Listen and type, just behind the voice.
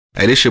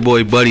Hey, this your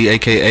boy Buddy,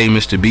 aka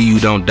Mr. B.U.D.Y,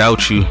 don't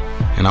doubt you,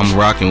 and I'm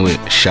rocking with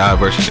Shad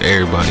versus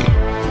everybody.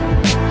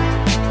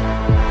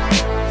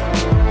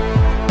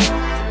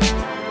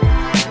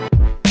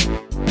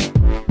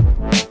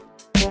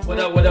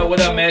 What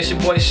up, man? It's your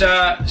boy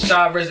Shad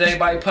versus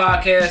everybody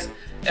podcast,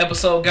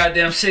 episode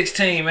goddamn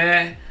 16,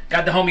 man.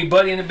 Got the homie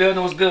Buddy in the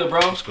building. What's good, bro?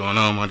 What's going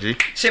on, my G?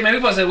 Shit, man, we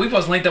supposed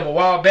to linked up a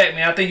while back,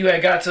 man. I think you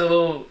had got to a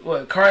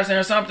little, car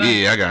accident or something?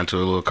 Yeah, I got into a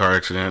little car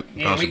accident.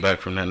 Bouncing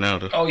back from that now,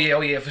 though. Oh,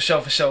 yeah, for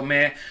sure,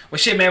 man. Well,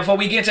 shit, man, before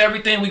we get into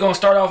everything, we gonna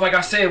start off, like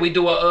I said, we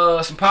do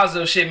some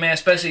positive shit, man,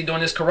 especially during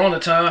this corona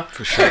time.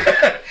 For sure.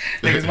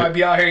 Niggas might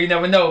be out here, you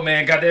never know,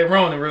 man. Got that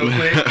Rona real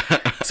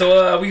quick.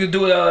 So, we could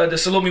do the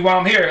salute me while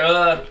I'm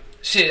here.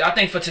 Shit, I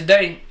think for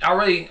today, I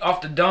really, off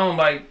the dome,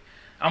 like,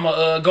 I'm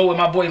gonna go with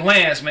my boy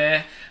Lance,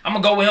 man. I'm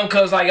gonna go with him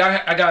because like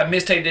I got a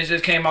mixtape that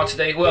just came out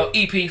today. Well,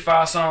 EP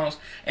 5 songs,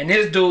 and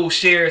this dude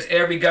shares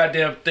every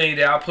goddamn thing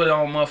that I put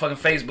on motherfucking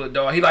Facebook,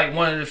 dog. He like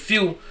one of the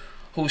few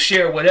who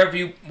share whatever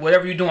you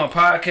doing,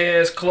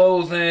 podcast,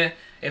 clothing,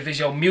 if it's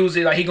your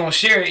music, like he gonna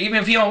share it, even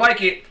if he don't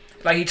like it.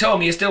 Like he told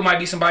me, it still might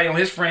be somebody on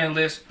his friend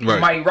list who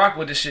might rock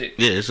with the shit.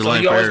 Yeah, it's a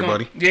line for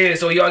everybody.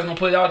 So he always gonna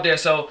put it out there.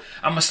 So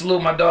I'm gonna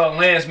salute my dog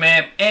Lance,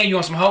 man. And you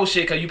on some whole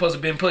shit, cause you supposed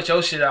to been put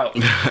your shit out.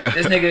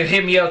 This nigga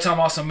hit me up talking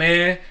about some,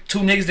 man, 2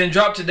 niggas didn't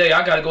drop today.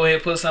 I gotta go ahead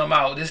and put something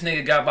out. This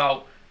nigga got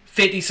about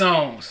 50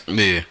 songs.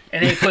 Yeah.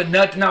 And ain't put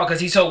nothing out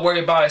cause he's so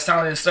worried about it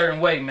sounding a certain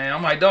way, man.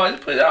 I'm like, dog,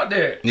 just put it out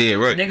there. Yeah,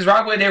 right. Niggas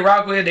rock with it, they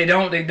rock with it. They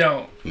don't, they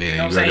don't. Yeah, you know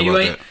what I'm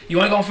saying?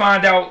 You ain't gonna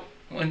find out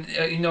when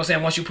you know what I'm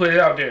saying, once you put it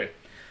out there.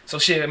 So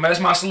shit, man, that's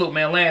my salute,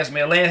 man. Lance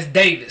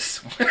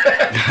Davis.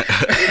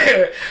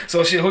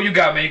 So shit, who you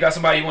got, man? You got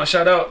somebody you want to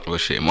shout out? Well,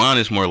 shit, mine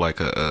is more like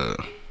a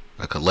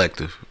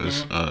collective.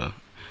 It's a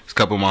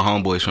couple of my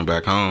homeboys from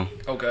back home.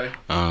 Okay.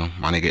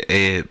 My nigga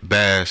Ed,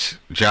 Bass,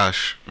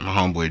 Josh, my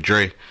homeboy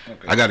Dre.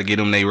 Okay. I gotta get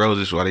them they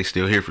roses while they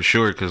still here for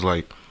sure, cause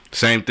like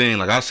same thing.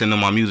 Like I send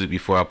them my music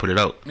before I put it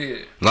out. Yeah.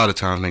 A lot of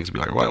times niggas be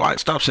like, why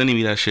stop sending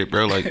me that shit,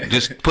 bro? Like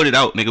just put it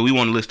out, nigga. We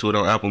want to listen to it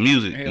on Apple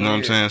Music. You know what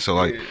I'm saying? So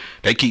like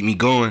they keep me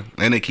going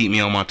and they keep me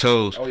on my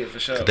toes. Oh yeah, for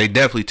sure. They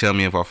definitely tell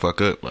me if I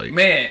fuck up. Like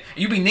man,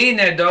 you be needing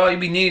that, dog. You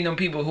be needing them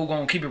people who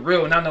gonna keep it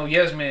real. And I know,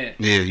 yes, man.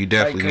 Yeah, you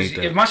definitely need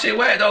that. If my shit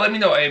whack, dog, let me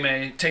know. Hey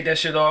man, take that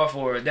shit off,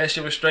 or that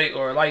shit was straight,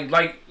 or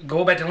like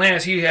go back to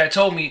Lance. He had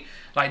told me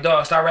like,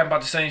 dog, start rapping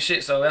about the same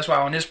shit. So that's why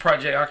on this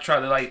project I try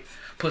to like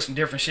put some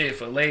different shit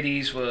for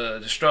ladies, for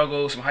the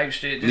struggle, some hype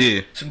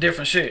shit, some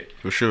different shit.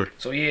 For sure.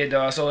 So yeah,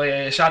 dog. So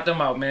yeah, shout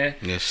them out, man.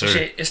 Yes, sir. So,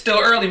 shit, it's still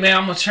early, man.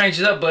 I'm gonna change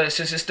it up, but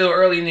since it's still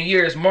early in the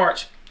year, it's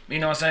March. You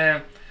know what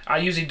I'm saying? I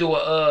usually do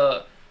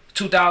a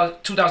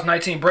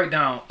 2019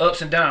 breakdown,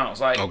 ups and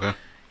downs. Like,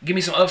 give me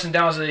some ups and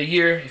downs of the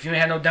year. If you ain't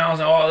had no downs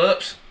and all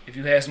ups, if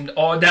you had some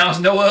all downs,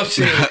 no ups,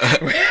 shit,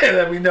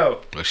 let me know.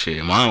 But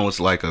shit, mine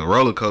was like a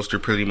roller coaster,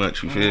 pretty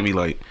much. You feel me?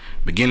 Like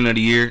beginning of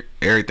the year,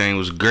 everything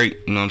was great.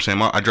 You know what I'm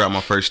saying? I dropped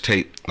my first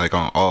tape like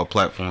on all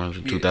platforms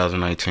in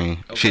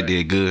 2019. Shit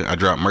did good. I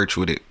dropped merch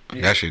with it.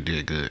 That shit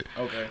did good.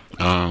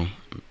 Okay.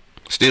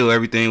 Still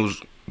everything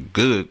was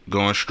good,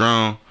 going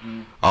strong,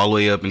 all the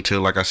way up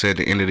until, like I said,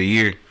 the end of the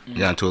year.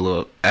 Got into a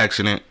little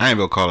accident. I ain't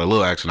gonna call it a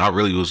little accident. I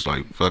really was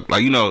like, fuck.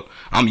 Like, you know,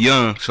 I'm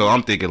young, so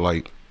I'm thinking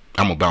like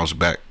I'm gonna bounce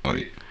back.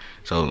 Like,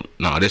 so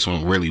no, this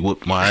one really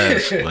whooped my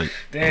ass. Like,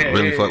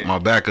 really fucked my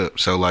back up.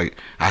 So like,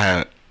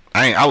 I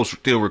was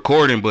still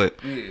recording, but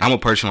I'm a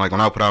person like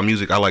when I put out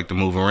music, I like to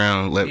move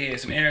around,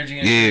 some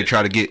energy.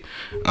 Try to get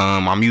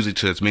my music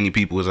to as many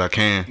people as I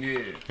can. Yeah.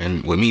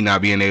 And with me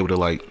not being able to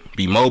like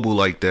be mobile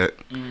like that,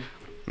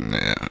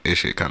 it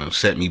shit kind of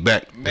set me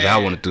back. I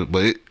wanted to,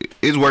 but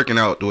it's working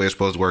out the way it's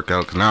supposed to work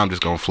out. Cause now I'm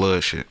just gonna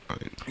flood shit.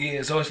 Like,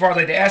 yeah. So as far as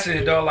like the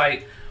accident though,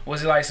 like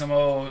was it like some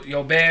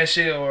your bad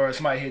shit, or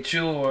somebody hit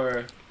you,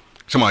 or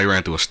somebody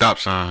ran through a stop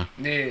sign?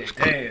 Yeah,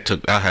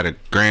 damn. I had a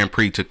Grand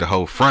Prix, took the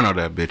whole front of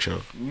that bitch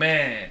up.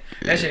 Man,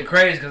 that shit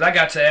crazy. Cause I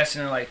got to an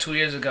accident like 2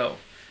 years ago.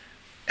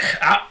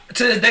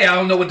 To this day, I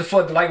don't know what the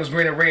fuck the light was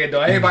green and red,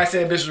 though. Everybody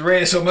said bitch was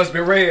red, so it must have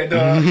been red,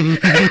 dog.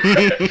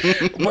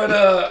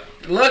 But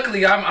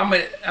luckily, I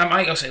ain't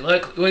gonna say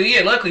luckily. Well,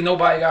 yeah, luckily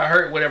nobody got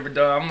hurt, whatever,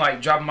 dog. I'm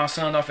like dropping my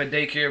son off at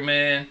daycare,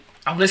 man.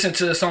 I'm listening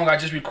to the song I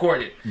just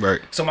recorded. Right.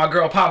 So my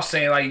girl Pop's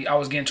saying like I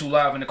was getting too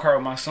loud in the car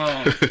with my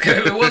song.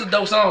 It was a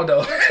dope song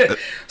though.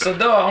 So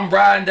dog, I'm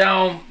riding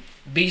down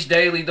Beach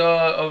Daily,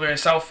 dog, over in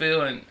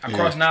Southfield, and I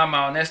crossed 9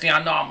 Mile. Next thing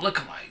I know, I'm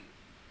looking like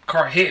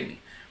car hit me.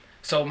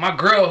 So my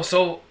girl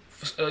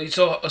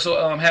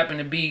happened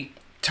to be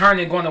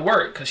turning going to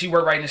work because she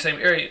worked right in the same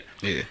area.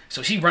 Yeah.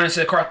 So she running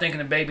to the car thinking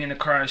the baby in the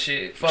car and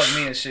shit. Fuck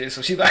me and shit.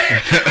 So she's like,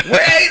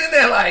 wait, and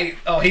they're like,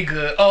 oh, he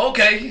good. Oh,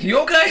 okay. You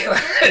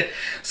okay?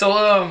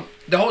 So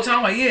the whole time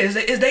I'm like, yeah,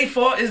 is they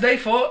fault? Is they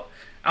fault?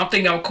 I'm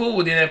thinking I'm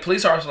cool. Then that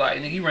police officer like,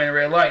 he ran a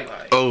red light.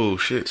 Like, oh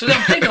shit. So then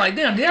I'm thinking like,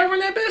 damn, did I run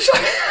that bitch?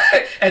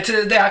 And to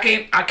this day,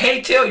 I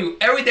can't tell you.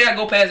 Every day I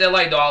go past that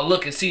light, though, I'll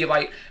look and see if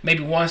like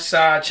maybe one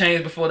side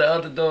changed before the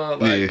other,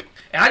 dog. Like,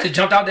 and I just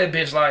jumped out that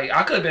bitch. Like,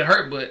 I could have been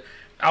hurt, but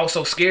I was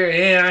so scared.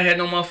 And I had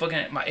no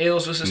motherfucking, my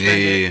L's was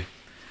suspended.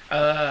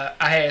 I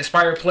had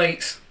expired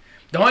plates.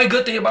 The only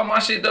good thing about my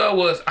shit though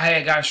was I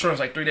had got insurance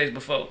like 3 days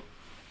before.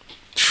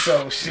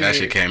 So shit. That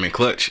shit came in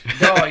clutch.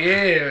 Oh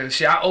yeah,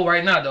 shit. I owe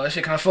right now though. That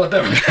shit kind of fucked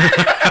up.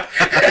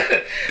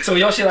 So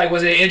your shit like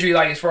was it an injury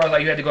like as far as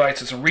like you had to go like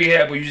to some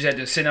rehab or you just had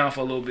to sit down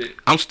for a little bit?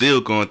 I'm still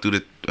going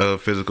through the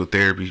physical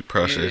therapy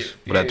process,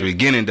 but at the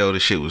beginning though, the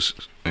shit was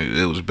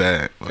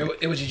bad. Like,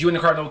 it was just you in the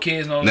car, no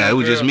kids, no. Nah, it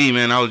was girl. just me,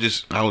 man. I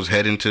was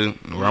heading to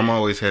where I'm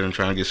always heading,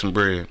 trying to get some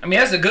bread. I mean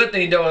that's a good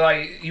thing though.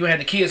 Like you had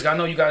the kids. 'Cause I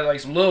know you got like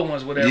some little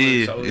ones, whatever.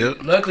 Yeah, So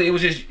yep. luckily it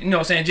was just you know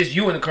what I'm saying just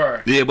you in the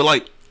car. Yeah, but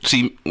like,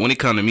 see, when it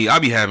come to me, I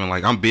be having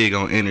like I'm big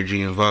on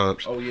energy and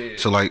vibes. Oh yeah.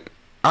 So like,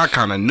 I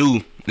kind of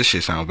knew this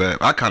shit sound bad.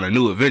 I kind of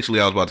knew eventually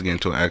I was about to get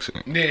into an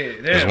accident.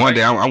 Yeah. Cause one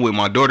day I'm with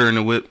my daughter in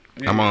the whip.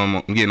 Yeah.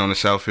 I'm getting on the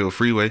Southfield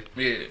Freeway.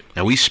 Yeah.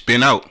 And we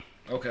spin out.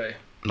 Okay.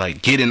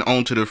 Like getting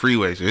onto the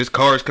freeway. So this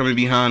car is coming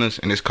behind us,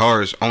 and this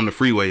car is on the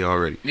freeway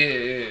already. Yeah,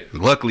 yeah.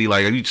 Luckily,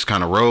 like we just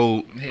kind of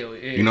rolled. Hell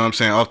yeah. You know what I'm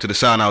saying? Off to the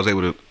side, and I was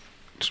able to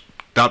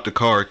stop the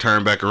car,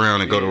 turn back around,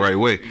 and go the right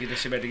way. Get that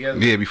shit back together.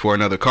 Yeah, before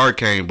another car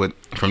came. But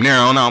from there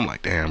on out, I'm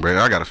like, damn, bro,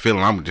 I got a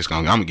feeling I'm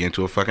gonna get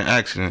into a fucking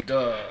accident.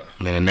 Duh.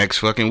 And then the next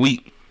fucking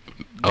week,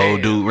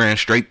 old dude ran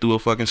straight through a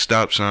fucking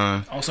stop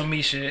sign. On some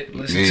me shit.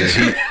 Listen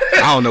Yeah,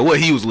 I don't know what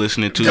he was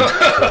listening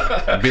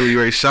to. Billy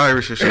Ray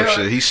Cyrus or some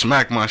shit. He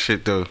smacked my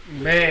shit though.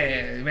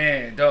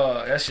 Man,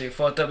 dog, that shit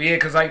fucked up. Yeah,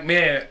 cause like,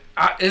 man,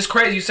 it's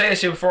crazy you say that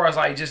shit before I was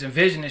like just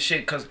envisioning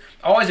shit. Cause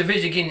I always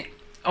envision getting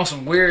on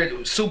some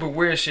weird, super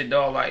weird shit,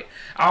 dog. Like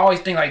I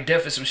always think like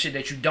death is some shit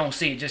that you don't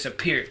see, it just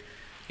appear.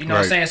 You know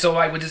what I'm saying? So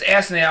like with this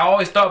accident, I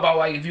always thought about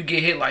like if you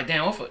get hit, like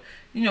damn, what for?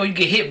 You know, you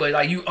get hit, but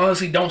like you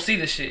honestly don't see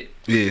the shit.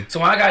 Yeah. So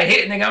when I got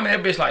hit, nigga, I'm in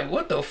that bitch like,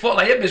 what the fuck?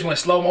 Like that bitch went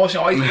slow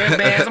motion, all these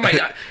airbags. I'm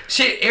like,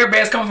 shit,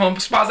 airbags coming from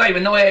spots I didn't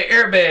even know had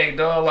airbag,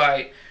 dog.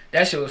 Like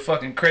that shit was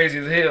fucking crazy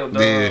as hell,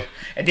 dog. Yeah.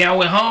 And then I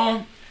went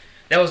home.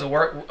 That was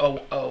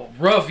a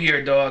rough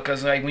year, dog.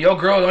 Cause like when your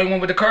girl the only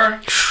one with the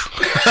car.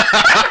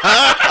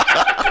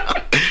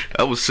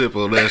 I was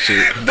simple on that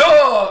shit.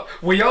 Dog,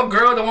 when your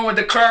girl the one with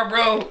the car,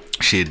 bro.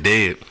 Shit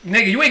dead.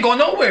 Nigga, you ain't going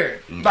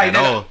nowhere. Like at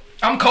all.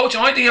 I'm coaching.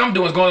 Only thing I'm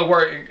doing is going to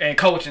work and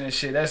coaching and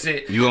shit. That's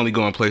it. You only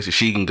going places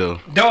she can go.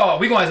 Dog,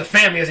 we going as a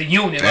family, as a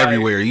unit.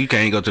 Everywhere. Like, you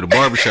can't go to the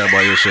barbershop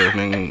by yourself,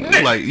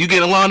 nigga. Like, you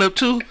get a line up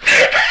too?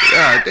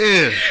 God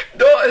damn.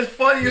 Dog, it's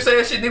funny you say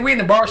that shit. Nigga, we in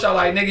the barbershop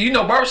like, nigga, you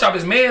know barbershop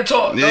is man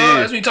talk, dog.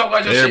 That's when you talk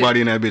about your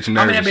Everybody shit. in that bitch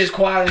nervous. I'm in that bitch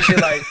quiet and shit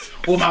like,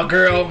 with my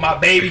girl, my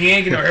baby, he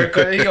ain't getting no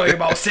haircut. He only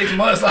about 6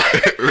 months,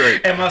 like.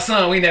 Right. And my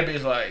son, we in that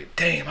bitch like,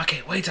 damn, I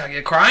can't wait till I get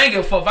a car. I ain't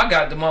give a fuck if I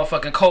got the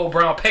motherfucking cold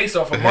brown paste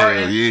off of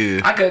Martin.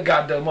 Yeah. I could've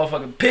got the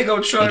motherfucking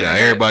Pigo truck. You got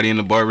everybody in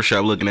the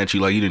barbershop looking at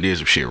you like you done did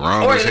some shit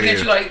wrong. Or looking at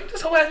you like,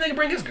 this whole ass nigga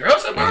bring his girl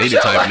to the barbershop. He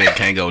the type of nigga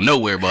can't go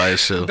nowhere by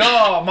himself.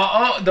 Dog, my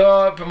aunt,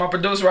 dog, my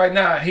producer right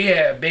now, he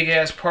had a big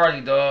ass party,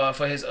 dog,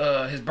 for his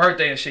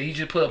birthday and shit. He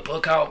just put a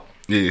book out.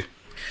 Yeah.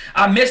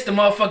 I missed the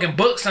motherfucking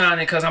book signing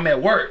because I'm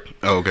at work.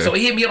 Oh, okay. So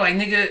he hit me up like,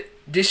 nigga,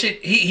 this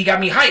shit, he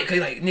got me hyped. Cause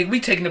like, nigga, we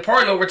taking the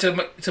party over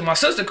to my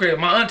sister crib,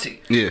 my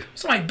auntie. Yeah.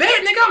 So I'm like,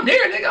 bet, nigga, I'm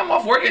there, nigga. I'm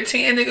off work at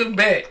 10, nigga,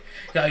 bet.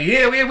 Like,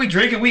 yeah, we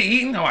drinking, we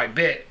eating. I'm like,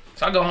 bet.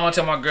 So I go home and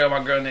tell my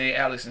girl named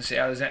Alice and shit.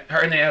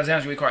 Her name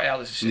Alexandra, we call her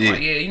Alice and shit. I'm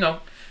like, yeah, you know,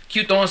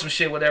 cute throwing some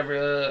shit,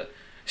 whatever.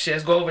 Shit,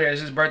 let's go over there.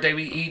 It's his birthday,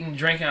 we eating,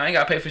 drinking. I ain't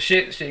got to pay for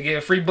shit. Shit, get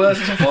a free buzz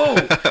and some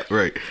food.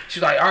 Right.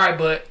 She's like, all right,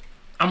 but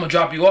I'm going to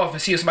drop you off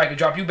and see if somebody can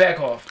drop you back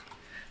off.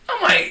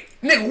 I'm like,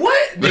 nigga,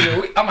 what?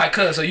 Nigga, I'm like,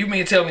 cuz, so you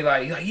mean to tell me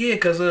like yeah,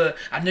 cuz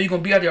I know you're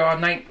going to be out there all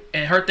night.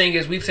 And her thing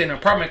is, we stay in an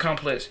apartment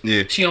complex.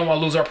 Yeah. She don't want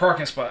to lose our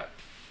parking spot.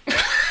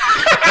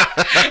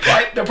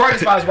 Like the parking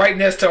spot is right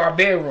next to our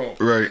bedroom.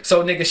 Right.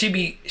 So nigga,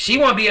 she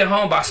want to be at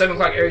home by 7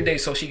 o'clock every day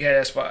so she can have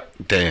that spot.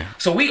 Damn.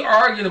 So we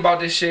arguing about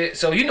this shit.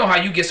 So you know how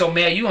you get so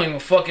mad you don't even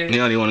fucking. You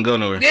don't even want to go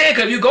nowhere. Yeah,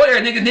 cause you go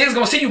there, niggas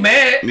gonna see you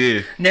mad.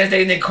 Yeah. Next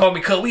day, nigga called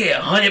me, cuz we had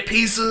 100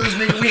 pieces,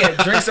 nigga. We had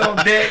drinks on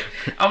deck.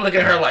 I'm looking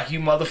at her like, you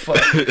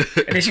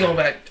motherfucker. And then she gonna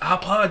be like, I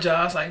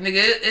apologize. Like,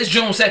 nigga, it's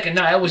June 2nd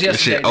now. That was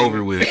yesterday. That shit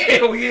over with.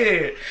 Hell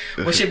yeah.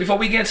 But shit, before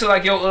we get into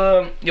like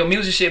your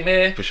music shit,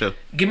 man. For sure.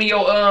 Give me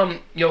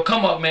your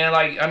come up, man.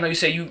 Like I know you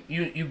say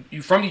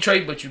you from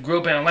Detroit, but you grew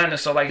up in Atlanta.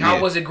 So like, how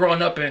was it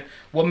growing up, and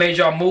what made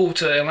y'all move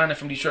to Atlanta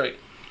from Detroit?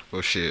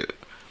 Well, shit.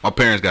 My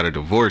parents got a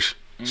divorce,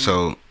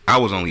 so I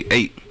was only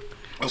 8.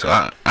 Okay. So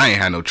I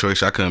ain't had no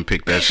choice. I couldn't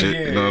pick that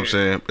shit. You know what I'm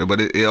saying?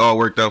 But it all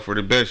worked out for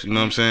the best. You know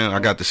what I'm saying? I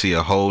got to see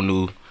a whole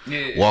new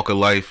walk of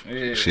life.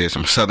 Shit,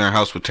 some Southern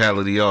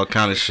hospitality, all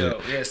kind of shit.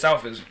 Yeah,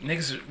 South is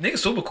niggas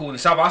super cool in the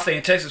South. I stay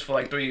in Texas for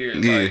like 3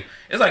 years. Yeah. Like,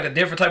 it's like a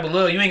different type of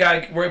love. You ain't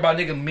gotta worry about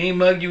nigga mean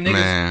mug you niggas.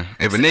 Man,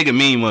 if a nigga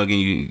mean mugging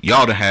you,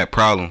 y'all done had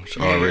problems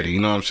already. You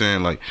know what I'm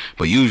saying? Like,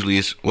 but usually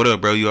it's what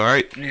up, bro? You all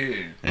right?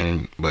 Yeah.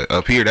 But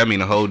up here that mean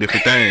a whole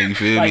different thing. You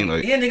feel me?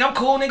 Like, yeah, nigga, I'm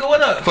cool, nigga.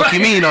 What up? Fuck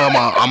you mean? I'm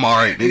all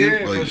right,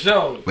 nigga. Yeah, like, for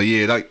sure. But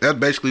yeah, like that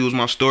basically was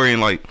my story.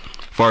 And like,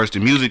 as far as the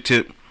music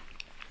tip,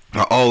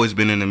 I always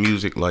been into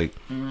music. Like,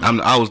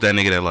 I was that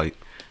nigga that like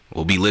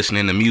will be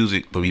listening to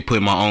music, but be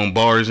putting my own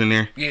bars in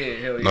there. Yeah,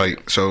 hell yeah.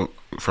 Like, so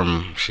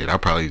from shit, I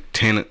probably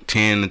 10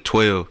 to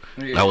 12.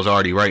 Yeah. I was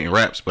already writing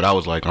raps, but I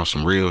was like on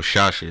some real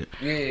shot shit.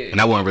 Yeah.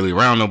 And I wasn't really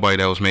around nobody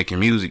that was making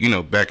music. You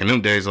know, back in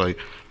them days, like,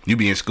 you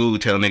be in school,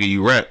 tell a nigga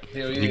you rap.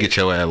 Hell yeah. You get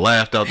your ass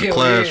laughed out the Hell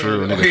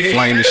classroom. yeah. Nigga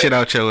flame the shit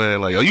out your ass.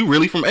 Like, oh, you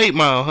really from 8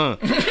 Mile, huh?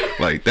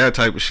 Like, that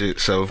type of shit.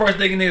 So First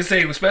thing niggas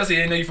say, especially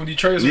they know you from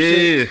Detroit or some yeah.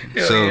 shit.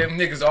 Hell So yeah,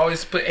 niggas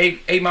always put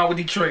 8 Mile with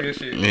Detroit and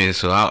shit. yeah,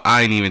 so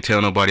I ain't even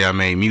tell nobody I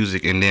made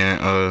music. And then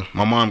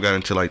my mom got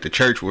into like the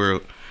church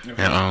world.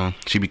 And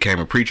she became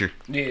a preacher.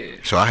 Yeah.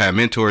 So I had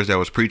mentors that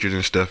was preachers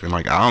and stuff, and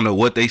like I don't know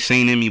what they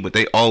seen in me, but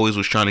they always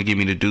was trying to get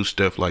me to do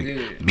stuff like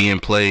be in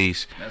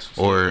plays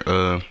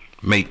or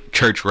make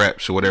church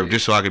raps or whatever,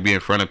 just so I could be in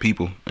front of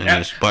people and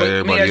inspire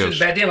everybody else.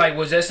 Back then, like,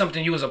 was that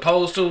something you was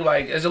opposed to?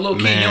 Like, as a little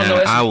kid, Man, you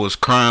don't know. I was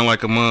crying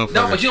like a motherfucker.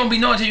 No, but you don't be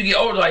knowing until you get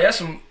older. Like,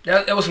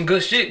 that was some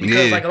good shit,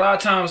 because like a lot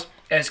of times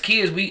as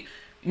kids we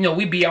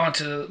be on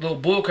to little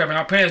bullcrap, and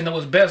our parents know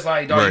what's best.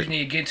 Like, dog, you need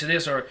to get into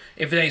this, or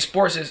if it ain't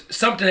sports, it's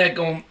something that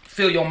gonna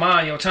fill your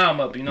mind, your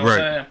time up. You know what I'm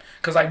saying?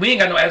 Because like we ain't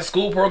got no after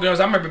school programs.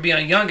 I remember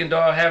being young and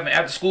dog having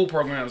after school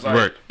programs.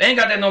 Like they ain't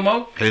got that no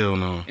more. Hell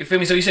no. You feel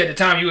me? So you said at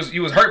the time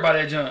you was hurt by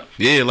that jump.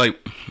 Yeah, like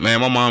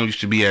man, my mom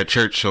used to be at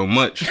church so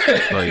much.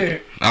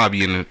 Like I'll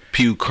be in the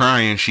pew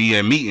crying. She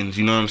at meetings.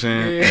 You know what I'm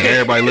saying? And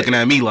everybody looking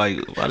at me like,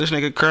 why this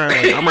nigga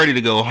crying? Like, I'm ready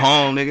to go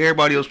home, nigga.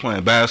 Everybody else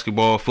playing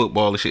basketball,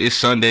 football, and shit. It's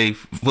Sunday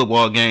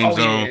football games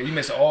on. You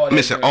missing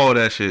all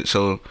that. Shit.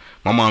 So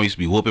my mom used to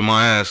be whooping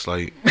my ass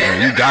like,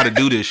 you gotta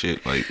do this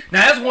shit. Like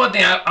now that's one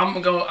thing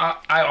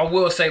I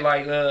will say,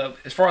 like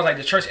as far as like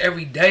the church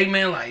every day,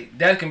 man, like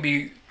that can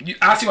be.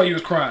 I see why you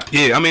was crying.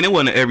 Yeah, I mean it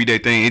wasn't an everyday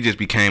thing. It just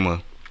became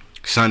a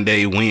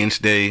Sunday,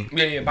 Wednesday.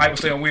 Yeah, Bible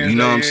study on Wednesday. You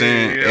know what I'm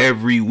saying? Yeah.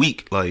 Every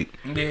week, like.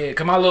 Yeah,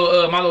 cause my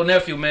little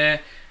nephew, man,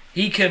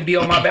 he couldn't be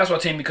on my basketball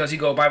team because he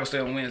go Bible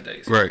study on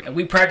Wednesdays. Right. And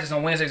we practice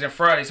on Wednesdays and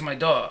Fridays. I'm like,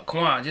 dog,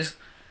 come on, just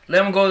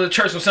let him go to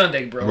church on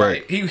Sunday, bro.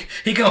 Right. Like,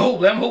 he can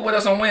hoop. Let him hoop with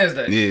us on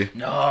Wednesday. Yeah.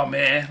 No,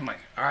 man. I'm like,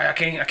 all right, I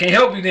can't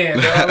help you then,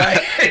 dog.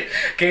 Like,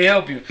 can't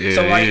help you. Yeah,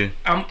 so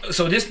like,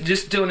 so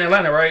this still in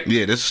Atlanta, right?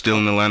 Yeah, this is still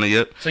in Atlanta.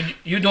 Yep. So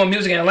you doing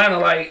music in Atlanta,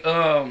 like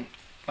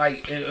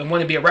and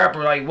want to be a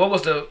rapper? Like, what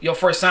was your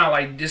first sound?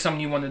 Like, this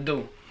something you want to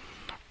do?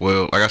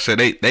 Well, like I said,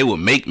 they would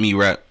make me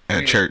rap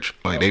at church.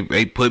 Like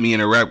they put me in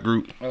a rap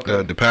group.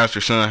 Okay. The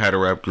pastor's son had a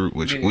rap group,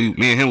 which me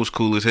and him was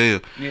cool as hell.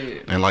 Yeah.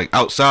 And like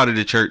outside of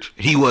the church,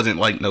 he wasn't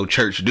like no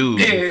church dude.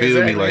 Yeah, you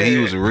feel me? Like he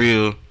was a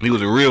real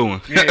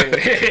one.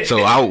 Yeah.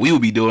 So we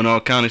would be doing all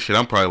kind of shit.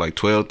 I'm probably like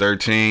 12,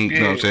 13. You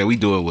know what I'm saying? We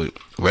do it what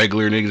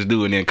regular niggas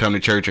do, and then come to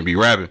church and be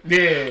rapping.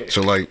 Yeah.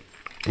 So like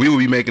we would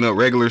be making up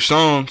regular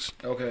songs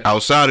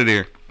outside of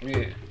there.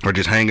 Yeah. Or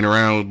just hanging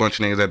around with a bunch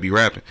of niggas that be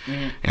rapping.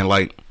 And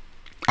like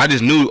I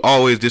just knew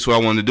always this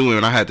what I wanted to do,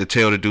 and I had to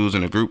tell the dudes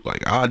in the group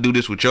like I'll do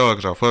this with y'all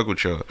because I fuck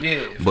with y'all.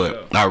 Yeah.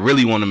 But I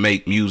really want to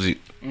make music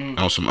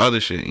on some other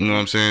shit. You know what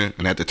I'm saying?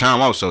 And at the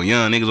time I was so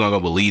young, niggas weren't gonna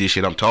believe this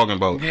shit I'm talking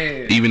about.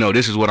 Yeah. Even though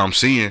this is what I'm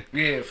seeing.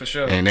 Yeah, for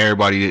sure. And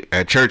everybody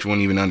at church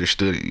wouldn't even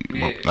understood it.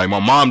 Yeah. Like my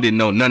mom didn't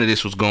know none of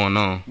this was going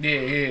on.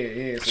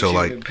 Yeah. So she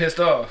like pissed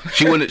off.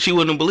 she wouldn't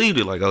have believed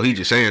it. Like, oh, he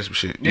just saying some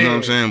shit. You know what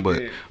I'm saying?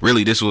 But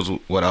really, this was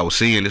what I was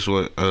seeing. This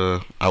was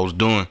what I was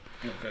doing.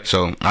 Okay.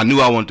 So I knew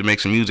I wanted to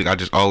make some music. I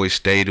just always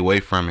stayed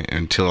away from it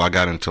until I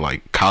got into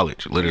like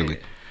college, literally.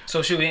 Yeah.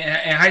 So shoot, in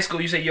high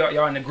school, you said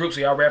y'all in the group, so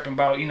y'all rapping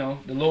about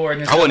the Lord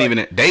and stuff. I wasn't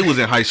even. They was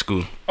in high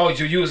school. Oh,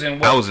 so you was in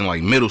what? I was in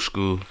like middle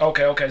school.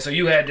 Okay. So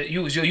you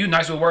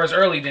nice with words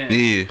early then.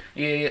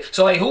 Yeah.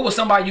 So like, who was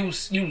somebody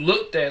you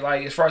looked at,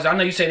 like, as far as I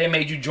know, you say they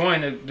made you join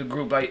the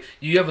group. Like,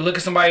 you ever look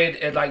at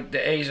somebody at like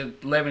the age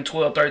of 11,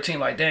 12, 13,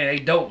 like, dang, they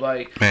dope.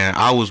 Like, man,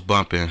 I was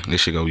bumping.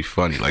 This shit gonna be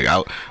funny. Like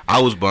I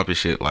was bumping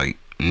shit like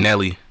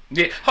Nelly.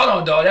 Yeah, hold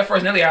on, dog. That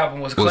first Nelly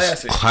album was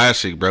classic.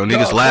 Classic, bro.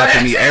 Niggas laugh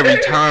at me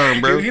every time,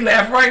 bro. You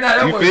laugh right now.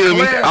 That you was feel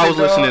classic, me? I was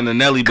dog. listening to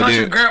Nelly, but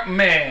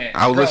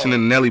I was listening to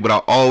Nelly, but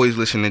I always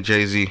listen to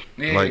Jay-Z.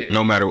 Yeah. Like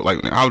no matter,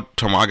 like I was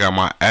talking, I got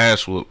my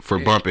ass whooped for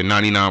bumping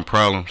 99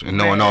 Problems and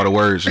knowing all the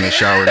words in the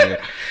shower.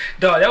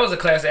 Dog, that was a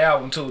classic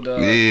album too,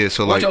 dog. Yeah,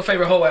 so what's like, your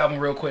favorite whole album,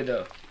 real quick,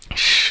 though?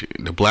 Shit,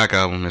 the Black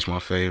Album is my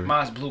favorite.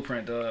 Mine's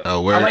Blueprint, dog.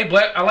 Oh, where? I like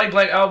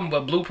Black Album,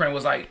 but Blueprint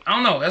was like, I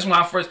don't know. That's when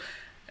I first.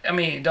 I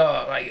mean,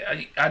 dog.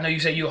 Like, I know you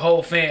say you a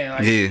whole fan.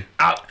 Like,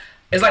 yeah.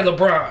 It's like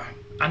LeBron.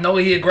 I know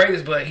he the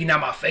greatest, but he not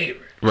my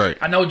favorite. Right.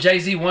 I know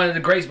Jay-Z one of the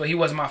greats, but he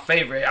wasn't my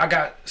favorite. I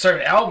got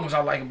certain albums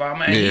I like about him.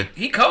 Man, yeah.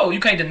 he cold. You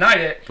can't deny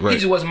that. Right. He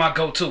just wasn't my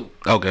go-to.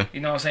 Okay.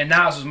 You know what I'm saying?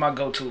 Nas was my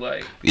go-to.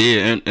 Like.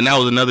 Yeah, and that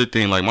was another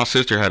thing. Like, my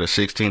sister had a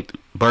 16th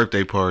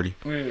birthday party.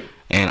 Yeah.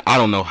 And I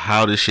don't know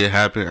how this shit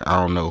happened.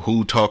 I don't know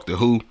who talked to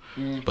who.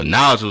 But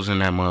Nas was in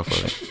that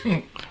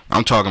motherfucker.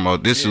 I'm talking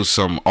about this was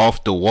some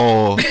off the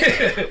wall.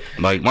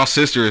 Like, my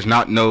sister is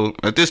not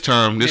at this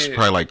time, this is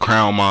probably like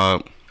Crown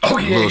Mob.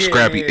 Little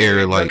scrappy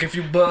era. Like,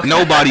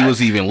 nobody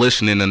was even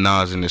listening to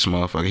Nas in this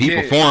motherfucker. He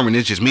performing,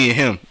 it's just me and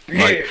him.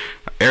 Like,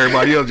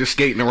 everybody else just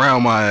skating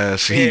around my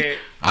ass.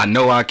 I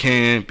know I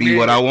can be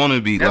what I want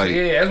to be.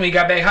 That's when he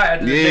got back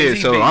high.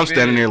 So I'm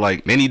standing there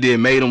like, then he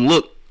made him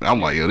look I'm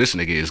like, yo, this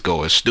nigga is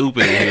going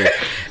stupid in here.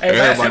 Hey,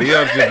 everybody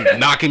else just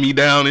knocking me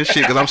down and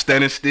shit because I'm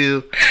standing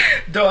still.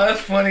 Dog,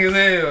 that's funny as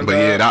hell. But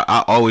yeah,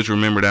 I always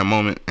remember that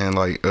moment, and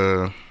like,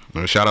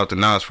 shout out to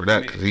Nas for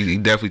that because he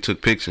definitely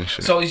took pics and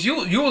shit. So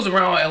you was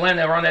around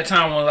Atlanta around that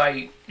time when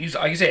like you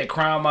said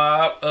Crime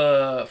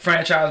Mob,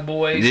 Franchise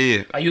Boys.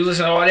 Yeah. Like you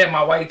listen to all that,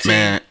 My White Tee.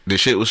 Man, the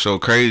shit was so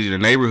crazy. The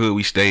neighborhood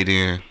we stayed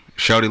in,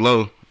 Shawty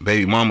Low,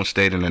 baby mama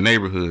stayed in the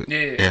neighborhood.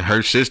 Yeah. And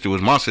her sister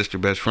was my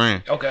sister's best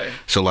friend. Okay.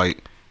 So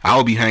like, I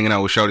would be hanging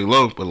out with Shawty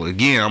Low, but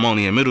again, I'm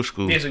only in middle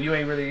school. Yeah, so you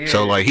ain't really. Yeah.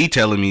 So like, he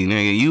telling me,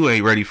 nigga, you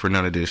ain't ready for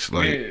none of this.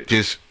 Like,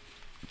 just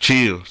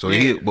chill. So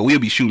but we'll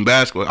be shooting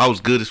basketball. I was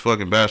good as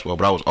fucking basketball,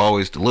 but I was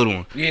always the little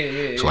one.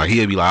 Yeah. So like,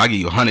 he'd be like, I give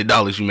you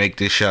 $100, you make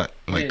this shot,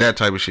 like that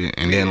type of shit.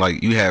 And then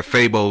like, you had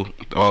Fabo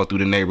all through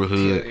the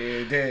neighborhood.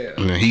 Yeah.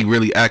 And he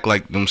really act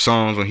like them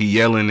songs when he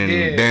yelling and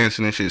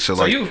dancing and shit. So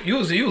like, you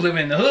was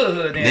living in the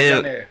hood then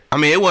down there. I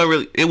mean,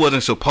 it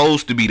wasn't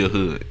supposed to be the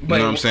hood. You know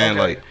what I'm saying? Okay.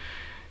 Like,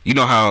 you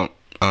know how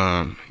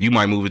you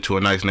might move into a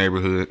nice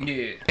neighborhood,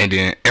 and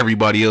then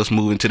everybody else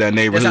move into that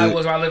neighborhood. That's how it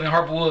was when I lived in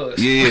Harper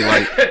Woods.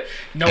 Yeah,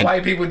 like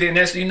white people didn't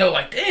necessarily know.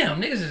 Like,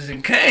 damn, niggas is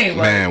in Kane.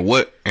 Like, man,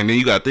 what? And then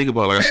you gotta think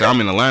about, like I said, I'm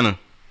in Atlanta,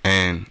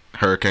 and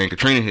Hurricane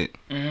Katrina hit,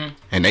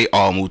 and they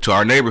all moved to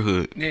our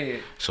neighborhood. Yeah.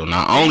 So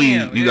not only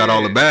you got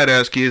all the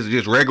badass kids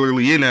just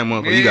regularly in that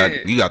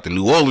motherfucker, you got the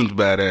New Orleans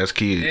badass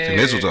kids, and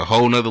this was a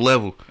whole nother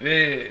level.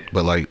 Yeah.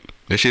 But like,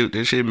 This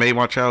shit made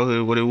my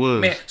childhood what it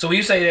was. Man, so when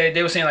you say that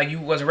they were saying like you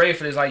wasn't ready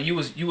for this, like you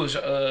was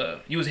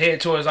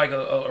headed towards like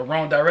a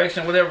wrong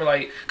direction, whatever,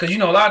 like, cause you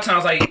know a lot of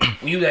times like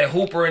when you that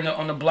hooper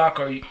on the block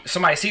or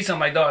somebody see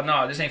something like, dog,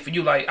 nah, this ain't for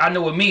you. Like I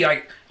know with me,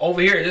 like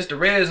over here, this the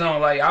red zone.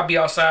 Like I'll be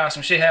outside,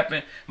 some shit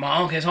happen. My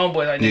uncle, his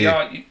homeboy, like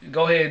y'all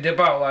go ahead and dip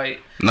out.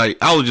 Like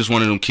I was just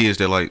one of them kids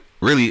that like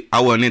really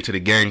I wasn't into the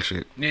gang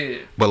shit. Yeah.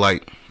 But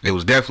like there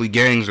was definitely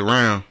gangs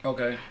around.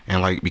 Okay.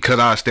 And like because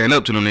I stand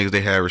up to them niggas, they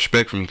had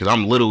respect for me because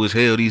I'm little as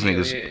hell. These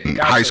niggas in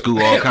high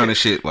school, all kind of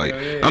shit. Like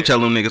I'm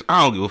telling them niggas,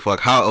 I don't give a fuck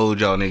how old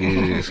y'all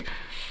niggas is.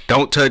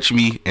 Don't touch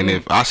me. And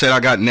if I said I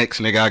got next,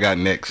 nigga, I got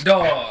next.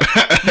 Dog,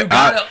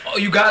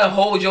 you gotta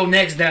hold your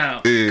necks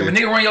down. Yeah. If a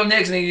nigga run your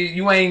necks, nigga,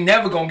 you ain't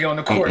never gonna get on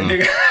the court,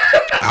 nigga.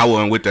 I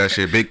wasn't with that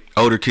shit. Big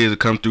older kids would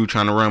come through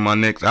trying to run my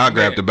necks. I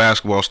grabbed the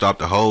basketball, stop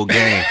the whole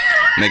game.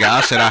 Nigga,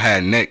 I said I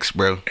had necks,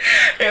 bro.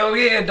 Hell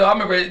yeah, dog. I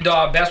remember,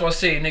 dog, basketball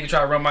city, nigga try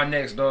to run my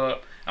necks, dog.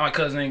 My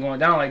cousin ain't going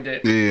down like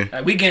that. Yeah.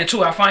 Like, we getting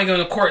to it. I finally get on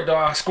the court,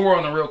 dog. I score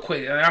on him real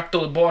quick. And I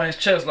throw the ball in his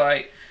chest,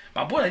 like,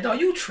 my boy, like, dog,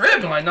 you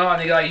tripping. Like, nah,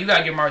 nigga, like, you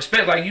gotta give my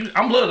respect. Like,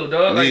 I'm little,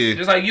 dog. Like,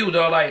 just like you,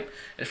 dog. Like,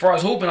 as far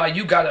as hooping, like,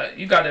 you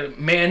gotta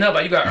man up.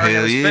 Like, you gotta earn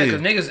that respect.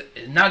 Because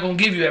niggas is not gonna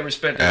give you that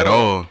respect at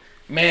all.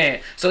 Man,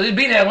 so just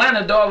being in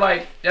Atlanta, dog,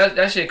 like,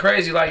 that shit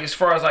crazy. Like, as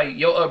far as, like,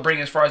 your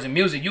upbringing, as far as the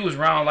music, you was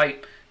around,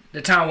 like,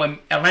 the time when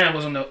Atlanta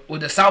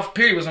was the South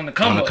period was on the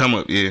come up. On the come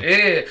up, yeah.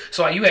 Yeah.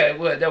 So like you had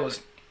that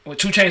was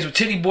 2 Chainz with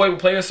Titty Boy with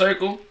Player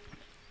Circle.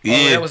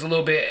 Yeah. That was a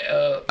little bit.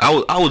 I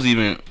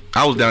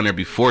was down there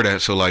before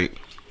that. So like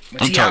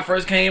when T.I.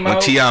 first came out.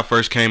 When T.I.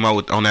 first came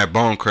out on that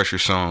Bone Crusher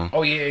song.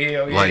 Oh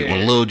yeah. Like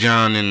when Lil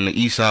Jon and the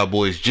East Side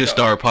Boys just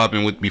started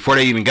popping before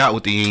they even got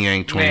with the Yin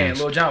Yang Twins.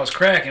 Man, Lil Jon was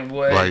cracking,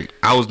 boy. Like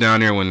I was down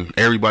there when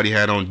everybody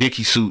had on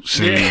Dickie suits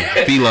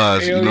and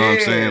felines. You know what I'm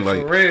saying?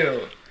 Like for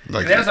real.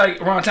 Like that's like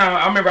around time.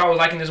 I remember I was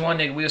liking this one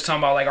nigga. We was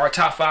talking about like our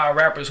top 5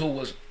 rappers who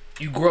was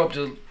you grew up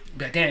to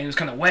back then. He was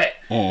kind of whack.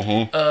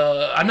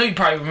 I know you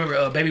probably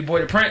remember Baby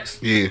Boy the Prince.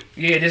 Yeah.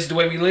 Yeah, This Is the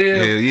Way We Live.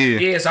 Hell yeah.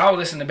 Yeah. So I was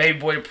listening to Baby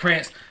Boy the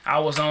Prince. I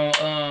was on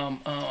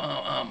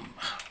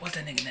what's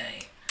that nigga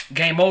name?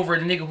 Game Over,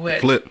 the nigga who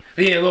had Flip.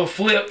 Yeah, a little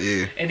Flip.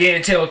 Yeah. And then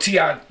until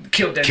T.I.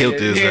 killed that nigga.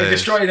 His ass.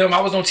 Destroyed him.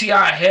 I was on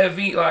T.I.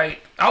 heavy.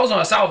 Like I was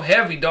on South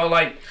heavy, dog.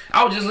 Like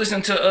I was just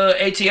listening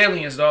to AT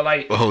Aliens, dog.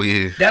 Like oh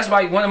yeah. That's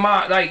like one of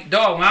my like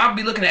dog. When I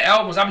be looking at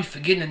albums, I be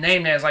forgetting the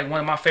name that is like one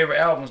of my favorite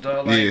albums,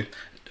 dog. Like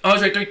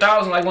Andre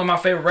 3000, like one of my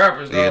favorite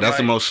rappers, dog. Yeah, that's like,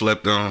 the most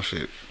slept on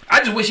shit. I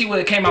just wish he would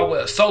have came out with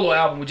a solo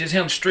album with just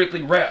him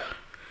strictly rap.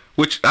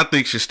 Which I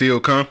think should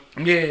still come.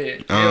 Yeah,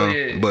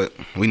 yeah. But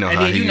we know and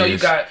how then, he you know, is. you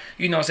got,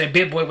 you know what I'm saying,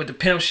 Big Boy with the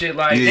pimp shit.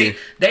 Like,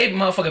 they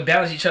motherfucking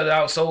balance each other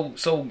out so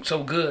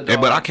good, dog. Yeah,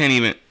 but I can't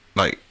even,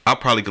 like, I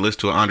probably could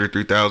listen to an Andre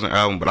 3000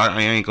 album, but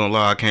I ain't gonna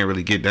lie, I can't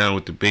really get down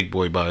with the Big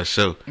Boy by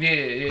itself.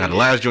 Yeah. Now, the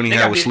last joint he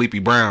had was Sleepy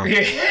Brown.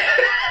 Yeah.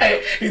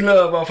 He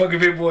love motherfucking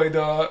Big Boy,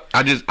 dog.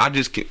 I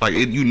just can't, like,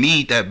 you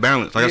need that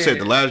balance. Like I said,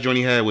 the last joint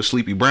he had was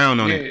Sleepy Brown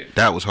on it.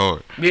 That was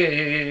hard.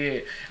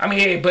 Yeah. I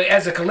mean, but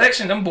as a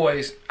collection, them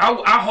boys, I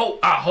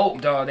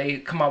hope, dog, they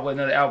come out with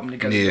another album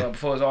together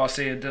before it's all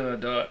said and done,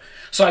 dog.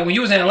 So, like, when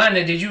you was in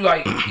Atlanta, did you,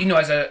 like, you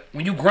know,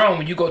 when you grown,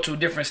 when you go to a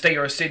different state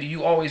or a city,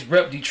 you always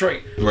rep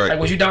Detroit. Right. Like,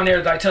 was you down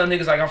there, like, telling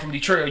niggas, like, I'm from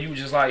Detroit, or you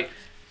just, like,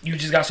 you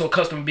just got so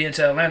accustomed to being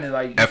to Atlanta,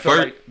 like, you feel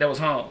like that was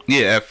home?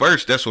 Yeah, at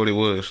first, that's what it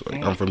was.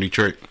 Like, I'm from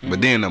Detroit. But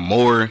then the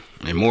more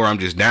and more I'm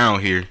just down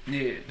here,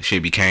 the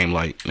shit became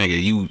like,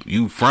 nigga,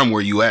 you from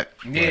where you at.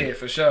 Yeah, like,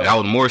 for sure. I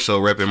was more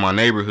so repping my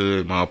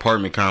neighborhood, my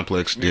apartment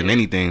complex than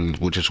anything,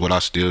 which is what I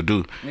still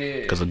do.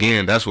 Yeah. Because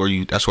again, that's where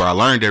I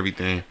learned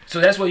everything. So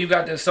that's where you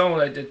got the song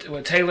like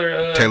with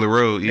Taylor. Taylor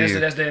Road, yeah.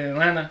 That's the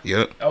Atlanta.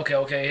 Yep.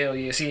 Okay, hell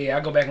yeah. See, yeah, I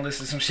go back and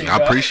listen to some shit. I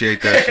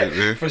appreciate that shit,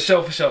 man. For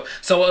sure.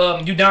 So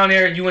you down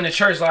there, you in the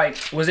church, like,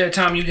 was there a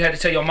time you had to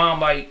tell your mom,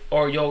 like,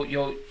 or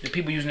the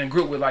people using the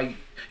group with, like,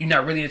 you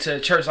not really into the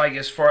church, like,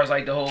 as far as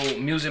like the whole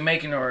music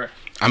making, or?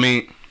 I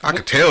mean, I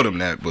could tell them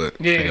that, but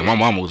yeah, my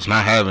mama was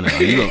not having it.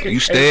 Like, you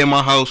stay in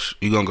my house,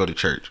 you gonna go to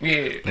church.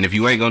 Yeah. And if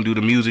you ain't gonna do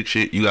the music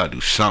shit, you gotta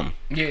do something.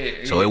 Yeah.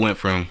 So it went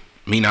from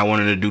me not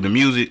wanting to do the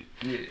music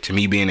to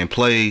me being in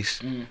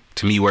plays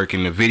to me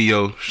working the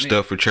video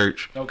stuff for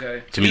church.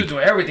 Okay. To you me was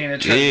doing everything in the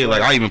church. Yeah,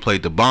 like I even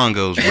played the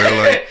bongos, bro.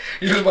 Like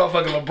you was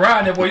motherfucking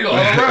LeBron, that boy. You all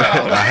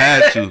around. I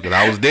had to, cause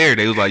I was there.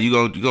 They was like, you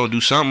gonna do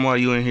something while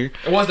you in here.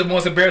 It was the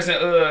most embarrassing.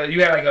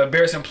 You had like an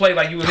embarrassing play,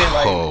 like you was in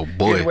like. Oh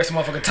boy. You had to wear some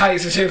motherfucking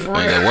tights and shit for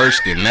real. Like, worse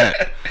than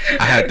that,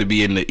 I had to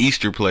be in the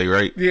Easter play,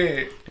 right?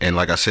 Yeah. And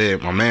like I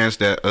said, my man's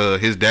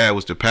his dad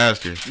was the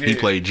pastor. Yeah. He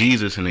played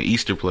Jesus in the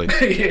Easter play.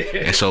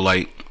 Yeah. And so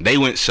like they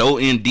went so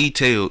in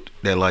detailed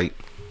that like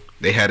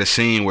they had a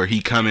scene where he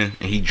coming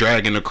and he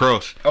dragging the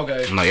cross.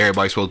 Okay. And like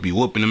everybody's supposed to be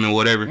whooping him and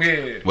whatever.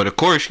 Yeah. But of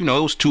course, it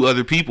was 2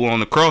 other people on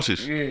the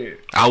crosses. Yeah.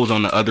 I was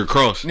on the other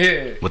cross.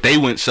 Yeah. But they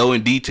went so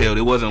in detailed.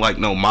 It wasn't like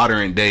no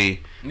modern day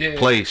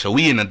play. So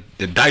we in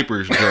the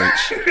diapers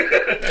joints.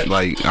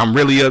 Like I'm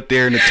really up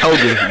there in the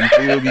toga.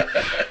 You feel me?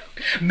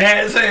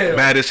 Mad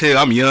as hell.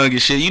 I'm young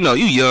and shit. You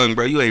young,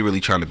 bro. You ain't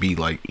really trying to be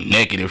like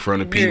naked in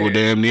front of people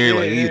damn near.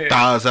 Like your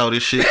thighs out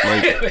and shit.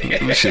 Like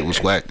this shit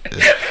was whack.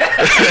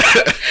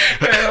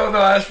 Hell no,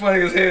 that's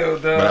funny as hell,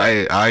 dog. But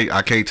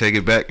I can't take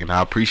it back, and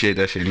I appreciate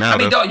that shit now. I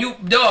mean,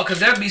 dog, cause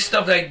that be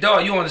stuff like,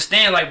 dog, you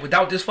understand, like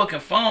without this fucking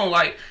phone,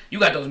 like you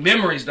got those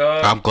memories,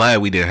 dog. I'm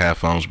glad we didn't have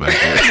phones back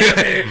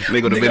then.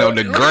 Nigga would have been on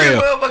the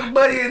gram. Motherfucking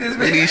buddy in this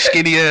bitch. These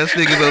skinny ass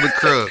niggas on the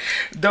crib.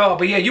 Dog,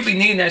 but yeah, you be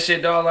needing that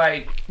shit, dog.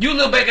 Like you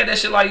look back at that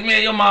shit, like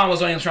man, your mom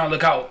was only trying to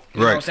look out.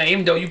 You know what I'm saying?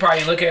 Even though you probably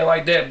didn't look at it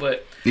like that,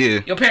 but yeah,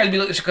 your parents be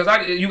looking,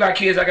 cause you got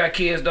kids, I got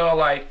kids, dog.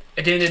 Like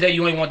at the end of the day,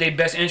 you ain't want their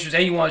best interests,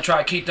 and you want to try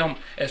to keep them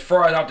as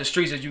far out the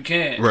streets as you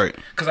can. Right.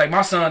 Cause like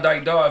my son,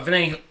 like dog, if it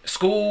ain't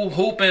school,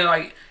 hooping,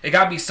 like it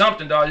gotta be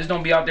something, dog. Just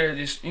don't be out there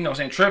just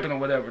tripping or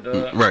whatever,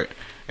 dog. Right.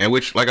 And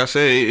which, like I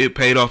said, it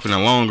paid off in the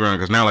long run.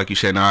 Cause now, like you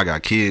said, now I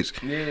got kids.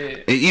 Yeah.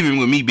 And even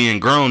with me being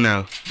grown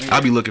now, I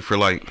be looking for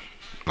like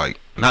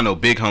not no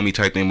big homie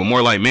type thing, but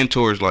more like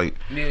mentors. Like,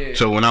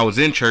 so when I was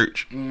in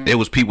church, it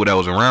was people that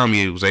was around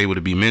me. It was able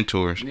to be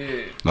mentors.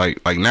 Yeah. Like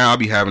now I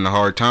be having a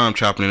hard time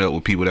chopping it up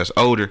with people that's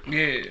older.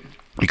 Yeah.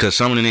 Because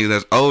some of the niggas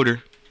that's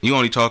older, you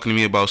only talking to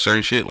me about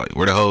certain shit. Like,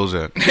 where the hoes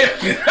at?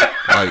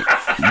 Like,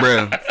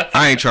 bruh,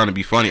 I ain't trying to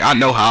be funny. I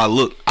know how I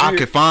look. I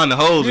can find the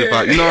hoes if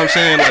I, you know what I'm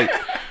saying? Like,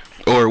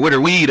 or where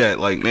the weed at?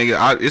 Like,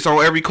 nigga, it's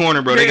on every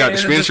corner, bro. They got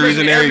dispensaries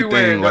and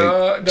everything.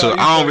 Like, so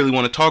I don't really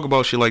want to talk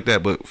about shit like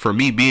that. But for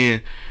me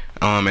being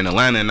in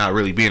Atlanta and not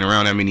really being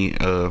around that many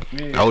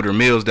older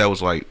males that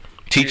was like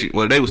teaching,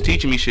 well, they was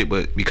teaching me shit,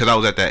 but because I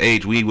was at that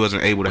age, we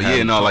wasn't able to have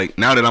them talks. Like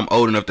now that I'm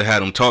old enough to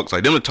have them talks,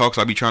 like them the talks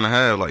I be trying to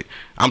have. Like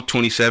I'm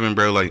 27,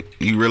 bro. Like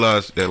you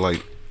realize that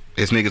like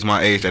it's niggas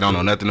my age that don't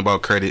know nothing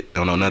about credit,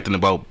 don't know nothing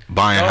about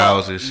buying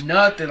houses.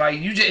 Nothing. Like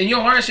you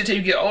don't learn shit till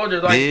you get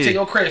older. Like till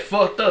your credit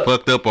fucked up.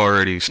 Fucked up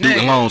already.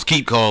 Student loans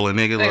keep calling,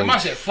 nigga. Like my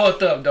shit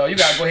fucked up, dog. You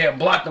gotta go ahead and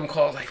block them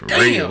calls. Like damn.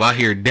 Real. If I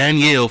hear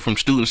Danielle from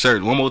Student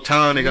Search one more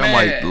time, nigga, I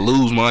might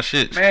lose my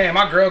shit. Man,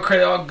 my girl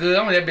credit all good.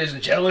 I'm that bitch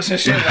jealous and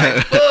shit.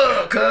 Like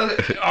fuck, cause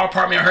our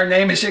apartment her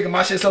name and shit. Cause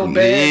my shit so bad.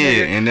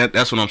 Yeah, nigga. And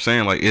that's what I'm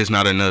saying. Like it's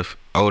not enough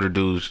older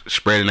dudes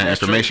spreading that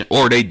information,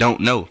 or they don't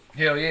know.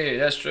 Hell yeah,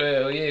 that's true.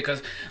 Hell yeah,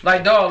 cause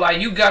like dog, like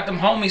you got them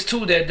homies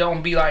too that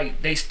don't be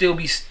like they still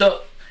be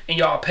stuck in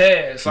y'all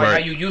past, like how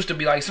you used to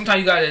be. Like sometimes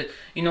you gotta,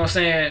 you know what I'm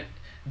saying,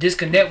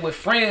 disconnect with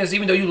friends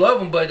even though you love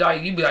them, but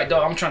like you be like,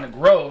 dog, I'm trying to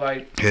grow.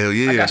 Like hell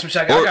yeah, I got some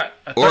shit. I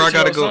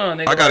gotta go. Son,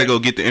 I gotta go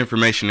get the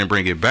information and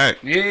bring it back.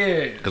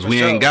 Yeah, cause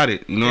we ain't got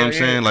it. You know what I'm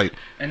saying? Like,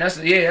 and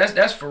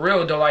that's for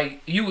real though.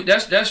 Like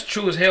that's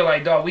true as hell.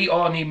 Like dog, we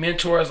all need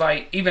mentors.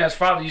 Like even as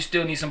father, you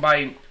still need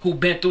somebody who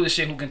been through the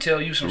shit who can tell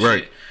you some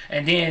shit.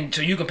 And then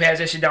so you can pass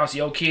that shit down to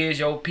your kids,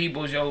 your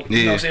peoples, you know what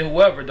I'm saying,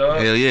 whoever, dog.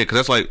 Hell yeah,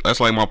 cause that's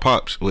like my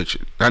pops, which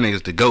that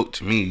nigga's the GOAT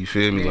to me. You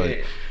feel me?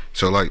 Like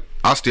so like.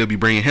 I'll still be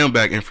bringing him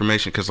back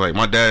information because like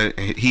my dad,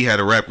 he had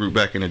a rap group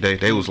back in the day.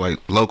 They was like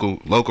local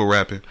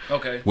rapping.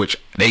 Okay. Which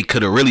they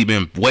could have really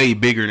been way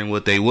bigger than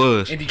what they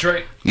was. In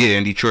Detroit? Yeah,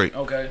 in Detroit.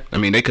 Okay. I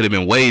mean, they could have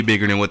been way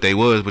bigger than what they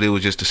was, but it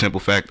was just the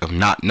simple fact of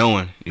not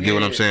knowing. You get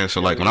what I'm saying?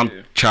 So like when I'm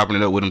chopping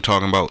it up with him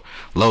talking about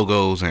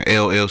logos and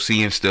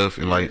LLC and stuff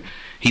and like,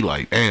 he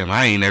like, damn,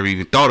 I ain't never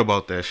even thought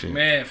about that shit.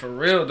 Man, for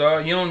real,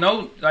 dog. You don't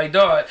know, like,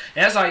 dog.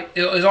 And that's like,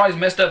 it's always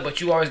messed up, but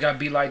you always gotta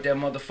be like that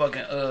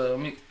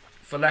motherfucking,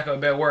 for lack of a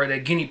better word,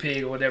 that guinea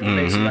pig or whatever,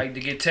 basically, like to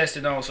get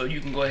tested on, so you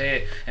can go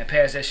ahead and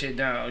pass that shit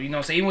down. You know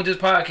what I'm saying? Even with this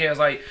podcast,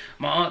 like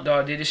my aunt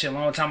dog did this shit a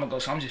long time ago,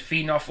 so I'm just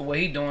feeding off of what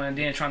he doing and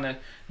then trying to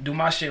do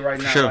my shit right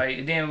now. Sure. Like,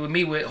 and then with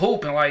me with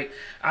hooping, like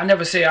I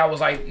never say I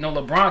was like no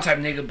LeBron type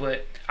nigga,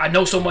 but I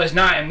know so much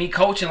now, and me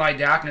coaching like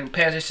that, I can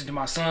pass this shit to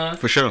my son.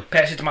 For sure.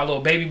 Pass it to my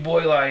little baby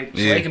boy, like,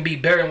 so they can be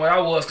better than what I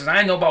was, because I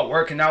didn't know about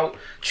working out,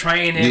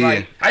 training,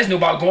 like, I just knew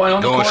about going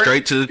on the court. Going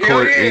straight to the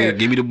court and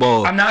give me the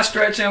ball. I'm not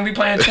stretching. We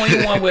playing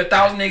 21 with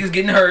 1,000 niggas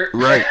getting hurt.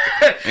 Right.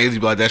 Niggas be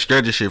like, that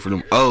stretcher shit for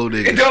them old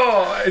niggas.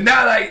 Dog,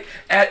 now, like,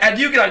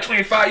 after you get like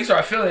 25, you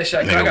start feeling that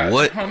shit. Nigga,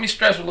 what? Let me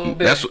stretch a little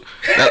bit.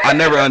 I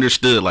never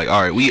understood, like, all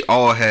right, we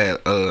all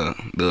had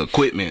the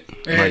equipment.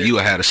 Like, you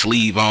had a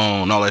sleeve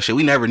on and all that shit.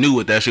 We never knew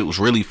what that shit was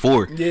really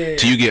for. Yeah.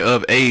 Till you get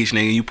of age,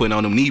 nigga, you putting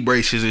on them knee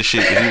braces and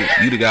shit.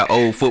 You got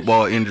old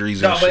football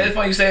injuries and shit. But it's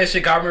funny you say that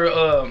shit, 'cause I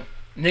remember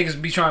niggas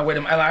be trying to wear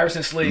them Allen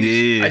Iverson sleeves.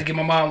 Yeah. I just give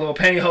my mom a little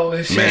pantyhose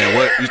and shit. Man,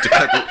 what? Used to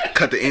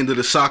cut the end of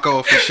the sock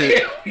off and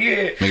shit.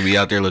 Yeah. Nigga be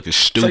out there looking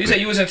stupid. So you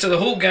said you was into the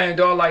hoop game,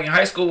 dog, like in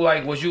high school,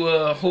 like was you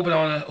hooping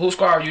on the hoop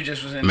squad, or you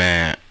just was in?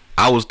 Man,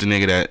 I was the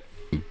nigga that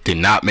did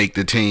not make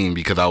the team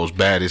because I was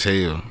bad as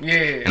hell. Yeah.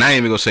 And I ain't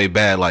even gonna say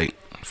bad like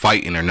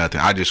fighting or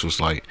nothing. I just was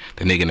like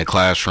the nigga in the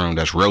classroom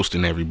that's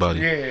roasting everybody.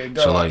 Yeah,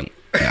 dog. So like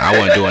I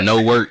wasn't doing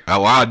no work.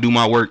 I'd do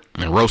my work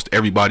and roast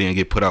everybody and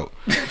get put out.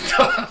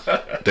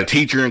 The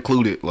teacher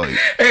included. Like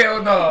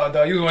hell no,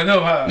 dog. You one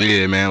of them, huh?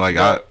 Yeah, man. Like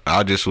I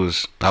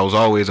was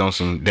always on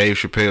some Dave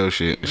Chappelle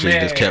shit.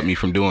 Shit just kept me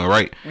from doing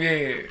right.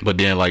 Yeah. But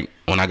then like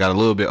when I got a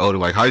little bit older,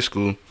 like high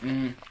school,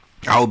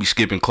 I would be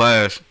skipping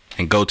class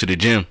and go to the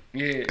gym.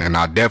 Yeah. And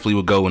I definitely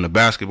would go when the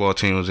basketball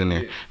team was in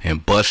there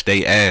and bust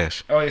they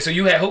ass. Oh yeah, so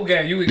you had hoop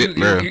game.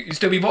 You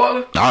still be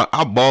balling?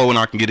 I ball when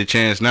I can get a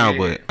chance now,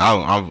 but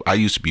I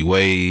used to be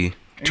way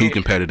too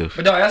competitive.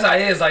 But dog, that's how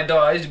it is. Like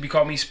dog, I used to be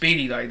called me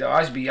speedy. Like dog, I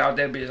used to be out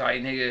there bitch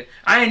like nigga.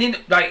 I ain't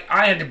even like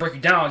I had to break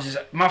you down. Just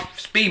my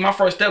speed, my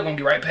first step gonna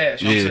be right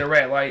past you to the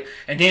rat. Like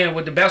and then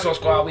with the basketball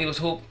squad, we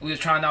was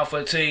trying out for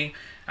the team.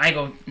 I ain't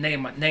gonna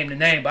name the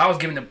name, but I was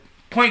giving the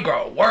point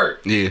guard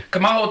work. Yeah.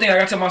 Cause my whole thing, I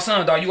got to tell my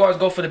son, dog, you always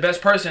go for the best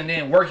person and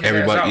then work his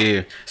ass out.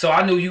 Yeah. So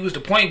I knew you was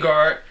the point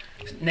guard.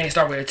 Name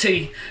start with a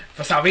T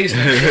for Southeastern.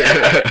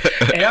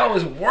 And I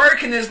was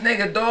working this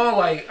nigga, dog.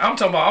 Like I'm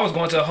talking about, I was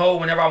going to the hole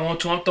whenever I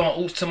want to. I'm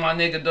throwing oops to my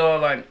nigga,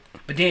 dog. Like,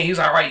 but then he was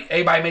like, all right,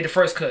 everybody made the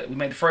first cut. We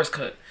made the first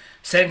cut.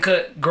 Second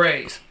cut,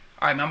 grades.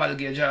 All right, man, I'm about to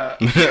get a job.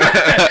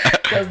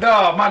 Cause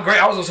dog, my grade,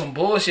 I was on some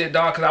bullshit,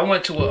 dog. Cause I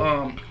went to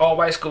a all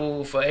white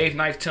school for 8th,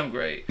 9th, 10th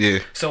grade. Yeah.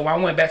 So when I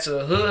went back to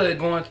the hood,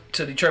 going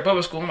to Detroit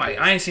public school, I'm like,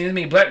 I ain't seen this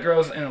many black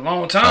girls in a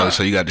long time. Oh,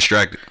 so you got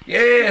distracted.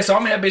 Yeah. So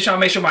I'm in that bitch trying to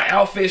make sure my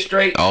outfit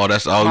straight. Oh,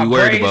 that's all you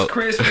worried about. My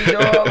braids crispy,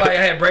 dog. Like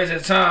I had braids at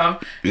the time.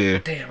 Yeah.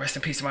 Damn, rest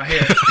in peace to my hair.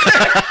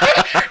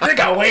 They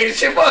got waved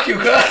shit. Fuck you,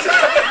 cuz.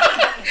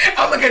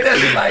 I look at that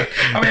shit like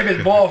I'm in that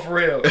bitch ball for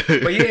real.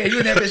 But yeah, you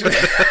in that bitch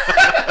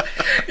with.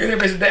 You know,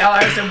 bitch, the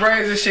Allen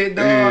braids and shit,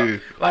 dog. Yeah.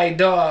 Like,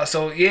 dog.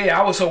 So, yeah,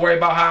 I was so worried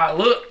about how I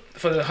look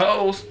for the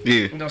hoes. Yeah.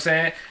 You know what I'm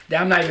saying?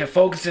 That I'm not even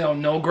focusing on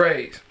no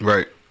grades.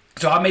 Right.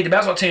 So, I made the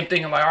basketball team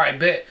thinking, like, all right,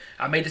 bet.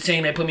 I made the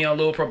team. They put me on a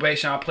little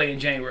probation. I played in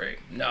January.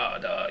 Nah,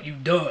 dog. You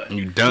done.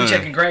 You done. You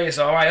checking grades.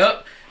 So, all right,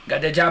 up.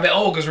 Got that job at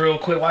Olga's real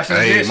quick. Watching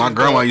the dishes. My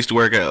grandma used to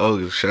work at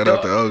Olga's. Shout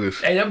out to Olga's.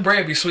 Hey, that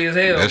bread be sweet as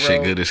hell, that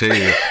shit good as hell.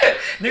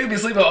 Niggas be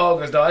sleeping at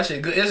Olga's, dog. That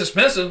shit good. It's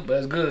expensive, but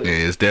it's good. Yeah,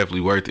 it's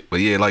definitely worth it.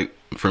 But, yeah, like,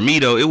 for me,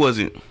 though, it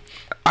wasn't...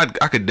 I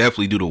could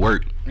definitely do the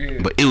work,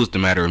 but it was the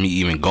matter of me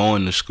even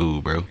going to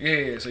school, bro.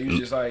 Yeah, so you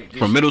just like...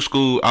 From middle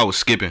school, I was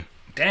skipping.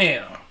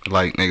 Damn.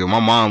 Like, nigga,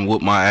 my mom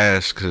whooped my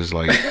ass because,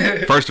 like,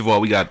 first of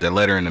all, we got that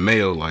letter in the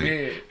mail. Like,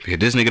 if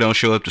this nigga don't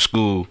show up to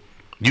school,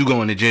 you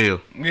going to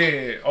jail.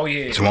 Yeah. Oh,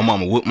 yeah. So my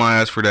mama whooped my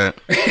ass for that.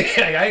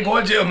 I ain't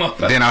going to jail,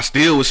 motherfucker. Then I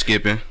still was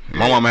skipping.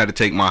 My mama had to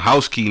take my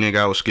house key, nigga.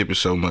 I was skipping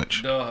so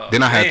much.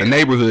 Then I had the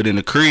neighborhood in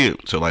the crib.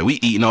 So, like, we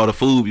eating all the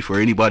food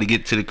before anybody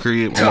get to the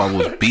crib. My mama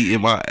was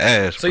beating my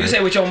ass. So, you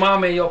say with your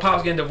mom and your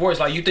pops getting divorced,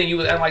 like, you think you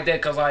was acting like that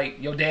because,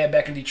 like, your dad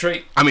back in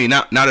Detroit? I mean,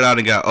 now that I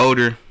done got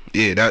older,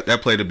 yeah,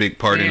 that played a big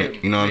part in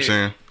it. You know what I'm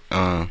saying?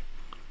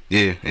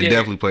 Yeah, it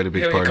definitely played a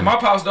big part in it. My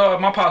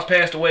pops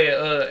passed away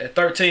at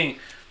 13.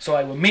 So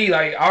like with me,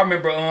 like I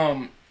remember,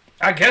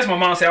 I guess my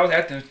mom said I was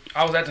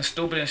acting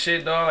stupid and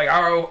shit, dog. Like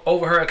I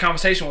overheard a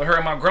conversation with her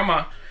and my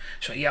grandma.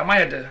 So yeah, I might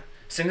have to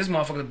send this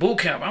motherfucker to boot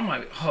camp. I'm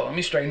like, oh, let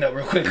me straighten up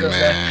real quick, cause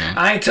like,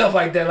 I ain't tough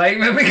like that. Like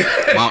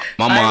my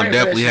mom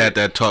definitely had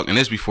that talk, and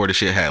this before the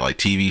shit had like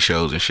TV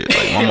shows and shit.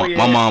 Like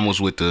my mom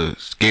was with the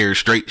scared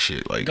straight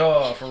shit, like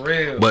dog for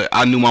real. But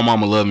I knew my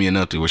mama loved me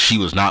enough to where she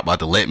was not about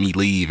to let me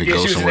leave and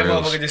go somewhere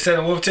else. Motherfucker just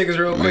selling wolf tickets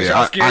real quick.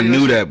 Yeah, I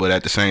knew that, but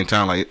at the same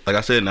time, like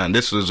I said, now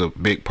this was a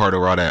big part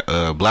of all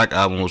that. Black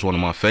album was one of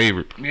my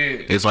favorite. Yeah,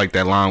 it's like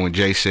that line when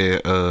Jay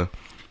said,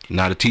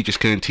 now the teachers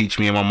couldn't teach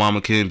me and my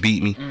mama couldn't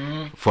beat me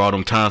for all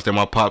them times that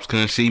my pops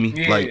couldn't see me.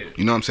 Yeah. Like,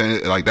 you know what I'm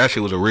saying? Like, that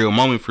shit was a real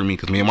moment for me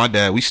because me and my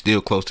dad, we still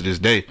close to this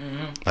day.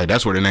 Like,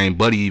 that's where the name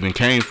Buddy even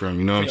came from.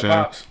 You know what I'm saying?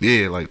 Pops.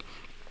 Yeah, like,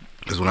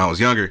 because when I was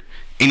younger,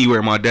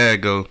 anywhere my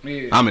dad go,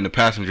 Yeah. I'm in the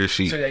passenger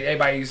seat. So like,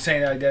 everybody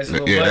saying that that's a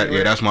little Yeah, buddy,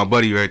 right? that's my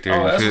buddy right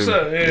there. Oh, that's what's me?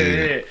 up.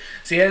 Yeah.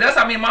 See, that's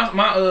how I mean.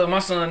 My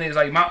son is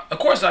like of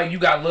course, like you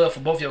got love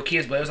for both your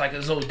kids, but it was like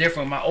it's a little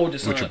different with my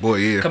oldest son. With your boy,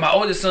 yeah. Cause my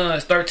oldest son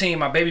is 13,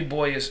 my baby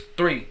boy is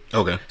 3.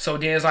 Okay. So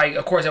then it's like,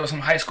 of course, there was some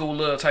high school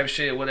love type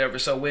shit, whatever.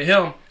 So with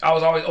him, I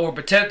was always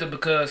overprotective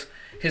because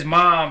his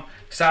mom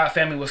side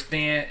family was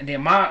thin, and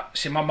then my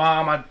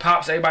mom, my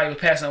pops, everybody was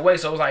passing away.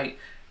 So it was like.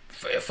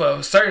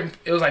 For certain,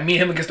 it was like me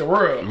and him against the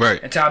world.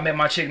 Right. Until I met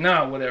my chick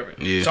now, whatever.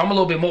 Yeah. So I'm a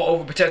little bit more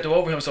overprotective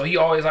over him. So he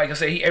always, like I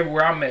said, he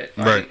everywhere I'm at.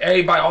 Like, right.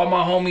 Everybody, all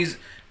my homies,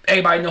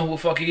 everybody know who the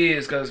fuck he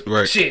is. Cause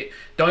shit,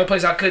 the only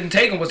place I couldn't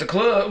take him was the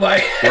club.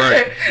 Like,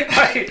 right.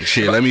 like,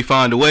 shit, let me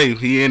find a way.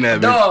 He in that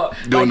dog,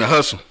 bitch doing the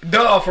hustle.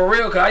 Dog, for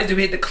real. Cause I used to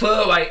be at the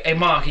club like, hey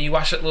mom, can you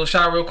watch a little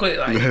shot real quick?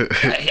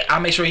 Like, I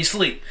make sure he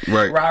sleep.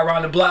 Right. Ride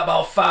around the block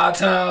about 5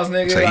 times,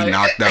 nigga. So like, he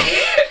knocked out.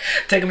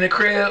 Take him to the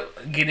crib,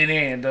 get it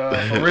in, dog.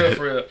 For real,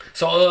 for real.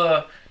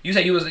 So you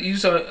said you was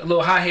a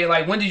little hot head.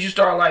 Like, when did you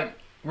start like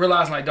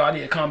realizing like, dog, I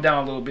need to calm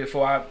down a little bit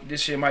before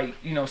this shit might,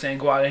 you know what I'm saying,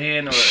 go out of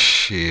hand? Or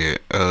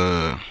shit,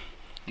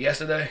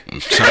 yesterday?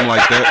 Something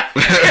like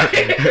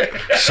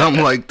that.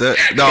 Something like that.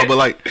 No, but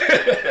like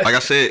I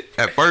said,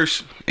 at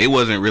first it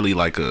wasn't really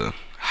like a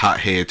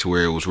hot head to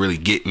where it was really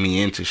getting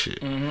me into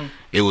shit. Mm-hmm.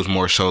 It was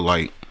more so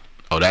like,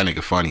 oh, that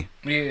nigga funny.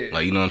 Yeah.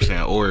 Like, you know what I'm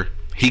saying? Or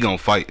he gonna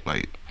fight.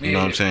 Like, you know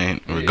what I'm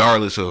saying?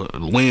 Regardless of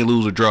win,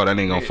 lose, or draw, that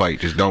nigga gonna fight.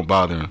 Just don't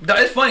bother him.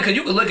 It's funny because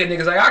you can look at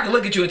niggas like, I can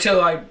look at you and tell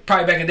like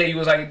probably back in the day you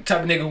was like the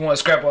type of nigga who want to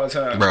scrap all the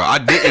time. Bro, I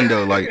didn't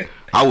though. Like,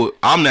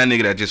 I'm that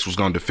nigga that just was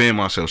gonna defend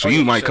myself. So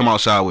you might come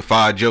outside with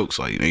 5 jokes,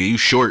 like, nigga, you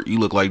short, you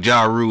look like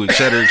Ja Rule,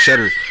 etc.,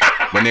 etc.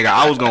 But nigga,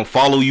 I was gonna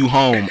follow you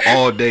home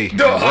all day,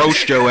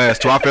 roast your ass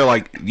till I felt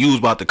like you was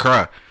about to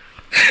cry.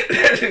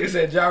 That nigga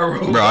said Ja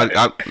Rule. Bro,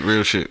 I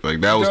real shit. Like,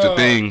 that was the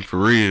thing for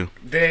real.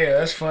 Damn,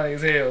 that's funny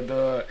as hell,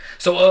 dog.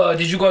 So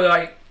did you go to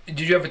like?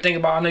 Did you ever think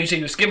about? I know you said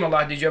you were skipping a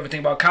lot. Did you ever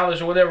think about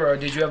college or whatever, or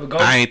did you ever go?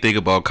 I ain't think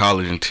about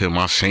college until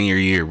my senior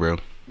year, bro.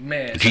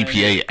 Man,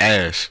 GPA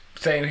ass.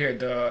 Same here,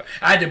 dog.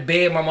 I had to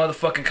beg my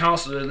motherfucking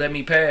counselor to let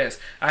me pass.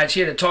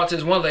 She had to talk to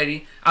this one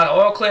lady. Out of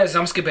all classes,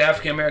 I'm skipping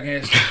African American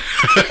history.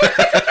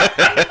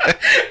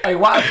 Like,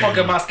 why the fuck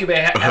am I skipping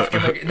African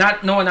American?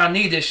 Not knowing I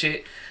need this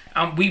shit.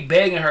 We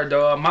begging her,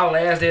 dog. My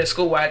last day of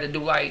school, I had to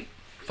do like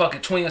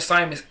fucking 20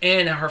 assignments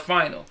and her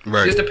final.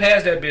 Right. Just to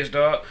pass that bitch,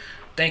 dog.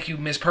 Thank you,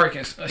 Miss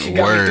Perkins. She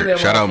got me through that.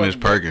 Shout out Miss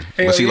Perkins.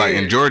 But see, like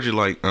in Georgia,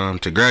 like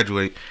to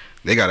graduate,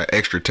 they got an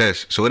extra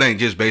test, so it ain't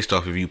just based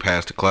off if you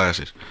pass the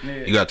classes.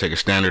 Yeah. You gotta take a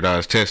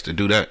standardized test to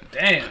do that.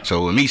 Damn.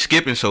 So with me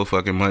skipping so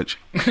fucking much,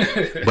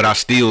 but I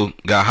still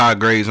got high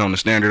grades on the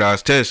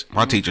standardized test.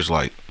 My teacher's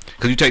like,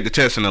 cause you take the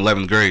test in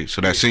 11th grade,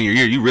 so that senior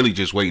year you really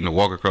just waiting to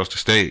walk across the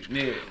stage.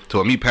 Yeah. So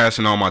with me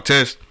passing on my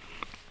test,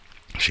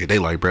 shit, they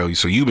like, bro,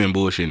 so you been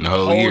bullshitting the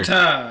whole year.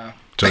 Time.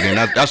 So then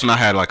that's when I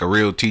had like a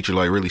real teacher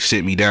like really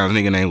sit me down.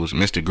 His nigga name was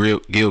Mr.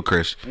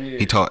 Gilchrist. Yeah.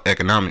 He taught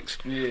economics.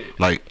 Yeah.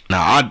 Like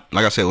now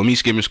like I said, with me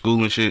skipping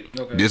school and shit,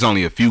 there's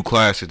only a few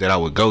classes that I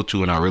would go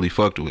to and I really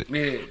fucked with.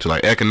 Yeah. So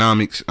like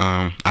economics,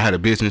 I had a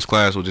business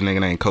class with a nigga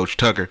named Coach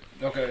Tucker.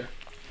 Okay.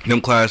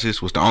 Them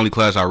classes was the only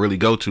class I really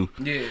go to.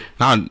 Yeah.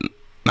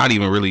 Not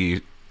even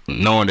really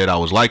knowing that I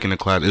was liking the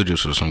class, it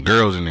was just some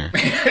girls in there.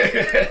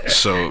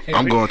 So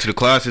I'm going to the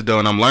classes though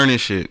and I'm learning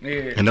shit.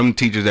 Yeah. And them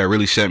teachers that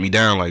really set me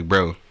down, like,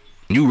 bro,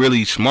 you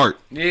really smart.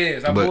 Yeah,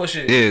 stop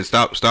bullshit. Yeah,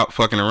 stop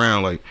fucking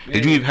around. Like,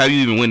 have you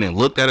even went and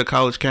looked at a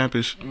college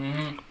campus?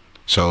 Mm-hmm.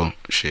 So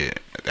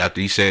shit.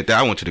 After he said that,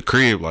 I went to the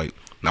crib. Like,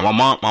 now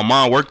my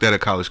mom worked at a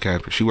college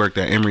campus. She worked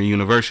at Emory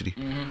University.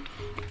 Mm-hmm.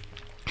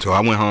 So I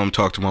went home,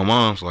 talked to my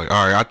mom. I was like,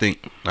 all right, I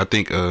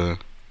think I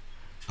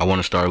want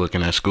to start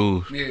looking at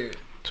schools. Yeah.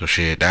 So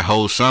shit, that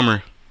whole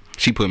summer,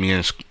 she put me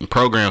in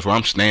programs where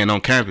I'm staying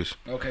on campus.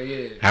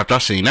 Okay, yeah. After I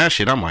seen that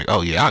shit, I'm like,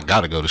 oh yeah, I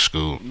gotta go to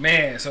school.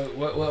 Man, so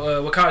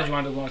what college you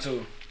wound up going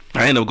to?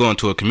 I ended up going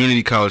to a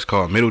community college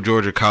called Middle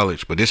Georgia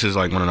College, but this is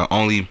like one of the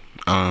only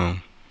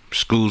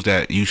schools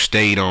that you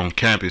stayed on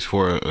campus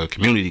for a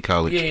community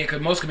college. Yeah,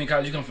 because most community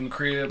colleges you come from the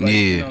crib. Like, yeah,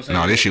 you know what I'm saying?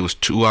 No, this shit was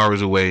 2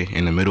 hours away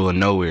in the middle of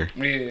nowhere.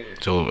 Yeah.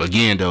 So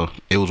again, though,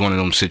 it was one of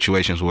them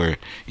situations where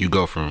you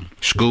go from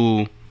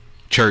school,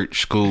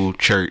 church,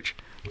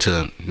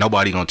 to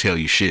nobody gonna tell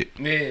you shit.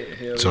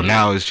 Yeah. So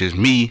now it's just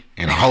me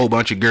and a whole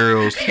bunch of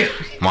girls,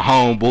 my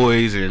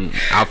homeboys, and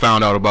I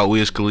found out about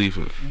Wiz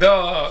Khalifa.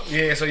 Dog.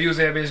 Yeah, so you was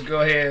that bitch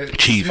go ahead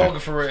smoking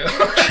for real.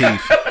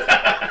 Chief.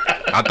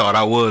 I thought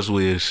I was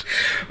Wiz.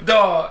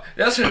 Dog,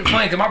 that's really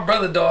funny because my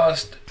brother, dog,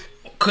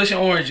 cushion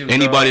orange juice.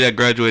 Anybody that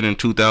graduated in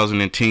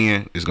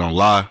 2010 is gonna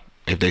lie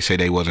if they say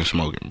they wasn't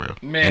smoking, bro.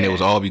 Man. And it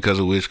was all because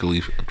of Wiz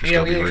Khalifa.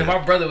 Yeah, because my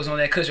brother was on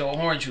that cushion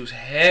orange juice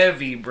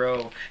heavy,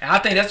 bro. And I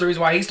think that's the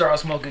reason why he started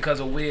smoking because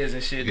of Wiz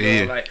and shit,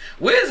 yeah. Like,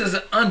 Wiz is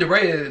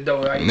underrated,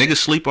 though. Like, niggas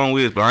sleep on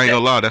Wiz, but I ain't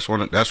gonna lie, that's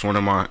one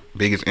of my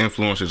biggest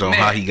influences on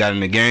how he got in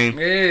the game.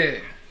 Yeah.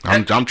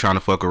 I'm trying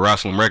to fuck with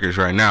Rosalind Records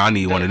right now. I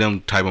need one of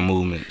them type of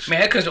movements. Man,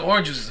 that cushion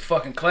orange juice is a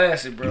fucking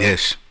classic, bro.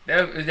 Yes.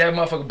 that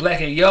motherfucker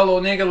black and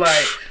yellow nigga.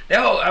 Like that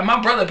whole,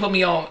 my brother put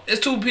me on. It's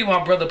two people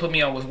my brother put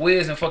me on was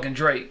Wiz and fucking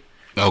Drake.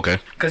 Okay.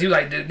 Cause he was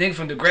like the nigga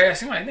from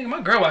Degrassi. I'm like, nigga,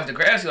 my girl watched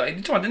Degrassi. Like,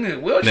 you talking about the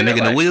nigga wheelchair? The nigga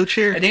in the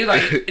wheelchair. And then he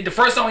was like, the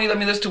first song he let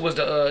me listen to was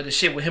the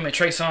shit with him and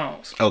Trey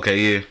Songz. Okay,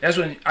 yeah. That's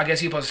when I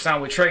guess he supposed to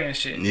sign with Trey and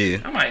shit. Yeah.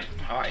 I'm like,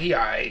 oh, he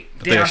alright.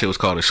 I think that shit was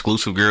called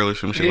Exclusive Girl or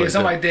some shit like that.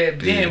 Something like that.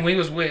 Then when he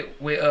was with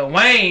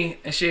Wayne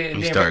and shit, and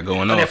he then started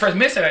going off. That first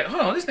mixtape, like,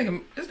 hold on, this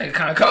nigga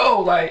kind of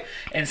cold. Like,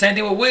 and same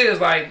thing with Wiz.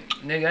 Like,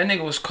 nigga, that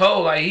nigga was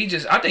cold. Like,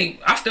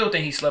 I still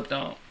think he slept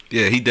on.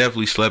 Yeah, he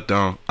definitely slept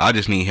on. I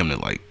just need him to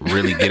like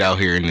really get out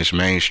here in this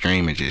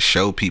mainstream and just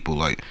show people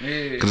like,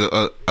 because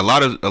a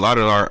lot of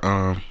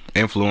our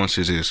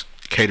influences is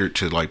catered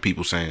to like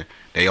people saying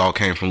they all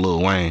came from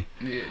Lil Wayne,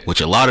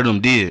 which a lot of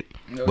them did.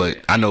 But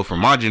I know from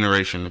my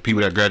generation, the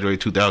people that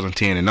graduated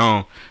 2010 and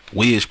on,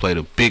 Wiz played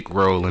a big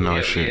role in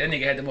our shit. Yeah, that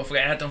nigga had the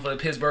motherfucking anthem for the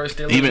Pittsburgh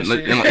Steelers. Even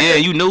like, yeah,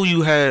 you know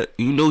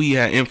he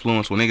had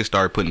influence when niggas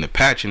started putting the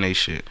patch in they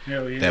shit.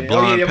 Hell yeah. That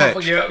blonde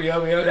patch. Yeah.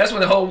 That's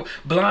when the whole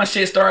blonde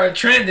shit started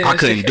trending. I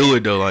couldn't do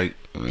it though, like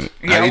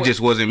it just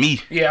wasn't me.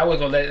 Yeah, I was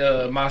gonna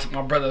let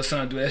my brother's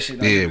son do that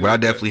shit. Yeah, but I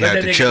definitely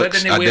had the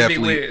chucks. I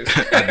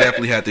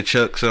definitely had the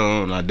chucks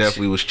on. I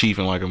definitely was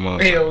chiefing like a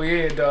motherfucker. Hell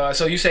yeah, dog.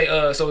 So you say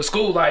so at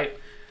school like.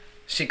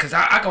 Shit, cause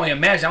I can only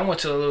imagine. I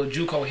went to a little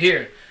JUCO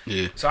here,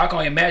 so I can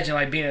only imagine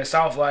like being in the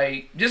South,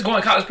 like just going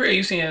to college period.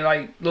 You seeing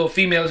like little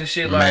females and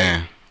shit, like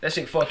man, that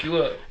shit fuck you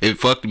up. It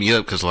fucked me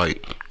up cause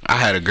like I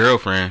had a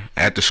girlfriend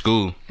at the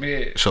school,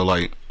 so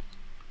like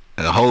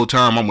the whole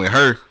time I'm with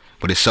her,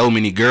 but it's so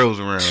many girls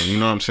around. You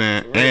know what I'm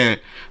saying? Right. And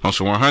on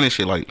some 100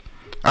 shit, like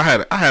I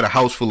had a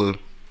house full of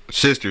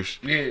sisters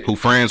who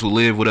friends would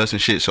live with us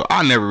and shit, so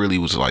I never really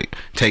was like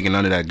taking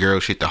none of that girl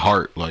shit to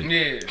heart. Like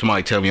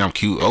somebody tell me I'm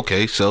cute,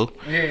 okay, so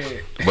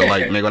but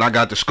like nigga, when I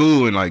got to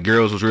school and like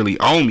girls was really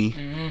on me,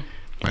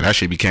 like that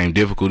shit became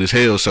difficult as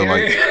hell. So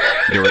like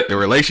the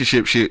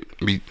relationship shit,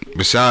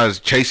 besides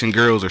chasing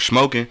girls or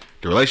smoking,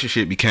 the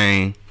relationship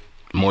became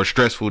more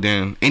stressful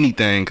than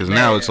anything, because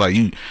now it's like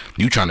you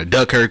trying to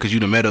duck her because you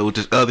done met up with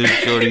this other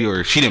shorty,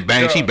 or she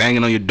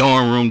banging on your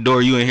dorm room door,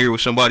 you in here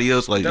with somebody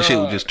else. Like the shit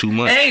was just too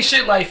much. It ain't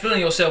shit like feeling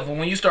yourself, but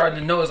when you starting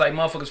to know it's like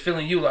motherfuckers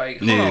feeling you, like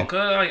hold on, cuz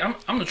like,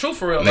 I'm the truth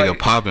for real, nigga, like,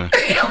 popping.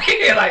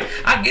 Yeah, like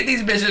I get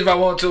these bitches if I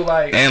want to,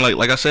 like, and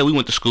like I said, we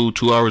went to school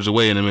 2 hours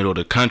away in the middle of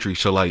the country,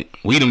 so like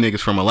we them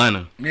niggas from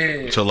Atlanta,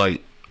 so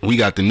like we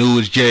got the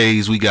newest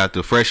J's, we got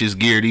the freshest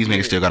gear. These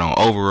niggas still got on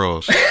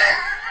overalls.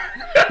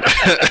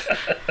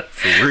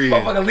 For real.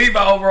 Motherfucker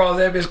Levi overalls,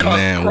 that bitch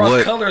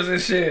cross colors and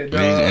shit,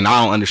 dog. And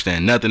I don't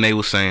understand nothing they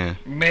was saying.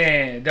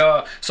 Man,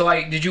 dog. So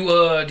like, did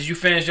you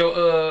finish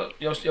your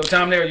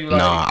time there? Or you like?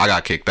 No, I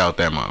got kicked out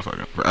that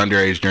motherfucker for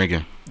underage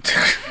drinking.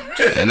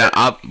 And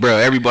bro,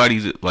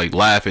 everybody's like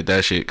laugh at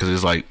that shit because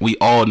it's like we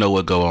all know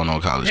what go on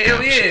college campuses.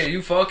 Hell yeah,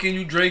 you fucking,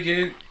 you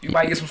drinking, you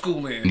might get some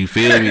school in. You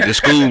feel me? The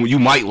school, you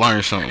might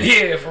learn something.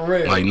 Yeah, for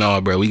real. Like no,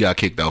 bro, we got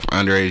kicked out for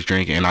underage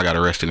drinking, and I got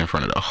arrested in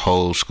front of the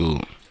whole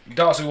school.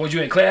 Dawg, so was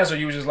you in class or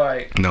you was just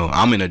like? No,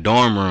 I'm in a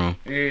dorm room.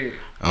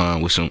 Yeah.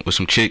 With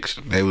some chicks.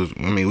 We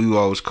were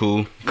always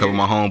cool. A couple of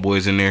my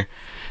homeboys in there,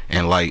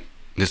 and like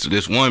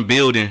this one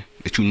building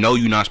that you know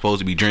you're not supposed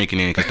to be drinking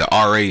in, because the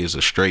RA is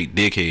a straight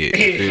dickhead.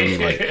 You feel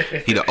me?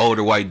 Like he the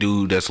older white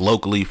dude that's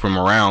locally from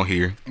around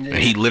here, and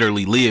he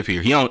literally live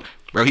here. He don't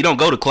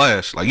go to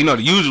class. Like, you know,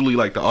 usually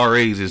like the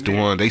RAs is the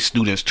one, they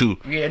students too.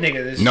 Yeah,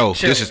 nigga. No,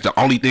 this is the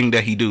only thing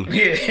that he do.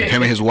 Yeah.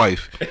 Him and his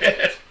wife.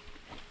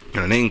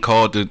 And they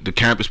called the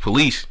campus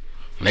police,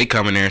 and they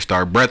come in there and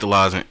start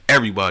breathalyzing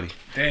everybody.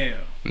 Damn.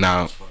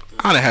 Now,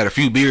 I done had a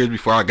few beers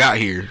before I got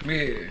here.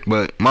 Yeah.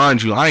 But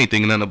mind you, I ain't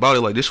thinking nothing about it.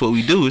 Like, this is what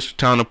we do. It's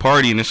time to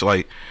party, and it's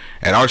like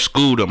at our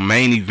school, the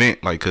main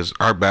event, like, cause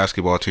our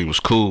basketball team was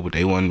cool, but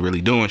they wasn't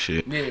really doing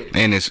shit. Yeah.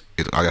 And it's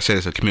like I said,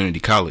 it's a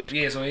community college.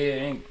 Yeah. So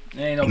ain't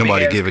no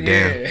nobody give a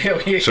damn.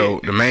 Yeah. So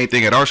the main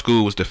thing at our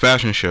school was the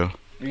fashion show.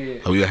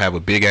 Yeah. So we would have a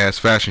big ass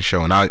fashion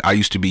show, and I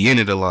used to be in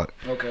it a lot.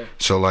 Okay.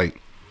 So like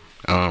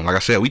I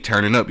said, we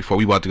turning up before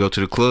we about to go to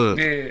the club.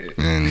 Yeah.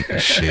 And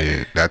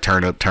shit, that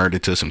turned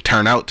into some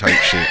turnout type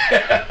shit.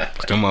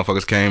 Them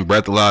motherfuckers came,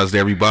 breathalyzed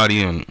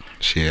everybody, and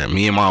shit,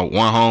 me and my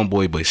one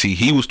homeboy, but see,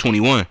 he was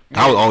 21.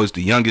 I was always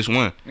the youngest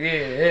one.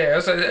 Yeah.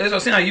 That's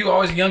what seems like you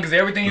always young as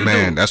everything you do.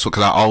 Man, that's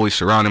because I always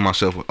surrounded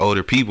myself with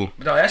older people.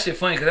 But dog, that shit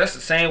funny, because that's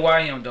the same way I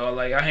am, dog.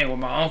 Like, I hang with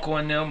my uncle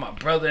and them, my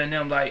brother and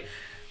them. Like,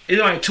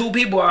 it's only two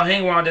people I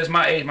hang around that's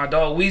my age. My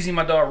dog Weezy,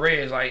 my dog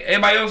Rez. Like,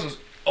 everybody else is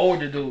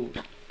older dudes.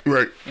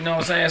 Right. You know what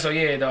I'm saying? So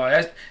yeah,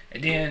 dog.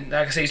 And then,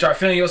 like I say, you start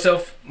feeling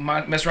yourself,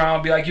 might mess around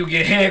and be like, you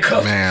get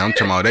handcuffed. Man, I'm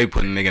talking about they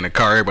putting a nigga in the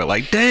car, everybody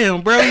like,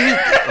 damn, bro.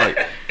 Like,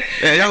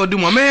 man, y'all gonna do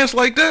my mans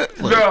like that?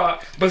 Like,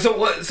 dog. But so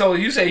what? So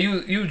you say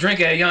you drink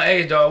at a young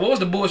age, dog. What was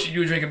the bullshit you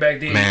were drinking back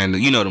then? Man,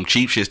 you know them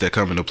cheap shits that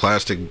come in a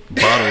plastic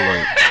bottle.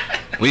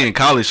 Like, we in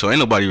college, so ain't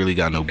nobody really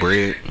got no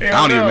bread. I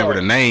don't even remember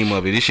the name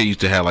of it. This shit used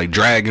to have like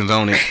dragons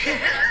on it.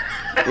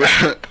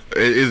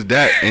 It's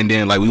that, and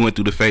then like we went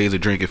through the phase of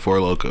drinking Four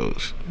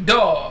Locos.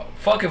 Dog,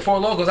 fucking Four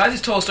Locos. I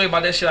just told a story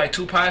about that shit like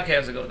 2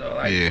 podcasts ago, though.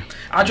 Like, yeah,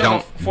 I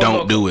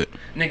don't do it.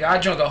 Nigga, I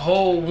drank a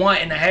whole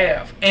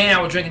 1.5, and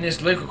I was drinking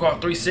this liquor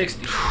called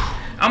 360.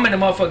 I'm in the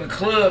motherfucking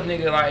club,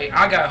 nigga. Like,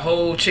 I got a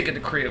whole chick at the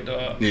crib,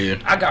 dog. Yeah.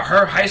 I got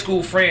her high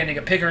school friend,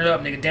 nigga, picking her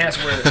up, nigga,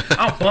 dancing with her.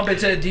 I'm bumping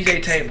to the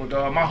DJ table,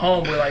 dog. My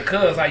homeboy, like,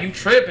 cuz, like, you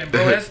tripping,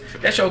 bro.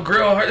 That's your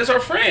girl. That's her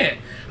friend.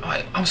 I'm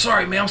like, I'm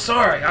sorry, man. I'm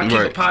sorry. I keep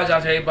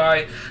apologizing to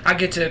everybody. I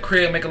get to the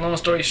crib, make a long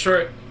story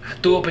short. I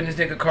threw up in this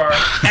nigga car.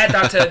 After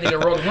I tell the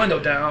nigga roll the window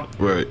down.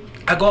 Right.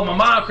 I go to my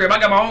mom's crib. I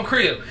got my own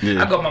crib.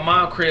 Yeah. I go to my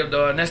mom's crib,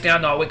 dog. Next thing I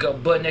know, I wake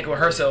up butt naked with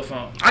her cell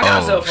phone. I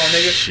got a cell phone,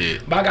 nigga.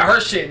 Shit. But I got her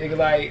shit, nigga,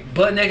 like,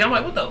 butt naked. I'm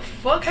like, what the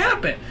fuck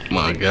happened?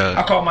 My God.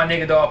 I called my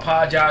nigga, dog,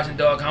 apologizing,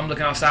 dog. I'm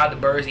looking outside the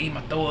birds, eating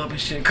my throw up and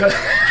shit. Cause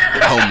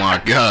Oh,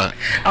 my God.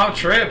 I'm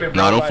tripping,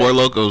 bro. No, them like, Four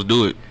Locos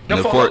do it.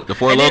 The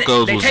Four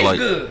Locos they was taste like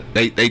good.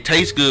 They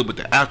taste good, but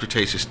the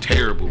aftertaste is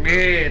terrible. Bro.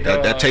 Yeah,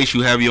 dog. That taste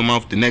you have in your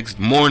mouth the next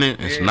morning,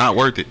 it's not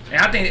worth it. And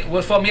I think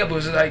what fucked me up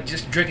was like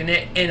just drinking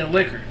that and the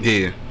liquor.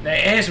 Yeah.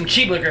 And some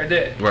cheap liquor at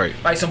that. Right.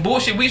 Like some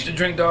bullshit we used to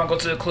drink, dog, and go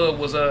to the club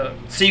was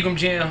Seagram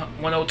Gin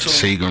 102.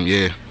 Seagram,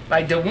 yeah.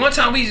 Like the one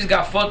time we just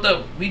got fucked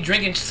up, we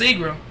drinking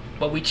Seagram,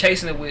 but we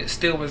chasing it with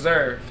Still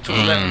Reserve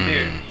 211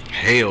 beer.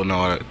 Hell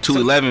no.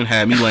 211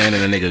 had me laying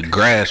in a nigga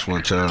grass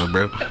one time,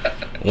 bro.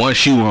 One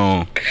shoe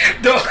on.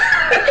 Dog.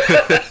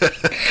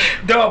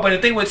 Dog, but the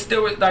thing with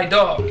Still, like,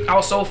 dog, I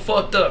was so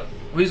fucked up.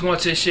 We was going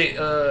to shit,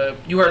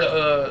 you heard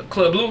of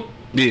Club Blue?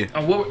 Yeah.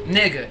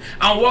 Nigga,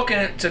 I'm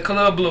walking to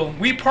Club Blue.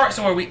 We parked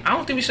somewhere. I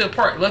don't think we should have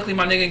parked. Luckily,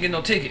 my nigga didn't get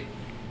no ticket.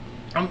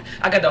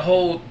 I got the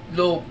whole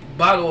little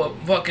bottle of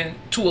fucking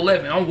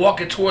 211. I'm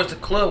walking towards the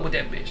club with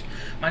that bitch.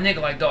 My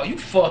nigga like, dog, you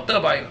fucked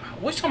up. Like,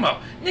 what you talking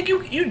about?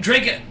 Nigga, you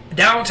drinking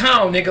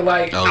downtown, nigga,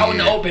 like, out in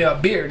the open, a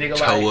beer, nigga,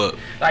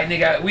 like,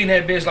 nigga, we in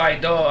that bitch,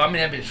 like, dog, I'm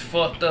in that bitch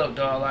fucked up,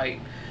 dog, like,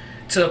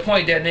 to the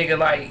point that, nigga,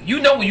 like, you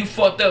know when you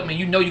fucked up, and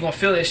you know you gonna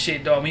feel that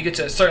shit, dog. When you get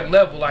to a certain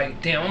level,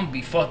 like, damn, I'm gonna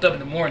be fucked up in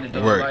the morning,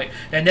 dog. Right. Like,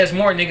 and next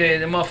morning, nigga,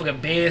 the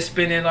motherfucking bed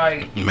spinning,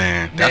 like,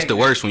 man, that's the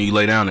worst when you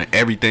lay down and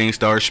everything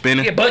starts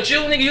spinning. Yeah, but you,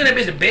 nigga, you in that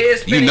bitch, the bed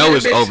spinning. You know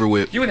it's over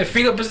with. You in the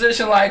fetal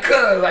position, like,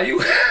 cuz, like,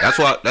 you.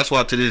 That's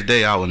why to this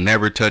day I will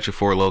never touch a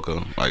Four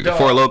Loko. Like, the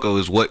Four Loko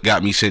is what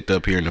got me sicked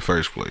up here in the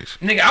first place.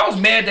 Nigga, I was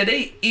mad that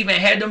they even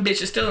had them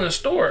bitches still in the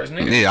stores,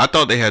 nigga. Yeah, I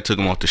thought they had took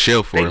them off the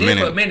shelf for a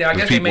minute. I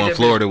guess people in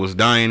Florida was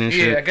dying and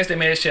shit. Yeah, I guess they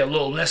made that shit a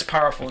little less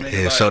powerful, nigga.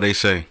 Yeah, like, so they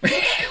say.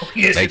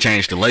 Yes. They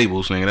changed the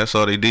labels, nigga. That's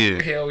all they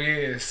did. Hell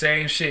yeah,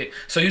 same shit.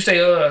 So you say,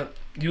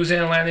 you was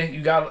in Atlanta,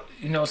 you got,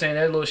 you know what I'm saying,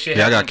 that little shit.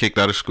 Yeah, happened. I got kicked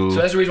out of school.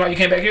 So that's the reason why you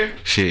came back here?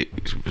 Shit,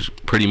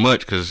 pretty much,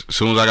 because as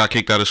soon as I got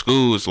kicked out of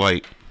school, it's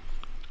like,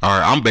 all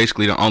right, I'm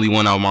basically the only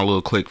one out of my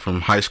little clique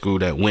from high school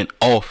that went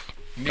off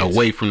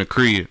away from the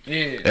crib.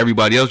 Yeah.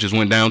 Everybody else just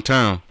went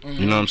downtown.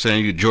 You know what I'm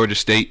saying? You Georgia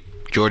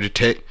State, Georgia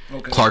Tech,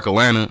 Clark,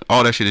 Atlanta,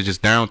 all that shit is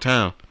just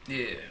downtown.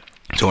 Yeah.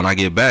 So when I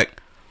get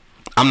back,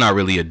 I'm not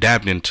really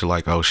adapting to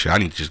like, oh shit, I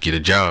need to just get a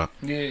job.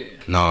 Yeah.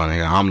 No,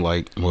 nigga, I'm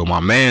like, well, my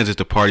man's is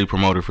the party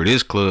promoter for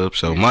this club,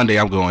 so Monday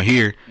I'm going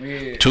here.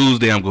 Yeah.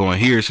 Tuesday I'm going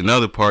here. It's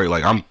another party.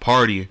 Like, I'm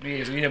partying.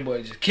 Yeah, so you that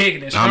boy just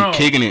kicking it strong. I'm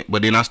kicking it,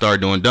 but then I started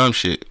doing dumb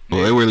shit.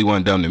 Well, it really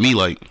wasn't dumb to me.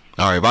 Like,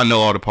 all right, if I know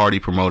all the party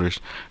promoters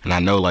and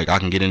I know like I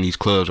can get in these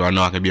clubs or I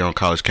know I can be on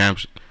college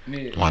campus,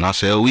 why not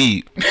sell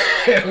weed?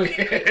 Hell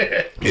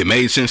yeah. It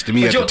made sense to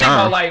me at the But time. you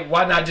about, like,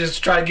 why not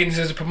just try to get into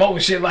this promoting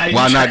shit? Like,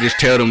 why not just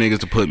tell them niggas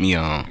to put me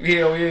on?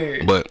 Hell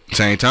yeah. But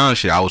same time,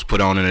 shit, I was put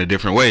on in a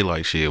different way.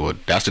 Like, shit, well,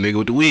 that's the nigga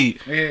with the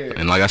weed. Yeah.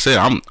 And like I said,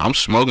 I'm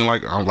smoking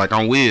like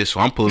I'm Wiz, so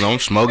I'm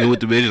smoking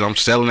with the bitches. I'm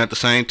selling at the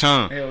same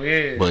time. Hell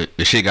yeah. But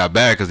the shit got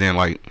bad because then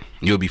like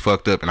you'll be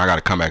fucked up and I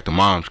gotta come back to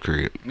mom's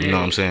crib. You know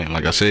what I'm saying?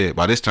 Like I said,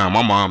 by this time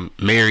my mom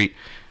married.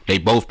 They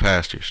both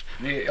pastors.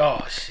 Yeah.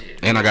 Oh shit.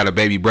 And I got a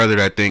baby brother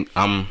that think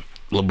I'm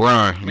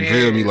LeBron. You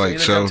feel me? Like,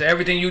 so to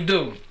everything you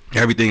do.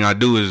 Everything I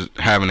do is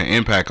having an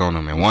impact on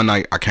them. And one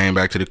night I came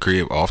back to the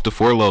crib off the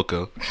Four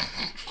Loko.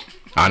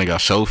 I done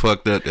got so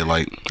fucked up that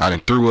like I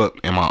done threw up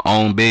in my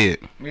own bed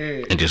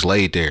and just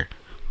laid there.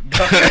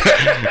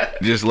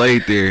 Just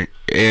laid there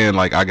and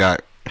like I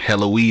got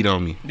hella weed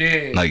on me.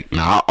 Yeah. Like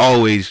now I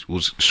always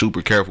was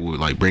super careful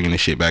with like bringing the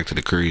shit back to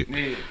the crib.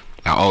 Yeah.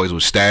 I always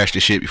would stash the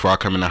shit before I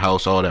come in the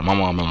house, all that. My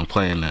mom wasn't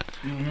playing that.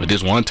 But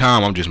this one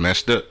time, I'm just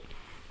messed up.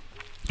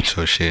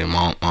 So shit,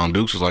 mom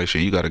Dukes was like,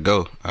 shit, you gotta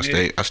go. I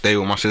stayed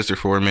with my sister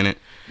for a minute.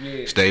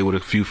 Stayed with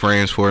a few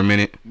friends for a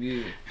minute.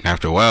 And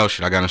after a while,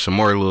 shit, I got in some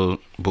more little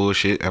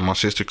bullshit at my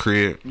sister's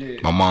crib.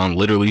 My mom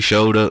literally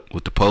showed up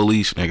with the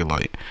police. Nigga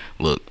like,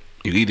 look,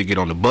 you either get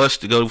on the bus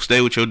to go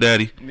stay with your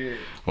daddy,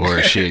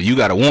 or shit, you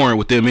got a warrant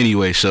with them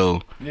anyway.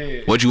 So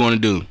what you want to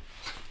do?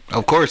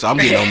 Of course, I'm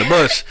getting on the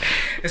bus.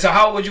 And so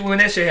how old were you when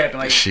that shit happened?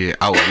 Like, shit,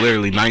 I was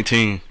literally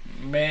 19.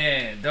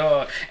 Man,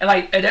 dog. And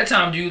like at that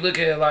time, do you look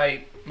at it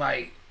like,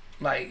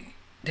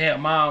 damn,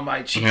 mom,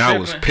 like she I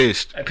was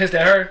pissed. Like, pissed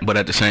at her. But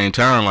at the same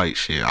time, like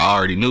shit, I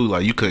already knew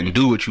like you couldn't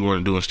do what you want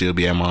to do and still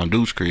be at Mom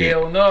Duke's crib.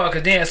 Hell no,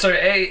 cause then at a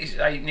certain age,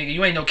 like nigga,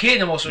 you ain't no kid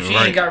no more, so she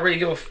ain't got to really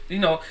give a, you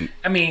know,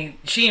 I mean,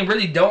 she ain't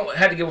really don't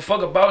have to give a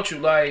fuck about you,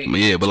 like,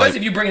 yeah, but especially like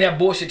if you bring that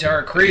bullshit to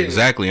her crib.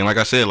 Exactly, and like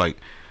I said, like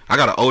I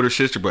got an older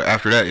sister, but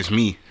after that it's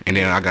me, and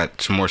then I got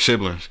some more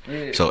siblings.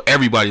 Yeah. So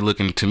everybody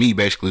looking to me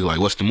basically like,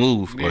 what's the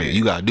move? Yeah. Like,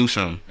 you gotta do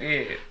something.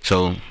 Yeah.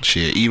 So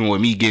shit, even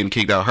with me getting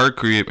kicked out her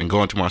crib and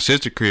going to my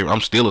sister's crib,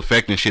 I'm still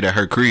affecting shit at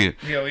her crib.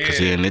 Hell yeah. Cause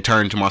then it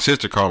turned to my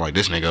sister car like,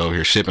 this nigga over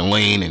here sipping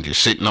lean and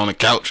just sitting on the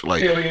couch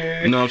like, Hell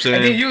yeah. you know what I'm saying?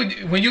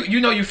 And then when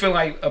you feel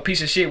like a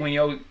piece of shit when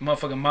your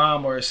motherfucking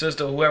mom or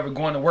sister or whoever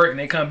going to work and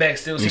they come back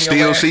still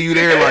see you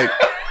there like,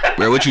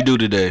 bro, what you do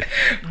today?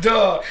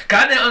 Duh.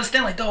 Cause I didn't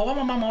understand like, dog, why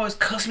my mom always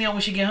cuss me out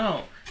when she get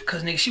home?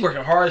 Cause nigga, she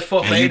working hard as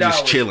fuck for 8 hours.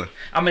 just chilling.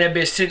 I'm in that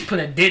bitch sitting,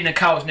 putting a dent in the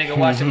couch, nigga,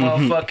 watching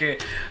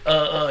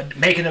motherfucking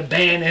making a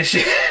band and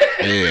shit.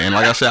 Yeah, and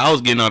like I said, I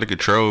was getting out of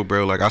control,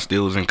 bro. Like I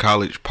still was in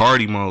college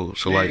party mode.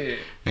 So like,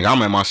 nigga,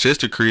 I'm at my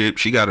sister crib.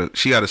 She got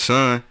a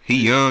son.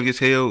 He young as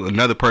hell.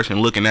 Another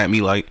person looking at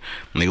me like,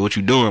 nigga, what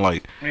you doing?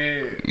 Like,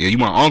 yeah, you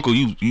my uncle.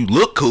 You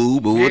look cool,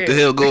 but what the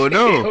hell going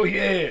on? Oh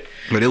yeah.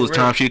 But it was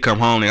time she'd come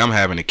home, nigga. I'm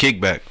having a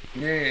kickback.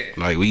 Yeah.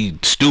 Like we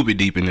stupid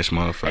deep in this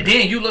motherfucker. And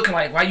then you looking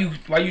like, why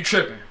you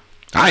tripping?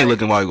 I ain't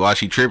looking like why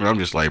she tripping. I'm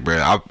just like,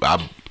 bro,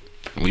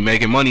 we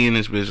making money in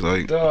this bitch.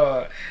 Like,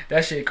 duh,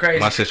 that shit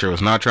crazy. My sister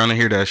was not trying to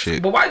hear that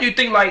shit. But why do you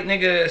think, like,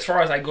 nigga, as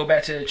far as like go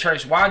back to the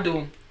church, why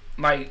do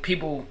like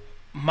people,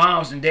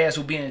 moms and dads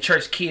who be in the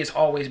church, kids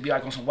always be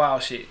like on some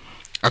wild shit?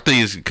 I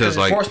think it's because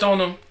like forced on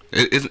them.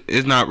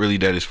 It's not really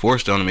that it's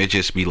forced on them. It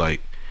just be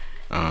like,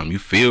 you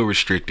feel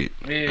restricted,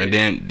 and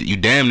then you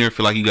damn near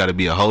feel like you got to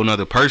be a whole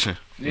nother person.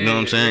 You know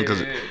what I'm saying?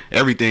 Because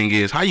everything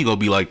is, how you gonna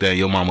be like that?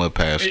 Your mama a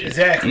pastor.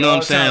 Exactly. You know what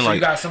I'm saying? So like,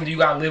 you got something you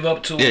gotta live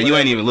up to. Yeah, you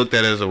ain't even looked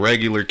at as a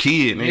regular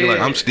kid. Nigga.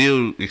 Like, I'm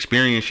still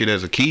experiencing shit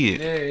as a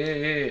kid.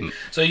 Yeah.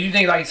 So you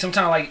think like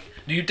sometimes like,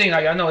 do you think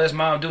like, I know that's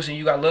mom Deuce and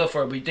you got love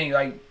for her, but you think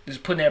like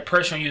just putting that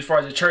pressure on you as far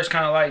as the church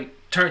kind of like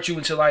turned you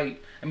into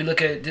like, I mean,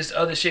 look at this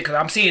other shit, because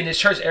I'm seeing this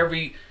church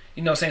every,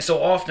 you know what I'm saying,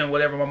 so often,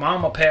 whatever. My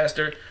mom a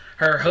pastor,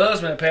 her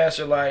husband a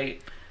pastor,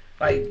 like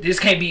this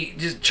can't be,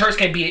 just church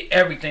can't be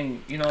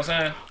everything, you know what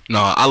I'm saying? No,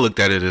 I looked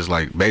at it as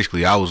like,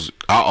 basically I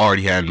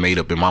already had made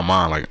up in my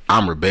mind, like,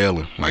 I'm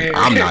rebelling, like,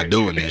 I'm not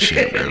doing this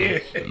shit,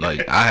 bro.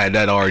 Like, I had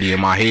that already in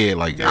my head,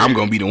 like, I'm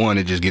gonna be the one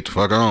to just get the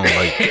fuck on,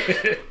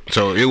 like,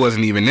 so it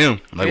wasn't even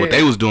them, like, what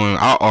they was doing,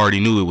 I already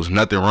knew it was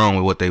nothing wrong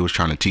with what they was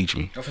trying to teach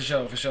me. Oh, for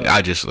sure.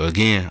 I just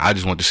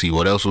want to see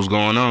what else was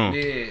going on.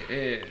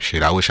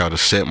 Shit, I wish I would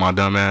have set my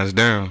dumb ass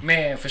down.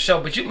 Man, for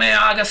sure, but like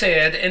I said,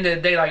 at the end of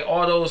the day, like,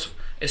 all those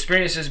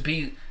experiences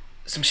be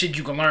some shit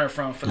you can learn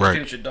from for the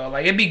future, dog.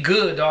 Like, it'd be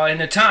good, dog. In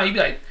the time, you'd be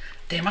like,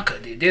 damn, I could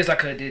have did this, I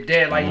could have did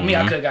that. Like, me,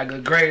 I could have got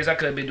good grades, I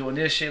could have been doing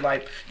this shit.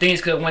 Like,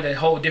 things could have went a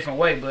whole different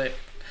way. But,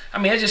 I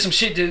mean, it's just some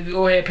shit to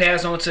go ahead and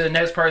pass on to the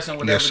next person,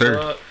 whatever, yes, sir.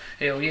 Dog.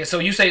 Hell yeah. So,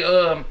 you say,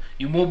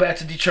 you moved back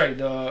to Detroit,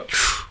 dog.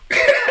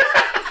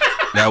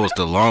 That was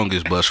the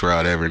longest bus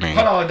ride ever, nigga.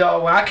 Hold on,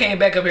 dog. When I came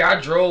back up here, I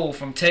drove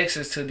from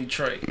Texas to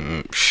Detroit.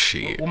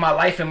 Shit. With my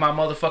life in my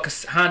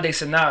motherfucking Hyundai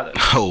Sonata.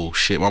 Oh,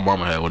 shit. My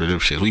mama had one of them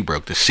shits. We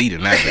broke the seat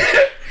in that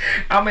bitch.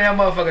 I mean, that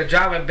motherfucker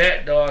driving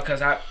back, dog,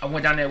 because I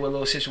went down there with a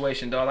little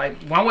situation, dog.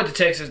 Like, when I went to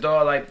Texas,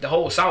 dog, like, the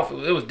whole South,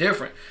 it was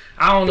different.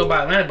 I don't know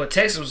about Atlanta, but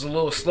Texas was a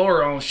little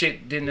slower on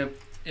shit than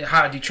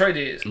how Detroit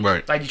is.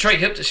 Right. Like, Detroit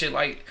hip to shit,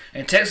 like,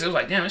 in Texas, it was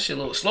like, damn, this shit a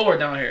little slower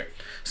down here.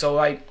 So,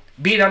 like,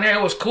 being down there,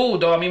 it was cool,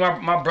 dog. I mean,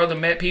 my brother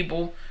met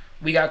people.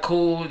 We got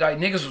cool. Like,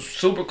 niggas was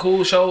super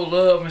cool, showed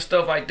love and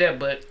stuff like that.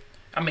 But,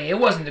 I mean, it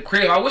wasn't the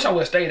crib. I wish I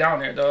would have stayed down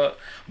there, dog.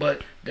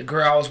 But the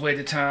girl I was with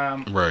at the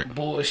time,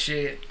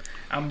 bullshit.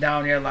 I'm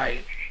down there,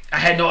 like, I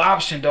had no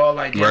option, dog.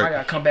 Like, damn, I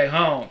gotta come back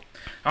home.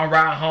 I'm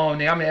riding home,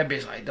 nigga. I'm in that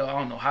bitch, like, dog, I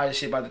don't know how this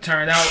shit about to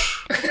turn out.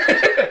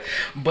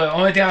 But the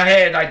only thing I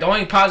had, like, the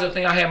only positive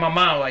thing I had in my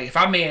mind, like, if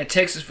I'm in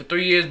Texas for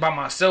 3 years by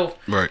myself,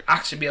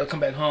 I should be able to come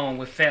back home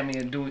with family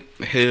and do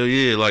it. Hell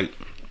yeah, like,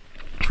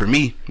 for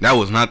me, that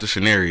was not the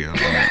scenario.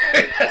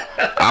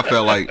 I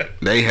felt like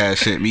they had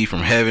sent me from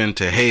heaven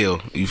to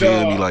hell. You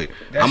feel me? Like,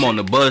 I'm on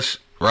the bus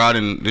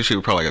riding. This shit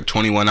was probably like a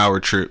 21-hour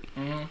trip.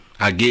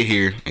 I get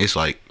here, it's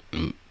like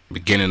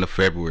beginning of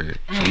February.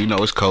 So you know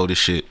it's cold as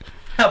shit.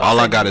 All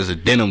I got is a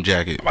denim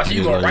jacket.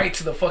 You go right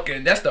to the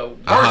fucking, that's the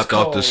worst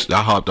cold.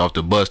 I hopped off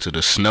the bus to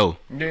the snow.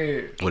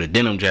 Yeah. With a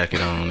denim jacket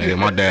on. Nigga.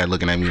 My dad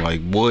looking at me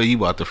like, boy, you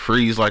about to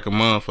freeze like a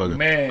motherfucker.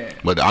 Man.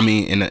 But I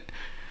mean,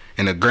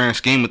 in the grand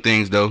scheme of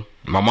things though,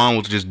 my mom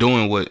was just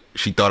doing what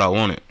she thought I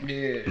wanted.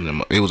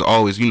 Yeah. It was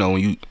always, you know,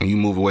 when you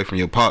move away from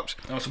your pops,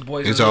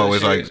 it's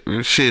always like,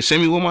 shit,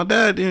 send me with my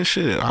dad then,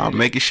 shit. I'll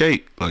make it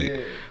shake. Like,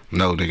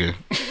 no, nigga.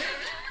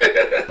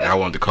 I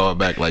wanted to call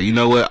back, like, you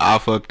know what? I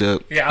fucked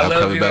up. Yeah, I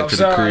love coming you. back I'm to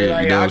sorry. the crib.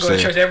 Like, you know I what I'm go saying?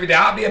 to church every day.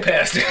 I'll be a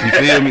pastor. You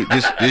feel me?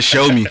 Just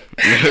show me.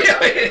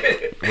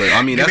 But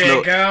I mean, that's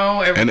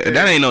no, and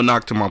that ain't no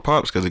knock to my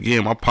pops, because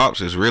again, my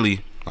pops is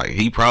really like,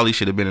 he probably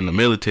should have been in the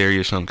military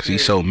or something, because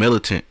he's so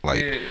militant.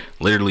 Like,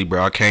 literally,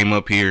 bro, I came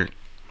up here.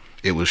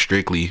 It was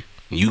strictly,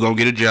 you gonna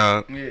get a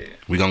job.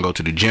 We gonna go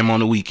to the gym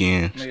on the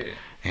weekends.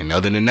 And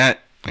other than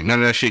that, like,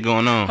 none of that shit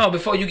going on. Oh,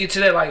 before you get to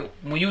that, like,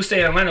 when you stay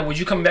in Atlanta, was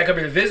you coming back up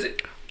here to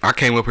visit? I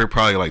came up here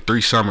probably like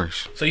 3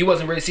 summers. So you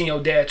wasn't really seeing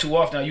your dad too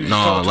often? You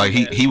no, like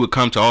he would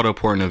come to all the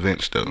important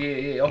events though.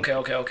 Yeah.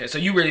 Okay. So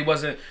you really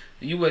wasn't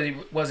you really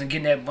wasn't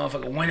getting that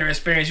motherfucking winter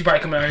experience. You probably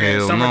come out here in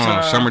Hell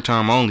summertime. no,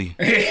 summertime only.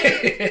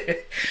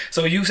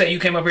 So you say you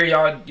came up here,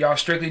 y'all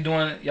strictly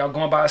doing, y'all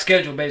going by a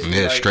schedule basically.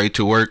 Yeah, like, straight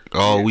to work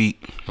all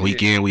week.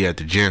 Weekend we at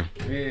the gym.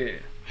 Yeah.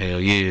 Hell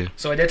yeah.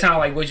 So at that time,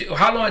 like,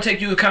 how long it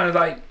take you to kind of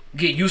like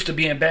get used to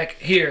being back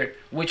here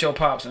with your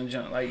pops and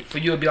junk? Like for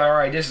you to be like, all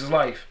right, this is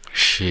life.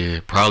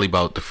 Shit, probably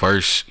about the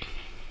first.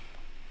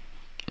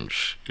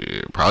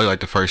 Shit, probably like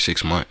the first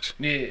 6 months.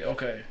 Yeah.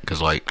 Okay.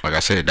 Cause like I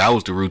said, that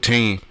was the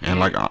routine, and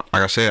like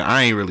I said,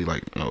 I ain't really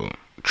like no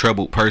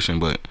troubled person,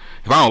 but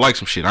if I don't like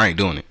some shit, I ain't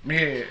doing it.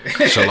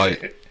 Yeah. So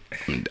like,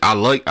 I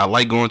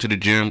like going to the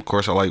gym. Of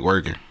course, I like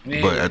working,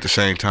 but at the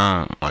same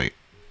time, like,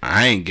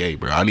 I ain't gay,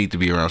 bro. I need to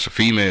be around some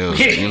females.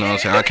 You know what I'm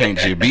saying? I can't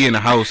just be in the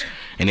house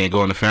and then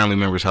go in the family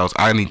member's house.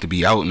 I need to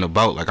be out and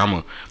about. Like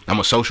I'm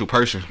a social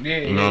person.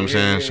 You know what I'm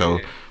saying? So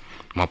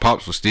my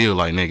pops was still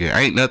like, nigga,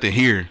 ain't nothing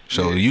here.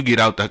 So you get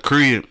out the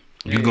crib,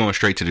 you going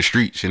straight to the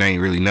streets. It ain't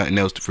really nothing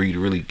else for you to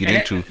really get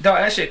into.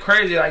 That shit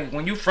crazy. Like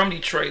when you from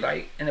Detroit,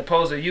 like, and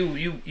opposed to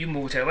you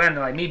moved to Atlanta.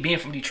 Like me being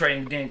from Detroit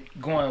and then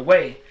going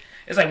away.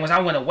 It's like when I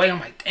went away, I'm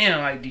like,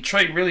 damn, like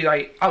Detroit really,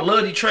 like, I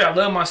love Detroit, I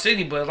love my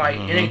city, but like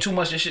it ain't too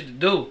much of shit to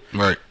do.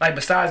 Right. Like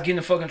besides getting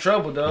in fucking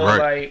trouble, though.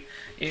 Right.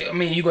 Like, I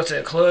mean, you go to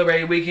the club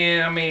every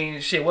weekend. I mean,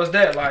 shit, what's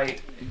that?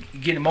 Like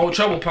getting more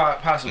trouble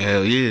possible.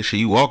 Hell yeah, shit,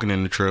 you walking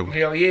into trouble.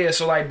 Hell yeah.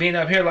 So like being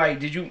up here, like,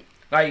 did you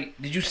notice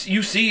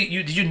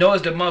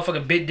the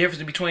motherfucking big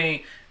difference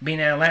between being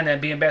in Atlanta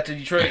and being back to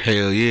Detroit?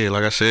 Hell yeah,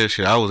 like I said,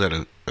 shit, I was at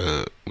a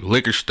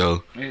liquor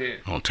store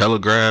on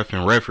Telegraph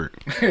and Redford.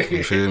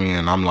 You feel me?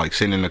 And I'm like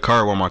sitting in the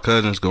car while my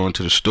cousins going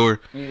to the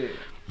store. Yeah.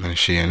 And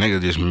shit, nigga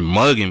just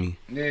mugging me.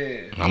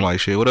 Yeah. I'm like,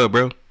 shit, what up,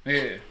 bro?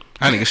 Yeah.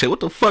 I nigga said, what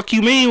the fuck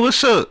you mean?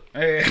 What's up?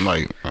 Yeah. I'm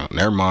like, oh,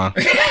 never mind.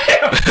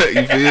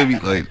 You feel me?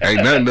 Like,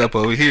 ain't nothing up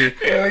over here.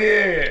 Hell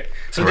yeah.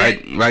 So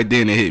right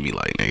then it hit me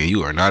like, nigga,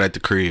 you are not at the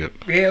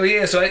crib. Hell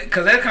yeah. So,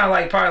 cause that's kind of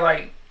like probably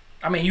like,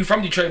 I mean, you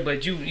from Detroit,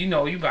 but you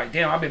know, you like,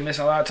 damn, I've been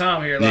missing a lot of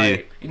time here.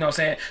 Like, you know what I'm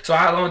saying? So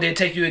how long did it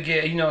take you to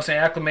get, you know what I'm saying,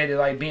 acclimated,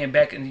 like being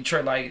back in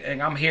Detroit, like,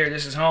 and I'm here,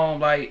 this is home,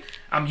 like,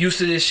 I'm used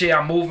to this shit,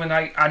 I'm moving,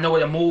 like, I know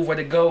where to move, where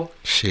to go.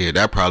 Shit,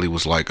 that probably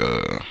was like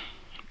a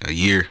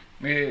year.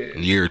 Yeah. A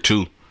year or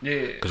two.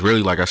 Yeah. Cause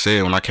really, like I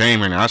said, when I came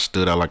here, I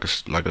stood out like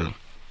a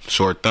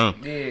sore thumb.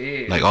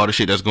 Yeah. Like all the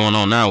shit that's going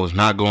on now is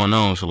not going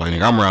on. So like,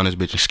 nigga, I'm around this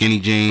bitch in skinny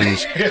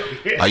jeans.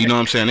 Like, you know what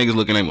I'm saying? Niggas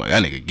looking at me like,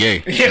 that nigga gay.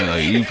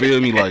 Like, you feel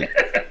me? Like,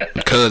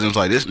 cousins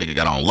like, this nigga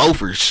got on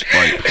loafers.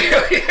 Like,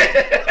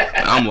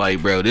 I'm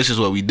like, bro, this is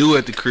what we do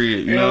at the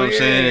crib. You know what I'm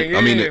saying?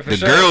 I mean, the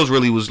girls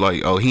really was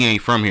like, oh, he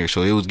ain't from here,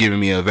 so it was giving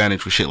me an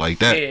advantage for shit like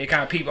that. Yeah, it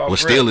kind of peep off. But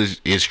still,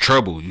 is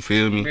trouble. You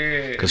feel me?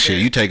 Yeah. Cause shit,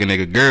 you take a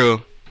nigga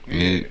girl.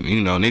 Yeah.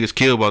 You know, niggas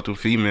kill about them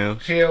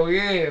females. Hell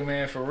yeah,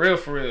 man, for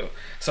real.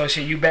 So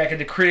shit, you back at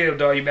the crib,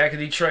 dog. You back in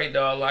Detroit,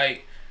 dog.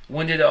 Like,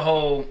 when did the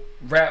whole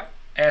rap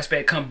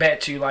aspect come back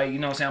to you? Like, you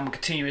know what I'm saying? I'm gonna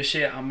continue this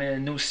shit. I'm in a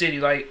new city,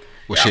 like.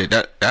 Well, shit,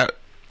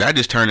 that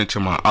just turned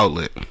into my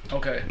outlet.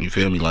 Okay. You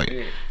feel me? Like,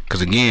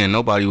 cause again, I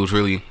wasn't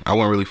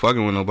really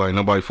fucking with nobody.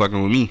 Nobody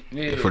fucking with me.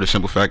 Yeah. For the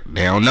simple fact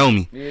they don't know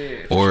me.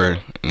 Yeah. Or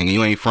nigga,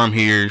 you ain't from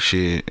here.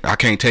 Shit, I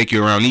can't take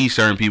you around these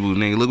certain people.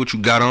 Nigga, look what you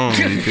got on.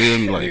 You feel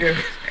me? Like.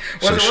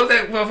 What's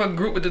that motherfucking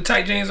group with the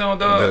tight jeans on,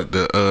 dog?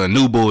 The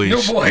New Boys.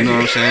 You know what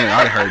I'm saying?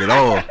 I done heard it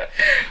all.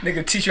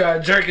 Nigga teach you how to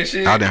jerk and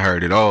shit. I done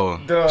heard it all.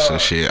 Dog. So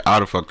shit, I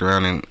done fucked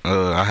around and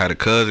I had a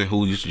cousin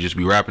who used to just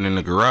be rapping in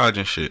the garage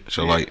and shit.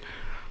 So like,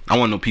 I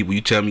want no people.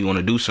 You tell me you want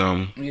to do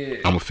something,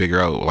 I'm gonna figure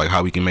out like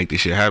how we can make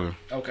this shit happen.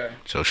 Okay.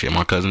 So shit,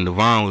 my cousin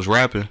Devon was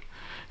rapping,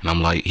 and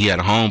I'm like, he had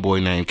a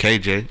homeboy named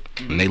KJ,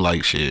 and they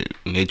like shit,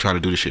 and they trying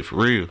to do this shit for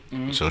real.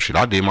 So shit,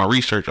 I did my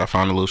research. I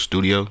found a little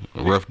studio,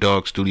 a Rough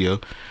Dog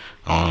studio.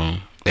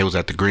 They was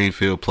at the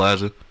Greenfield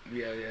Plaza.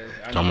 Yeah.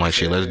 So I'm like,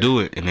 shit, let's do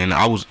it. And then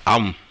I've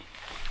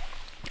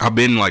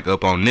been like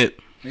up on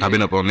Nip. Yeah. I've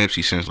been up on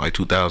Nipsey since like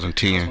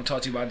 2010. I was gonna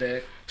talk to you about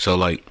that. So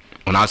like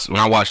when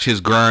I watched his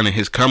grind and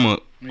his come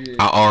up,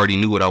 I already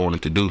knew what I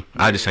wanted to do.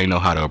 I just ain't know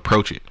how to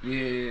approach it.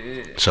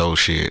 Yeah. So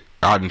shit,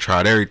 I done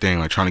tried everything,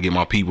 like trying to get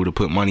my people to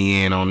put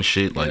money in on the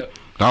shit. Like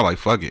I like,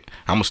 fuck it,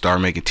 I'm gonna start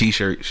making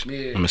t-shirts.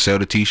 I'm gonna sell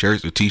the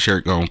t-shirts. The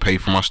t-shirt gonna pay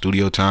for my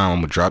studio time. I'm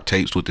gonna drop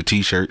tapes with the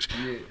t-shirts.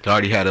 I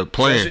already had a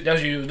plan.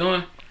 That's what you was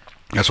doing?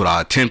 That's what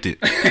I attempted.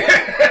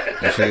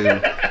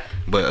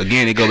 But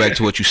again, it go back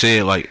to what you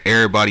said, like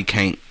everybody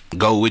can't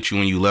go with you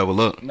when you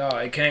level up. No,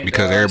 it can't.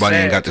 Because everybody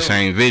ain't got the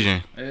same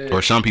vision.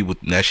 Or some people,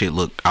 that shit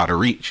look out of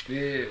reach.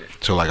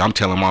 So like I'm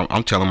telling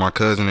my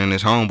cousin and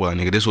his homeboy,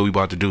 nigga, this is what we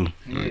about to do.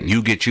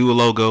 You get you a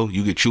logo,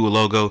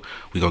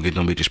 we gonna get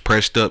them bitches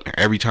pressed up, and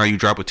every time you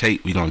drop a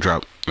tape, we gonna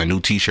drop a new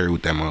t-shirt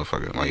with that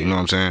motherfucker. Like, you know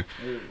what I'm saying?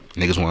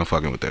 Niggas wasn't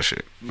fucking with that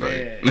shit.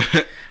 Like,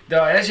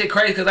 dog, that shit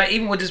crazy, cause like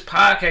even with this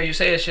podcast, you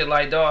say that shit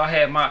like, dog, I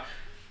had my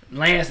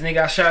Lance,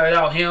 nigga, I shouted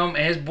out him and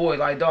his boy,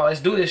 like, dog, let's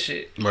do this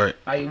shit. Right.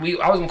 Like,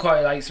 I was gonna call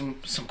it like some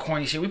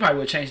corny shit. We probably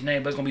would change the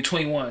name, but it's gonna be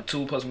 21,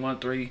 2 + 1,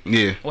 3.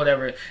 Yeah.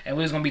 Whatever. And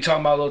we was gonna be talking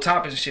about little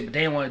topics and shit, but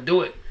they didn't want to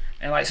do it.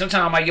 And like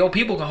sometimes like, yo,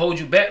 people can hold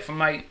you back from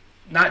like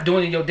not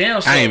doing it your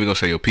damn self. I ain't even gonna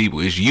say your people.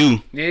 It's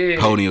you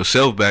holding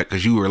yourself back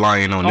because you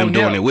relying on them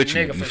doing it with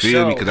you. Nigga, You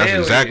feel me? Because that's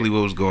exactly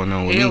what was going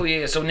on with me. Hell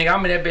yeah. So nigga,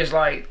 I'm in that bitch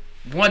like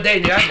one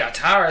day, nigga, I got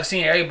tired of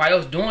seeing everybody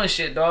else doing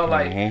shit, dog.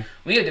 Like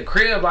we at the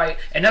crib, like,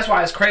 and that's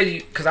why it's crazy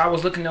because I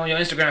was looking on your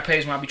Instagram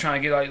page when I be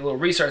trying to get like a little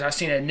research. I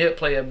seen that Nip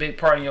play a big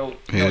part in your,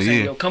 you know what I'm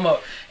saying, your come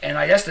up, and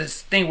like that's the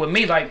thing with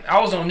me. Like I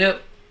was on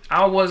Nip.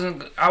 I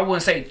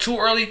wouldn't say too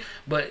early,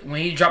 but when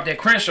he dropped that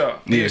Crenshaw,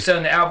 he was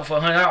selling the album for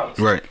 $100.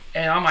 Right.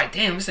 And I'm like,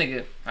 damn, this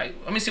nigga, like,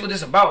 let me see what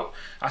this about.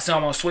 I saw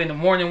him on Sweet in the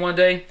Morning one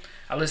day.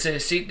 I listened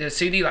to the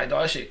CD, like,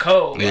 dog, that shit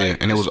cold. Yeah,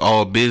 like, and it was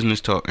all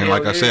business talk. And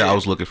like I said, I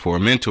was looking for a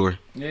mentor.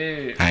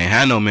 Yeah. I ain't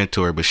had no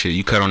mentor, but shit,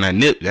 you cut on that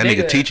Nip, that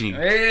nigga teaching you.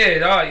 Yeah,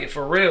 dog,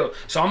 for real.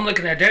 So I'm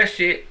looking at that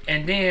shit,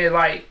 and then,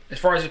 like, as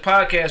far as his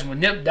podcast, when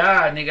Nip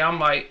died, nigga,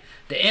 I'm like,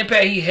 the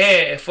impact he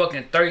had at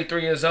fucking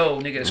 33 years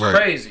old, nigga, is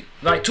crazy.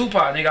 Like,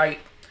 Tupac, nigga, like,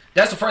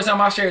 that's the first time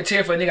I shared a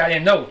tear for a nigga I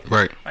didn't know.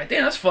 Right. Like,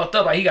 damn, that's fucked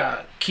up. Like, he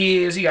got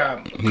kids, he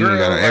got girls. He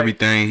got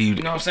everything he, you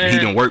know what I'm saying? He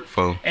done work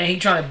for. And he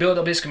trying to build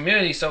up his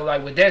community. So,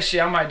 like, with that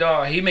shit, I'm like,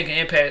 dog, he making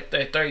impact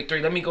at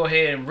 33. Let me go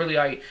ahead and really,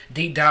 like,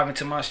 deep dive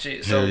into my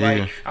shit. So,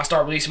 like, I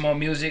start releasing more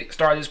music,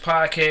 start this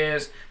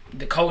podcast,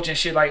 the coaching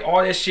shit. Like,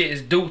 all this shit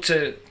is due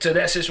to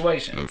that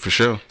situation. For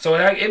sure. So,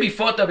 like, it be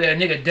fucked up that a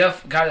nigga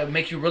deaf gotta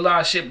make you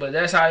realize shit, but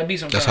that's how it be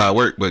sometimes. That's how it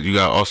work. But you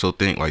gotta also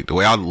think, like, the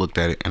way I looked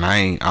at it, and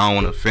I don't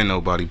want to offend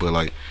nobody, but,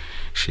 like,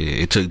 shit,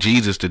 it took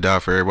Jesus to die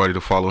for everybody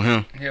to follow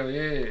him. Hell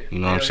yeah. You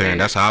know what I'm saying?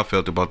 That's how I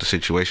felt about the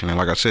situation. And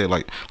like I said,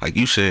 like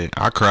you said,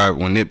 I cried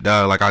when Nip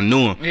died. Like I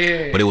knew him.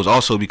 Yeah. But it was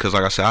also because,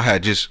 like I said, I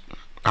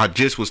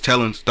just was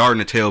starting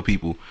to tell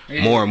people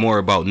more and more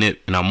about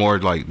Nip, and I'm more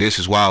like, this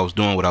is why I was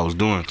doing what I was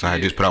doing. Cause I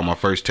had just put out my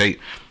first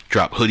tape,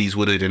 dropped hoodies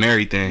with it and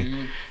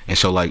everything. And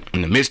so, like,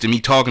 in the midst of me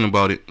talking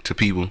about it to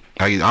people,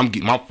 I'm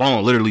getting my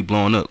phone literally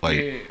blowing up.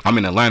 Like I'm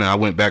in Atlanta. I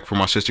went back for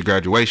my sister's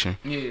graduation.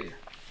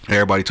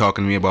 Everybody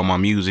talking to me about my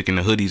music and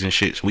the hoodies and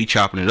shit. So we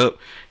chopping it up.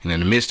 And in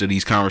the midst of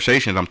these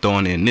conversations, I'm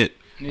throwing in Nip.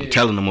 I'm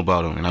telling them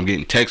about him. And I'm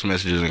getting text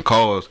messages and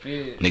calls.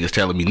 Niggas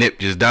telling me Nip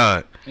just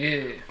died.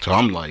 So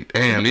I'm like,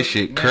 damn, this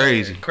shit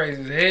crazy.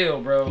 Crazy as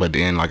hell, bro. But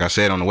then, like I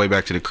said, on the way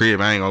back to the crib,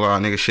 I ain't gonna lie,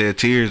 niggas shed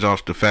tears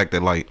off the fact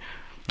that, like,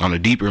 on a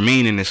deeper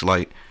meaning, it's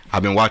like,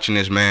 I've been watching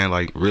this man,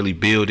 like, really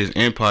build his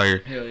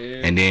empire.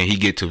 And then he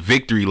get to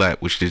victory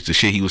lap, which is the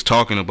shit he was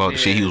talking about, the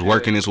shit he was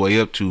working his way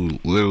up to,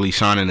 literally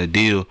signing a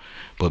deal,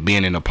 but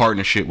being in a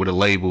partnership with a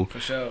label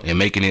and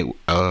making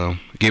it,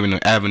 giving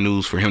the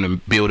avenues for him to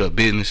build up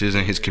businesses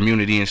in his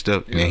community and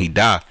stuff. And then he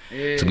died.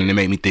 So then it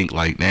made me think,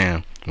 like,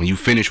 damn, when you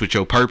finish with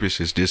your purpose,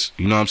 it's this,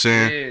 you know what I'm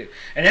saying?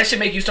 And that should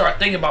make you start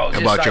thinking about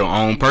just, like, your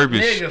own purpose.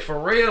 Nigga, for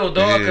real,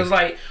 dog. Because,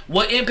 like,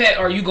 what impact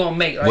are you going to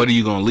make? Like, what are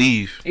you going to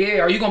leave?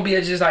 Yeah, are you going to be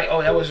just like,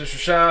 oh, that was just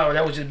Shad, or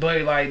that was just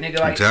Buddy? Like, nigga,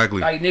 like,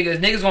 like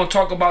niggas going to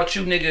talk about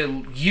you,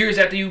 nigga, years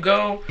after you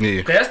go.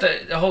 Because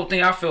that's the whole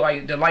thing I feel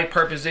like the life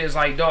purpose is,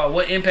 like, dog,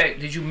 what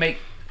impact did you make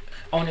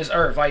on this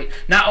earth? Like,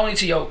 not only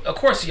to your, of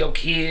course, to your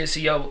kids,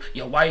 to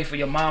your wife or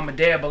your mom and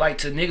dad, but like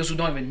to niggas who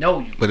don't even know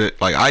you.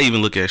 But like, I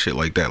even look at shit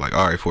like that. Like,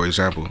 all right, for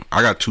example,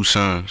 I got 2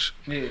 sons,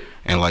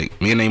 and like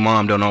me and their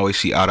mom don't always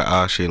see eye to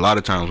eye. Shit, a lot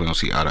of times we don't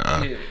see eye to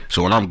eye.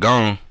 So when I'm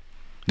gone,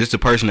 this the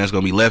person that's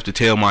gonna be left to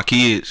tell my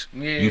kids.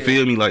 You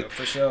feel me? Like,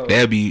 for sure.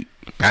 That'd be,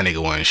 that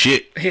nigga wasn't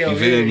shit. Hell you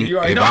feel me?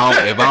 If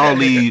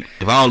I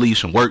don't leave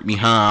some work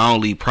behind, I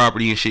don't leave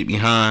property and shit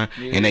behind,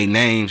 and they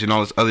names and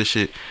all this other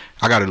shit,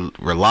 I gotta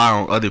rely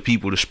on other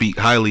people to speak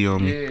highly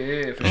on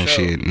me. For sure.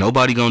 Shit,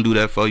 nobody gonna do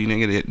that for you,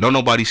 nigga. Don't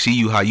nobody see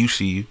you how you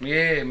see you.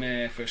 Yeah,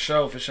 man, for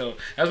sure.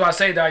 That's why I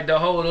say that, like, the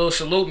whole little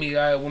salute me,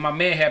 when my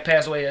man had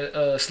passed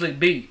away, Slick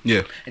B.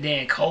 And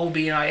then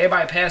Kobe and, like,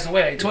 everybody passing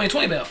away. Like,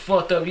 2020 been a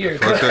fucked up year.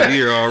 Fucked up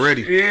year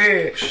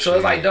already. So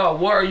it's like, dog,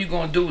 what are you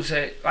gonna do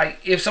to, like,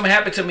 if something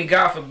happened to me,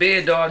 God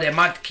forbid, dog, that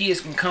my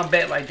kids can come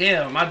back, like,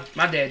 damn, my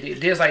dad did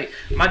this. Like,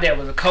 my dad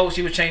was a coach.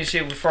 He was changing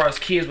shit as far as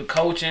kids with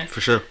coaching. For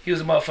sure. He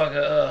was a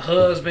motherfucker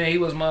husband. He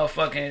was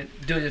motherfucking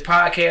doing his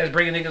podcast,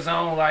 bringing niggas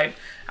on. Like,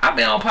 I've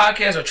been on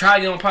podcasts or tried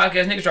to get on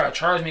podcasts. Niggas try to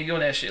charge me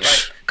doing that shit.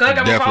 Like, cause I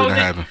got more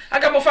followers. I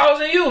got more followers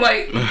than you.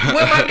 Like,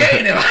 what am I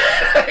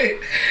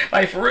gaining?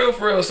 Like, for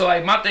real. So,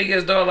 like, my thing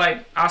is, though,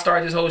 like, I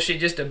started this whole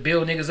shit just to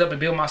build niggas up and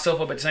build myself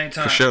up at the same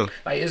time. For sure.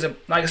 Like, it's a,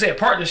 like I said, a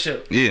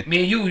partnership. Me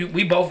and you,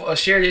 we both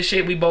share this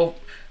shit. We both.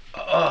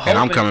 And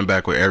I'm coming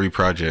back with every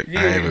project.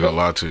 I ain't even gonna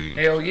lie to you.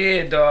 Hell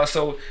yeah, dog.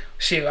 So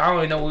shit, I don't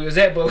even know where we was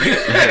at, but we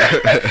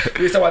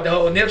was talking about the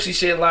whole Nipsey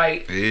shit.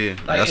 Like,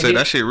 like I said,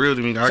 that shit real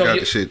to me. I got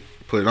the shit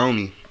put on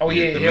me.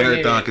 The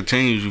marathon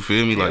continues. You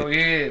feel me?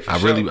 Like,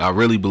 I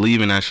really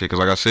believe in that shit. Cause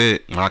like I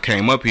said, when I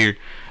came up here,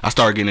 I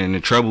started getting into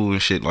trouble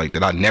and shit like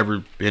that I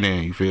never been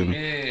in. You feel me?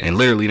 And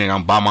literally, nigga,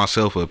 I'm by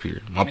myself up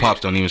here. My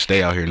pops don't even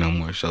stay out here no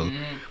more. So.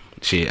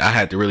 Shit, I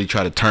had to really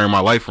try to turn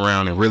my life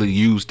around and really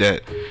use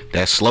that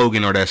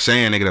slogan or that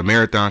saying, nigga, the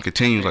marathon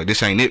continues. Like,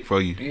 this ain't it for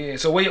you. Yeah,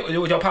 so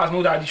your pops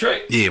moved out of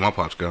Detroit? Yeah, my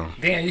pops gone.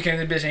 Damn, you came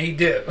to the bitch and he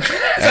dipped.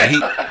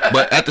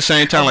 But at the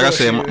same time, like I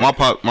said, my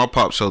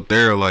pop so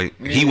thorough, like,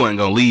 he wasn't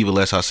gonna leave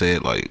unless I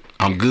said, like,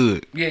 I'm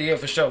good. Yeah,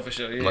 for sure.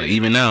 Yeah. Like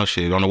even now,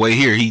 shit. On the way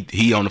here,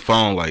 he on the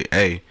phone like,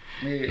 hey,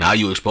 now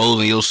you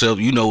exposing yourself.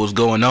 You know what's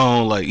going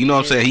on. Like, you know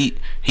what I'm saying?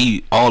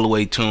 He all the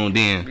way tuned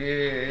in.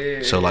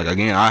 Yeah. So like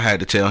again, I had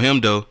to tell him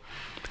though,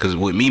 because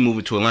with me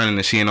moving to Atlanta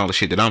and seeing all the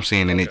shit that I'm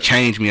seeing, and it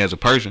changed me as a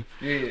person.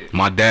 Yeah.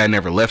 My dad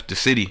never left the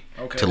city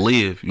to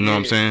live. You know what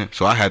I'm saying?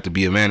 So I had to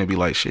be a man and be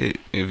like, shit.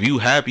 If you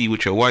happy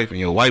with your wife and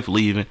your wife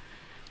leaving,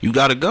 you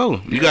gotta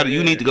go.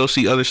 You need to go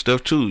see other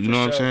stuff too. You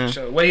know what I'm saying? For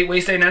sure. Where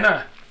you staying at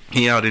now?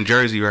 He out in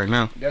Jersey right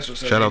now. That's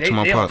what's up. Shout out to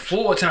my pops. They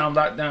full-time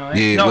lockdown.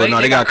 Yeah, no,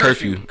 they got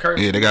curfew.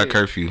 Yeah, they got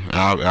curfew.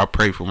 I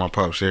pray for my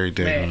pops every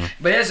day. Man.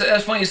 But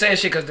that's funny you say that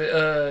shit, because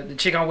the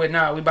chick I'm with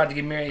now, we about to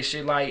get married and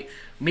shit. Like,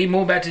 me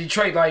moving back to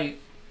Detroit, like,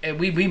 and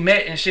we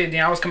met and shit.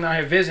 Then I was coming out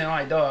here visiting. I'm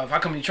like, dog, if I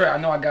come to Detroit, I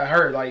know I got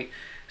hurt. Like,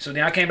 so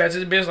then I came back to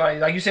this bitch,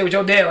 like you said with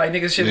your dad, like,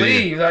 niggas should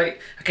leave.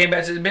 Like, I came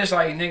back to this bitch,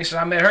 like, niggas, since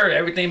I met her,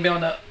 everything been on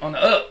the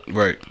up.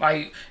 Right.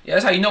 Like, yeah,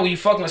 that's how you know when you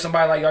fucking with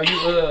somebody. Like, are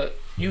you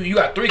You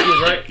got 3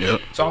 kids, right?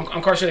 Yep. So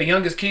I'm quite sure the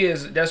youngest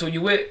kids, that's who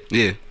you with.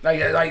 Yeah.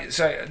 Like,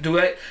 so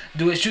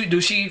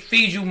do she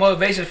feed you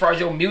motivation as far as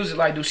your music?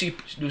 Like, do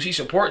she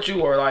support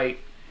you, or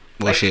like?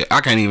 Well, shit, I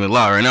can't even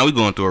lie. Right now, we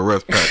going through a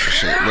rough patch of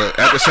shit. But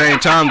at the same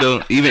time,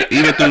 though, even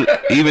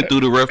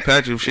through the rough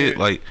patch of shit,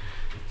 like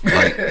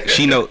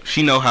she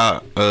know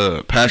how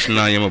passionate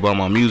I am about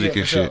my music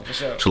and shit. For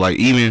sure. So like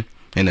even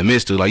in the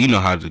midst of, like, you know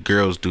how the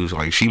girls do,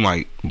 like she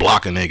might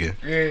block a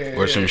nigga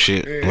or some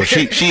shit. Yeah. Well,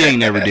 she ain't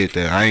never did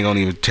that. I ain't gonna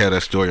even tell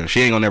that story.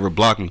 She ain't gonna never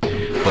block me.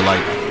 But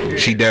like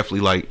she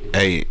definitely like,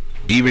 hey,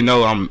 even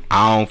though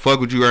I don't fuck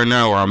with you right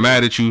now, or I'm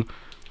mad at you,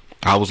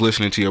 I was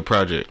listening to your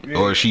project,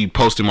 or she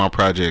posted my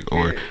project,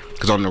 or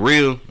because on the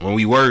real, when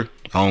we were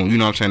on, you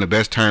know what I'm saying, the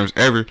best terms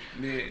ever,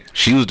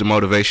 she was the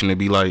motivation to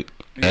be like,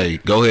 hey,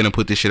 go ahead and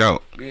put this shit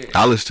out.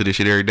 I listen to this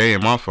shit every day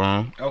in my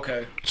phone.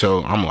 Okay.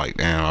 So I'm like,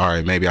 damn, all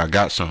right, maybe I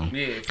got some.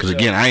 Because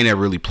again, sure. I ain't never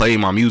really played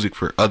my music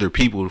for other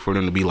people for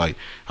them to be like,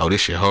 oh,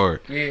 this shit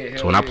hard.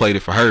 So when I played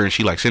it for her and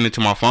she like sent it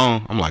to my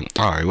phone, I'm like,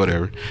 all right,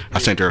 whatever. I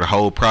sent her the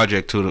whole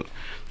project to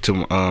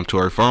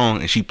her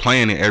phone, and she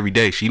playing it every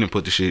day. She didn't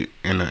put the shit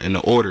in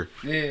the order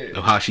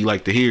of how she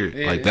liked to hear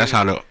it. Like that's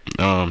how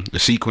the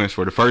sequence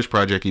for the first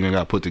project even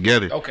got put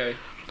together. Okay.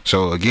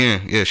 So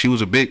again, she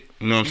was a big,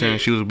 you know what I'm saying?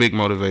 She was a big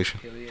motivation.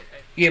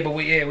 But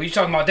when you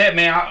talking about that,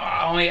 man,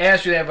 I only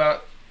asked you that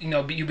about, you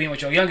know, you being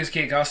with your youngest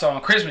kid. 'Cause I saw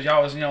on Christmas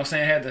y'all was, you know what I'm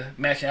saying, had the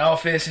matching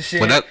outfits and shit.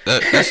 But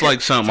that's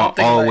like something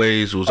I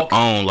always was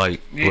on,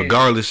 like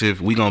regardless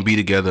if we gonna be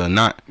together or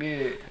not.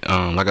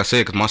 Like I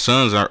said, 'cause my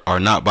sons are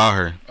not by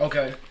her.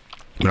 Okay.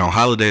 But on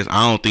holidays,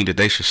 I don't think that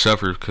they should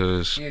suffer,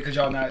 because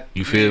y'all not.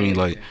 You feel me?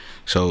 Like,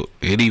 so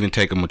it even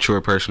take a mature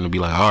person to be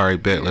like, all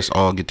right, bet, let's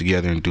all get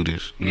together and do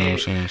this. You know what I'm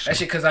saying? So. That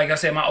shit, because like I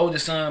said, my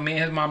oldest son, me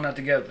and his mom not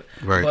together.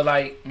 Right. But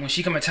like when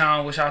she come in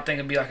town, which I think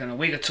it'd be like in a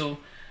week or two,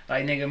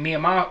 like nigga, me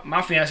and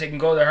my fiance can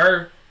go to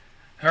her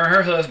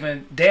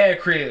husband dad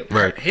crib.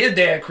 Right. His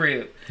dad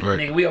crib. Right.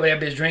 Nigga, we over there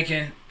bitch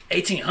drinking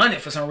 1800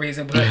 for some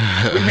reason, but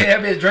we been that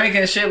bitch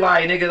drinking shit,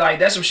 like nigga, like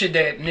that's some shit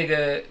that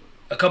nigga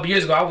a couple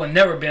years ago I would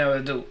never been able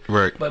to do.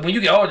 Right. But when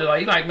you get older, like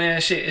you like, man,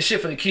 shit, it's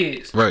shit for the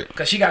kids. Right.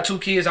 Cause she got 2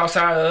 kids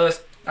outside of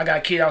us. I got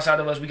a kid outside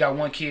of us. We got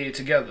 1 kid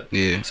together.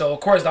 Yeah. So of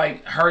course,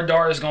 like her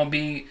daughter's gonna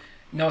be,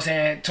 you know what I'm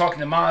saying, talking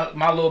to my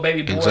little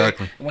baby boy.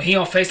 Exactly. When he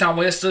on FaceTime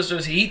with his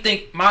sisters, he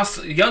think my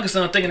youngest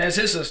son thinking that's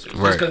his sisters.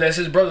 Right. Just because that's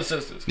his brother's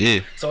sisters.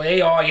 Yeah. So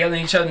they all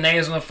yelling each other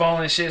names on the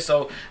phone and shit.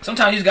 So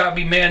sometimes you just gotta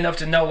be man enough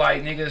to know,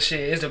 like, nigga,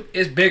 shit,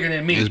 it's bigger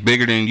than me. It's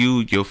bigger than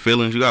you, your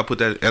feelings. You gotta put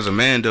that, as a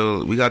man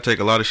though, we gotta take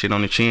a lot of shit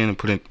on the chin and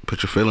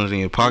put your feelings in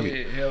your pocket.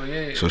 Yeah, hell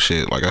yeah. So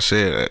shit, like I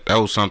said, that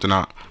was something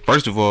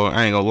first of all,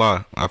 I ain't gonna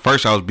lie. At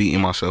first I was beating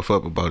myself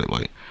up about it.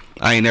 Like,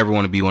 I ain't never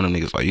want to be one of them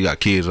niggas like, you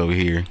got kids over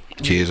here,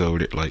 kids over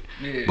there, like.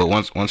 But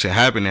once it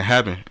happened,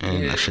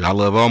 and shit, I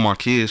love all my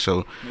kids.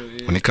 So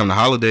when it come to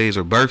holidays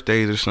or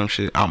birthdays or some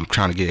shit, I'm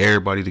trying to get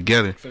everybody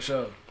together. For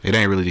sure. It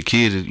ain't really the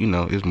kids, you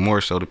know. It's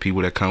more so the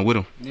people that come with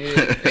them. Yeah.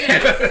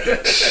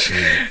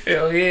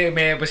 Hell yeah,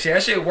 man. But shit,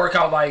 that shit work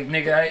out like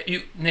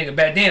nigga.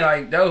 Back then,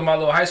 like that was my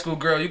little high school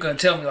girl. You couldn't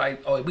tell me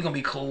like, oh, we gonna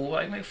be cool.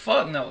 Like, man,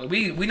 fuck no.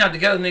 We not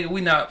together, nigga.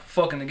 We not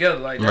fucking together.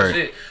 Like that's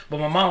it. But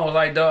my mom was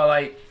like, dog,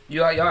 like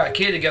y'all got a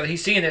kid together.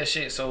 He's seeing that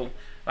shit. So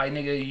like,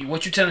 nigga,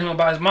 what you telling him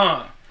about his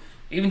mom?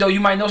 Even though you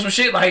might know some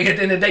shit, like at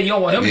the end of the day, you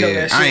don't want him to know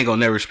that shit. I ain't gonna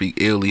never speak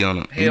illy on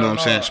him. You know what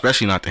I'm saying?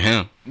 Especially not to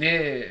him.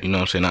 Yeah. You know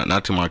what I'm saying?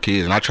 Not to my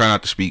kids. And I try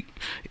not to speak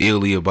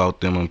illy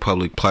about them on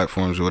public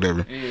platforms or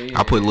whatever.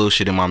 I put little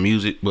shit in my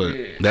music, but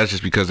that's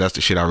just because that's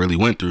the shit I really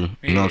went through.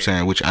 You know what I'm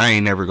saying? Which I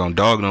ain't never gonna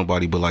dog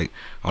nobody, but like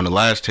on the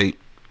last tape,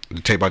 the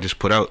tape I just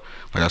put out,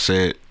 like I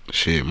said,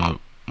 shit, my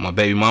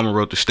baby mama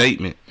wrote the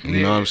statement.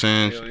 You know what I'm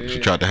saying? She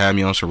tried to have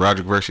me on some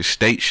Roderick versus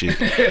State shit.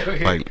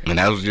 Like, and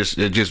that was just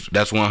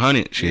that's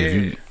 100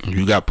 shit.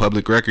 You got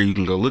public record, you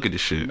can go look at this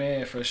shit.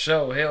 Man, for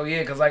sure. Hell yeah.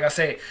 Because like I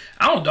said,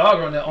 I don't dog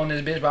her on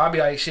this bitch, but I'll be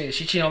like, shit,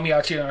 she cheating on me,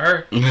 I cheat on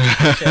her.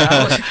 Shit,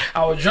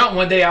 I was drunk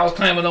one day, I was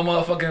climbing on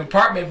motherfucking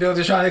apartment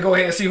buildings trying to go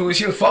ahead and see who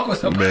she was fucking with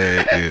somebody.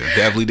 Man, yeah,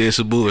 definitely did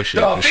some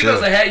bullshit. Dog, for females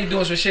sure. that had you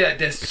doing some shit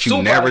that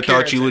you never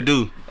thought you would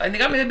do. Like,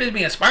 nigga, I'm in this bitch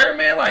being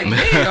Spider-Man. Like,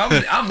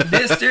 man, I'm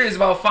this serious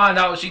about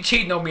finding out if she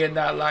cheating on me or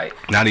not. Like,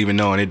 not even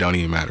knowing, it don't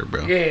even matter,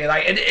 bro. Yeah,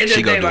 like, at the end of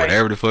she the day, gonna do like,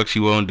 whatever the fuck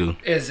she wanna do.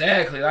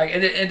 Exactly. Like,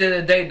 at the end of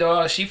the day,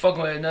 dog, she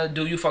fucking with another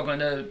dude, you fucking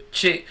with another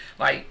chick.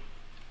 Like,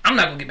 I'm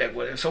not gonna get back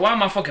with her. So why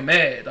am I fucking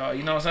mad, dog?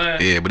 You know what I'm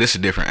saying? Yeah, but it's a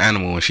different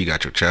animal when she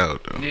got your child,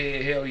 though. Yeah,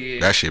 hell yeah.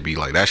 That shit be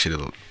like, that shit,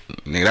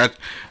 nigga, that,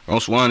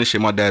 on one, this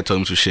shit, my dad told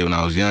me some shit when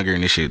I was younger,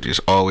 and this shit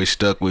just always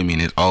stuck with me,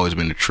 and it's always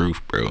been the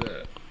truth, bro.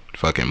 Yeah.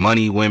 Fucking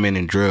money, women,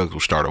 and drugs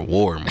will start a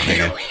war, my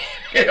nigga.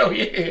 Hell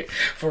yeah.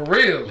 For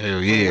real.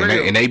 Hell yeah. For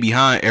real. And they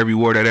behind every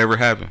war that ever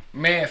happened.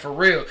 Man, for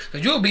real.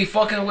 Because you'll be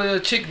fucking with a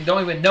chick and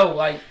don't even know.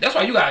 Like, that's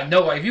why you gotta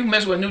know. Like, if you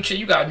mess with a new chick,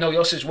 you gotta know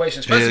your situation.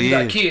 Especially if you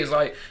got kids.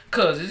 Like,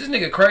 cuz, is this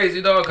nigga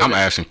crazy, dog? I'm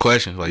asking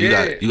questions. Like,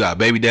 you got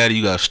baby daddy,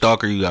 you got a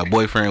stalker, you got a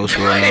boyfriend, what's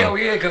going on? Hell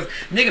yeah, because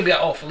nigga be like,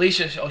 oh,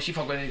 Felicia, oh, she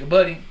fuck with a nigga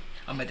buddy.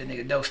 I'm at the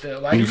nigga dope still.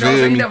 Like, you know what I'm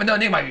saying? You never know,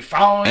 nigga might be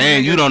following.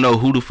 And you don't know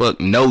who the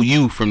fuck know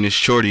you from this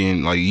shorty,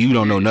 and like you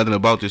don't know nothing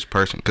about this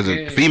person. Because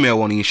a female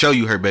won't even show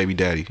you her baby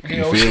daddy.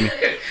 You feel me?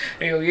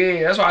 Hell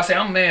yeah. That's why I say,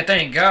 man,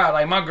 thank God.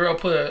 Like, my girl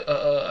put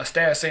a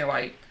stat saying,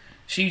 like,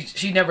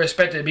 she never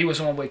expected to be with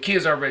someone with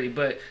kids already,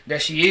 but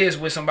that she is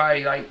with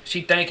somebody, like,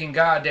 she thanking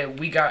God that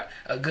we got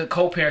a good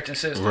co-parenting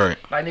system. Right.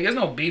 Like, nigga, there's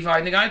no beef.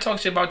 Like, nigga, I ain't talking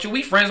shit about you.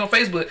 We friends on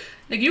Facebook.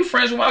 Nigga, you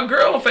friends with my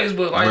girl on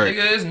Facebook. Like,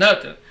 nigga, it's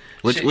nothing.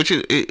 Which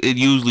it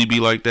usually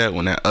be like that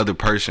when that other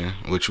person,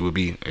 which would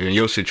be in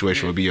your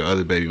situation, would be your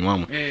other baby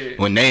mama,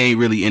 when they ain't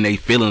really in their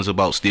feelings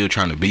about still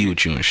trying to be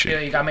with you and shit.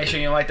 Yeah, you gotta make sure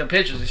you don't like the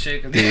pictures and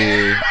shit. Cause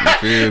yeah, you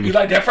feel me? You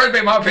like that first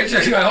baby mama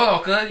picture? You like, hold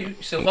on, cuz you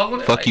still fuck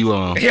with it? Fuck like, you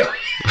on.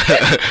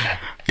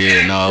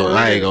 Yeah, no,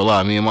 I ain't gonna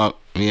lie.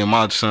 Me and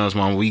my son's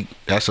mom,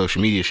 that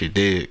social media shit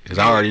dead. Cause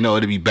I already know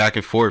it'll be back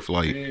and forth,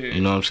 like,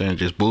 you know what I'm saying,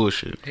 just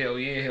bullshit. Hell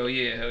yeah, hell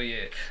yeah, hell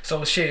yeah.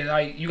 So shit,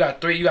 like, you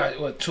got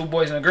what, 2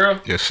 boys and a girl?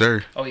 Yes,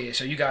 sir. Oh yeah,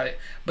 so you got it.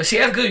 But see,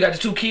 that's good. You got the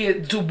 2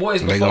 kids, the 2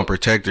 boys. They gonna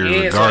protect her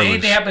regardless. So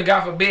anything happen,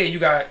 God forbid, you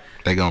got.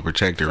 They gonna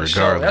protect her regardless.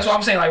 Sure. That's what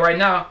I'm saying. Like right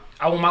now,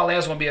 I want my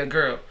last one to be a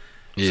girl.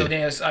 Yeah. So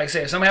then, like I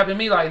said, if something happened to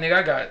me, like, nigga,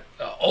 I got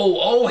an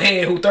old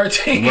head who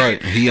 13.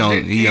 Right, he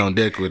on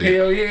deck with it.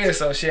 Hell yeah,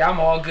 so shit, I'm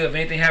all good. If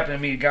anything happened to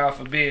me, God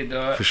forbid,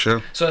 dog. For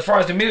sure. So as far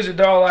as the music,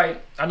 dog,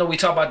 like, I know we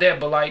talk about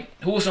that, but like,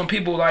 who are some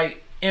people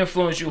like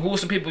influence you? Who are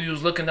some people you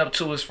was looking up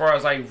to as far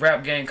as like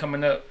rap game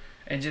coming up,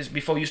 and just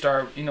before you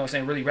start, you know what I'm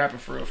saying, really rapping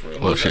for real, for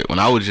real? Well, shit, when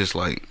I was just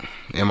like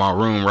in my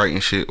room writing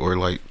shit or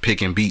like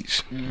picking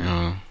beats,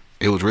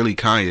 it was really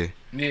Kanye.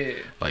 Yeah.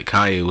 Like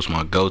Kanye was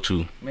my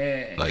go-to.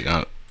 Man. Like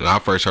when I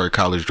first heard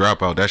College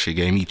Dropout, that shit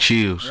gave me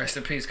chills. Rest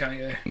in peace,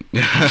 Kanye.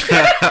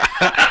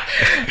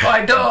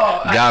 Like,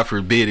 dog. God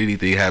forbid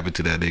anything happened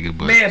to that nigga,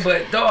 but man,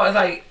 but dog,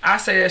 like, I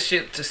say that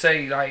shit to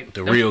say like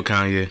the real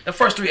Kanye. The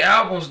first 3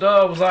 albums,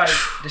 dog, was like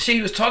the shit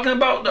he was talking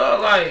about,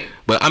 dog. Like,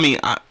 but I mean,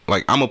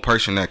 I'm a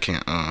person that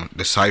can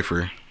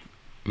decipher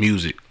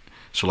music.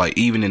 So like,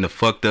 even in the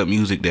fucked up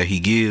music that he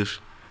gives,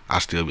 I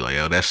still be like,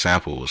 yo, that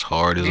sample was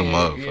hard as a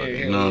motherfucker.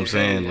 You know what I'm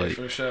saying? Like,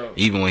 for sure.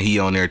 Even when he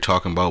on there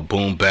talking about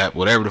boom bap,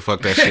 whatever the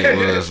fuck that shit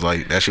was,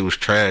 like, that shit was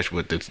trash,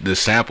 but the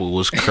sample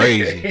was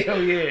crazy. Hell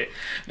yeah.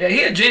 Yeah,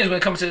 he a genius when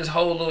it comes to this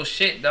whole little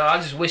shit, dog.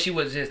 I just wish he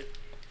would just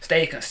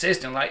stay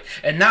consistent, like,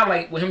 and not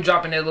like with him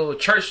dropping that little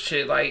church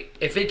shit. Like,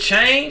 if it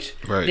changed,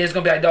 then it's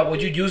gonna be like, dog,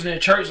 what you using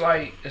in church,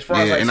 like, as far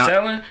as like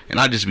selling? And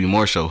I just be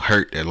more so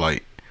hurt that,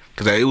 like,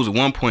 because it was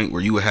one point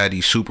where you would have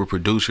these super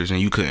producers and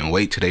you couldn't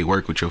wait till they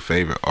work with your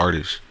favorite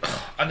artists.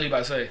 I knew you about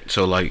to say.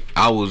 So like,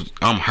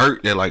 I'm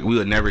hurt that like we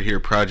would never hear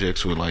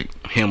projects with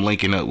like him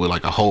linking up with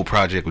like a whole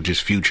project with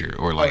just Future,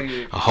 or like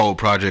a whole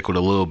project with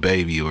a Lil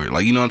Baby, or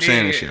like, you know what I'm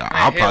saying, and shit.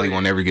 I probably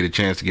won't ever get a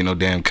chance to get no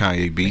damn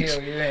Kanye beats.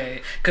 Hell yeah,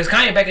 because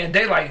Kanye back in the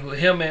day, like with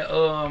him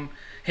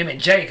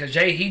and Jay, because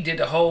Jay, he did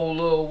the whole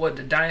little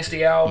the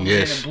Dynasty album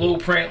and the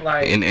Blueprint,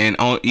 like, and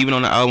even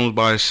on the albums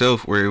by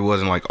itself where it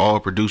wasn't like all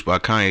produced by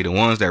Kanye, the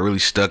ones that really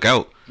stuck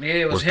out,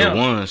 it was him. The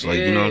ones, like,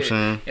 you know what I'm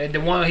saying, and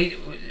the one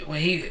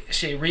when he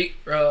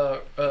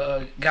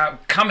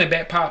got coming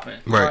back popping,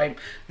 right? Like,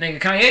 nigga,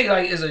 Kanye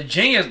like is a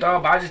genius,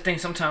 dog, but I just think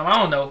sometimes I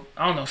don't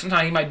know,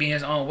 sometimes he might be in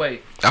his own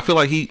way. I feel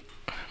like he,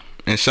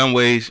 in some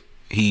ways,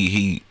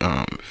 he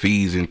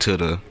feeds into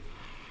the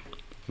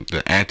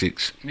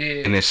antics,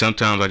 and then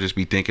sometimes I just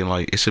be thinking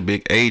like it's a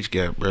big age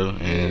gap, bro,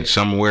 and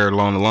somewhere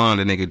along the line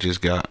the nigga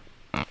just got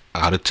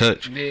out of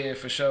touch. Yeah,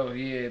 for sure.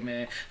 Yeah,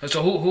 man.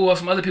 So who are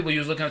some other people you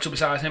was looking up to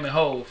besides him and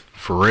Hov?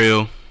 For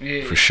real,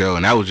 for sure.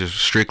 And that was just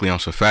strictly on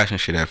some fashion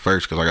shit at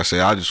first, because like I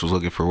said, I just was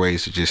looking for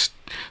ways to just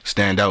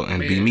stand out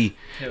and be me,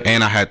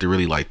 and I had to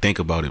really like think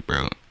about it,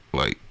 bro.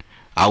 Like,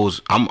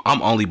 I'm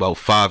only about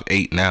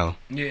 5'8" now.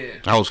 Yeah.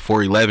 I was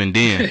 4'11"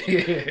 then.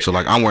 Yeah. So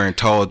like I'm wearing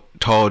tall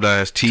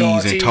ass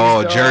tees and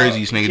tall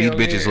jerseys, nigga. These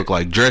bitches look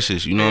like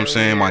dresses. You know what I'm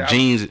saying? My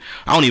jeans.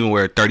 I don't even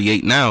wear a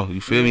 38 now.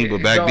 You feel me?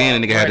 But back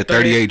then, a nigga had the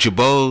 38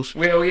 Jabos.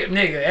 Well, yeah,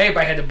 nigga,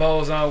 everybody had the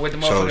bows on with the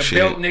motherfucking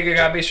belt. Nigga,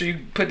 gotta make sure you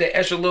put the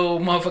extra little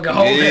motherfucking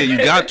hole. Yeah, you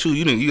got to.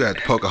 You got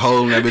to poke a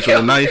hole in that bitch with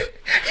a knife.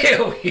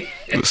 Hell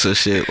yeah. So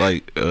shit,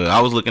 like I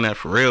was looking at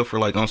Pharrell for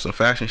like on some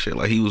fashion shit.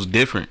 Like he was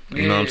different.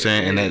 You know what I'm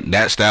saying? And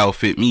that style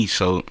fit me.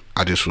 So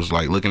I just was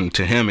like looking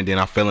to him, and then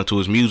I fell into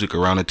his music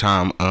around the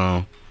time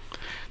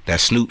that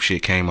Snoop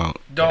shit came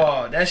out.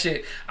 Dog, that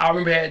shit. I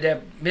remember had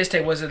that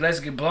mixtape, was it Let's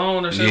Get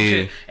Blown or some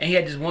shit? And he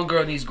had this one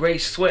girl in these gray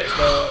sweats,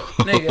 dog.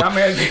 Nigga,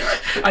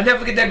 I never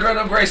forget that girl in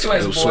them gray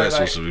sweats, boy. Sweats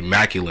like, was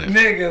immaculate.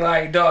 Nigga,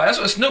 like, dog, that's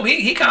what Snoop,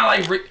 he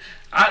kind of like,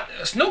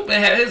 Snoop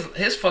had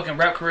his fucking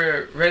rap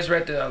career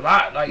resurrected a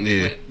lot, like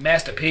with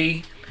Master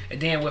P, and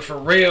then with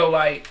Pharrell,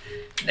 like,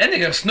 that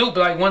nigga Snoop,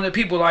 like, one of the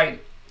people,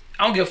 like,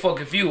 I don't give a fuck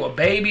if you a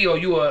baby or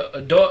you a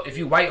adult, if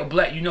you white or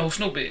black, you know who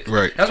Snoop is.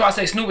 Right. That's why I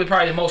say Snoop is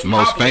probably the most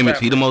famous. rapper.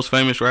 He the most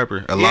famous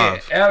rapper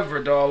alive. Yeah,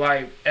 ever, dog.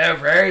 Like,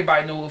 ever.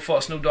 Everybody knew who the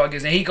fuck Snoop Dogg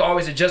is. And he could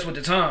always adjust with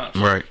the times.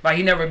 Right. Like,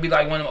 he never be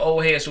like one of them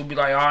old heads who'd be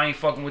like, oh, I ain't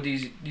fucking with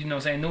these, you know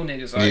what I'm saying, new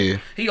niggas. Like,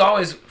 he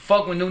always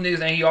fuck with new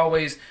niggas, and he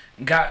always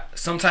got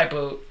some type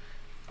of,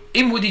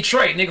 even with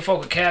Detroit, nigga fuck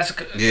with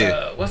Casico.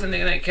 What's the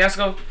nigga name?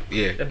 Casico?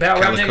 Yeah. The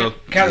battle rap nigga?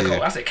 Calico.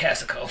 Yeah. I said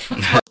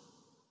Casico.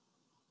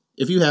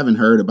 If you haven't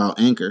heard about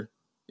Anchor,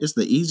 it's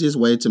the easiest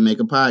way to make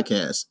a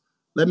podcast.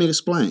 Let me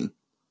explain.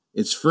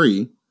 It's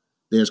free.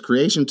 There's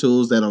creation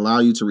tools that allow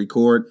you to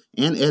record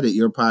and edit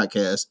your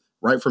podcast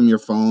right from your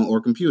phone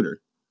or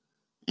computer.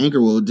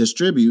 Anchor will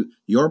distribute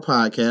your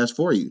podcast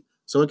for you,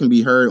 so it can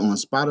be heard on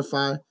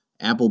Spotify,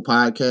 Apple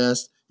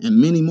Podcasts, and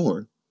many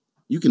more.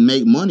 You can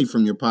make money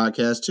from your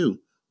podcast too,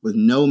 with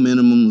no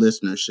minimum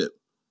listenership.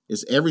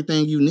 It's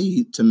everything you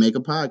need to make a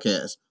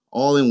podcast,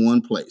 all in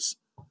one place.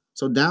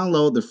 So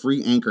download the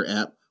free Anchor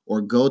app or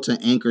go to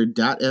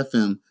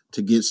anchor.fm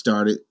to get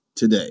started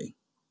today.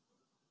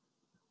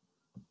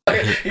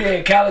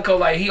 Yeah, Calico,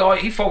 like,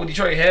 he fought with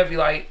Detroit heavy.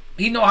 Like,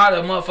 he know how to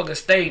motherfucker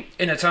stay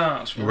in the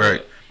times.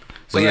 Right.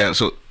 So but yeah,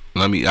 so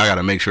I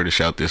gotta make sure to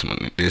shout this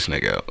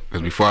nigga out.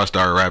 Because before I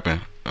started rapping,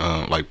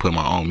 like put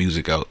my own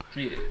music out.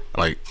 Yeah.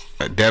 Like,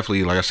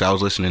 definitely, like I said, I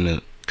was listening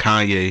to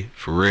Kanye,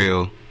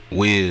 Pharrell,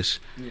 Wiz,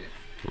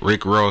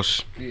 Rick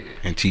Ross,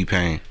 and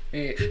T-Pain.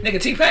 Yeah, nigga,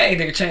 T-Pain,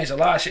 nigga, changed a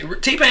lot of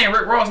shit. T-Pain,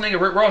 Rick Ross,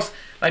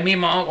 like me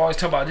and my uncle always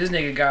talk about, this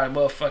nigga got a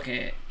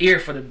motherfucking ear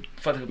for the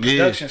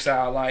production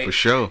style. Like, for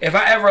sure. If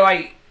I ever,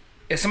 like,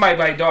 if somebody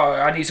like, dog,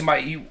 I need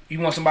somebody, you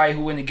want somebody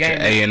who in the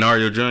game. A&R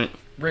your joint?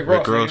 Rick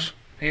Ross.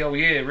 Hell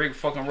yeah, Rick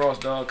fucking Ross,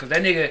 dog. Because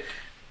that nigga,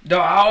 dog,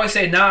 I always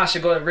say Nas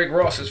should go to Rick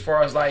Ross as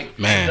far as, like,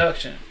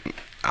 production.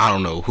 I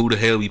don't know who the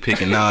hell be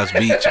picking Nas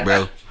beats,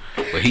 bro.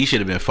 But he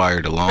should have been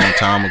fired a long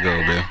time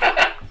ago, bro.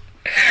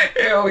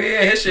 Hell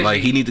yeah, his shit.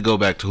 Like, he need to go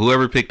back to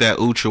whoever picked that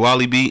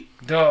Uchawali beat,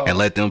 dog, and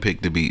let them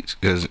pick the beats.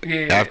 Because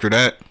after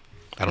that,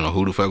 I don't know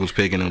who the fuck was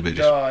picking them bitches.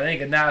 Dog, I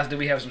think Nas do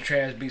we have some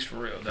trash beats for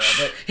real, dog.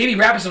 But he be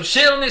rapping some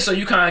shit on it, so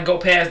you kind of go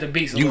past the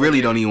beats. You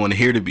really don't even want to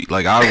hear the beat.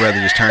 Like, I'd rather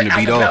just turn the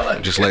beat off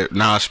and just let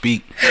Nas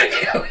speak.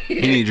 Hell yeah.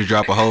 You need to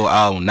drop a whole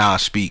album,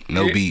 Nas speak,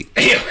 no beat.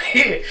 Hell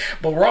yeah.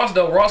 But Ross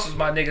was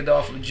my nigga,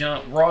 dog, from the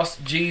jump. Ross,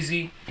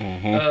 Jeezy.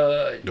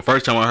 The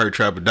first time I heard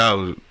Trap or Die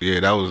was,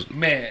 that was...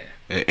 Man.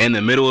 In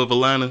the middle of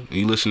Atlanta,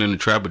 you listening to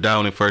Trap or Die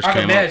when it first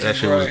came out,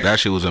 that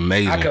shit was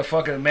amazing. I could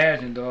fucking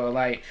imagine, dog.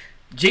 Like,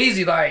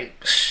 Jeezy, like,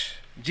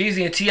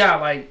 Jeezy and T.I.,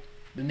 like,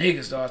 the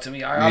niggas, dog, to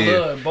me. I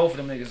love both of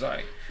them niggas,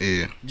 like.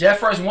 Yeah. That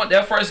first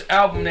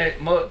album, that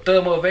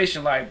Thug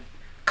Motivation, like,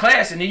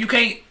 classic, and you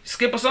can't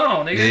skip a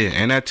song, nigga. Yeah,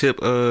 and that tip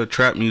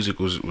trap music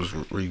was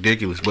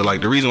ridiculous. But,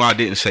 like, the reason why I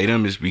didn't say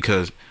them is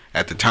because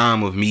at the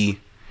time of me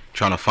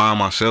trying to find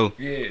myself,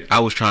 I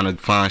was trying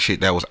to find shit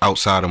that was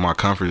outside of my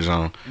comfort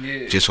zone,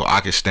 just so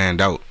I could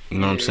stand out. You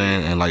know what I'm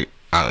saying? And like,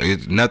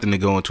 it's nothing to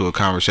go into a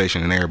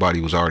conversation and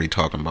everybody was already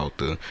talking about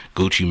the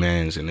Gucci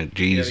Mans and the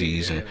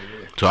Jeezys, and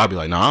so I'd be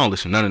like, no, I don't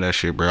listen to none of that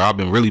shit, bro. I've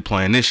been really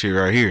playing this shit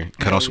right here.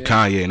 Cut on some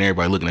Kanye, and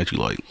everybody looking at you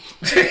like,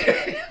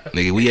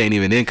 nigga, we ain't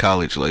even in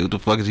college. Like, what the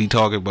fuck is he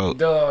talking about?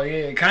 Dog,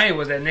 yeah, Kanye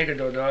was that nigga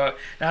though, dog.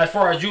 Now, as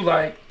far as you,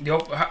 like,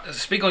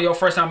 speak on your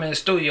first time in the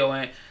studio,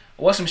 and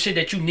what's some shit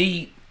that you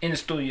need in the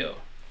studio?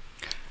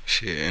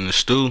 Shit, in the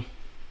stew,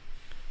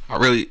 I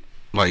really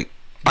like.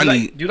 Do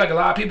you like a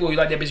lot of people? Or you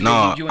like that bitch? No,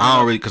 I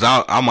don't really, cause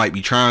I might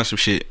be trying some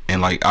shit,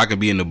 and like I could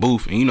be in the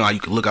booth, and you know how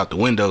you can look out the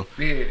window,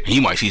 and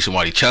you might see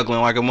somebody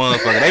chuckling like a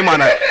motherfucker. They might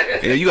not.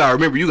 You gotta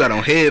remember, you got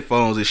on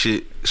headphones and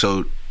shit,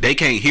 so they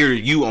can't hear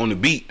you on the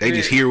beat. They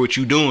just hear what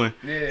you doing,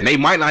 and they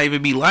might not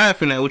even be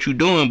laughing at what you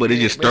doing, but it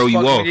just throw you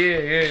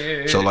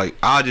off. So like,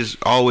 I just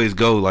always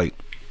go like,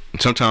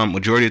 sometimes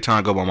majority of the time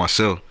I go by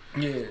myself.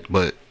 Yeah.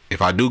 But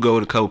if I do go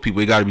with a couple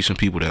people, it got to be some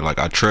people that like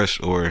I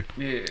trust, or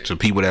some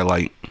people that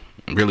like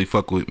really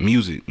fuck with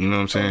music. You know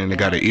what I'm saying? They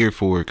got an ear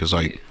for it, cause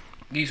like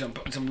give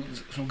you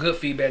some good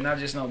feedback, not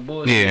just no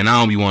bullshit. Yeah, and I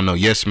don't be wanting no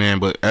yes man,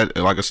 but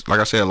like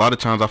I said, a lot of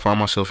times I find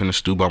myself in the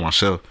studio by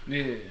myself.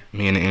 Yeah.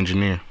 Me and the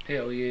engineer.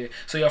 Hell yeah.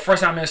 So your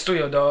first time in the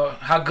studio, dog,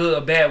 how good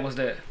or bad was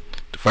that?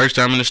 The first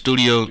time in the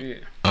studio,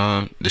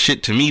 the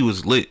shit to me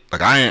was lit.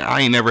 Like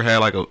I ain't never had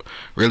like a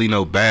really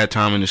no bad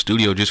time in the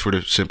studio, just for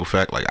the simple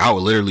fact like I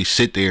would literally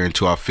sit there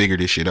until I figure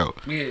this shit out.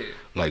 Yeah.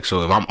 Like,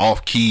 so if I'm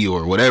off key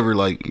or whatever,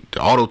 like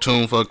the auto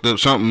tune fucked up,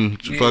 something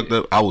fucked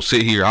up, I will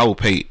sit here, I will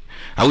pay.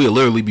 I will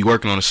literally be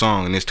working on a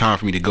song and it's time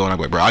for me to go, and I'm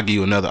like, bro, I'll give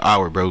you another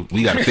hour, bro.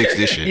 We gotta fix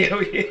this shit.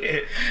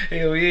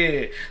 Hell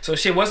yeah. So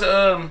shit, what's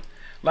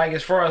like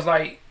as far as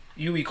like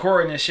you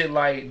recording and shit,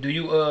 like do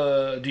you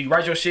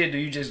write your shit? Do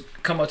you just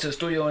come up to the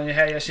studio and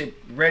have that shit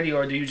ready,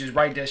 or do you just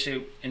write that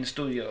shit in the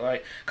studio?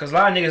 Like, cause a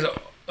lot of niggas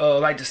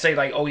like to say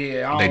like, oh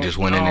yeah, they just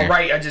went in there.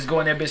 Right, I just go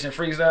in that bitch and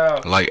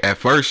freestyle. Like at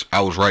first,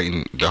 I was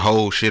writing the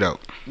whole shit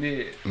out.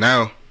 Yeah.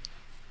 Now,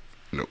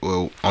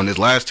 well, on this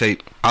last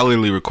tape, I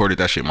literally recorded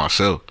that shit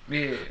myself.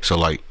 Yeah. So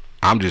like,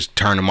 I'm just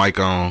turning the mic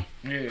on,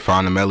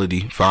 find the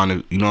melody, find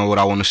the, you know what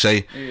I want to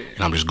say,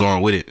 and I'm just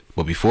going with it.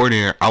 But before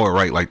then, I would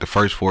write like the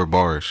first 4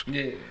 bars.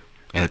 Yeah.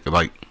 And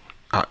like,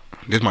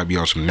 this might be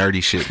on some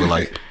nerdy shit, but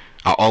like,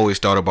 I always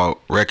thought about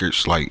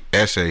records like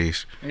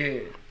essays. Yeah.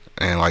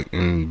 And like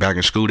back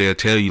in school, they'll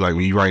tell you like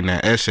when you writing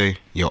that essay,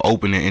 your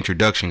opening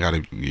introduction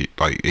gotta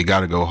it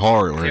gotta go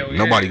hard, or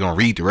nobody gonna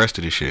read the rest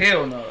of this shit.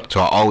 Hell no. So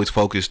I always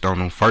focused on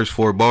the first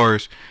 4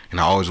 bars, and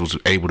I always was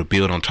able to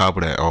build on top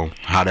of that on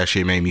how that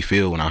shit made me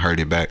feel when I heard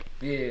it back.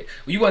 Yeah, well,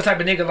 you was the type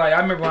of nigga like I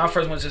remember when I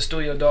first went to the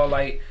studio, dog.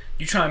 Like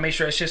you trying to make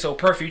sure that shit's so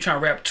perfect, you trying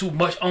to rap too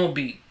much on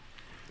beat.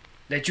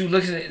 That you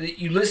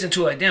listen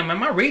to like, damn,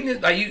 am I reading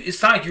it? Like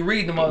it's like you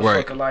reading the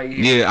motherfucker. Right. Like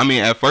yeah, I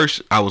mean at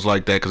first I was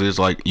like that because it's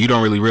like you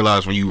don't really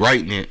realize when you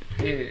writing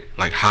it,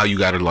 like how you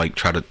gotta like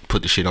try to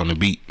put the shit on the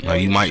beat.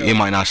 Like it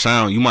might not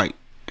sound, you might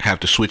have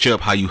to switch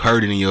up how you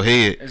heard it in your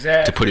head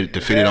to put it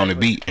to fit it on the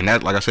beat. And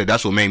that, like I said,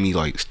 that's what made me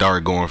like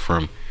start going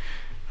from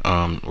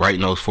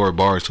writing those 4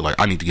 bars to like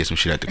I need to get some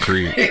shit at the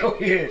crib.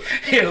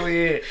 Hell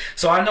yeah.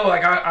 So I know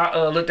like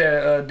I looked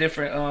at a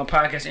different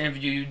podcast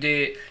interview you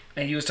did.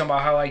 And you was talking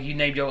about how like you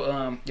named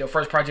your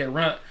first project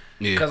Runt,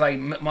 cause like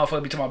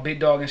motherfucker be talking about Big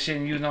Dog and shit,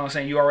 and you know what I'm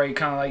saying, you already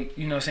kind of like,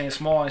 you know what I'm saying,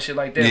 small and shit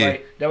like that.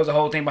 Like that was the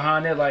whole thing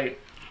behind that.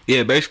 Like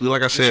basically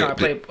like I said,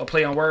 trying to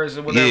play on words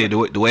or whatever. Yeah,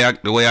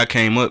 the way I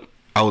came up,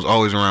 I was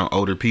always around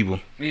older people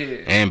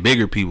and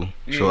bigger people,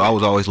 so I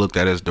was always looked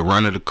at as the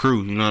run of the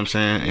crew. You know what I'm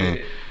saying?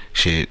 And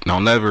shit,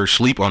 don't never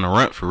sleep on the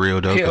Runt for real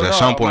though, cause at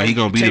some point he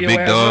gonna be the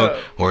big dog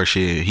or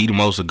shit, he the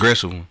most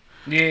aggressive one.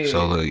 Yeah.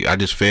 So I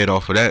just fed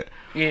off of that.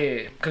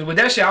 Yeah, cause with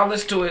that shit, I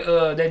listened to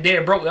it. That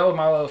Dead Broke, that was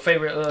my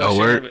favorite. Oh,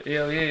 shit.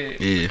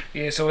 word?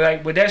 Yeah. So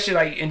like with that shit,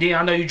 like, and then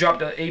I know you dropped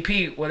the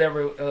EP,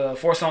 whatever,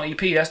 4-song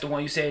EP. That's the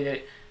one you said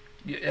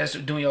that that's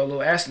doing your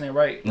little accident,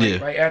 right?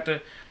 Like, right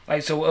after.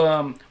 Like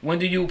so, when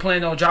do you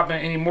plan on dropping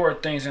any more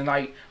things? And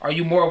like, are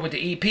you more with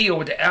the EP or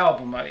with the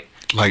album, like?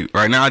 Like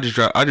right now, I just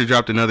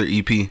dropped another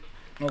EP.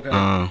 Okay.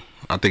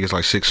 I think it's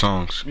like 6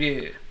 songs.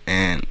 Yeah.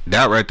 And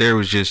that right there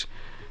was just.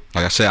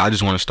 Like I said, I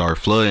just want to start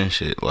flooding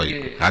shit.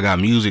 Like, I got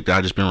music that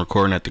I just been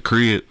recording at the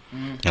crib.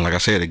 And like I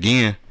said,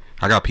 again,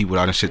 I got people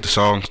that I done sit the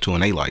songs to,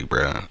 and they like,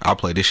 bruh, I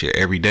play this shit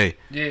every day.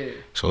 Yeah.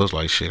 So it's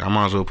like, shit, I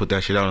might as well put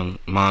that shit out and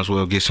might as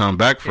well get something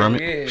back from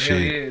it. Yeah,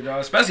 shit.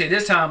 Dog. Especially at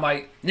this time,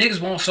 like, niggas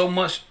want so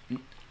much.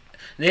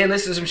 They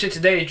listen to some shit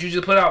today that you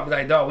just put out, but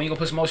like, dog, when you gonna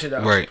put some more shit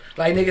out? Right.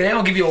 Like, nigga, they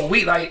don't give you a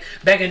week. Like,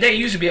 back in the day,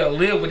 you used to be able to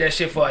live with that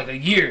shit for like a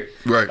year.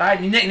 Right.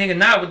 Like, nigga,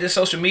 now with this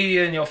social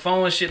media and your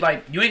phone and shit,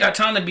 like, you ain't got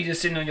time to be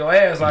just sitting on your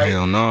ass. Like,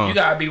 hell no. You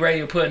gotta be ready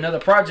to put another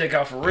project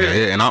out for real.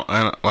 Yeah, and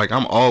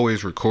I'm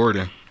always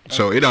recording,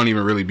 so it don't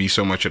even really be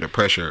so much of the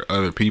pressure of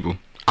other people.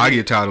 I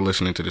get tired of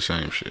listening to the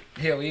same shit.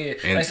 Hell yeah.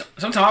 Like,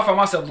 sometimes I find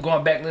myself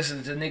going back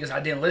listening to niggas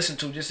I didn't listen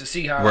to just to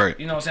see how,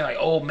 you know what I'm saying, like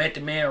old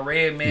Method Man,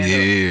 Red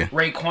Man,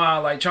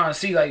 Raekwon, like trying to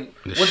see like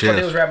what the fuck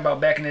they was rapping about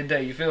back in the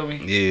day, you feel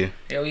me? Yeah.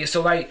 Hell yeah.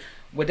 So like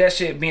with that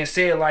shit being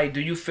said, like do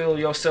you feel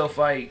yourself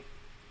like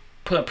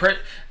put pressure?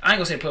 I ain't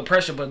gonna say put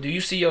pressure, but do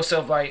you see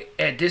yourself like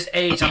at this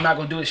age, I'm not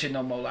gonna do this shit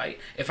no more? Like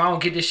if I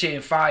don't get this shit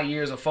in 5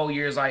 years or 4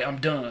 years, like I'm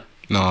done.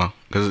 No,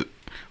 because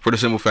for the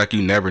simple fact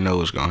you never know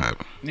what's gonna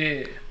happen.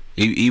 Yeah.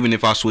 Even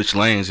if I switch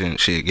lanes and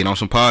shit, get on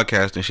some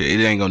podcasts and shit,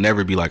 it ain't gonna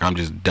never be like I'm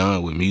just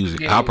done with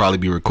music. I'll probably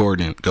be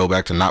recording, go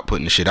back to not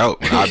putting the shit out,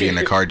 but I'll be in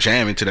the car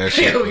jamming to that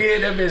shit. Hell yeah,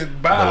 that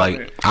bitch bobbing. But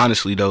like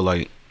honestly though,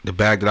 like the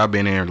bag that I've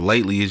been in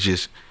lately is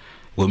just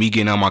with me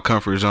getting out my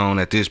comfort zone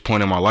at this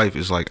point in my life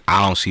is like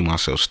I don't see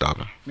myself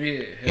stopping.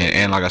 Yeah.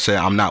 And like I said,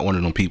 I'm not one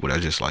of them people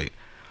that just like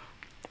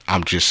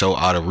I'm just so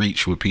out of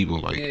reach with people.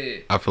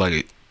 Like I feel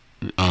like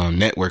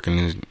networking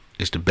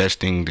is the best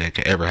thing that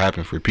could ever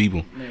happen for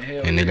people.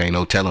 Man, and it ain't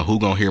no telling who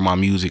gonna hear my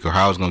music or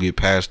how it's gonna get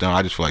passed down.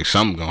 I just feel like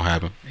something gonna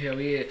happen. Hell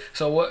yeah.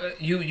 So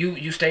what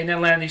you stay in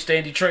Atlanta, you stay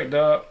in Detroit,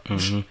 dog.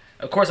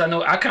 Of course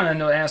I kinda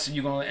know the answer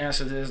you gonna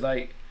answer this,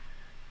 like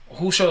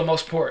who show the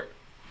most support?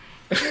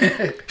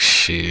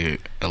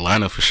 Shit.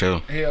 Atlanta for sure.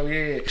 Hell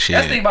yeah. Shit.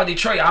 That's the thing about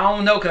Detroit. I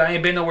don't know cause I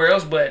ain't been nowhere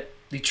else, but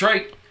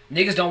Detroit,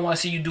 niggas don't wanna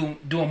see you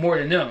doing more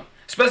than them.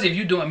 especially if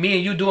you doing me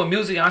and you doing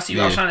music, and I see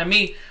you out shining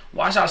me.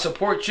 Why should I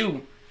support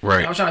you?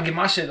 Right. I'm trying to get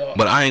my shit off.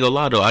 But I ain't gonna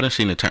lie though, I done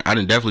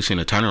definitely seen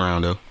a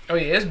turnaround though. Oh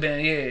yeah, it's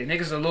been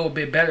niggas a little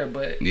bit better,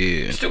 but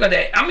yeah, still got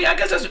that. I mean, I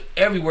guess that's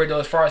everywhere though,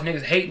 as far as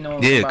niggas hating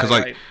on. Yeah, cause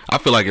like I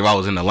feel like if I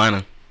was in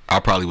Atlanta, I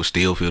probably would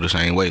still feel the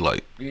same way.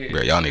 Like,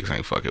 bro, y'all niggas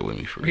ain't fucking with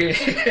me for real.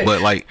 Yeah.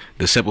 But like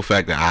the simple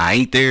fact that I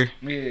ain't there,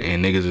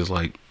 and niggas is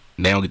like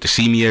they don't get to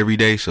see me every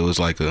day, so it's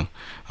like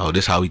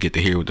this how we get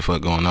to hear what the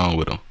fuck going on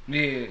with them.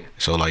 Yeah.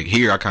 So like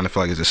here, I kind of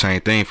feel like it's the same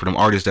thing for them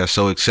artists that's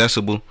so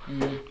accessible.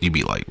 You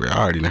be like, bro, I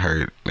already done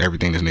heard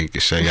everything this nigga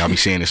can say. I be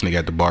seeing this nigga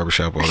at the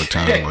barbershop all the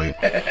time.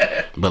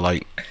 Like, but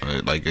like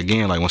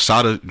again, like when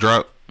Sada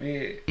drop,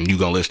 you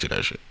gonna listen to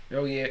that shit.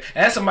 Oh yeah, and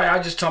that's somebody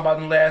I just talked about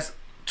in the last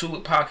 2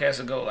 podcasts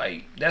ago.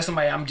 Like that's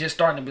somebody I'm just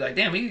starting to be like,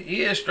 damn,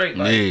 he is straight.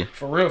 Like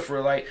for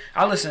real. Like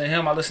I listen to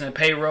him. I listen to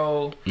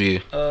Payroll. Yeah.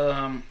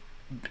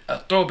 A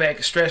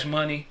throwback, Stretch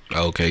Money.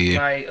 Okay,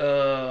 yeah. Like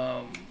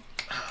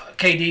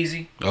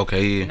K-Deezy.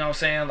 Okay, yeah. You know what I'm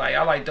saying? Like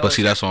I like those. But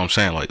see, that's what I'm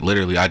saying. Like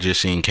literally, I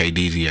just seen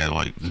K-Deezy at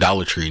like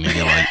Dollar Tree,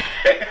 nigga.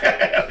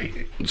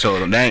 Like,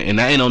 so that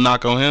ain't no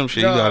knock on him.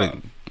 Shit,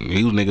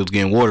 he was niggas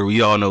getting water.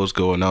 We all know what's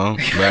going on.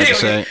 But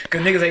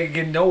Cause niggas ain't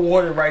getting no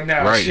water right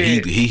now. Right,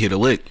 shit. He hit a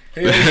lick.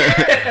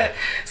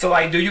 So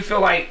like, do you feel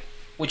like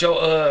with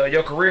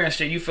your career and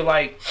shit, you feel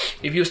like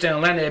if you stay in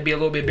Atlanta, it'd be a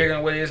little bit bigger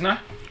than what it is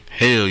now?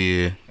 Hell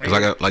yeah, cause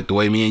I got like the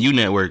way me and you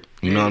network.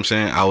 You know what I'm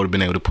saying? I would have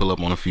been able to pull up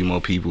on a few more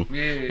people,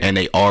 and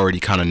they already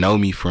kind of know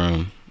me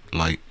from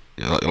like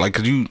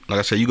cause you like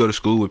I said, you go to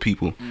school with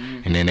people,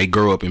 and then they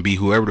grow up and be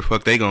whoever the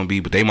fuck they gonna be,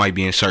 but they might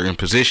be in certain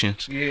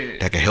positions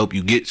that can help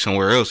you get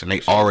somewhere else, and they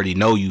already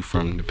know you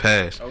from the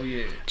past. Oh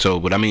yeah. So,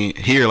 but I mean,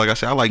 here, like I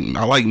said, I like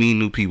meeting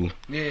new people.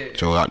 Yeah.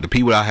 So the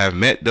people I have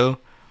met though,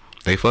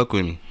 they fuck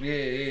with me.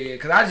 Yeah.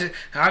 Cause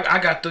I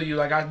got through you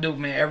like I do,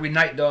 man. Every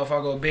night though, if I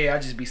go to bed, I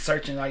just be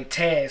searching like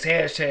tags,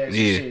 hashtags, and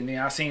shit. And then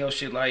I seen your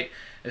shit like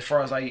as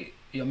far as like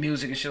your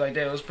music and shit like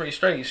that. It was pretty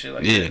straight and shit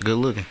like that. Yeah, good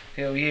looking.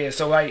 Hell yeah.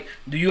 So like,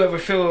 do you ever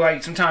feel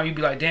like sometimes you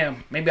be like,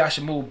 damn, maybe I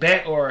should move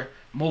back or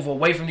move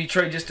away from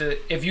Detroit just to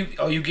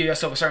you give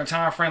yourself a certain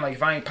time frame? Like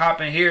if I ain't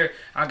popping here,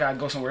 I gotta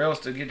go somewhere else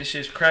to get this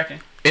shit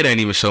cracking. It ain't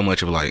even so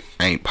much of like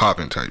ain't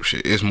popping type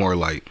shit. It's more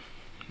like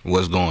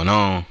what's going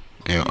on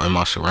in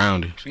my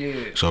surroundings. Yeah.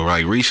 So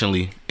like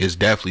recently, it's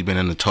definitely been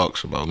in the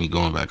talks about me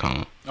going back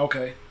home.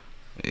 Okay.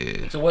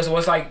 Yeah. So what's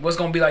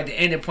gonna be like the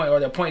ending point or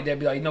the point that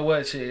be like, you know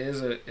what, shit,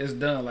 it's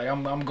done. Like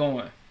I'm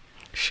going.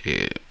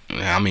 Shit.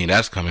 I mean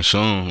that's coming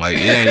soon. Like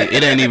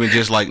it ain't even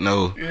just like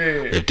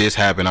if this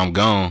happened, I'm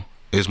gone.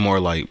 It's more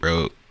like,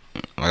 bro,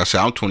 like I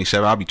said, I'm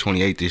 27. I'll be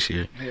 28 this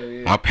year. Hell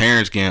yeah. My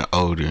parents getting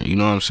older. You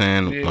know what I'm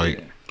saying? Yeah.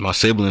 Like my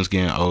siblings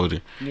getting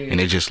older, and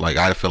it's just like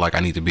I feel like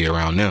I need to be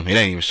around them. It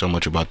ain't even so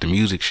much about the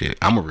music shit.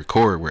 I'm a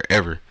record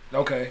wherever.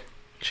 Okay.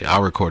 Shit,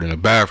 I'll record in the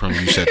bathroom.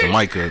 You set the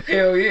mic up.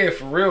 Hell yeah,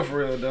 for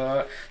real,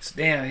 dog.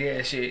 Damn,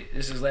 yeah, shit.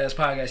 This is his last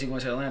podcast. He going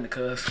to Atlanta,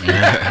 cuz.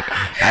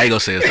 I ain't gonna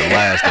say it's the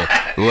last though.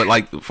 But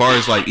like, as far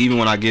as like, even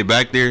when I get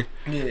back there,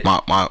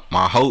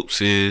 my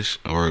hopes is,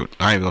 or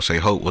I ain't gonna say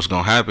hope. What's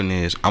gonna happen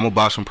is I'm gonna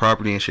buy some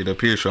property and shit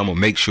up here, so I'm gonna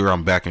make sure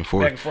I'm back and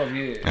forth.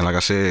 Yeah. And like I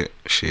said,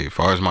 shit. As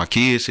far as my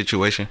kids'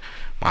 situation,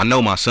 I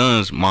know my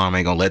son's mom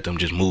ain't gonna let them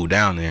just move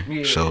down there.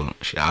 Yeah. So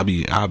shit,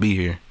 I'll be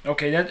here.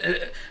 Okay,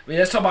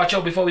 let's talk about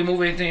you before we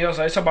move anything else.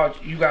 Let's talk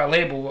about you got a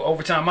label,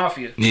 Overtime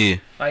Mafia. Yeah.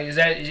 Like, is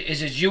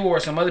it you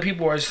or some other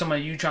people, or is it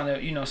somebody you trying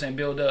to, you know what I'm saying,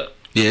 build up?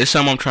 Yeah, it's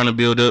something I'm trying to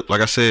build up.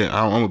 Like I said,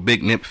 I'm a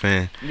big Nip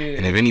fan. Yeah.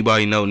 And if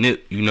anybody know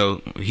Nip, you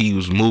know, he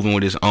was moving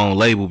with his own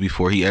label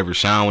before he ever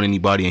signed with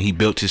anybody, and he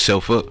built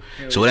himself up.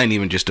 Yeah. So it ain't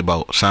even just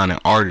about signing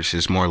artists.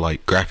 It's more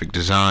like graphic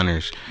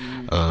designers,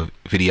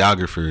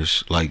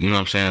 videographers. Like, you know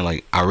what I'm saying?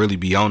 Like, I really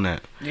be on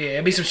that. Yeah,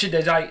 it be some shit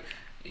that's like...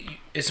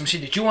 It's some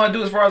shit that you want to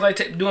do as far as like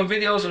doing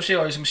videos or shit,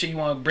 or some shit you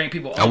want to bring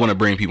people on? I want to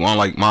bring people on.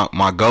 Like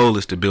my goal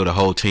is to build a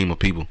whole team of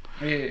people.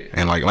 Yeah.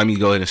 And like, let me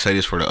go ahead and say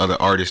this for the other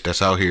artists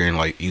that's out here, and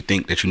like, you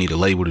think that you need a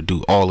label to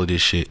do all of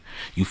this shit.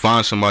 You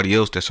find somebody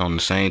else that's on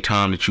the same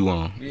time that you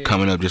on,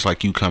 coming up just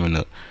like you coming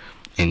up.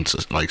 And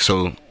like,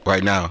 so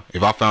right now,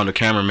 if I found a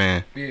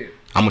cameraman, I'm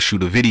gonna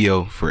shoot a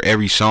video for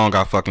every song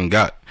I fucking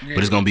got. But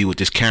it's gonna be with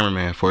this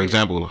cameraman. For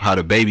example, how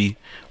the Baby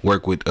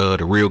work with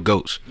the Real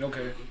Goats.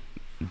 Okay.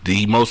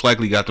 He most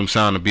likely got them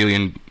signed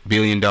to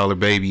billion dollar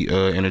Baby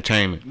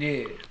Entertainment.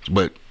 Yeah.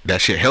 But that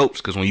shit helps,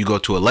 because when you go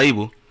to a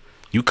label,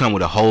 you come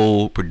with a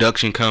whole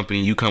production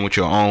company, you come with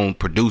your own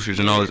producers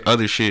and all this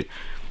other shit.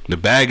 The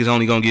bag is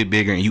only gonna get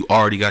bigger, and you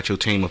already got your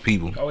team of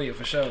people. Oh yeah,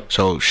 for sure.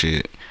 So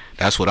shit,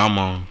 that's what I'm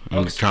on.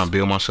 I'm trying to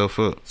build myself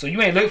up. So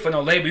you ain't looking for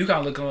no label, you kind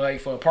of looking like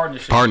for a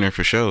partnership. Partner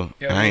for sure.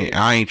 Yeah,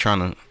 I ain't trying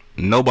to.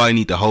 nobody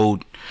need to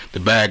hold the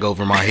bag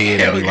over my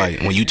head and be like,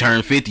 when you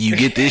turn 50, you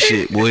get this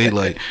shit, boy.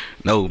 Like,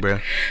 no, bro.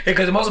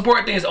 Because the most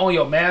important thing is own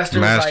your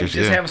masters, like just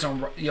yeah. having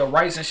some your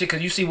rights and shit.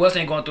 Because you see what's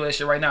ain't going through that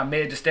shit right now.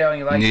 Meg Thee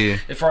Stallion, like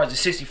as far as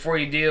the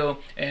 60-40 deal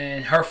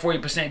and her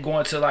 40%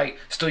 going to like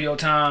studio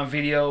time,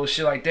 videos,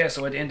 shit like that.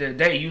 So at the end of the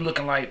day, you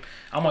looking like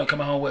I'm only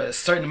coming home with a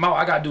certain amount.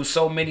 I gotta do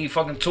so many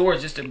fucking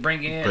tours just to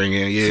bring in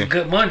some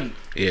good money.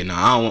 Yeah,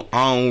 no,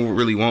 I don't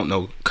really want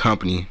no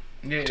company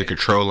to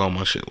control all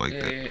my shit like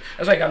that. Yeah.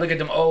 That's like I look at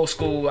them old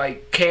school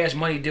like Cash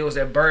Money deals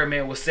that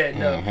Birdman was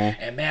setting up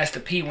and Master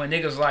P when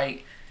niggas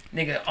like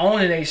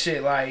owning they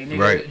shit, like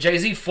nigga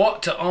Jay-Z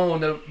fought to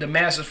own the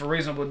masters for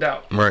Reasonable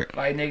Doubt. Right.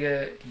 Like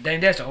nigga Dame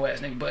Dash a whole ass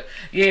nigga. But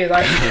yeah,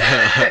 like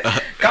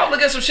go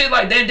look at some shit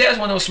like Dame Dash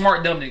one of those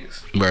smart dumb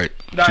niggas. Right.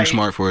 Like, too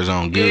smart for his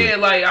own good. Yeah,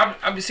 like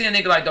I be seeing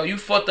nigga like though you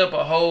fucked up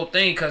a whole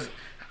thing because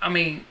I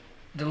mean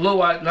the little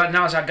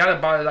knowledge I got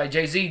about it, like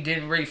Jay-Z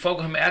didn't really fuck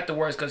with him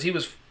afterwards because he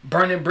was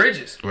burning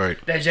bridges. Right.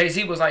 That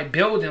Jay-Z was like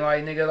building,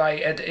 like nigga,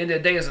 like at the end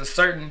of the day, it's a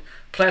certain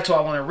plateau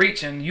I want to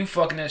reach, and you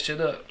fucking that shit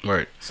up.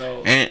 Right.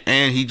 So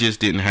and he just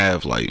didn't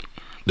have like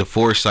the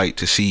foresight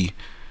to see,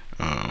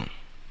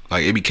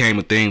 like it became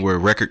a thing where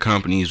record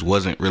companies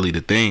wasn't really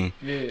the thing.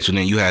 Yeah. So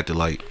then you had to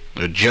like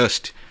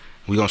adjust.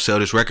 We gonna sell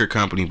this record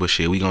company, but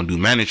shit, we gonna do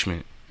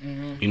management.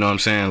 You know what I'm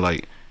saying?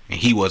 Like. And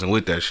he wasn't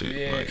with that shit.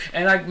 Yeah. Like,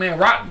 and like man,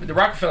 the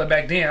Rockefeller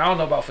back then, I don't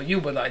know about for you,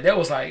 but like that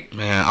was like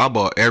man, I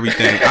bought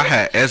everything. I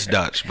had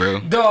S-Dots, bro.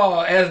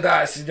 Dog,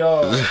 S-Dots,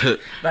 dog.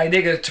 Like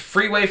nigga,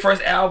 Freeway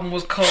first album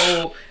was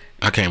cold.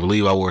 I can't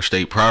believe I wore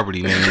State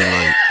Property, man.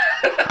 Like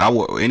I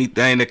wore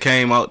anything that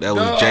came out that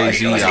was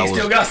Jay-Z.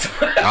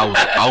 I was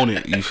on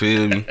it. You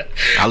feel me?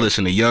 I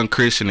listened to Young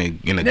Chris and the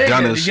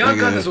Gunners. The Young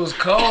Gunners was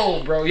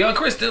cold, bro. Young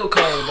Chris still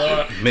cold,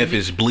 dog.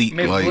 Memphis Bleak.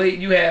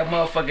 You had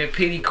motherfucking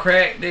Pity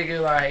Crack,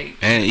 nigga, like.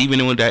 And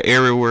even in that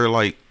era where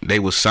like they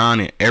was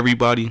signing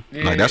everybody,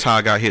 like that's how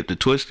I got hit to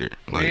Twister.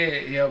 Like,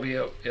 yep.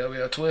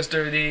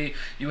 Twister. Then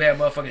you had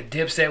motherfucking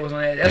Dipset was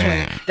on that.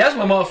 That's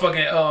when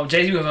motherfucking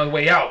Jay-Z was on his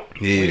way out.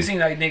 Yeah. When you seen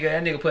like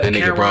that nigga put a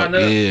camera on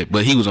up. Yeah,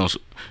 but he was on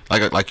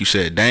like you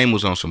said, Dame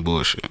was on some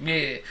bullshit.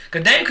 Yeah,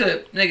 cause Dame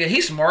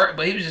he's smart,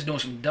 but he was just doing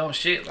some dumb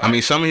shit. Like, I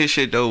mean, some of his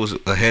shit though was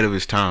ahead of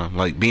his time.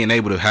 Like being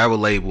able to have a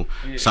label,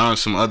 sign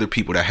some other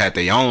people that had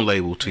their own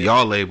label to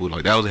y'all label,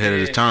 like that was ahead of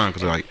his time.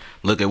 Cause like,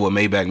 look at what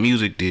Maybach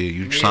Music did.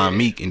 You signed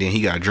Meek, and then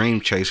he got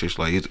Dream Chasers.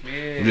 Like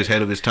he was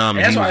ahead of his time.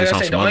 And that's he why was just I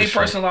on say some the only other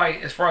person shit.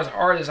 like as far as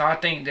artists, I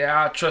think that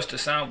I trust to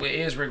sound with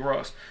is Rick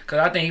Ross. Cause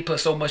I think he put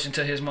so much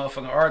into his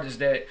motherfucking artists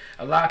that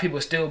a lot of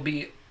people still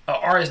be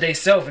artists they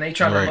self and they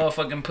try to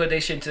motherfucking put their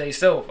shit into they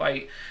self.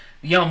 Like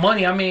Young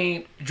Money, I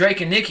mean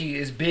Drake and Nicki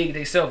is big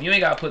they self. You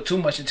ain't gotta put too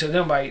much into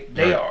them. Like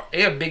they are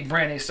a big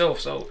brand they self.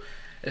 So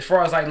as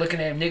far as like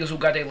looking at niggas who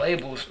got their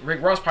labels,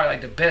 Rick Ross probably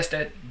like the best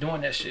at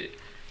doing that shit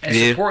and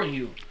supporting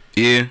you.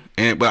 Yeah,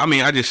 but I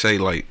mean I just say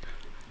like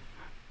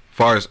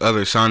far as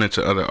other signing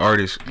to other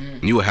artists,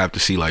 you would have to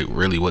see like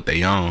really what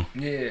they own.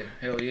 Yeah,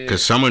 hell yeah.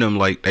 Because some of them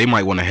like they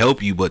might want to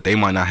help you, but they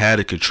might not have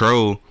the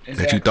control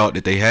that you thought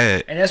that they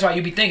had. And that's why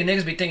you be thinking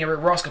niggas be thinking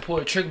Rick Ross could pull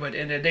the trigger, but at the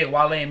end of the day,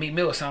 Wale and Meek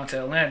Mill signed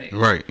to Atlantic.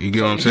 Right, you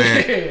get what I'm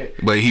saying?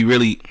 But he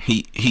really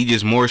he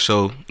just more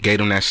so gave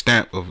them that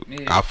stamp of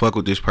I fuck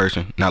with this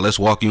person. Now let's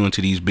walk you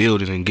into these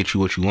buildings and get you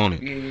what you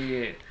wanted.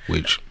 Yeah.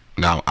 Which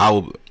now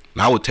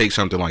I would take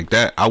something like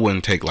that. I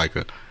wouldn't take like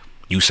a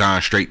you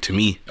sign straight to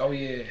me. Oh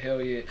yeah,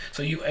 hell yeah.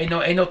 So you ain't no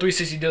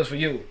 360 deals for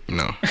you.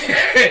 No.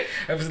 That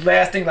was the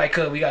last thing. Like,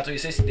 we got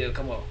 360 deal.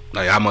 Come on.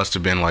 Like I must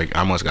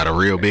got a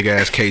real big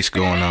ass case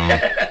going on.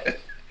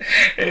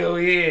 Hell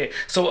yeah.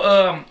 So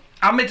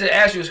I meant to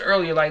ask you this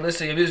earlier. Like,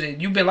 listen,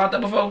 you been locked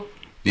up before?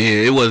 Yeah,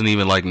 it wasn't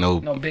even like no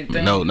big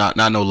thing. No, not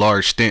no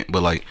large stint,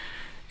 but like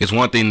it's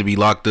one thing to be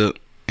locked up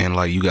and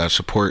like you got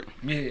support.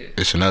 Yeah.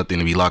 It's another thing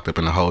to be locked up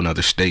in a whole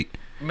nother state.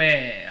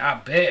 Man, I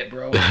bet,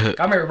 bro. I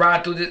remember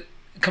riding through this.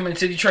 Coming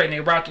to Detroit,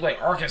 nigga, ride through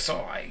like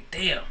Arkansas, like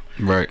damn.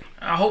 Right.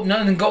 I hope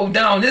nothing go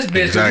down this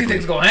bitch. Exactly.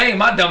 These niggas gonna hang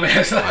my dumb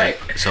ass.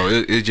 Like. So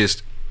it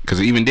just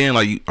because even then,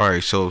 like, all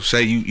right. So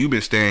say you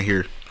been staying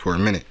here for a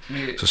minute.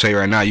 Yeah. So say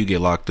right now you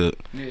get locked up.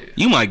 Yeah.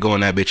 You might go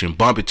in that bitch and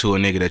bump into a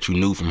nigga that you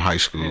knew from high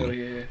school. Hell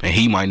yeah. And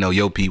he might know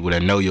your people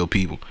that know your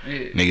people.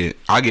 Yeah. Nigga,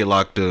 I get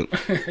locked up.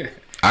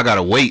 I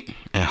gotta wait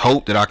and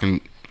hope that I can.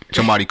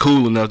 Somebody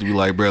cool enough to be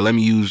like, bro, let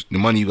me use the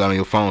money you got on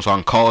your phone so I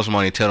can call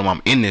somebody and tell them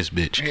I'm in this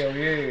bitch. Hell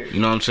yeah. You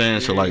know what I'm saying? Yeah.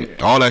 So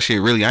like all that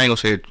shit really, I ain't gonna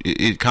say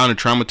it kind of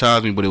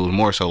traumatized me, but it was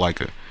more so like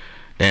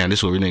damn, this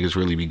is what niggas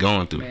really be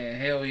going through. Man,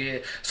 hell yeah.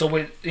 So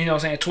with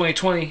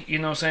 2020, you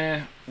know what I'm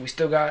saying? We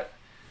still got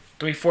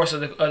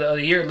 3/4 of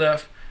the year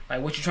left.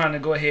 Like, what you trying to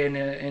go ahead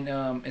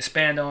and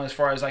expand on as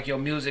far as like your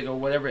music or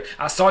whatever?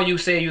 I saw you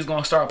say you was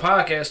gonna start a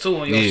podcast too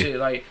on your shit.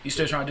 Like, you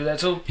still trying to do that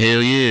too?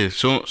 Hell yeah.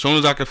 So soon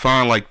as I can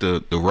find like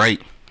the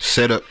right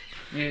setup,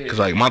 because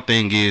like my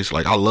thing is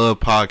like I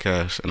love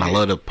podcasts and I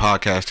love the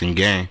podcasting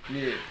game.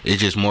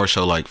 It's just more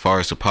so like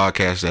far as the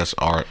podcasts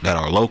that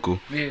are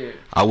local.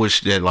 I wish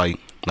that like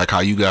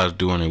how you guys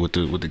doing it with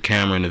the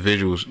camera and the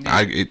visuals.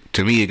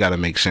 To me it gotta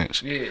make sense.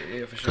 For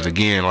sure. Because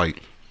again,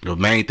 like the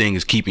main thing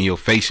is keeping your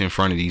face in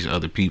front of these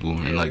other people,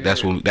 and like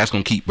that's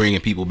gonna keep bringing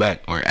people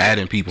back or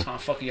adding people. I'm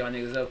fucking y'all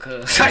niggas up,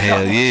 cuz.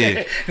 Hell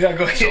yeah.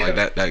 Go ahead. So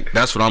like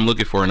that's what I'm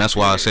looking for, and that's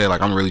why I said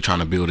like I'm really trying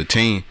to build a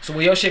team. So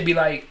will your shit be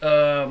like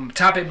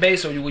topic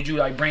based, or would you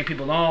like bring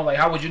people on? Like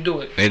how would you do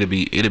it? It'll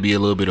be a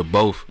little bit of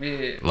both.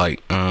 Yeah.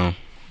 Like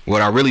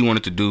what I really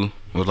wanted to do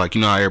was like,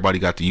 you know how everybody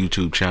got the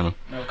YouTube channel.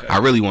 Okay. I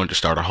really wanted to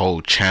start a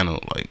whole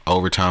channel, like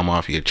Overtime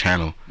Mafia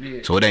channel.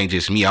 Yeah. So it ain't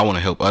just me. I want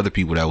to help other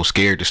people that was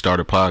scared to start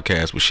a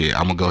podcast, but shit,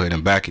 I'm gonna go ahead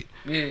and back it.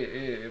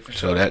 Yeah, for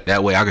So sure.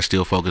 that way I can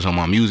still focus on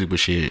my music, but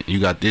shit,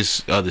 you got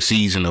this other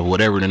season of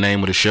whatever the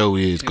name of the show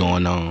is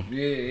going on.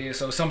 Yeah.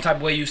 So some type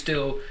of way you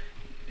still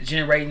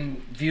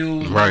generating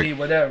views, Right. maybe,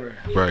 whatever.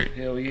 Right.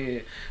 Hell yeah.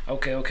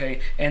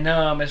 Okay. And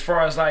as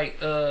far as like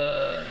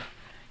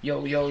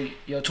yo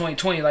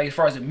 2020, like as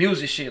far as the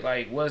music shit,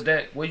 like what's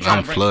that? What you trying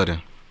I'm to bring?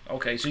 flooding.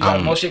 Okay, so you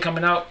got more shit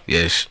coming out?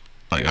 Yes.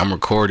 Like I'm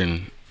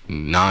recording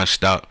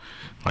non-stop.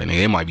 Like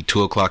nigga, it might be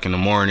 2:00 in the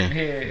morning.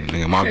 Yeah.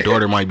 Nigga, my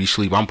daughter might be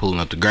asleep. I'm pulling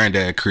up the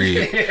granddad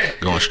crib,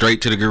 going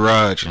straight to the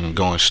garage and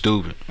going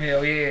stupid.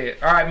 Hell yeah.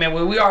 Alright, man,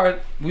 well we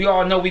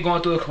all know we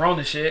going through the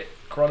corona shit.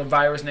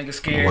 Coronavirus, niggas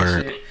scared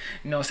Word. shit.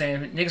 You know what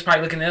I'm saying? Niggas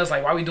probably looking at us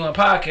like, why we doing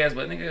podcasts?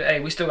 But nigga, hey,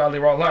 we still gotta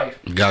live our life.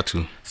 Got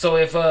to. So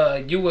if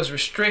you was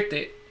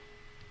restricted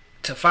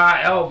to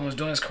 5 albums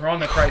during this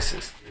corona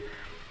crisis,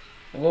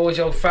 what would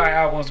your 5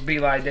 albums be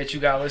like that you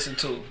gotta listen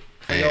to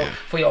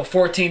for your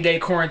 14-day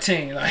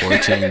quarantine? Like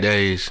 14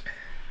 days.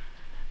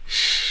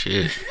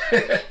 Shit.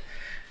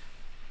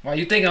 While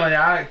you thinking on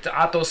that,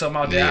 I throw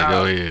something out there. Yeah,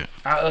 go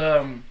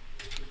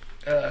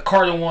ahead.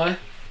 Carter 1.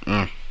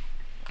 Mm.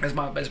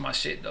 That's my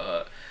shit,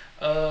 dog.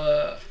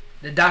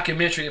 The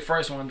documentary, the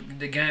first one,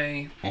 The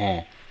Game.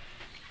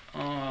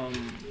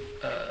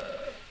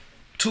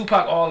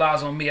 Tupac, All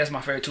Eyes on Me. That's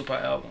my favorite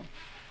Tupac album.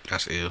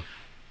 That's ill.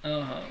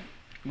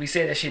 We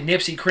said that shit.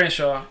 Nipsey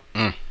Crenshaw.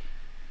 And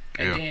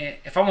then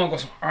if I want to go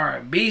some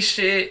R&B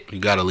shit, You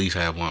gotta at least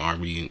have one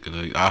R&B.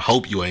 I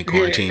hope you ain't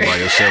quarantined by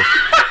yourself.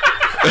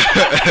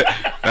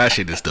 That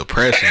shit is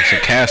depressing. It's a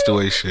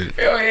Castaway shit.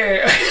 hell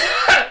yeah.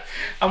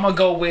 I'm gonna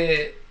go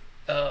with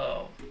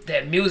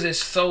that Music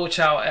Soul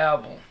Child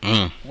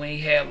album when he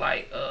had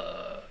like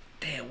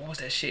damn, what was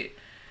that shit?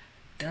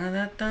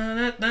 Whatever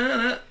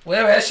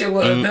that shit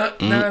was.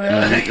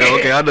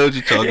 Okay, I know what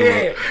you're talking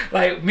about.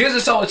 Like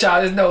Music Soul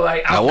Child. There's no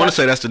like. I want to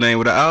say that's the name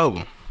of the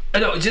album.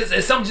 No,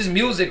 it's some just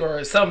music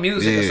or some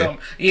music or Yeah. something.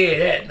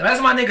 Yeah,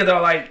 that's my nigga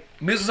though. Like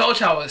Music Soul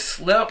Child was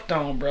slept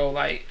on, bro.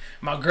 Like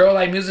my girl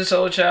like Music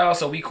Soul Child,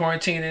 so we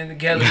quarantining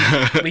together.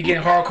 We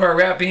getting hardcore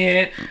rap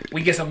in.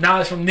 We get some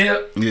knowledge from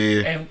Nip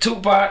and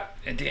Tupac,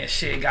 and then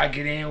shit, gotta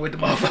get in with the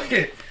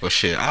motherfucker. Well,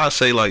 shit, I'll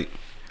say like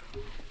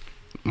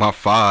my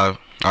 5.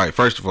 All right,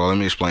 first of all, let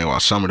me explain why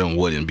some of them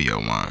wouldn't be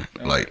on mine.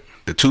 Okay. Like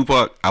the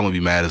Tupac, I'm gonna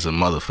be mad as a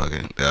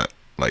motherfucker.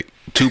 Like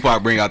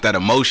Tupac bring out that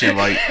emotion,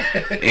 like,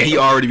 and he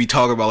already be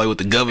talking about like what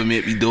the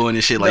government be doing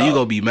and shit. Like you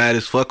gonna be mad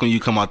as fuck when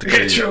you come out the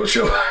crib. True.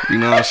 You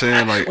know what I'm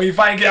saying? Like when you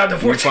finally get out the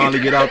 14th. You finally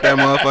get out that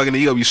motherfucker, and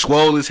you gonna be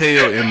swole as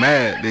hell and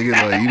mad, nigga.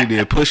 Like you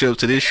did push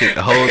ups to this shit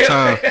the whole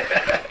time.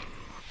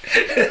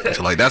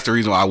 So like that's the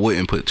reason why I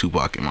wouldn't put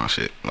Tupac in my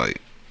shit. Like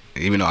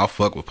even though I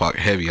fuck with Pac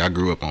heavy, I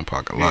grew up on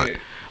Pac a lot. Yeah.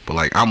 But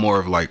like I'm more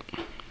of like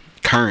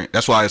current.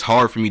 That's why it's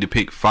hard for me to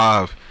pick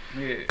 5.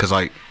 Cause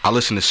like I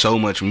listen to so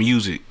much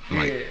music.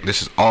 Like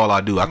this is all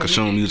I do. I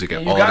consume music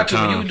at all the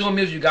time. When you doing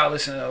music, you gotta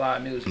listen to a lot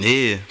of music.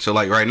 Yeah. So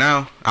like right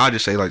now, I'll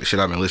just say like the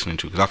shit I've been listening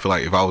to. Cause I feel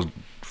like if I was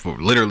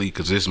literally,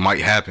 cause this might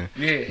happen.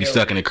 Be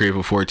stuck in the crib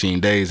for 14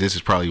 days. This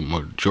is probably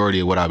majority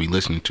of what I'll be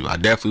listening to. I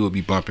definitely would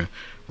be bumping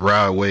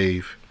Ride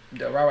Wave.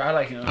 I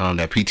like him.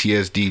 That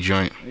PTSD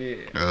joint.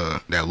 Yeah.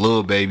 That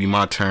Lil Baby,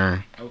 My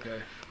Turn. Okay.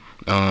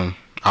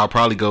 I'll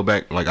probably go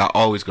back. Like I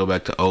always go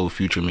back to old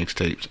Future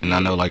mixtapes, and I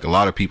know like a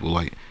lot of people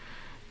like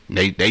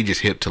they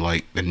just hip to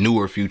like the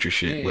newer Future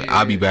shit. But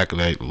I'll be back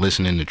like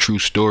listening to True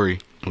Story,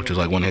 which is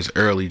like one of his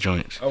early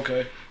joints.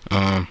 Okay.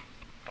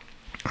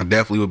 I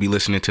definitely will be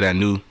listening to that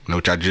new,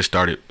 which I just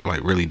started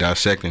like really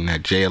dissecting,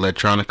 that Jay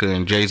Electronica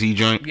and Jay-Z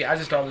joint. Yeah, I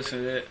just started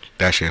listening to that.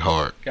 That shit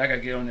hard. Yeah, I gotta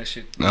get on that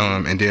shit.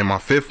 And then my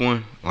 5th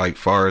one, like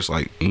far as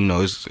like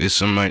it's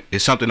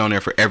something on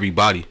there for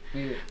everybody.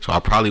 Yeah. So I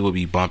probably will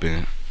be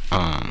bumping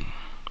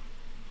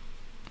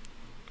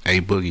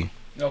A-Boogie.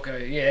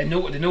 Okay, yeah,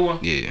 the new one.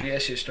 Yeah,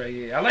 that shit straight.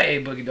 Yeah, I like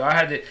A-Boogie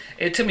though.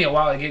 It took me a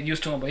while to get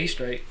used to him, but he's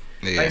straight.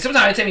 Yeah. Like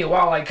sometimes it take me a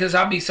while, like cause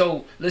I be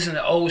so listening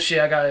to old shit.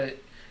 I gotta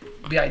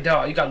be like,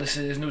 dog, you gotta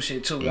listen to this new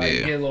shit too. Like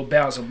get a little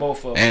balance of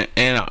both of them.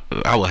 And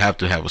I would have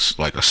to have a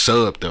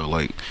sub though,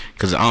 like,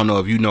 cause I don't know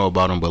if you know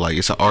about him, but like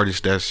it's an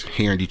artist that's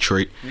here in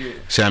Detroit,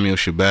 Samuel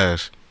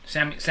Shabazz.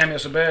 Samuel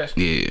Shabazz.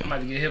 Yeah. I'm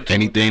about to get hip to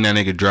anything that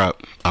nigga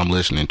drop, I'm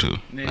listening to.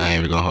 I ain't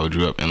even gonna hold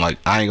you up. And like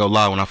I ain't gonna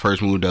lie, when I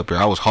first moved up here,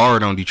 I was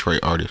hard on Detroit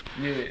artists.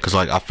 Yeah. Cause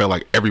like I felt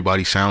like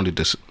everybody sounded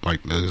this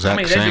like the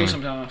exact same. They do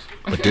sometimes.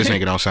 But this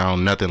nigga don't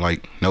sound nothing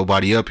like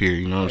nobody up here.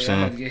 You know what I'm saying?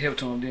 I'm about to get hip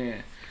to him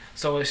then.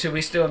 So shit,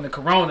 we still in the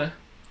corona.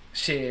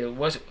 Shit,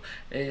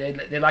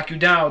 they lock you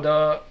down,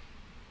 dog.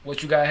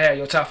 what you gotta have,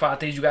 your top 5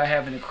 things you gotta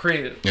have in the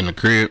crib. In the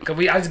crib. Cause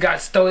I just got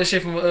stole this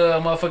shit from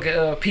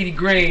motherfucking Petey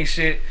Green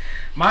shit.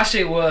 My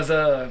shit was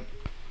I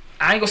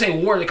ain't gonna say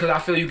water because I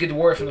feel you get the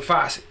water from the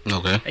faucet.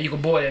 Okay. And you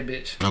can boil that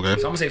bitch.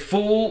 Okay. So I'm gonna say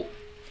food,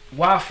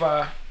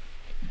 Wi-Fi,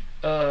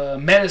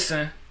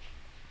 medicine.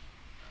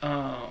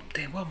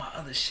 Damn, what my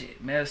other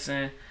shit?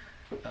 Medicine,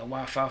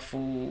 Wi-Fi,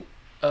 food,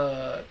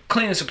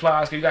 cleaning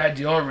supplies. Cause you gotta have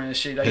deodorant and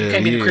shit. Like you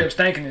can't be in the crib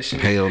stinking and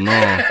shit. Hell no.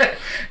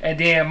 And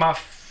then my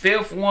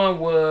 5th one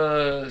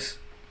was,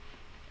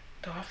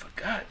 oh, I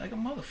forgot, like a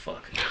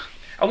motherfucker.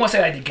 I want to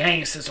say like the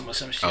game system or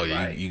some shit. Oh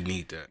yeah, right? you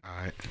need that.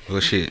 All right. Well,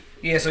 shit.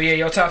 Yeah. So yeah,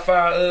 your top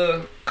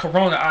 5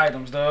 Corona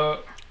items, dog.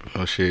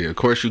 Oh shit. Of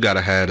course, you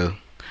gotta have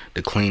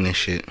the cleaning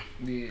shit.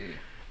 Yeah.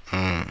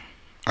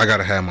 I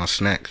gotta have my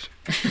snacks.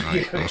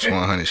 Like, on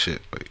 100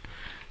 shit. Like,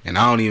 and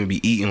I don't even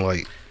be eating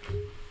like.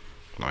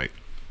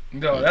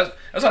 No, that's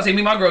why I say me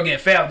and my girl getting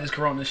fat with this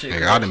Corona shit.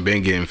 Nigga, I done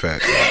been getting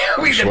fat.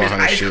 We get this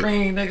ice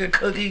cream, nigga,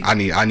 cookie.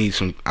 I need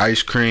some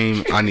ice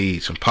cream. I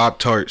need some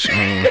Pop-Tarts,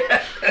 man.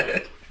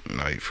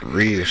 Like for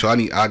real. So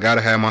I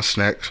gotta have my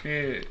snacks.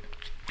 Yeah.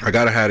 I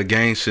gotta have the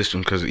game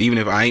system because even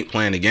if I ain't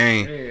playing the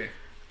game, Yeah.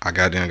 I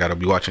gotta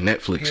be watching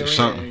Netflix or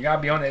something. You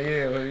gotta be on that,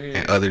 yeah.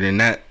 And other than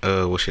that,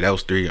 well shit, that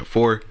was 3 and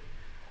 4.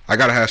 I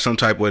gotta have some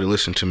type of way to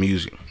listen to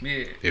music.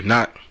 Yeah. If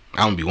not,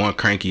 I'm gonna be one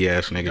cranky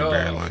ass nigga.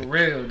 Dog, like, for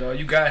real, dog.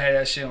 You gotta have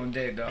that shit on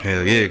deck, dog.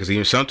 Hell yeah, because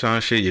even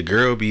sometimes shit, your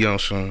girl be on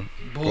some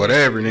Bullshit.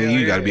 whatever, nigga.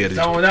 You gotta be able to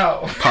zone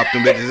out. pop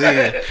them bitches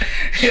in.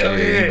 Hell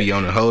yeah. You be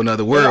on a whole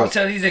nother I world. was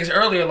telling these niggas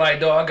earlier, like,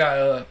 dog,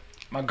 I got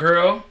my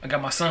girl, I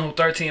got my son who's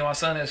 13, my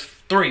son is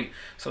 3.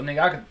 So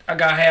nigga, I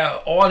gotta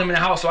have all them in the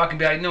house so I can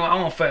be like, you know, I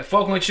don't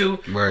fucking with you.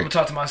 Right. I'm gonna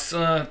talk to my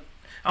son.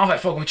 I don't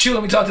fucking with you.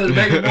 Let me talk to the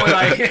baby boy,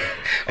 like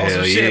on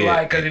some shit,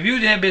 like, cause if you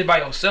that bitch by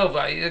yourself,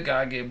 like it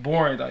gotta get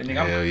boring, like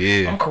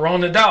nigga. I'm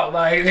corona'd out,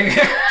 like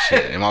nigga.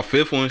 Shit. And my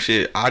 5th one,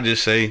 shit, I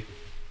just say,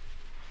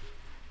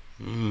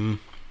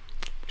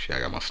 shit, I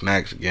got my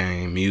snacks,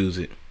 game,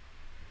 music.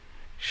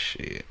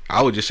 Shit,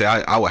 I would just say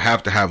I would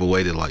have to have a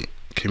way to like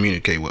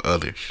communicate with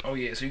others. Oh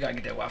yeah, so you gotta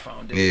get that Wi-Fi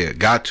on deck. Yeah,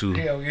 got to.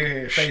 Hell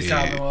yeah,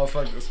 FaceTime them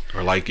motherfuckers.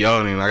 Or like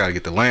y'all, then I gotta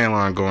get the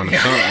landline going or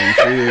something. You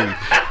feel me?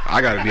 I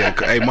gotta be like,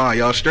 hey, ma,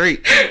 y'all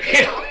straight?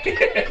 Hell yeah.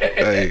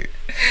 Hey,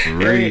 for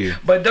real.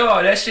 But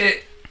dog, that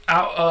shit. We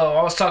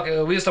was talking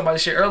about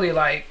this shit earlier.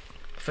 Like,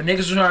 for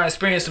niggas who trying to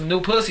experience some new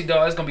pussy,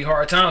 dog, it's gonna be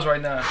hard times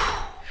right now.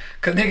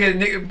 Cause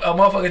nigga, a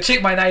motherfucking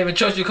chick might not even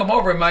trust you to come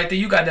over and might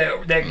think you got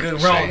that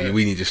good wrong.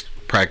 We need to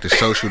practice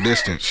social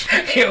distance.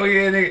 Hell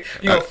yeah, nigga.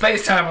 You know,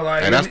 FaceTime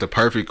like. And that's the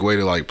perfect way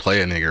to like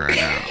play a nigga right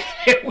now.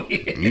 Hell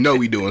yeah. You know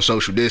we doing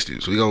social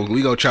distance. We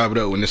gonna chop it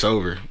up when it's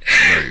over.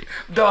 Like,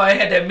 dog, I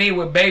had that meme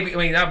with baby. I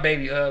mean, not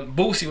baby.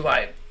 Boosie was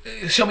like,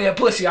 show me that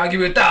pussy, I'll give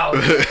you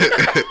 1,000.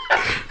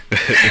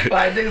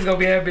 Like niggas gonna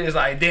be that bitch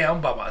like, damn,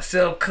 I'm by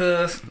myself,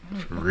 cuz.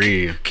 For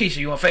real. Keisha,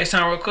 you want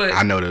FaceTime real quick?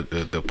 I know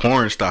the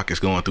porn stock is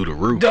going through the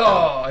roof.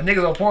 Dog,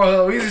 niggas on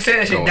Pornhub. We used to say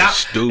that shit.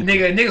 Stupid.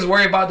 Niggas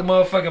worry about the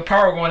motherfucking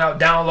power going out,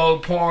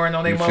 download porn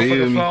on their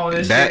motherfucking phone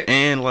and that shit.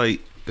 And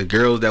like the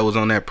girls that was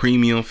on that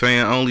premium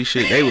fan only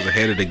shit, they was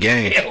ahead of the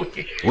game. Hell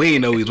yeah. We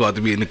didn't know we was about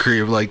to be in the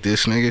crib like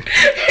this, nigga.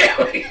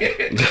 Hell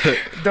yeah.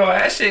 Dog,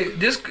 that shit,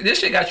 this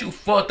shit got you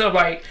fucked up.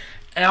 Like,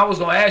 and I was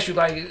gonna ask you,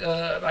 like,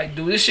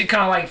 dude, this shit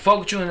kind of like fuck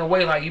with you in a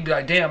way, like you be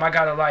like, damn, I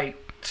gotta like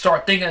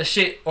start thinking of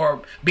shit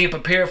or being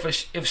prepared for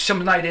if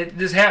something like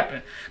this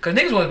happen. Cause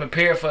niggas wasn't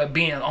prepared for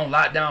being on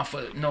lockdown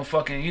for no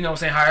fucking, you know what I'm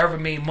saying, however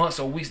many months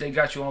or weeks they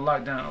got you on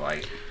lockdown,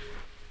 like.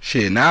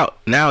 Shit, now,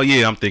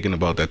 yeah, I'm thinking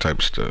about that type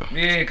of stuff.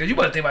 Yeah, cause you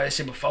better think about that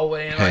shit before.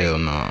 And, like, hell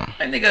no.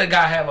 That nigga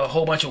gotta have a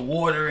whole bunch of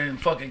water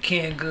and fucking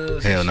canned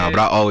goods. Hell no, but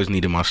I always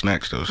needed my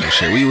snacks though. So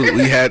shit,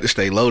 we had to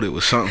stay loaded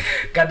with something.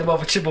 Got the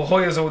motherfucking Chip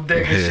Ahoyas on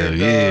deck and Hell shit.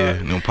 yeah,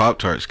 them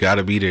Pop-Tarts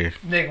gotta be there.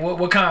 Nigga,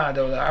 what kind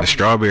though? The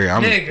strawberry.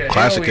 I'm nigga,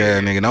 classic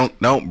ass nigga.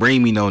 Don't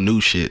bring me no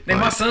new shit. Nigga, like,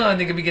 my son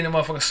nigga be getting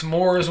motherfucking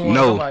s'mores one.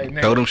 No, like,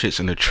 throw them shits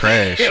in the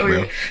trash, hell bro.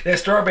 Yeah. That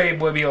strawberry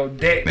boy be on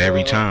deck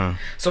every time.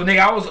 So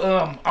nigga,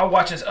 I was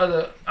watching this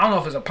other. I don't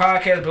know if it's a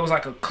podcast, but it was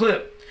like a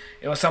clip.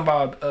 It was something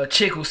about a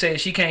chick who said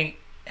she can't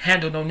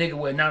handle no nigga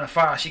with 9 to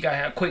 5. She gotta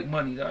have quick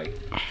money, like.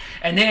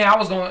 And then I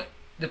was going.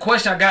 The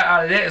question I got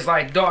out of that is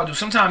like, dog, do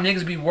sometimes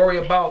niggas be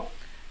worried about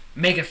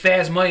making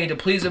fast money to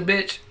please a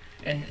bitch,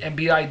 and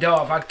be like,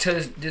 dog, if I tell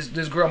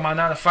this girl my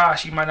 9 to 5,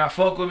 she might not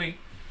fuck with me.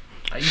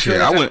 Like, shit,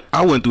 I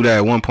went through that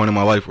at one point in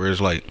my life where it's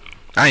like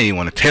I ain't even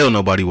want to tell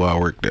nobody where I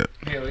worked at.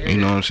 Hell yeah. You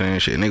know what I'm saying?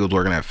 Shit, niggas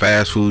working at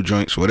fast food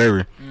joints,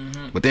 whatever.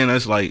 But then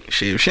that's like,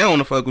 shit, if she don't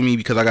want to fuck with me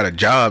because I got a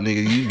job,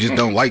 nigga, you just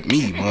don't like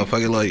me,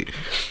 motherfucker. Like,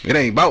 it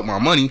ain't about my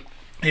money.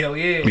 Hell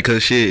yeah.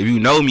 Because shit, if you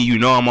know me, you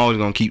know I'm always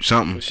gonna keep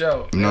something. For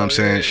sure. You know what I'm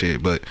saying?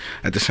 Shit. But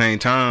at the same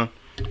time,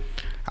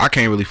 I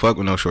can't really fuck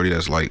with no shorty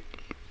that's like,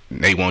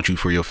 they want you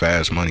for your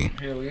fast money.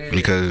 Hell yeah.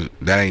 Because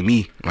that ain't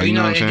me. Like, you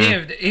know what I'm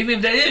saying? Even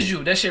if that is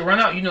you, that shit run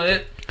out, you know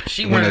that.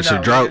 She when it's a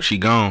out, drought, man. she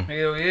gone.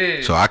 Hell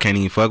yeah. So I can't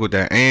even fuck with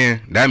that,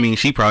 and that means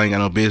she probably ain't got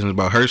no business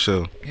about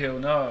herself. Hell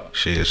no.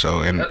 Shit.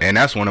 So and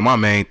that's one of my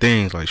main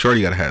things. Like,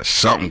 shorty gotta have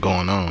something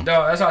going on.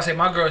 Dog, that's why I say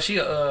my girl, she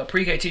a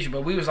pre-K teacher,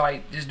 but we was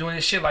like just doing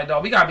this shit like,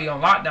 dog, we gotta be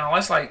on lockdown.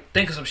 Let's like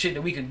think of some shit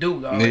that we can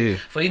do, dog. Yeah.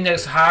 For these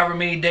next however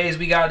many days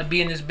we gotta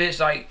be in this bitch,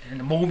 like, and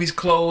the movies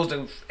closed,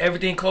 and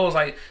everything closed.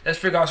 Like, let's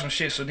figure out some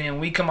shit. So then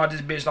we come out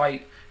this bitch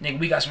like, nigga,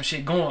 we got some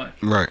shit going,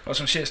 right? Or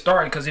some shit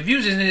started. Cause if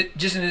you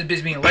just in this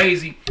bitch being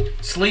lazy,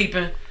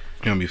 sleeping,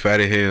 you gonna be fat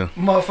as hell.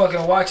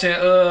 motherfucking watching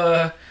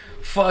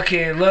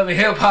fucking Love and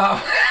Hip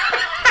Hop.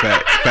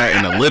 fat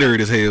and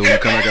illiterate as hell when you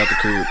come back out the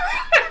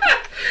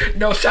crib.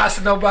 No shots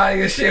to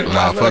nobody and shit.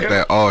 Nah, fuck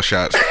that. All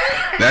shots.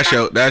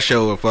 That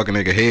show a fucking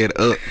nigga head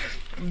up.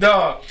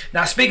 Dog.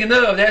 Now speaking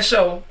of that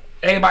show,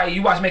 everybody,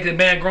 you watch Making the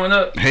Band growing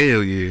up?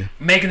 Hell yeah.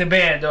 Making the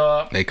Band,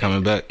 dog. They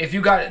coming back. If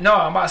you got it, no,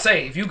 I'm about to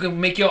say, if you can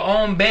make your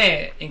own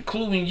band,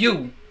 including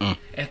you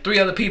and 3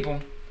 other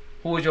people,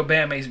 who would your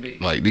bandmates be?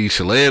 Like these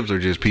celebs or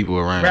just people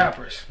around?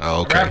 Rappers.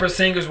 Oh, okay. Rappers,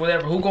 singers,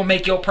 whatever. Who gonna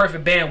make your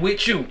perfect band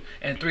with you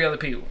and 3 other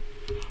people?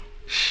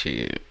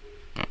 Shit.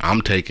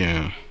 I'm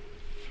taking...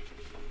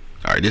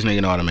 Alright, this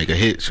nigga know how to make a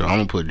hit, so I'm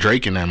gonna put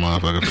Drake in that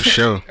motherfucker for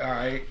sure.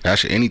 Alright.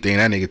 That's anything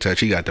that nigga touch,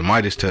 he got the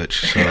Midas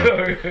touch.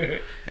 So.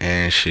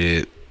 And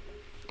shit,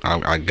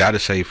 I gotta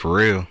say for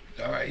real.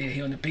 Alright, yeah,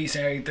 he on the beats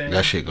and everything.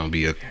 That shit gonna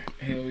be Hell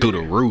through yeah.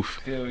 the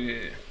roof. Hell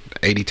yeah.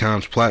 80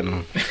 times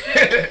platinum.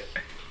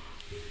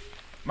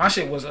 My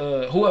shit was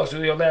who else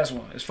was your last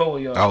one? It's 4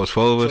 of y'all. I was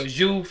 4 of So us. it's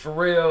you,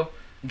 Pharrell,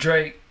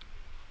 Drake.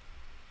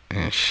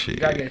 And shit.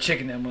 You gotta get a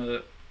chick in that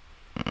mud.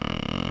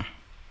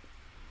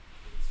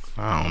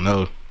 I don't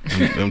know.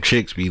 Them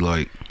chicks be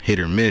like hit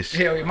or miss.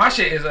 Hell yeah, my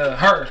shit is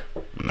her.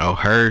 No,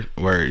 her.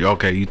 Where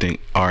okay, you think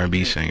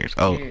R&B singers?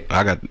 Oh, Yeah.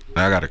 I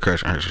got a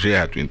crush on her. So she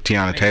have to be.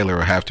 Tiana Taylor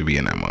will have to be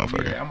in that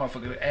motherfucker. Yeah, I'm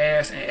motherfucking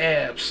ass and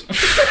abs.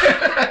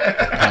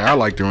 I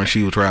liked her when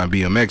she was trying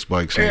BMX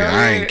bikes. Yeah,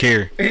 I ain't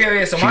care.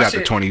 Yeah. So She my got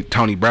shit, the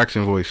Tony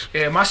Braxton voice.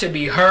 yeah, my shit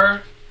be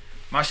her.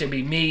 My shit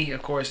be me,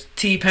 of course.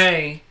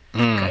 T-Pain.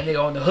 That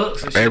nigga on the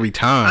hooks and shit. Every I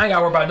time. ain't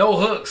gotta worry about no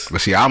hooks.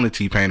 But see, I'm the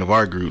T-Pain of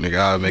our group, nigga.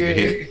 I'll make a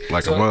hit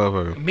like So, a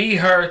motherfucker. Me,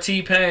 her,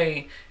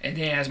 T-Pain, and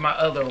then as my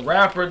other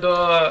rapper,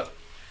 dog,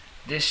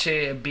 this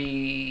shit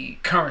be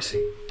Currency.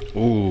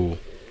 Ooh.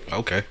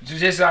 Okay.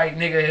 Just like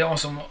nigga on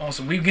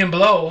some we getting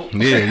blow.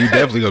 Yeah, you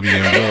definitely gonna be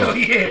Hell involved.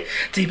 yeah.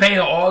 T-Pain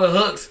on all the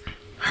hooks.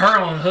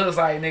 Her on the hooks,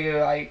 like nigga,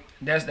 like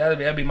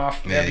that'd be my.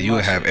 Yeah, you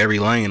would have every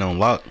lane on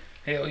lock.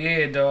 Hell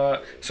yeah,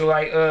 dog. So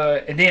like,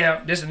 and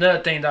then this is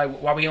another thing.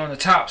 Like while we on the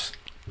tops,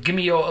 give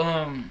me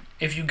your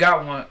if you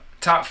got one,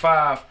 top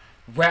 5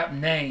 rap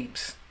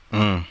names.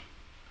 Now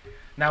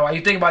while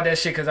you think about that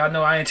shit, cause I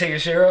know I didn't tell you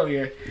shit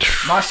earlier.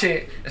 My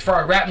shit, as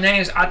far as rap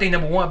names, I think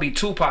number 1 be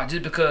Tupac,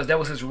 just because that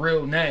was his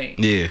real name.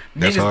 Yeah,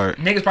 that's hard.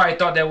 Niggas probably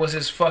thought that was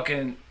his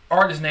fucking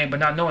artist name,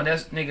 but not knowing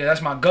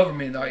that's my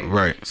government. Like,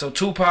 Right. So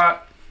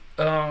Tupac,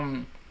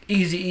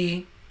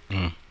 Eazy-E,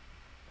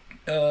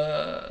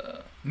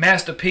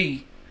 Master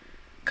P,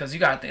 cause you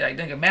gotta think, like,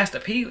 nigga, Master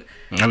P.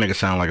 That nigga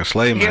sound like a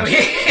slave Hell master.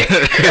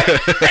 yeah.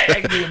 That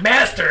could be a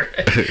master.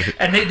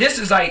 And this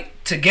is like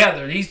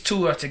together. These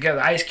 2 are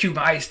together. Ice Cube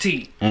and Ice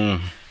T.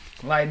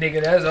 Like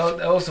nigga, that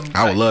was some.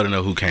 I would love to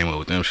know who came up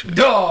with them shit.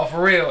 Dog,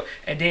 for real.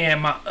 And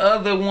then my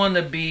other one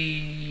to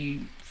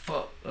be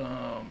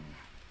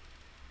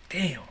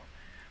damn.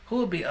 Who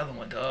would be the other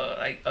one, dog?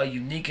 Like a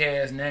unique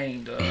ass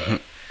name, dog. The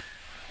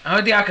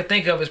only thing I could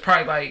think of is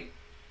probably like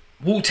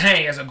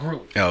Wu-Tang as a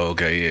group. Oh,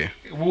 okay, yeah.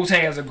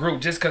 Wu-Tang as a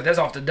group, just cause that's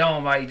off the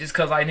dome, like just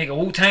cause like nigga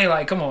Wu-Tang,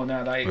 like come on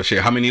now, like But shit,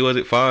 how many was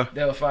it? 5?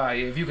 that was 5.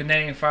 Yeah, if you could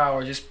name 5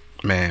 or just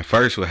Man,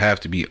 first would have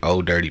to be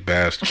Old Dirty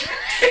Bastard.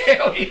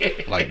 hell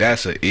yeah. Like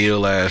that's a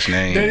ill ass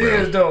name, That bro.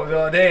 is dope,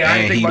 dog. Damn, I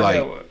And ain't he think about like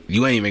that one.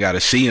 you ain't even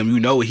gotta see him. You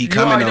know what he You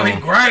coming already know on.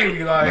 he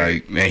grimy,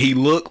 like Man, he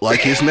look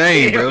like his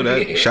name, bro.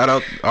 That Yeah. shout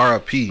out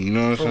R.I.P. You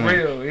know what for I'm saying?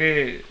 real,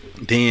 yeah.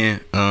 Then,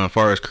 as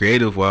far as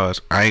creative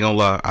wise, I ain't gonna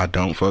lie, I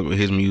don't fuck with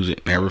his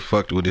music. Never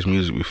fucked with his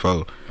music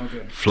before.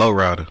 Okay. Flow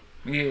Rider.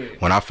 Yeah.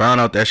 When I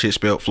found out that shit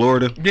spelled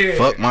Florida, Yeah.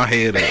 fuck my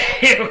head up.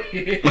 Hell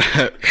yeah.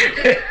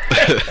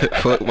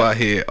 Fuck my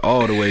head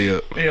all the way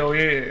up. Hell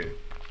yeah.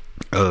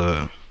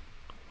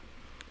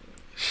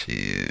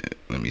 Shit.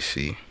 Let me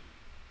see.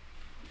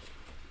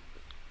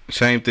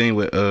 Same thing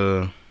with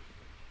damn.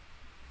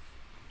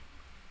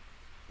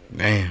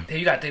 Damn,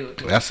 you got to do it.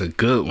 That's a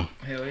good one.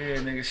 Hell yeah,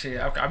 nigga. Shit,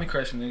 I be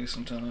crushing niggas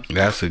sometimes.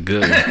 That's a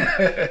good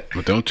one.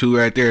 But them 2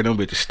 right there, them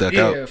bitches stuck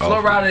out. Yeah,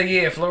 Flo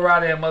Rida, Flo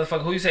Rida and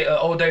motherfucker. Who you say?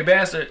 Old Dirty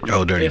Bastard.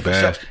 Old Dirty for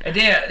Bastard. Sure. And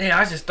then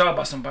I just thought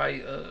about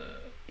somebody.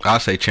 I'll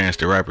say Chance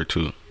the Rapper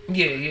too.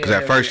 Yeah. Cause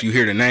at first you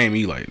hear the name,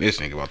 you like this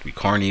nigga about to be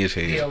corny as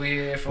hell. Hell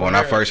yeah. For When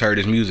real. I first heard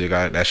his music,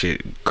 that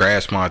shit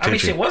grasped my I mean,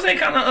 attention. shit, wasn't it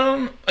kind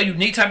of a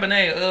unique type of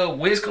name?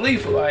 Wiz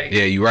Khalifa, like.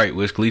 Yeah, you right,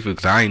 Wiz Khalifa.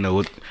 Cause I ain't know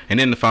what. And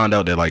then to find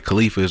out that like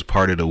Khalifa is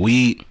part of the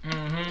weed.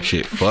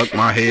 Shit, fuck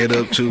my head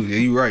up too. Yeah,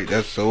 you right.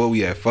 That's so what we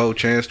had. 4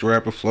 Chance the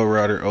Rapper, Flow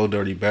Rider, Old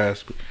Dirty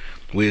Bastard,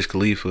 Wiz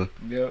Khalifa.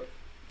 Yep.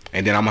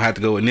 And then I'm gonna have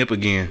to go with Nip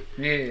again.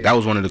 Yeah. That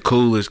was one of the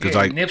coolest, cause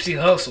like Nipsey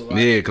Hussle. Like,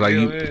 yeah, cause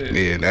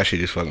like that shit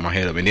just fucked my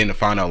head up. And then to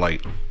find out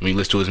like when you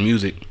listen to his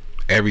music,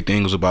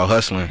 everything was about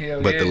hustling,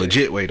 but the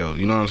legit way though.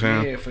 You know what I'm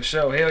saying? Yeah, for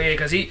sure. Hell yeah,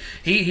 cause he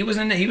was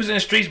in the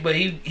streets, but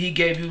he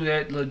gave you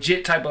that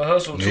legit type of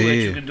hustle too that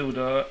you could do,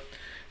 dog.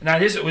 Now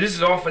this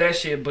is all for that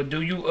shit. But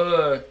do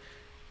you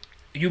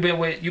you been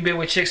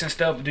with chicks and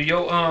stuff? Do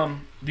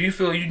you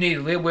feel you need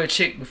to live with a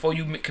chick before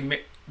you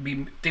think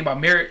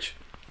about marriage?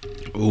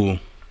 Ooh.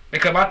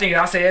 Because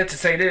I say that to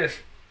say this.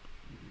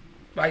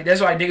 Like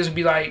that's why niggas would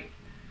be like,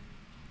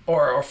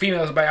 or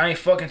females would be like, I ain't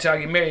fucking till I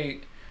get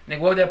married. Nigga,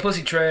 what that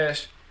pussy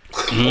trash?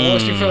 Or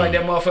she feel like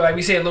that motherfucker, like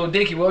we said, Lil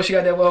Dicky. Well, she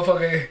got that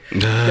motherfucker,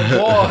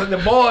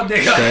 the ball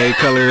nigga. Same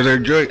color as her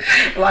joint.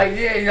 Like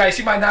yeah, like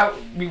she might not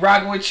be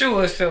rocking with you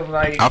or something.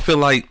 Like I feel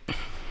like,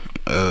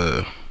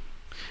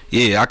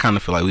 yeah, I kind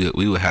of feel like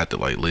we would have to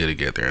like live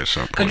together at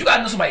some point. Cause you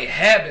gotta know somebody's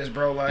habits,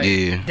 bro. Like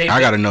yeah,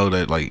 I gotta know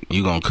that like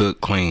you gonna cook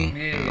clean,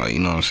 like you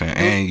know what I'm saying,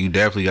 and you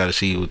definitely gotta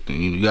see what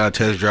you gotta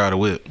test drive the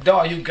whip.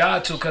 Dog, you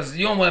got to, cause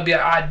you don't want to be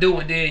like I do,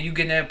 and then you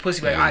get that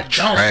pussy like I don't.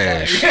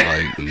 Trash,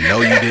 like no,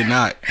 you did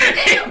not.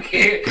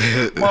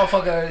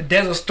 Motherfucker,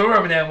 Desert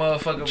Storm in that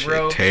motherfucker,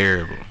 bro. Shit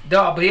terrible.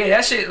 Dog, but yeah,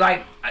 that shit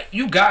like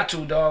you got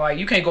to, dog. Like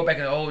you can't go back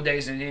in the old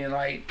days and then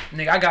like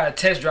nigga, I gotta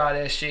test drive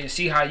that shit and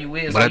see how you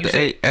is. But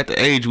like, at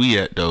the age we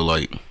at though,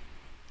 like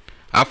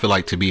I feel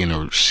like to be in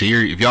a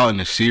serious, if y'all in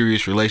a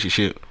serious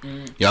relationship,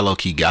 y'all low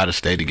key gotta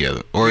stay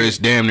together, or it's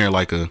damn near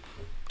like a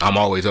I'm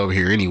always over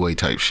here anyway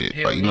type shit.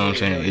 Hell like you know what I'm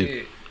saying?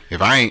 Yeah.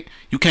 If I ain't,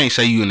 you can't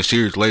say you in a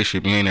serious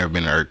relationship, you ain't never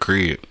been to her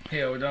crib.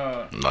 Hell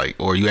no. Like,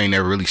 or you ain't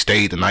never really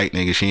stayed the night,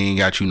 nigga. She ain't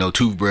got you no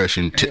toothbrush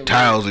and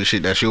towels and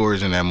shit that's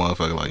yours in that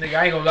motherfucker. Like, nigga,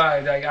 I ain't gonna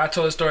lie. Like, I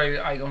told a story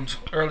like on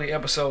early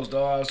episodes,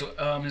 dog.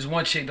 I was this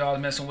one chick, dog, I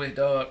was messing with,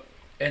 dog,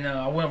 and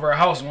I went over her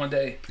house one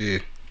day. Yeah.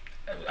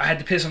 I had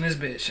to piss on this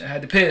bitch. I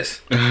had to piss.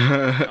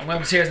 I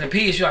went upstairs and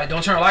pee. She like,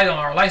 don't turn a light on.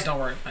 Our lights don't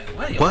work. I'm like,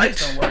 what? Your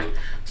lights don't work.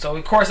 So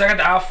of course I got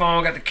the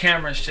iPhone, got the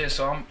camera and shit.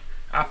 So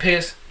I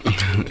piss.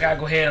 Gotta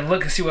go ahead and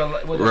look and see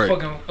what the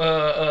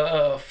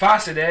fucking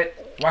faucet at.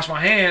 Wash my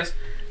hands.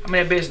 I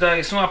mean, bitch, dog.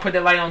 As soon as I put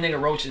that light on, nigga,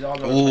 roaches all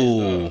over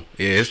the place.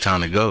 Yeah, it's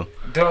time to go.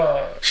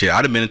 Duh. Shit,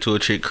 I'd have been into a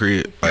chick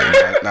crib.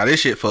 Like, now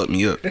this shit fucked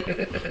me up. All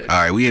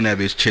right, we in that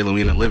bitch chilling.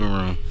 We in the living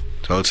room.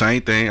 So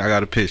same thing. I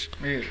got to piss.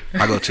 Yeah.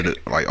 I go to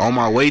the on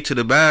my way to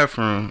the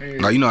bathroom.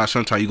 Yeah. Like you know how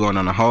sometimes you going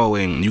down the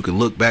hallway and you can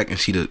look back and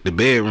see the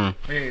bedroom.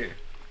 Yeah.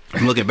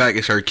 I'm looking back.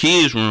 It's her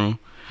kid's room,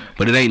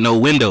 but it ain't no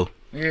window.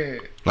 Yeah.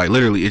 Like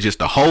literally, it's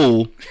just a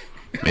hole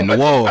in the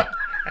wall.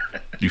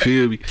 You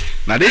feel me?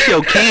 Now this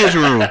your kid's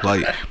room.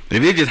 Like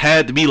if it just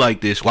had to be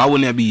like this, why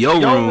wouldn't that be your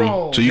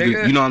room? So you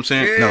could, you know what I'm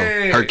saying?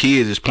 Yeah. No, her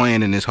kids is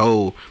playing in this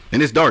hole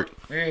and it's dark.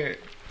 Yeah.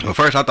 Well,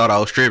 first I thought I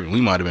was tripping.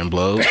 We might have been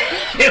blowed.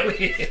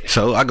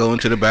 So I go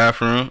into the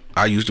bathroom.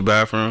 I use the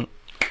bathroom.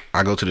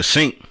 I go to the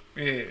sink.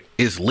 Yeah.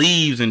 It's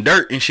leaves and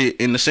dirt and shit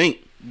in the sink.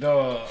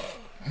 Duh.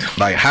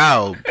 Like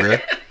how, bruh?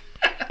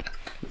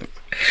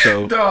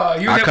 So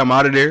I come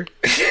out of there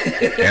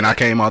and I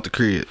came out the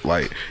crib.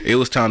 Like it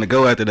was time to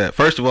go after that.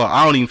 First of all,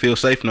 I don't even feel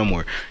safe no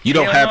more. You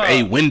don't have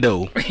a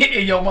window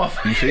in your mouth.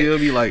 You feel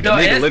me? Like the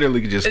nigga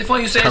literally just it's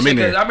funny you say come shit in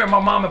there. I remember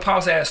my mom and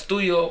pops had a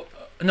studio.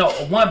 No,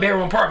 a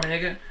 1-bedroom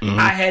apartment, nigga.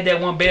 I had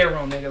that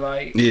 1-bedroom, nigga.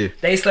 Like,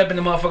 they slept in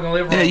the motherfucking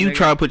living room. Yeah, you nigga.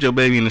 try to put your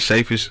baby in the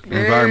safest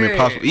environment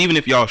possible, even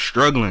if y'all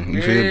struggling.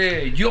 You feel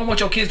me? You don't want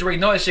your kids to really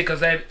know that shit,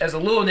 because as a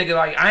little nigga,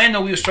 like, I didn't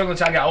know we was struggling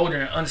until I got older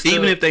and understood.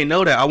 Even if they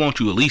know that, I want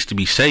you at least to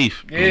be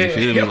safe. You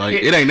feel me?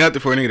 Like, it ain't nothing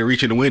for a nigga to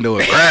reach in the window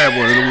and grab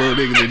one of them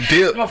little niggas and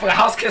dip. Motherfucker,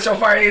 house catch on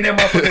fire, ain't that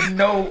motherfucker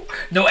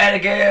no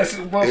attic ass,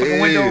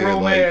 motherfucking window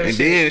room like, ass. And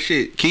then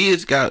shit,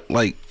 kids got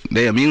like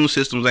their immune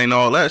systems ain't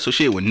all that, so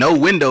shit with no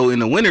window in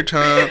the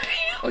wintertime.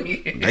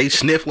 They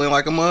sniffling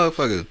like a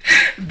motherfucker.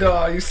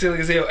 Dog, you silly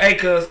as hell. Hey,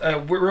 cuz,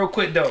 real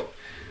quick though,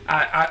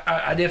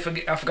 I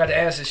forgot to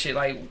ask this shit.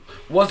 Like,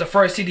 what's the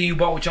first CD you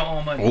bought with your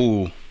own money?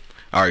 Ooh,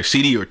 all right,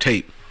 CD or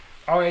tape?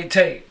 All right,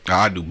 tape.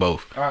 I do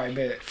both. All right,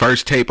 bet.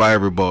 First tape I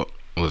ever bought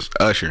was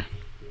Usher,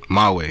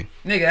 My Way.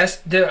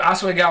 Nigga, I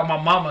swear to God,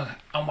 my mama.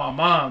 On my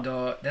mom,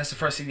 dog. That's the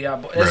first CD I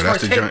bought.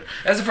 That's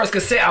the first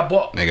cassette I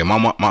bought. Nigga, my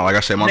like I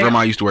said, my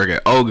grandma used to work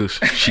at Oga's.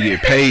 She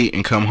get paid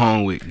and come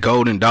home with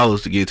golden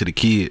dollars to give to the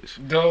kids.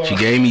 Dog. She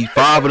gave me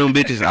 5 of them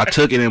bitches. I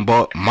took it and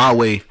bought My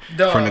Way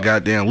from the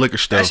goddamn liquor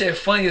store. That shit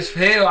funny as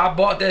hell. I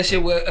bought that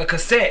shit with a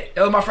cassette.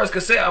 That was my first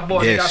cassette I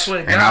bought. Yes, nigga, I swear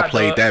to God, and I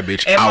played that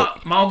bitch and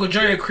out. My Uncle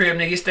Junior crib,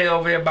 nigga, he stayed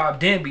over there by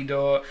Denby,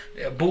 dog.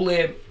 A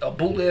bootleg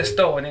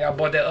store, nigga. I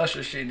bought that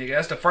Usher shit, nigga.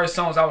 That's the first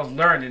songs I was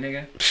learning,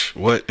 nigga.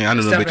 What? I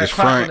knew them bitches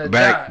front,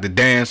 back, the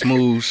dance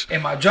moves.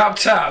 And my drop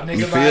top, nigga.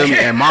 You feel me?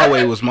 And My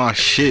Way was my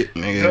shit,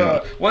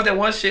 nigga. What's that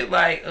one shit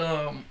like,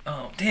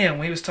 damn,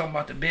 when he was talking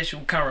about the bitch who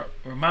kind of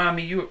remind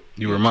me, you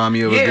remind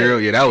me of a girl?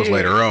 Yeah, that was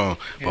later on.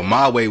 But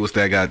My Way was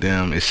that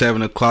goddamn, it's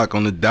 7 o'clock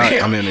on the dot.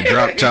 I'm in the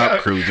drop top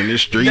cruising the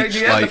streets.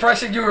 That's like, the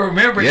first thing you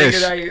remember,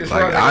 yes, nigga.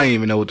 Like, I didn't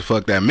even know what the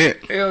fuck that meant.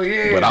 Hell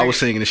yeah. But nigga, I was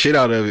singing the shit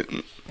out of it.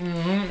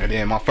 And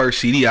then my first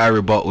CD I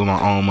ever bought with my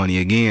own money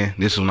again.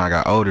 This is when I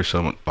got older,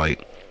 so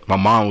like my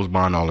mom was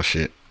buying all the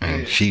shit,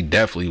 and she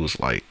definitely was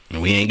like,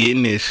 "We ain't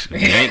getting this, we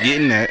ain't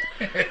getting that."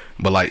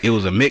 But like, it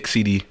was a mix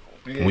CD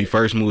when we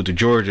first moved to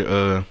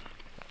Georgia.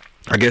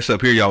 I guess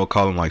up here y'all would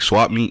call them like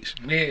swap meets.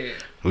 Yeah.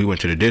 We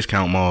went to the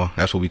discount mall.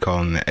 That's what we call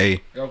them, the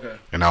A. Okay.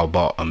 And I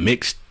bought a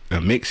mix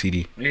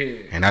CD. Yeah.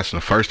 And that's the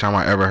first time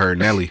I ever heard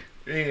Nelly.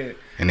 Yeah.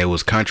 And it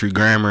was Country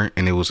Grammar,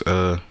 and it was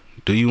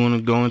Do You Want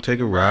to Go and Take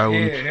a Ride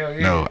with Me? Hell yeah.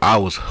 No, I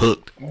was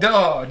hooked.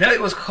 Dog, that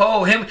was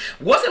cold.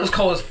 Was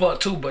cold as fuck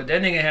too, but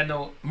that nigga had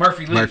no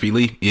Murphy Lee. Murphy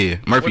Lee, yeah.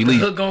 Murphy Lee. What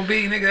the hook gonna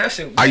be, nigga? That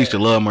shit was I bad. used to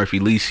love Murphy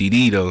Lee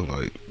CD though.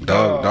 Like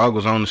dog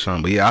was on to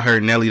something. But yeah, I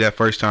heard Nelly that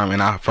first time,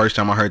 and first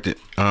time I heard the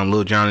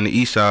Lil Jon and the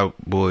East Side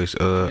Boys.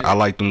 I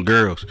Like Them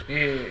Girls.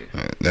 Yeah.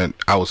 That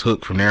I was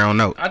hooked from there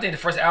on out. I think the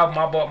first album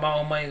I bought my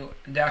own money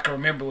that I can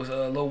remember was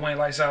Lil Wayne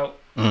Lights Out.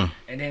 And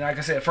then, like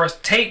I said,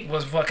 first tape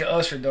was fucking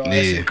Usher, dog.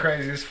 That shit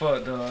crazy as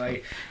fuck, dog.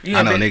 Like,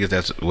 I know niggas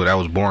that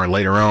was born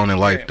later on in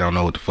life don't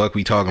know what the fuck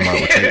we talking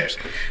about with tapes.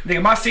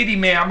 Nigga, my CD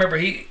man, I remember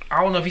I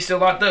don't know if he's still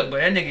locked up,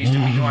 but that nigga used to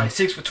be doing like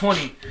 6 for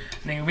 20.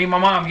 Nigga, me and my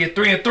mom get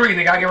 3 and 3.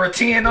 Nigga, I give her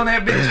 10 on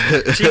that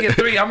bitch. She get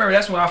 3. I remember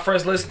that's when I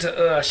first listened to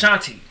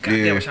Shanti. God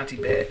damn,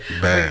 Shanti bad.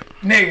 Bad.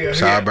 Nigga.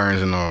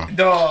 Sideburns and all.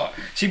 Dog.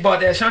 She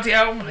bought that Shanti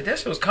album. Like, that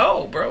shit was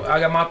cold, bro. I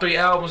got my 3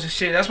 albums and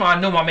shit. That's why I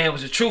knew my man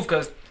was the truth,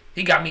 because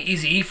he got me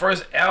Easy-E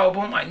first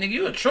album. Like, nigga,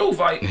 you the truth.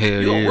 Like,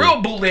 you a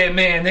real bootleg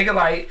man, nigga.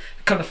 Like,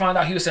 come to find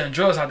out he was selling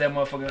drugs out that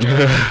motherfucker.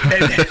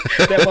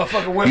 that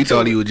motherfucker went. He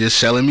thought he was just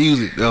selling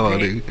music.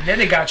 Then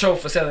they got trouble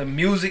for selling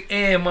music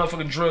and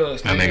motherfucking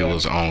drugs. That nigga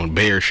was on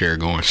Bear Share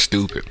going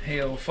stupid.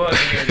 Hell, fuck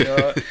yeah,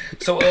 dog.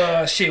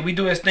 So, shit, we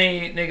do this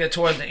thing, nigga,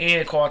 towards the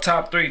end called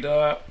Top 3,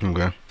 dog.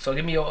 Okay. So,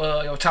 give me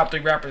your top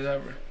 3 rappers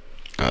ever.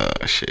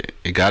 Shit.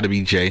 It gotta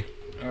be Jay.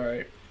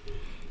 Alright.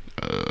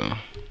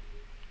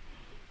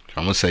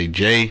 I'm gonna say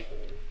Jay,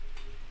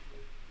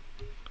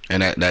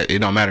 and that it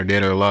don't matter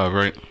dead or alive,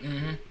 right?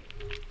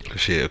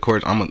 Shit, of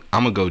course I'm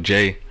gonna go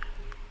Jay,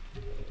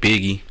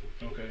 Biggie,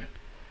 okay,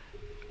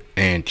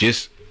 and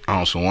just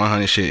on some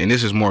 100 shit. And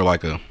this is more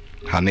like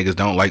how niggas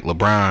don't like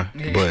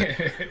LeBron, but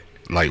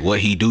like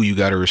what he do, you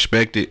gotta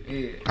respect it.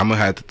 Yeah. I'm gonna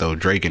have to throw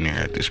Drake in there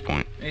at this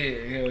point. Yeah,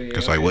 hell yeah.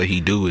 Cause like what he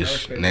do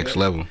is next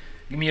level.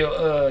 Give me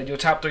your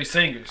top 3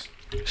 singers.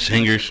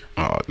 Singers?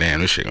 Oh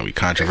damn, this shit gonna be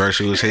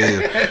controversial as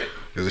hell.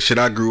 Cause the shit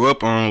I grew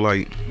up on,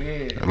 like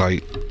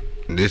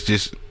this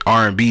just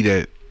R&B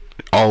that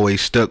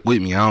always stuck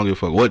with me. I don't give a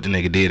fuck what the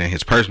nigga did in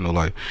his personal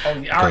life. Oh,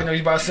 I already know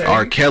you about to say.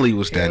 R. Kelly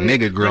was that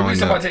nigga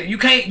growing up. You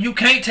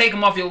can't take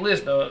him off your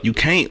list, dog. You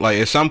can't. Like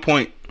at some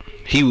point,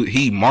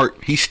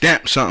 he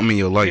stamped something in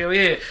your life. Hell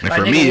yeah. And like,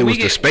 for nigga, me, it was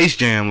the Space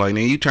Jam. Like,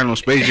 nigga, you turn on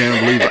Space Jam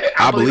and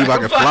I believe I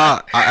can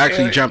fly. I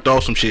actually jumped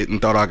off some shit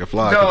and thought I could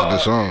fly because of the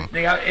song.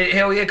 Nigga,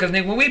 hell yeah, because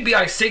nigga, when we be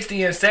like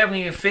 60 and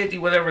 70 and 50,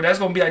 whatever, that's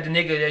gonna be like the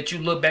nigga that you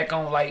look back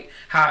on, like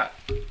how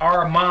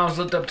our moms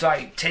looked up to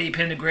like Teddy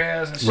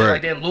Pendergrass and shit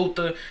like that,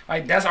 Luther.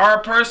 Like that's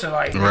our person,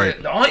 like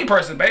nigga, the only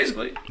person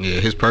basically. Yeah,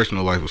 his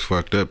personal life was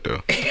fucked up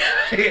though.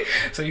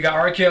 So you got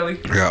R. Kelly.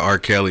 I got R.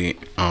 Kelly.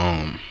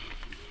 As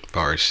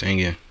far as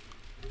singing.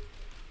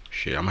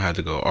 Shit, I'm gonna have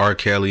to go R.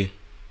 Kelly.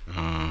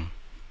 And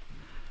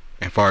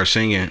far as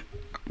singing,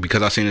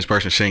 because I seen this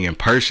person sing in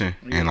person,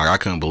 and like I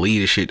couldn't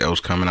believe the shit that was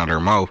coming out of her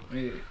mouth.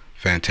 Yeah.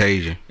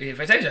 Fantasia. Yeah,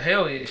 Fantasia,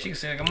 hell yeah, she can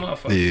sing like a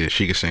motherfucker. Yeah,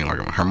 she can sing like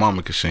her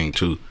mama could sing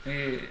too.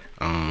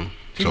 Yeah.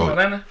 She from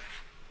Atlanta?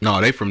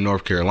 No, they from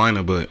North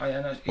Carolina, but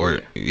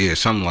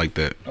something like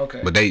that.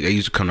 Okay. But they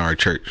used to come to our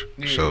church,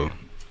 so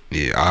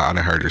yeah, I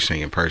done heard her sing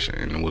in person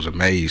and was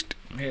amazed.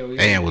 Hell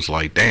yeah. And was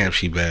like, damn,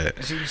 she bad.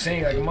 And she was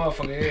singing like a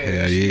motherfucker.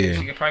 Yeah, yeah.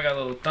 She probably got a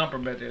little thumper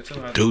back there too.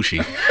 Do she?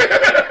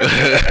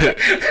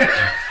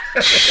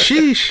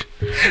 Sheesh.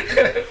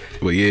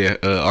 But yeah,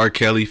 R.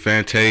 Kelly,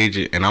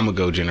 Fantasia, and I'm gonna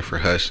go Jennifer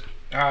Hudson.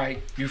 All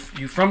right, you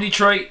from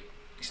Detroit?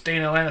 You stay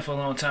in Atlanta for a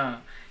long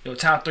time. Your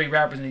top 3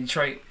 rappers in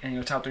Detroit and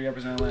your top 3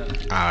 rappers in Atlanta.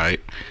 All right,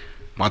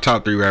 my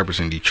top 3 rappers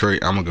in Detroit.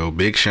 I'm gonna go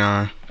Big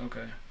Sean.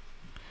 Okay.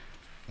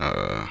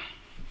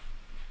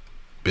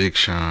 Big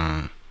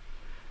Sean.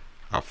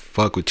 I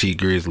fuck with T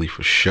Grizzly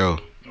for sure.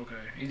 Okay,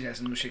 he just had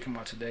some new shit come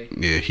out today.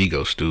 Yeah, he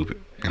goes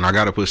stupid, and I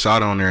gotta put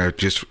Sada on there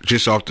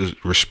just off the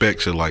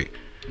respects of like,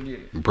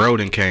 bro,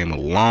 done came a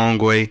long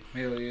way.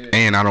 Hell yeah.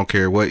 And I don't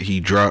care what he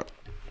dropped,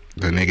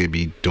 the nigga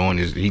be doing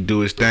he do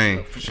his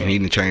thing, sure. And he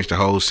done changed the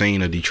whole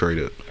scene of Detroit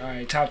up. All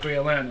right, top 3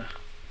 Atlanta.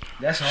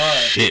 That's hard.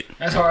 Shit.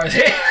 That's hard as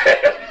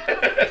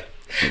hell.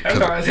 That's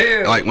hard as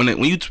hell. Like when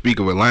you speak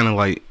of Atlanta,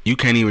 like you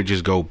can't even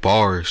just go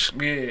bars.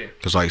 Yeah.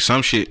 Cause like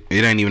some shit,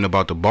 it ain't even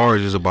about the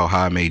bars. It's about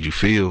how it made you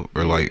feel,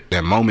 or like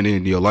that moment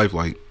in your life,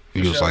 like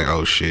you was like,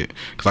 oh shit.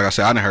 Cause like I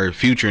said, I done heard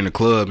Future in the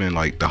club, and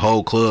like the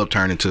whole club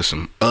turned into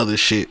some other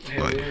shit.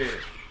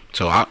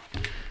 So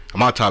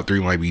my top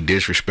 3 might be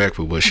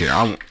disrespectful, but shit,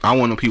 I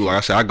want them people. Like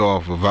I said, I go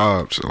off of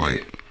vibes.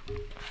 Like,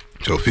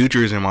 so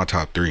Future is in my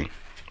top 3.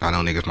 I know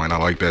niggas might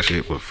not like that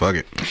shit, but fuck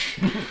it.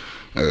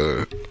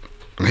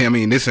 I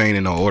mean, this ain't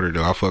in no order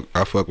though. I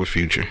fuck with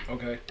Future.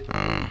 Okay.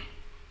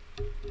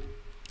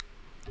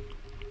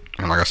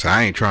 And like I said,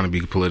 I ain't trying to be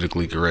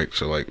politically correct.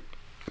 So like,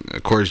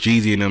 of course,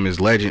 Jeezy and them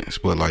is legends,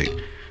 but like,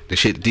 the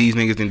shit that these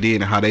niggas done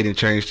did and how they done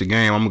changed the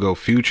game, I'm gonna go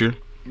Future.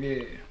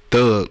 Yeah.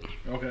 Thug.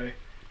 Okay.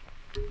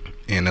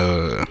 And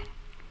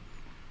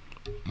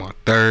my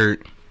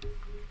third,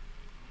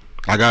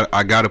 I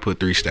gotta put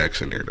 3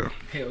 Stacks in there though.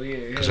 Hell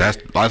yeah. Cause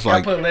that's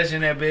like put a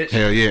legend in that bitch.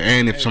 Hell yeah.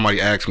 And if somebody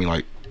asks me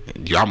like,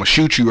 I'ma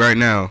shoot you right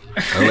now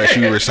unless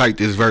you recite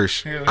this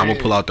verse, I'ma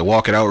pull out the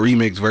Walk It Out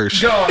remix verse.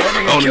 Dog,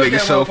 that nigga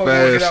so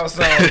fast. Walk It Out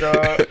song,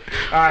 dog.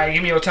 All right,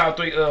 give me your top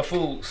 3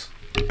 foods.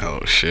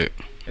 Oh shit.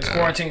 It's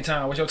quarantine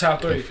time. What's your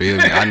top 3? You feel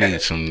me? I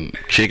need some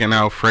chicken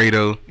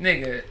Alfredo.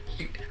 Nigga,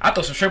 I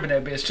throw some shrimp in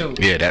that bitch too.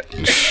 Yeah, that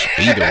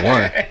either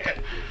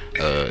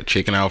one.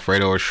 Chicken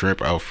Alfredo or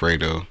shrimp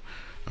Alfredo.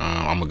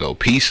 I'm gonna go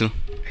pizza.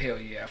 Hell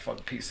yeah, I fuck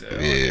a pizza.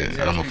 Yeah,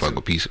 I'm gonna fuck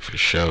a pizza for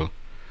sure.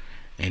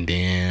 And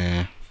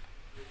then,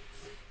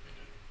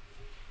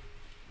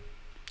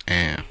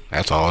 and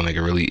that's all a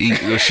nigga really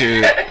eat.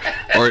 Shit.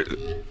 Or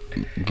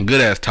good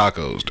ass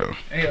tacos though.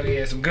 Hell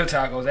yeah, some good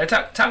tacos.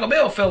 That Taco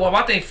Bell fell off.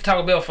 I think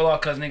Taco Bell fell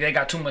off because nigga they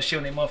got too much shit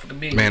on their motherfucking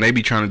menu. Man, they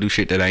be trying to do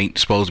shit that ain't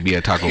supposed to be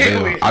at Taco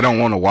Bell. I don't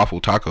want a waffle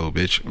taco,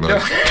 bitch. No.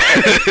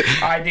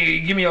 Alright,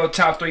 nigga, give me your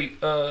top 3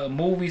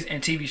 movies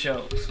and TV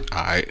shows.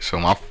 Alright, so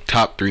my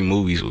top 3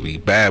 movies would be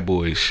Bad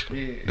Boys.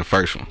 Yeah. The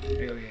first one.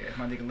 Hell yeah,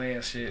 my nigga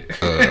Lance shit.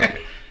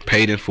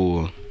 Paid in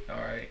Full.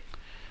 Alright.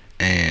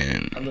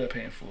 And I love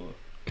Paid in Full.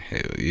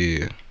 Hell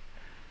yeah.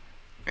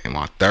 And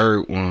my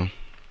third one,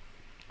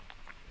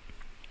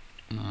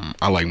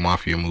 I like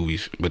mafia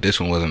movies, but this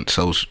one wasn't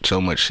so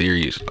much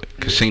serious. Like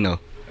Casino.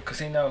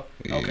 Casino?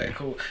 Yeah. Okay,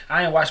 cool.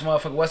 I ain't watched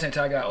motherfucker What's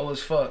until I got old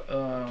as fuck.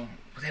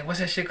 What's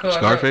that shit called?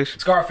 Scarface?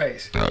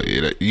 Scarface. Oh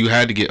yeah, you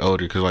had to get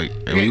older because like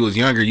when you was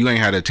younger, you ain't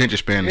had an attention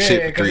span to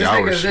sit for 3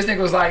 hours. This nigga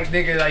was like,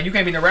 nigga, like you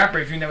can't be the rapper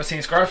if you never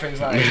seen Scarface.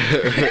 Like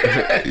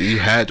you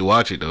had to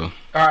watch it though.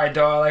 All right,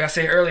 dog. Like I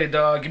said earlier,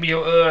 dog. Give me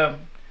your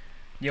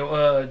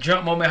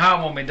drunk moment,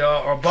 hot moment,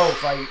 dog, or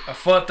both. Like a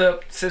fucked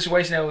up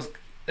situation that was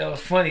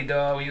funny,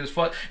 dog. When you was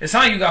fucked. It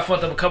sounded like you got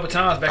fucked up a couple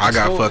times back in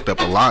school. I got fucked up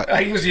a lot.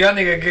 Like he was a young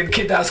nigga getting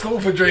kicked out of school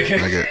for drinking.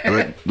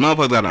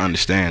 Motherfuckers gotta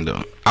understand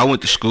though. I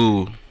went to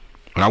school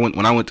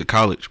when I went to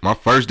college. My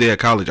first day of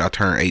college, I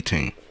turned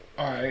 18.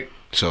 All right.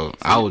 So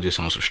I was just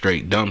on some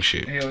straight dumb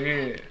shit. Hell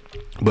yeah.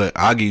 But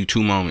I'll give you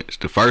 2 moments.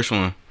 The first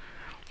one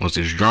was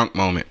this drunk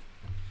moment.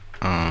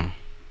 I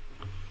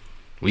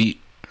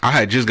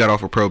had just got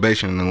off of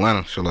probation in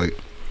Atlanta, so like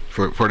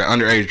for the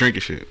underage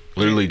drinking shit.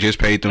 Literally just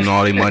paid them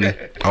all their money,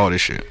 all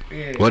this shit.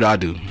 Yeah. What'd I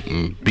do?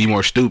 Be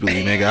more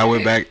stupidly, nigga. I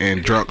went back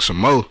and drunk some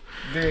more.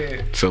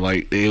 Yeah. So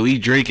like we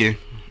drinking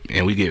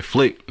and we get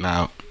flicked.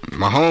 Now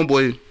my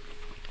homeboy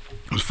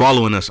was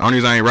following us. Only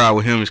reason I ain't ride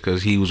with him is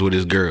because he was with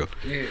his girl.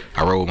 Yeah.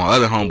 I rode with my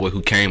other homeboy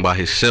who came by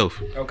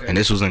himself. Okay. And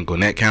this was in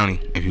Gwinnett County.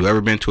 If you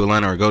ever been to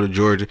Atlanta or go to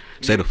Georgia,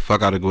 stay the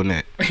fuck out of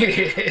Gwinnett.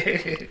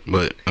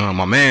 But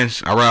my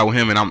man's, I ride with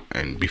him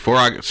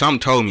and something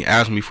told me,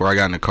 asked me before I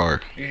got in the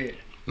car. Yeah.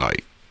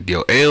 Like,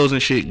 your L's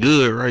and shit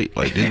good, right?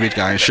 Like, this bitch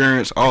got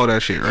insurance, all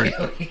that shit, right?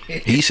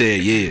 He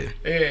said,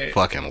 yeah.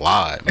 Fucking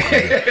lied,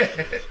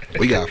 man.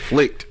 We got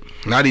flicked.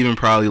 Not even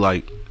probably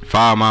like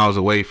 5 miles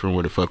away from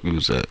where the fuck we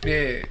was at.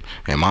 Yeah.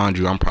 And mind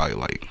you, I'm probably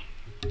like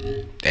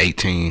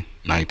 18,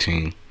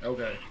 19.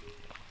 Okay.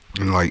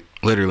 And like,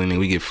 literally, nigga,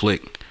 we get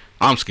flicked.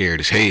 I'm scared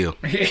as hell.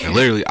 And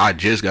literally, I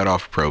just got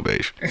off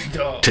probation.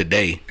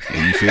 Today.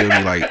 And you feel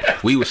me?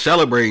 Like, we was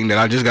celebrating that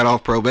I just got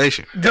off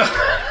probation.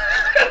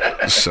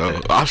 So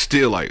I'm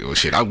still like, well,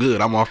 shit, I'm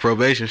good. I'm off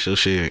probation. So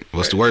shit,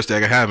 what's the worst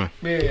that could happen?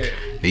 Yeah.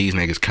 These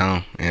niggas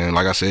come, and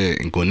like I said,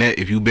 in Gwinnett,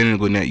 if you've been in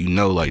Gwinnett, you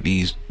know like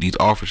these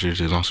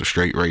officers is on some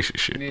straight racist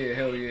shit. Yeah,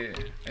 hell yeah.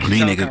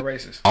 These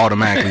niggas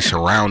automatically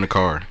surround the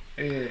car.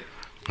 Yeah.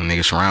 When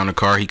niggas surround the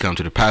car, he come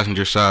to the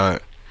passenger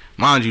side.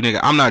 Mind you, nigga,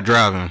 I'm not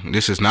driving.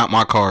 This is not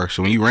my car.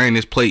 So when you ran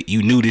this plate,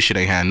 you knew this shit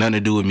ain't had nothing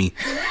to do with me.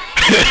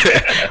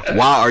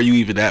 Why are you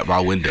even at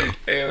my window?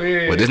 Hell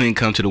yeah. But this nigga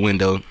come to the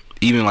window.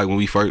 Even like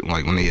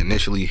when they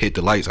initially hit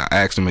the lights, I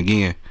asked him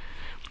again,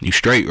 "You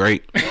straight,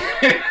 right?"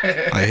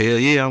 Like, hell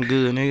yeah, I'm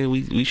good, nigga.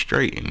 We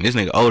straight. And this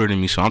nigga older than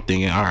me, so I'm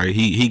thinking, all right,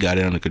 he got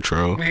it under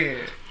control. Yeah.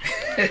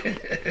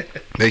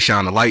 They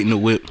shine the light in the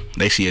whip.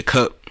 They see a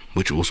cup,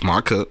 which was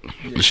my cup.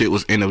 Yeah. The shit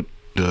was in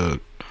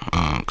the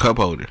cup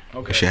holder.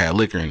 Okay. The shit had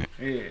liquor in it.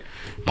 Yeah.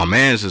 My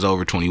man's is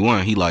over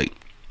 21. He like,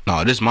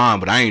 no, this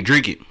mine, but I ain't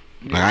drink it.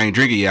 Yeah. Like I ain't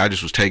drink it yet. I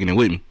just was taking it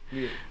with me.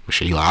 Yeah. But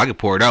shit, he like, I can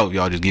pour it out.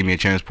 Y'all just give me a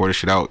chance to pour this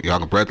shit out. Y'all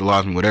can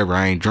breathalyze me, whatever.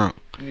 I ain't drunk.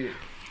 Yeah.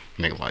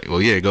 Nigga like,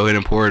 well, yeah, go ahead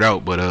and pour it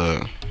out, but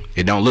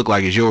it don't look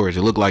like it's yours.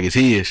 It look like it's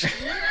his.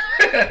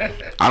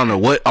 I don't know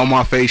what on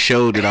my face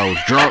showed that I was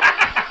drunk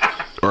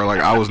or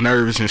like I was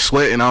nervous and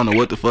sweating. I don't know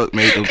what the fuck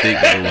made them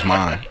think that it was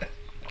mine.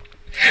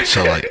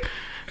 So like,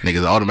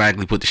 niggas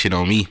automatically put the shit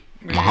on me.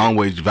 My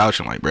homeboy's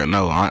vouching like, bro,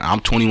 no, I'm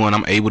 21.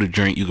 I'm able to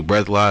drink. You can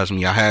breathalyze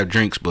me. I have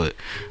drinks, but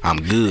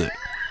I'm good.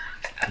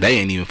 They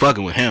ain't even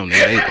fucking with him.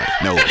 They like,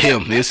 no,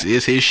 him. This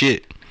is his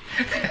shit.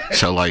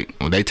 So like,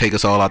 when they take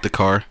us all out the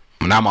car,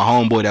 Now my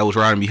homeboy that was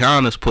riding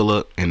behind us pull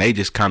up, and they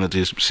just kind of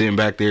just sitting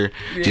back there,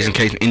 just in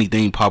case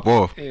anything pop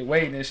off. Yeah,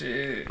 waiting and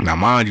shit. Yeah. Now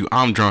mind you,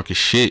 I'm drunk as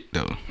shit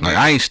though. Like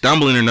I ain't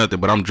stumbling or nothing,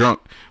 but I'm drunk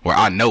where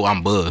I know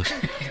I'm buzzed.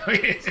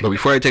 But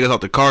before they take us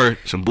off the car,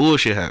 some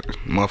bullshit happened.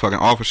 Motherfucking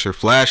officer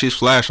flashed his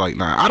flashlight.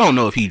 Now I don't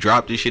know if he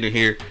dropped this shit in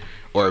here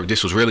or if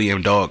this was really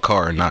M-Dog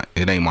car or not.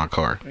 It ain't my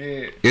car.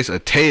 Yeah. It's a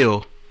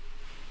tail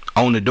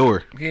on the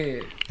door.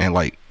 Yeah. And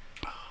like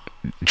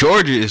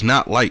Georgia is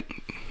not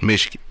like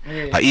Michigan.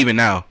 Yeah. Like even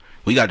now,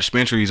 we got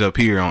dispensaries up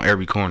here on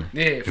every corner.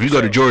 Yeah. If you go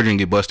to Georgia and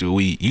get busted with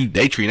weed,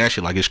 they treat that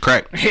shit like it's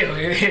crack. Hell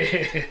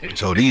yeah.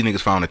 So these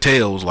niggas found a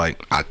tail. Was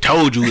like, I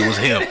told you it was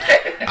him.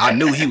 I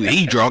knew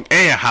he drunk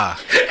and high.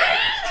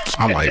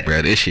 I'm like,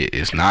 bro, this shit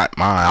is not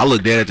mine. I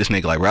looked at this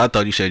nigga like, bro, I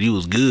thought you said you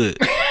was good.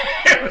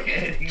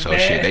 So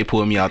shit, they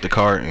pulled me out the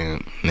car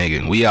and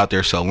nigga, we out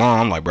there so long.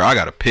 I'm like, bro, I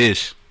gotta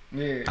piss.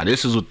 Yeah. Now,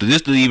 this is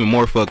the even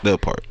more fucked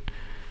up part.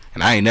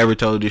 And I ain't never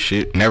told this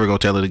shit. Never gonna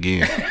tell it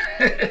again.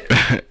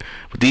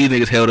 But these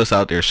niggas held us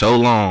out there so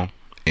long,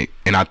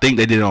 and I think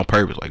they did it on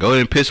purpose. Like, go ahead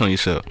and piss on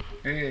yourself.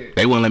 Yeah.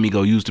 They wouldn't let me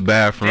go use the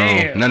bathroom.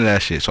 Damn. None of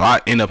that shit. So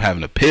I end up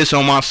having to piss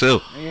on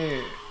myself.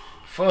 Yeah.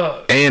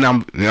 Fuck.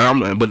 And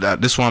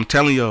but this is what I'm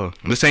telling y'all.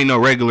 This ain't no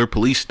regular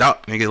police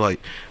stop, nigga.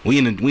 Like we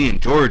in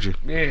Georgia.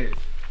 Yeah.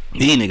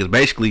 These niggas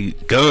basically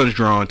guns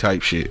drawn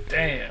type shit.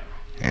 Damn.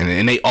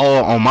 And they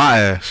all on my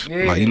ass.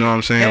 Yeah. Like, you know what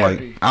I'm saying?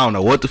 Heavy. Like, I don't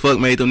know what the fuck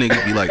made them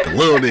niggas be like the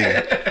little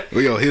nigga.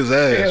 We on his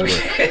ass, bro.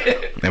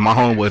 And my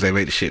homeboys, they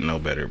made the shit no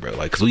better, bro.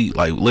 Like, cause we,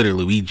 like,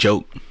 literally, we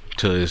joke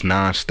till it's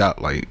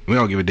non-stop. Like, we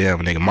don't give a damn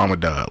if a nigga mama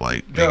died.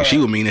 Like, nigga, she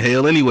would mean to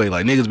hell anyway.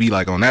 Like, niggas be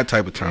like on that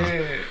type of time.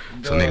 Yeah.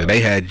 So, nigga,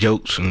 they had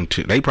jokes, and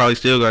they probably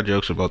still got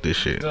jokes about this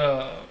shit.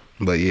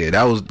 But yeah,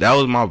 that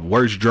was my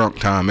worst drunk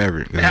time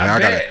ever.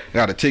 I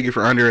got a ticket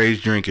for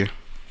underage drinking.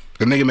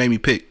 The nigga made me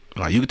pick.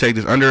 Like, you could take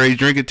this underage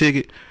drinking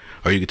ticket,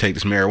 or you could take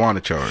this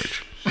marijuana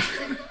charge.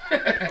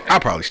 I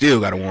probably still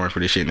got a warrant for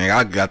this shit, nigga.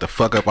 I got the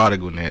fuck up out of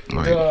Gwinnett.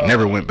 Like,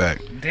 never went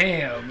back.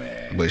 Damn,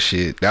 man. But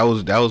shit, that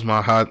was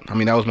my high. I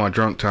mean, that was my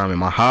drunk time.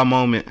 And my high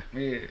moment.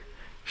 Yeah.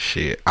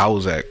 Shit, I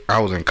was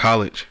in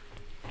college,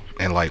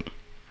 and like,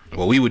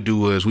 what we would do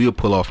was we would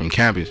pull off from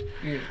campus.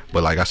 Yeah.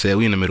 But like I said,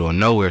 we in the middle of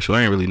nowhere, so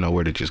I ain't really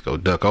nowhere to just go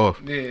duck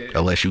off. Yeah.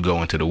 Unless you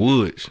go into the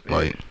woods.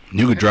 Like,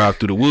 you could drive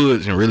through the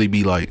woods and really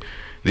be like,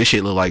 this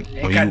shit look like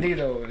when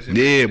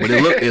yeah, but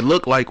it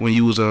looked like when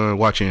you was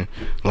watching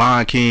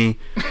Lion King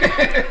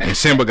and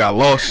Simba got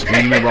lost. You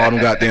remember all them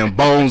goddamn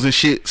bones and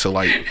shit. So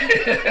like,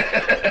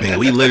 nigga,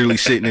 we literally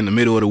sitting in the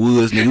middle of the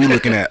woods. Nigga, we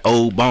looking at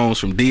old bones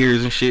from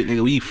deers and shit.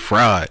 Nigga, we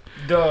fried.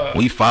 Duh.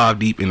 We 5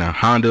 deep in a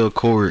Honda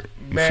Accord.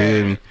 You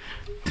feel me?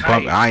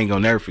 I ain't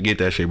gonna never forget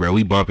that shit, bro.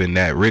 We bumping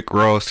that Rick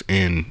Ross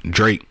and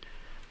Drake.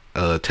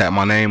 Tap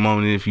My Name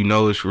on it if you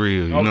know it's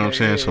real. You know what I'm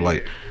saying? So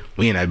like,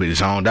 we in that bitch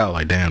zoned out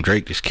like, damn,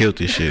 Drake just killed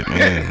this shit,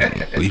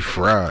 man. We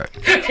fried.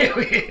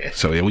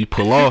 So then we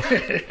pull off.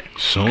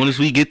 Soon as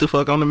we get the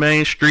fuck on the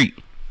main street,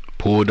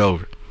 pulled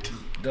over.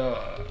 Duh.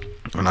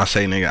 When I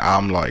say nigga,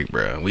 I'm like,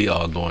 bro, we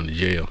all going to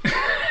jail.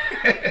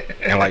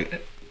 And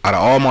like, out of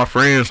all my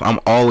friends,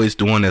 I'm always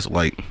the one that's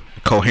like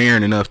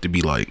coherent enough to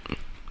be like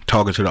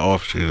talking to the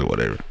officers or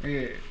whatever.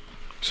 Yeah.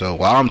 So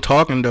while I'm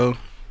talking though,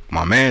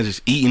 my man's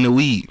just eating the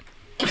weed.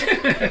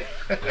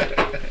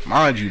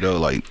 Mind you though,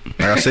 like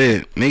I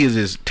said, niggas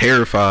is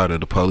terrified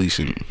of the police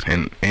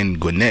and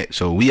Gwinnett.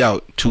 So we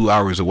out 2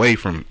 hours away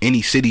from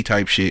any city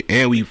type shit,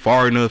 and we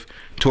far enough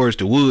towards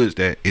the woods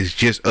that it's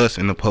just us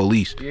and the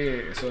police.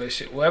 Yeah, so that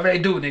shit, whatever they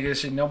do, nigga,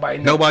 shit,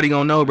 nobody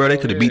gonna know, bro. They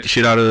could have beat the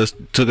shit out of us,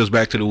 took us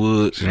back to the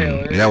woods,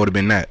 and that would have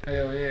been that.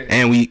 Hell yeah.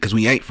 And cause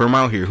we ain't from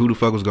out here, who the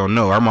fuck was gonna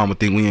know? Our mama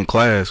think we in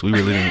class. We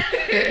really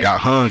didn't got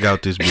hung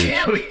out this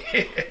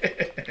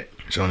bitch.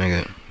 So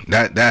nigga,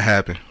 that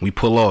happened. We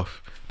pull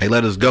off. They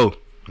let us go.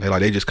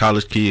 They just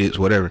college kids,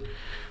 whatever.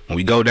 When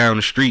we go down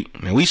the street,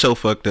 and we so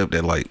fucked up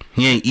that like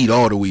he ain't eat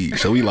all the weed.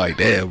 So we like,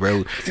 damn,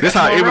 bro. This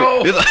how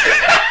immature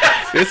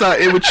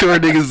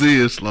niggas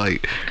is.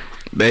 Like,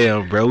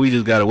 damn, bro. We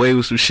just got away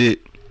with some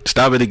shit.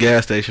 Stop at the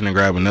gas station and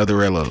grab another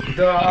Rello.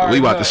 We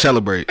about to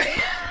celebrate.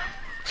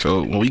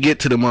 So when we get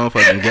to the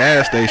motherfucking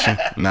gas station,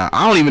 now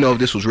I don't even know if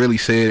this was really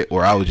said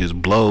or I was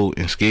just blowed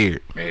and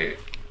scared. Man.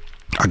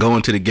 I go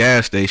into the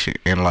gas station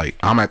and like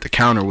I'm at the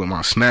counter with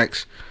my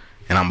snacks.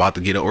 And I'm about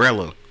to get a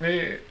Rello.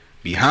 Yeah.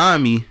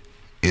 Behind me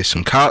is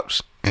some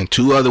cops and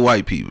 2 other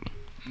white people.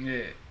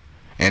 Yeah.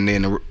 And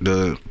then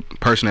the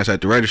person that's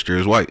at the register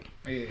is white.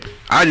 Yeah.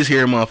 I just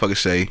hear a motherfucker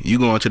say, "You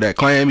going to that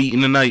clam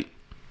eating tonight?"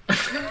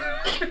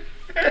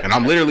 And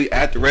I'm literally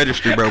at the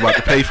register, bro, about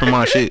to pay for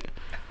my shit.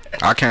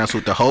 I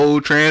canceled the whole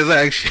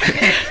transaction.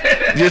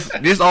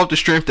 just off the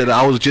strength that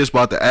I was just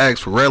about to ask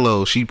for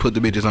Rello. She put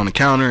the bitches on the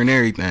counter and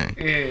everything.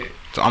 Yeah.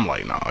 So I'm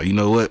like, nah, you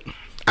know what?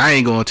 I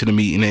ain't going to the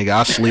meeting, nigga.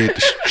 I slid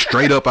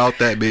straight up out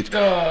that bitch.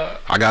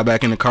 I got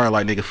back in the car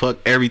like, nigga, fuck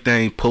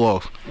everything, pull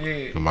off.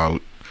 Yeah.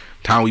 About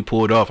time we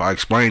pulled off, I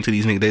explained to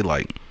these niggas, they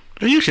like,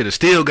 You should have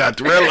still got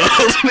Torellos,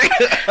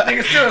 nigga.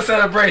 Nigga still a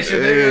celebration,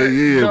 Yeah,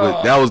 nigga. yeah,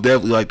 but that was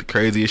definitely like the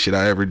craziest shit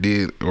I ever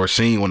did or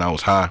seen when I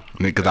was high.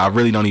 Because I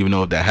really don't even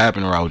know if that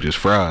happened or I was just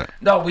fried.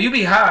 No, when you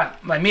be high,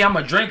 like me, I'm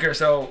a drinker,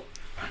 so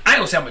I ain't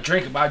gonna say I'm a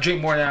drinker, but I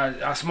drink more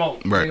than I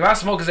smoke. Right. Nigga, if I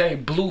smoke, it's a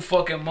blue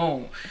fucking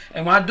moon.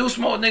 And when I do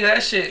smoke, nigga,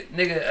 that shit,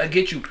 nigga,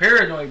 get you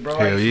paranoid, bro.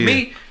 Like, Hell yeah. For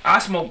me, I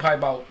smoke probably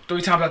about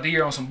 3 times out the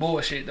year on some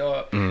bullshit,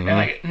 dog. And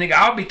like, nigga,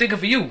 I'll be thinking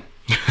for you.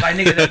 Like,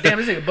 nigga, damn,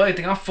 this nigga buddy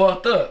think I'm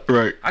fucked up.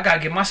 Right. I gotta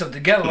get myself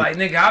together. Like,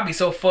 nigga, I'll be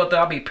so fucked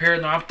up. I'll be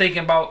paranoid. I'm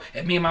thinking about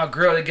if me and my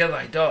girl together,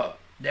 like, dog,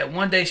 that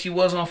one day she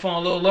was on the phone a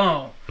little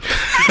long.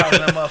 She talking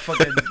that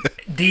motherfucking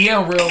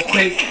DM real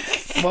quick.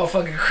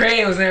 Motherfucking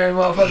Craig was there and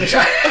motherfucking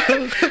shot.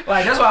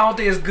 Like, that's why I don't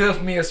think it's good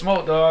for me to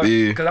smoke, dog.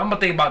 Yeah. Cause I'm gonna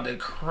think about the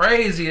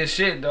craziest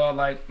shit, dog.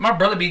 Like, my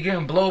brother be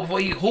getting blow before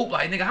he hoop.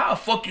 Like, nigga, how the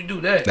fuck you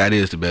do that? That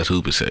is the best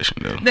hooping session,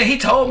 though. Nigga, he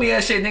told me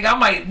that shit, nigga.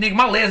 Nigga,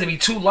 my legs would be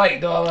too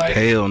light, dog. Like,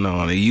 Hell no,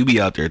 nigga. You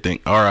be out there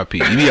thinking, R.I.P.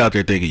 You be out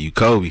there thinking you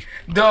Kobe.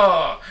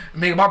 dog.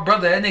 Nigga, my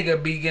brother, that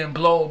nigga be getting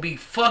blow, be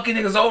fucking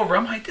niggas over.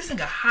 I'm like, this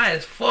nigga high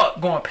as fuck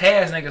going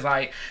past niggas.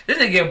 Like, this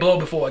nigga get blow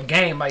before a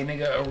game, like,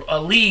 nigga, a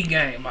league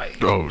game.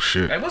 Like, Oh,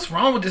 shit. like, what's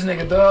wrong with this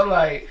nigga, dog?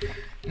 Like,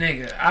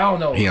 nigga, I don't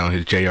know. He on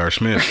his J.R.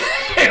 Smith.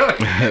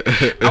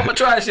 I'm gonna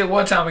try that shit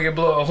one time and get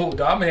blow a hoop,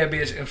 dog. I'm in that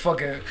bitch and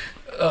fucking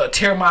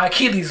tear my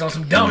Achilles on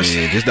some dumb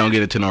shit. Just don't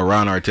get it to no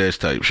Ron Artest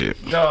type shit.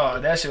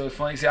 Dog, that shit was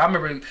funny. See, I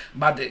remember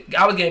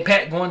I was getting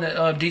packed going to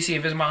DC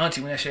and visit my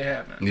auntie when that shit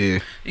happened. Yeah.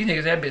 These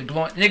niggas that bitch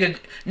blowing.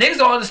 Niggas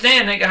don't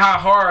understand, nigga, how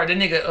hard that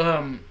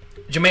nigga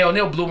Jamel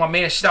O'Neal blew my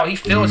man shit out. He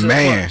fell into the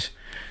punch.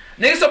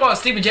 Niggas talk about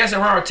Steven Jackson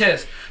and Ron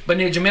Artest, but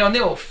nigga Jamel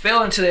O'Neal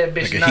fell into that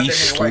bitch. Nigga, he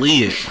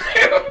slid.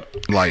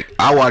 Like,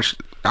 I watched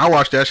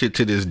that shit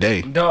to this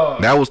day.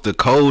 Dog. That was the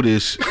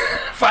coldest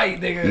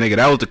Fight, nigga. Nigga,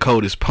 that was the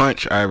coldest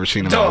punch I ever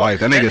seen in my Dog, life.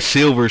 That nigga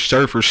Silver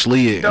Surfer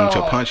slid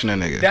into punching that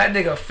nigga. That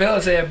nigga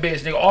fell to that bitch,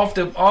 nigga, off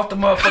the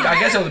motherfucker. I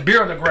guess it was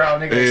beer on the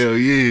ground, nigga. Hell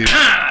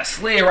yeah.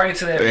 Slid right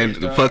into that And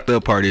bitch. the fucked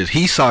up part is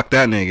he socked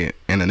that nigga,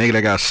 and the nigga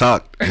that got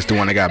socked is the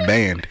one that got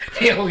banned.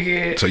 Hell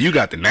yeah. So you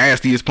got the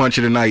nastiest punch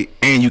of the night,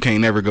 and you can't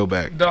never go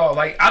back. Dog,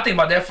 like, I think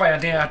about that fight,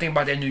 and then I think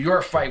about that New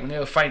York fight when they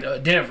were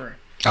fighting Denver.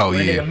 Oh,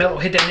 when yeah. Nigga Melo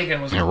hit that nigga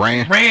and was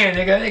ran,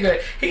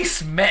 nigga. He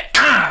smacked.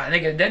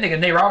 Nigga, that nigga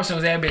Nate Robinson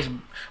was that bitch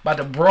about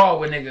to brawl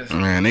with niggas.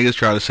 Man, niggas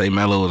try to say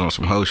Melo was on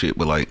some hoe shit,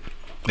 but like,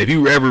 if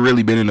you ever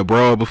really been in a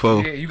brawl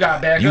before, yeah, you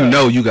got back. You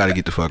know you got to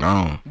get the fuck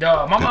on.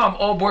 Dog, my mom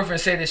old boyfriend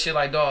said this shit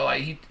like, dog,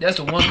 like that's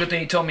the one good thing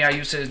he told me I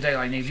use to this day.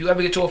 Like, nigga, if you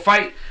ever get to a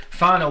fight,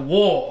 find a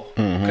wall,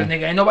 cause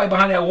nigga ain't nobody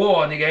behind that wall,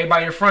 nigga.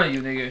 Everybody in front of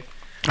you, nigga.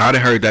 I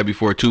done heard that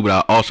before too, but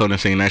I also done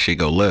seen that shit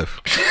go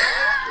left.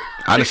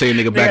 I done seen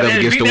a nigga back up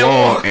against the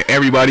wall, and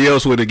everybody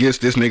else was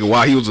against this nigga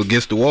while he was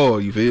against the wall.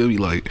 You feel me?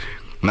 Like,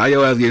 now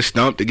your ass get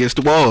stumped against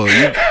the wall.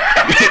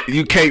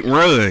 You can't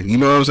run. You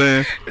know what I'm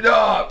saying?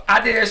 Dog,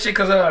 I did that shit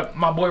cause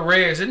my boy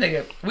Rez, this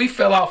nigga, we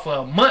fell out for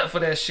a month for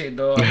that shit,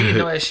 dog. He didn't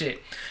know that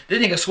shit.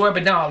 This nigga swear up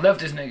and down I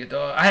left this nigga,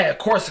 dog. I had a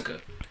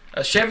Corsica,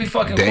 a Chevy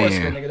fucking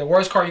Corsica, nigga, the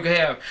worst car you could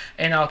have,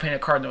 and I was paying a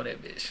car note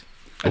that bitch.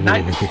 A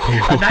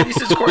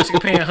 96 Corsica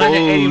paying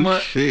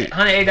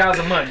 $180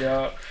 a month,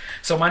 dog.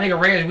 So my nigga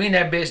Rez, we in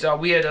that bitch,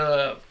 dog. We had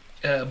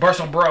Burst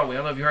on Broadway. I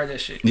don't know if you heard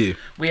that shit. Yeah.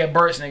 We had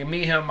Burst, nigga.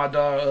 Me, him, my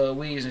dog,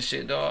 Weez and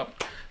shit, dog.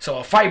 So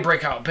a fight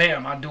break out,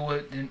 bam, I do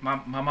it. And my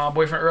mom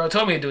boyfriend Earl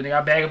told me to do it, nigga.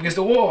 I bag up against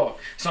the wall.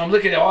 So I'm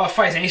looking at all the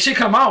fights, ain't shit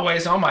come my way.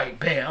 So I'm like,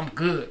 bam, I'm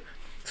good.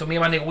 So me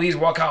and my nigga Weez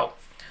walk out.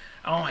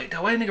 I'm like,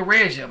 where the nigga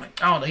Reg at? I'm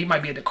like, I don't know, he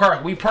might be at the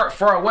car. We park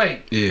far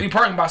away. Yeah. We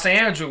parking by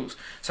St. Andrews.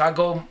 So I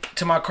go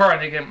to my car,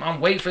 nigga. I'm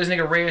waiting for this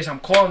nigga Reg. I'm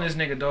calling this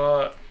nigga,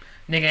 dog.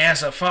 Nigga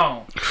answer the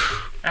phone.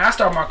 And I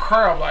start my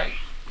car up like,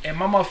 and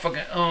my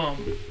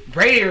motherfucking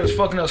radiator is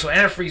fucking up, so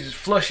antifreeze is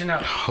flushing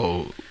out.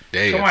 Oh,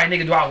 damn. So I'm like,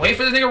 nigga, do I wait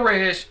for this nigga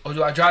Reg, or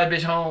do I drive the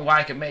bitch home while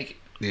I can make it?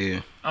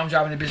 Yeah. I'm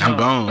driving the bitch home. I'm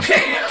gone.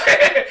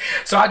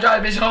 So I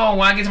drive the bitch home.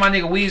 When I get to my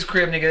nigga Weed's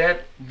crib, nigga,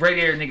 that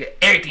radiator, nigga,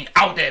 everything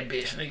out that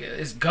bitch, nigga.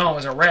 It's gone.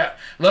 It's a wrap.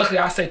 Luckily,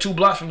 I stay 2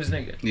 blocks from this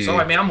nigga. Yeah. So I'm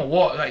like, man, I'm gonna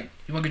walk. Like,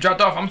 you wanna get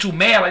dropped off? I'm too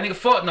mad. Like, nigga,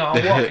 fuck no.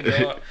 I'm walking,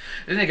 dog.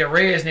 This nigga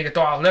Rez, nigga,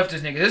 thought I left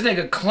this nigga. This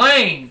nigga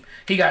claimed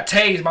he got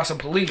tased by some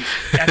police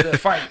after the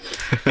fight.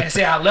 And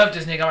said I left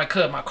this nigga. I'm like,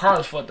 cuz, my car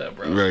was fucked up,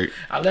 bro. Right.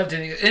 I left this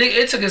nigga.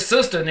 It took his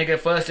sister, nigga,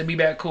 for us to be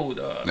back cool,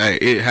 dog. Hey,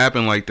 it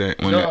happened like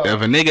that. When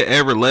if a nigga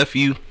ever left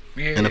you,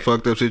 in a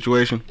fucked up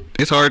situation,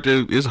 it's hard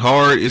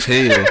as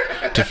hell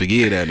to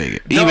forgive that nigga.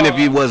 Even if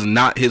it was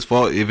not his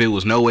fault, if it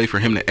was no way for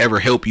him to ever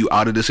help you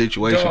out of the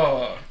situation,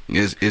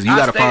 you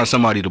gotta find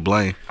somebody to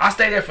blame. I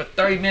stayed there for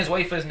 30 minutes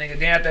waiting for this nigga.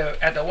 Then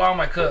at the while,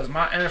 my cuz,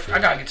 I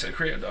gotta get to the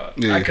crib, dog.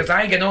 Yeah. Like, cause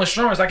I ain't get no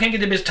insurance. I can't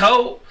get the bitch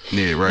towed.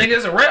 Yeah, right. Nigga,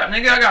 it's a wrap.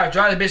 Nigga, I gotta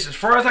drive the bitch as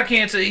far as I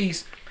can to the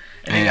east.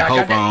 And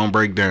hope I don't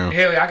break down.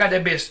 Hell yeah, I got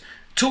that bitch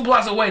 2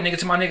 blocks away, nigga,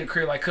 to my nigga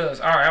crib. Like,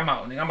 cuz, alright, I'm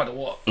out, nigga. I'm about to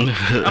walk.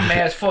 I'm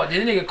mad as fuck.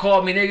 Then nigga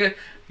called me, nigga.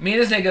 Me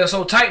and this nigga are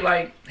so tight,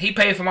 like, he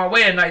paid for my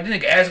wedding night. This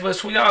nigga asked for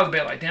his $20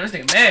 back. Like, damn, this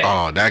nigga mad.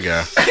 Oh, that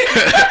guy.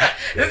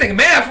 This nigga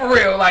mad for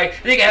real. Like,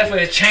 nigga asked for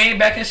his chain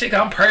back and shit. Cause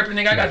I'm purple,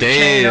 nigga. I got the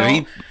chain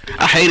on.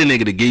 I hate a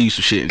nigga to give you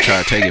some shit and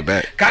try to take it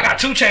back. I got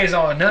 2 chains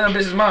on. None of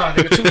them bitches mine.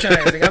 Nigga, 2 chains.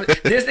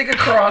 Nigga. This nigga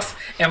Cross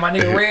and my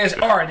nigga Rez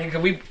R.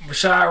 Nigga, we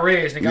Shad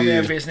Rez. Nigga, I'm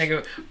in that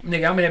bitch.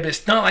 Nigga, I'm in that bitch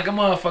stunned like a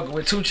motherfucker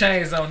with 2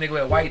 chains on. Nigga,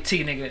 with a white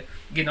tee. Nigga,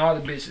 getting all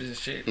the bitches and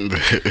shit.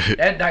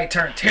 That night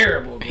turned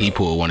terrible, bro. He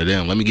pulled one of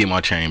them. Let me get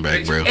my chain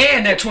back, bro.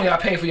 And that 20 I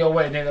paid for your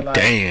wedding, nigga. Like,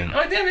 damn. I'm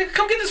like, damn, nigga,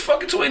 come get this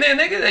fucking 20 then,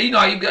 nigga. You know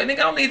how you got, nigga, I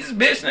don't need this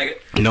bitch,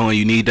 nigga. Knowing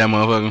you need that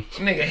motherfucker?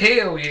 Nigga,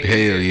 hell yeah.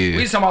 Hell yeah.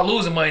 We just talking about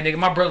losing money, nigga.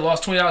 My brother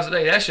lost $20 a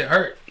day. That shit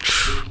hurt.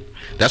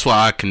 That's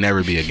why I can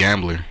never be a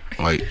gambler.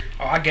 Like,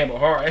 oh, I gamble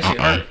hard. That shit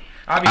hurt.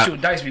 I be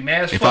shooting dice, be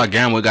mad as fuck. If I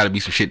gamble, it gotta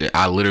be some shit that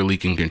I literally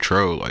can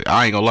control. Like,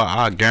 I ain't gonna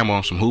lie, I gamble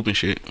on some hooping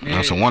shit. Yeah.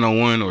 On some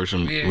 1-on-1 or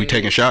some, we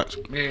taking shots.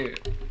 Yeah.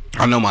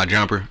 I know my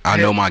jumper. I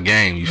know my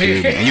game. You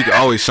feel me? And you can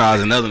always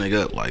size another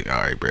nigga up. Like,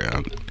 all right, bro.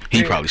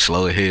 He probably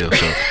slow as hell.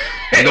 So,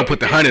 they gonna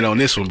put the 100 on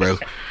this one, bro.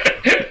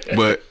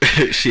 But,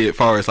 shit, as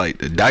far as, like,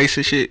 the dice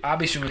and shit. I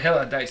be shooting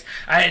hella dice.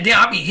 Then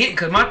I be hitting.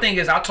 Because my thing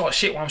is, I talk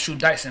shit while I'm shooting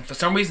dice. And for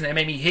some reason, that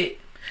made me hit.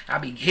 I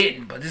be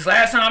hitting. But this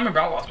last time, I remember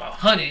I lost about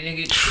 100.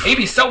 Nigga. It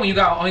be so when you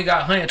only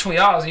got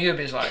 $120 and you're a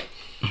bitch like,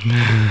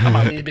 I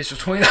might be a bitch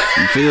for $20.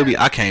 You feel me?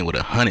 I came with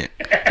 100.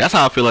 That's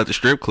how I feel at the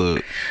strip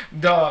club.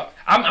 Dog,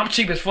 I'm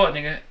cheap as fuck,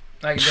 nigga.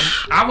 Like,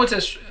 I went to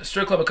a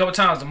strip club a couple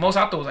times. The most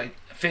I threw was like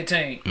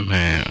 15.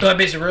 Man, so that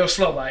bitch is real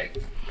slow, like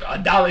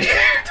 $1.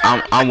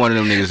 I'm one of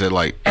them niggas that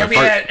like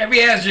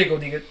every ass jiggle,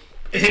 nigga.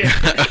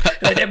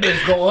 Let that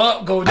bitch go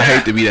up, go down. I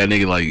hate to be that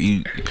nigga. Like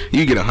you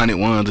get 100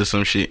 ones or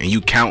some shit, and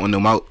you counting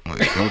them out.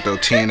 Like don't throw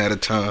 10 at a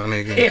time,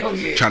 nigga. Hell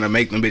yeah. Trying to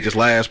make them bitches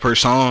last per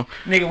song.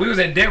 Nigga, we was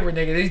in Denver,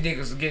 nigga. These niggas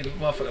was getting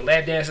motherfucking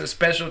lap dances,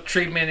 special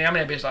treatment. And I'm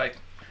that bitch like,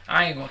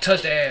 I ain't gonna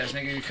touch the ass,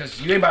 nigga, because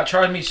you ain't about to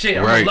charge me shit.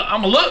 I'm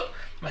gonna look.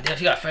 My damn,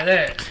 she got fat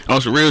ass. On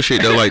some real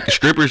shit though, like the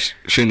strippers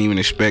shouldn't even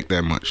expect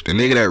that much. The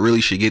nigga that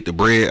really should get the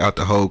bread out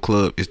the whole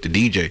club is the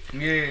DJ.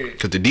 Yeah.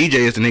 Cause the DJ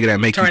is the nigga that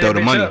make you throw the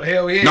money. Up.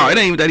 Hell yeah. No, it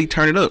ain't even that he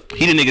turn it up.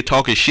 He the nigga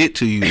talking shit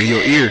to you in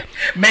your ear.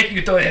 Make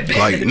you throw that bitch.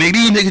 Like nigga,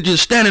 these niggas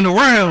just standing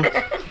around.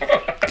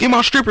 Give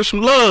my stripper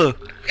some love.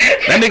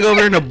 That nigga over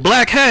there in a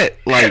black hat.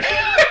 Like,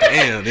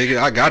 damn,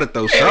 nigga, I gotta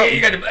throw something.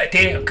 You gotta,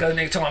 damn, cause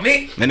nigga talking about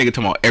me. That nigga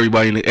talking about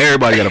everybody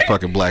got a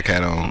fucking black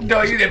hat on.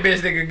 Dog, you that bitch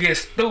nigga get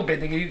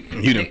stupid,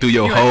 nigga. You done threw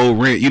your whole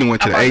rent. You done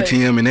went to the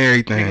ATM and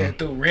everything. Nigga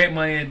threw rent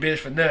money in bitch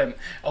for nothing.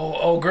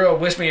 Old girl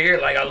whisper in your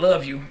ear like I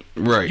love you.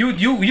 Right.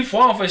 You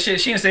falling for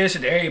shit. She done say that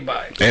shit to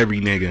everybody.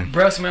 Every nigga.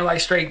 Breath smell like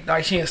straight,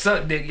 like she done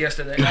sucked dick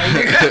yesterday.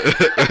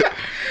 Like,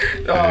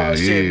 oh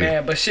shit,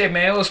 man. But shit,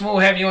 man, it was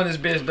smooth having you on this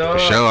bitch, dog.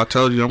 For sure, I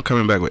told you I'm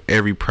coming back with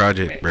every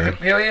project, man,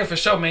 bro. Hell yeah, for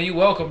sure, man. You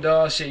welcome,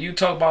 dog. Shit, you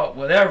talk about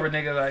whatever,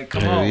 nigga. Like,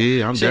 come on.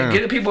 Yeah, I'm down.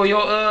 Get the people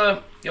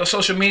your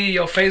social media,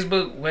 your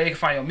Facebook, where you can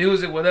find your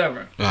music,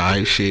 whatever.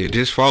 Alright, shit.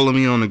 Just follow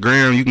me on the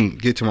gram. You can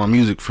get to my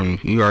music from,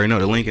 you already know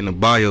the link in the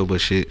bio,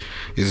 but shit,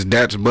 it's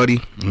That's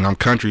Buddy, and I'm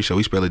country, so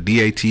we spell it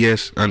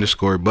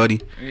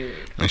DATS_Buddy. Yeah.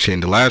 And shit,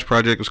 and the last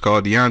project was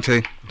called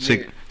D.Y.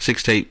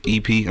 Six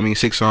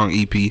song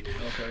EP. Okay.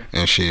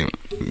 And shit,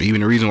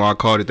 even the reason why I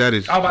called it that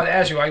is, I was about to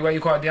ask you why you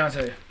call it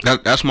D.Y.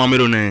 That's my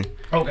middle name.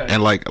 Okay.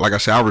 And like I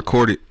said, I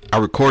recorded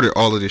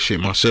all of this shit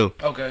myself.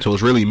 Okay. So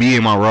it's really me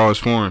in my rawest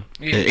form.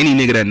 Yeah. And any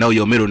nigga that know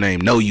your middle name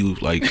know you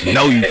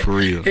for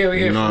real. Hell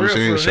yeah, you know what I'm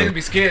saying? So, niggas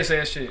be scared to say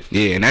that shit.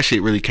 Yeah, and that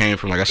shit really came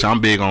from, like I said,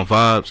 I'm big on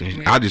vibes,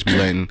 and I just be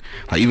letting,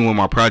 like, even with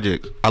my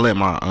project, I let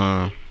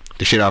my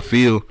the shit I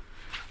feel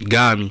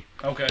guide me.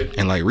 Okay.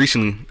 And like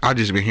recently, I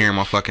just been hearing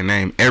my fucking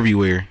name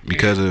everywhere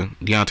because of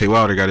Deontay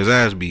Wilder got his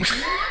ass beat.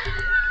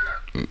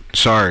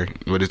 Sorry,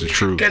 but it's the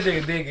truth. That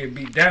nigga did get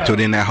beat down. So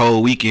then that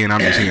whole weekend, I'm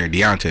just hearing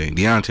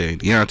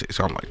Deontay.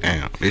 So I'm like,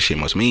 damn, this shit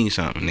must mean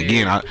something. And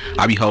again,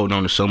 I be holding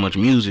on to so much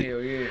music.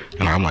 Hell yeah.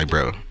 And I'm like,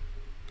 bro,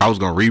 I was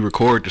gonna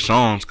re-record the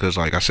songs because,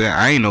 like I said,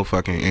 I ain't no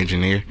fucking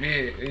engineer.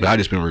 Yeah. But I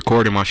just been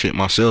recording my shit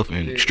myself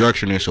and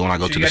structuring it. So when I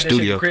go to the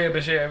studio, crib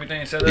and shit,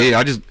 everything set up. Yeah,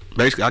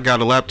 I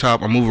got a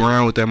laptop. I move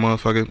around with that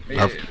motherfucker.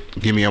 Yeah.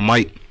 Give me a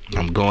mic.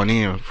 I'm going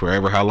in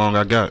forever. How long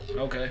I got?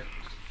 Okay.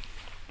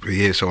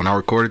 Yeah, so when I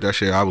recorded that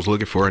shit, I was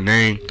looking for a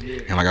name,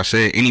 and like I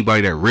said,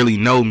 anybody that really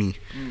know me,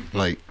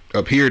 like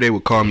up here, they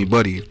would call me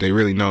Buddy if they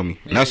really know me.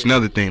 And that's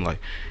another thing, like,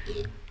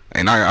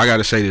 and I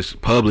gotta say this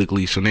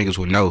publicly so niggas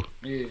would know.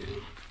 Yeah.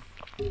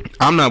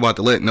 I'm not about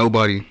to let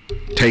nobody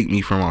take me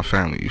from my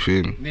family. You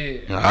feel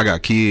me? Yeah. I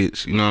got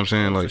kids. You know what I'm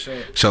saying? Like, sure.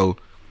 So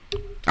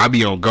I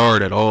be on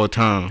guard at all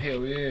times.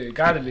 Hell yeah,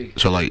 gotta be.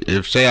 So like,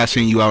 if say I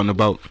seen you out and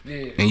about,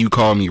 and you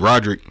call me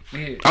Roderick,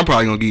 I'm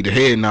probably gonna give you the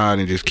head nod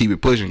and just keep it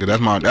pushing, cause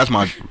that's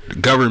my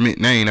government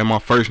name. That's my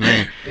first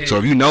name. So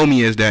if you know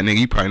me as that nigga,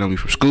 you probably know me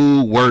from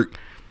school, work,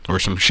 or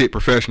some shit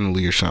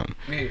professionally or something.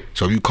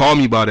 So if you call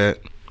me by that,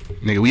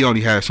 nigga, we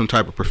only have some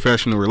type of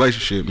professional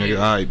relationship, nigga.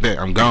 I bet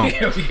I'm gone.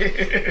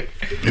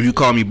 If you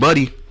call me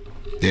Buddy,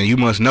 then you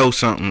must know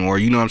something, or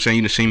you know what I'm saying,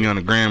 you done seen me on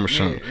the gram or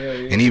something.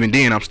 And even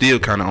then, I'm still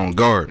kind of on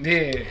guard.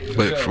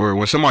 But for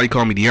when somebody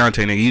call me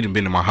Deontay, nigga, you done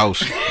been to my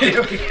house.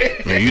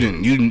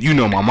 Man, you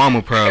know my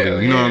mama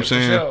probably. You know what I'm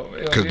saying?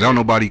 Because don't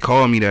nobody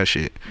call me that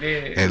shit.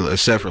 And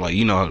except for like,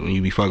 you know, when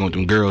you be fucking with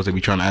them girls, they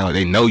be trying to act like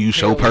they know you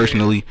so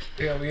personally.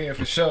 Yeah,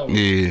 for sure.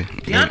 Yeah.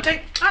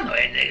 Deontay, I know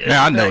that nigga.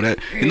 Yeah, I know that.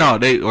 You know,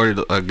 they or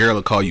a girl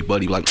will call you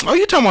buddy, like, oh,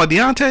 you talking about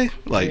Deontay?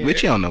 Like,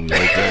 bitch, you don't know me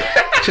like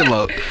that. Chill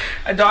out.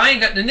 Dog, I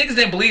ain't got the niggas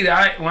didn't believe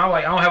that. When I was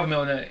like, I don't have a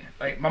middle name.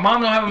 Like my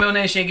mom don't have a middle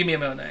name, she ain't give me a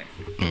middle name.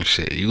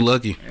 Shit, you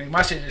lucky. And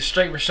my shit is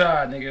straight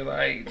Rashad, nigga.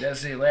 Like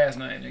that's it, last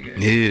name, nigga.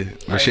 Yeah,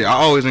 but like, shit, I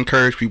always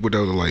encourage people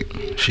though to like,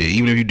 shit,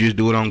 even if you just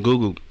do it on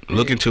Google,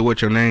 look into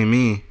what your name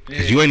mean,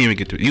 cause you ain't even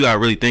get to. You gotta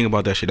really think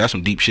about that shit. That's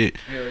some deep shit.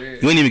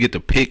 You ain't even get to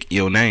pick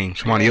your name.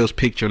 Somebody else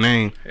picked your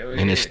name,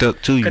 and it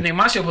stuck to you. Cause nigga,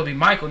 my shit supposed to be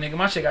Michael, nigga.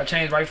 My shit got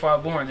changed right before I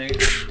was born,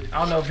 nigga. I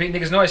don't know if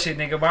niggas know that shit,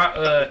 nigga.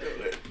 But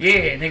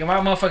yeah, nigga, my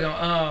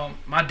motherfucking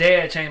my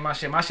dad changed my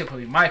shit. My shit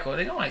supposed to be Michael.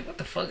 Nigga, I'm like, what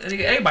the fuck?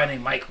 Nigga, everybody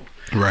named Michael.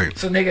 Right.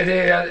 So nigga,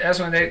 that's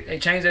when they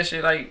changed that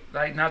shit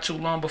like not too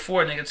long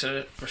before, nigga,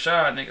 to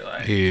Rashad, nigga.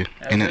 Like yeah,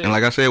 and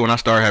like I said, when I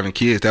started having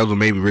kids, that was what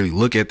made me really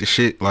look at the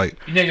shit. Like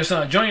you named your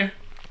son Junior.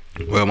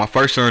 Well, my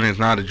first son is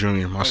not a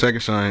junior. My second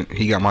son,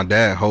 he got my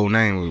dad's whole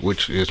name,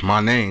 which is my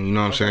name. You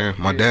know what I'm saying?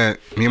 My dad,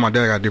 me and my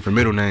dad got different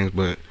middle names,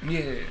 but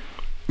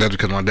that's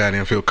because my dad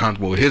didn't feel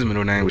comfortable with his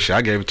middle name. But shit,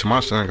 I gave it to my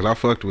son because I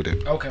fucked with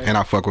it. Okay. And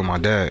I fuck with my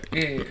dad.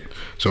 Yeah.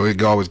 So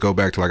it always go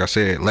back to, like I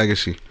said,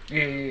 legacy.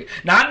 Yeah.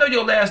 Now I know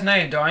your last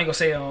name, though. I ain't gonna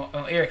say it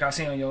on Eric. I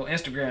see it on your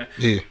Instagram.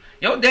 Yeah.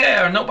 Your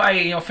dad or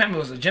nobody in your family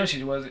was a gym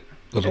teacher, was it?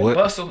 Was what?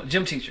 Bustle,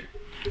 gym teacher.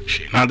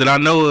 Shit, not that I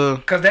know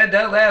of. Cause that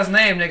last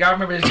name, nigga, I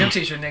remember this gym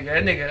teacher, nigga.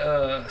 That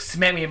nigga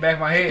smacked me in the back of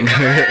my head.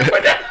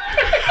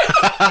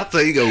 I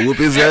tell you, go whoop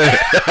his ass.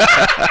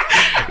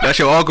 That's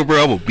your uncle,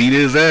 bro. I'm gonna beat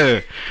his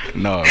ass.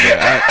 No,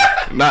 man,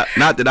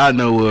 not that I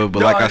know of,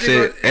 but like I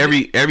said,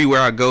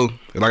 everywhere I go,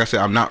 like I said,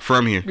 I'm not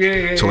from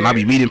here. So when I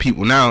be meeting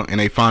people now and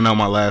they find out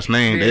my last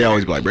name, they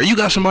always be like, bro, you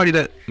got somebody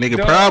that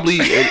nigga probably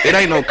it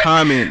ain't no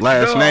common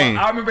last name.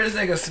 I remember this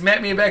nigga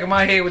smacked me in the back of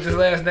my head with his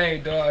last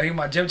name, dog. He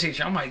my gym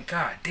teacher. I'm like,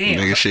 God damn.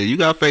 Nigga, shit, you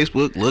got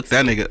Facebook? Look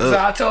that nigga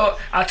up. So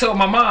I told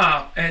my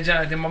mom, and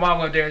then my mom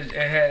went there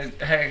and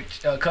had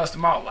cussed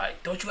him out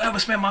like, don't you ever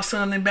smack my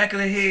son in the back of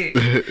the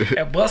head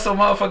and bust a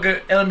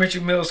motherfucker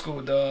elementary middle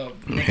school, dog.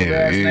 Nigga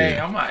last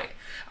name. I'm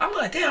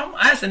like, damn.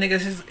 I asked the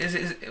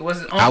nigga,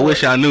 was it? I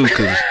wish I knew,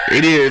 cause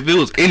if it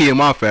was any of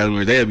my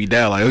family, they'd be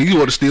down like, oh, you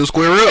want to still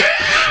square up?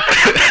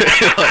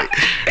 Like,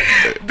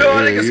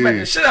 dog, nigga smacked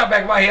the shit out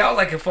back of my head. I was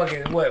like in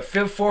fucking what,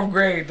 5th, 4th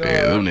grade, dog.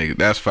 Yeah, them niggas,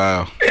 that's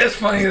foul. It's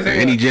funny as hell.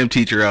 Any gym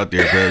teacher out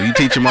there, bro, you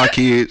teaching my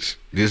kids,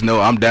 just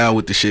know I'm down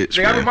with the shit.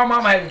 I remember my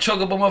mama had to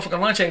choke up a motherfucking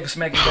lunch for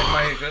smacking the back of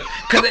my head.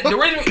 Cause the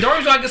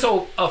reason I get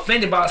so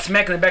offended about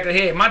smacking the back of the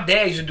head, my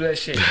dad used to do that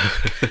shit.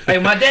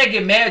 Like my dad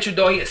get mad at you,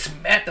 dog, he'd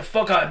smack the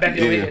fuck out the back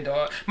of your head,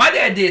 dog. My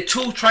dad did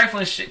 2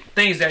 trifling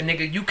things that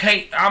nigga you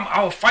can't.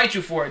 I will fight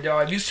you for it,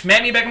 dog. If you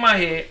smack me back of my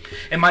head,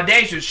 and my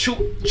dad used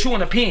to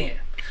chewing a pen.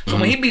 So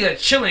when he be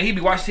chilling, he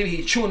be watching TV,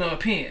 he chewing on a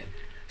pen.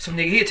 So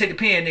nigga, he'll take the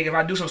pen, nigga. If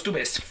I do something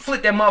stupid,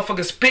 flip that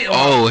motherfucker spit on.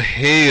 Oh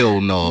hell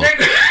no!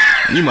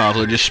 Nigga. You might as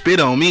well just spit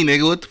on me,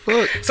 nigga. What the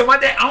fuck? So my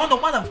dad, I don't know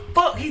why the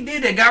fuck he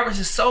did that. God rest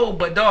his soul,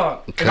 but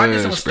dog, if I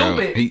did something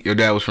stupid, your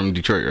dad was from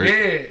Detroit, right?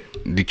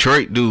 Yeah.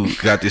 Detroit dude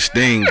got this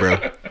thing, bro.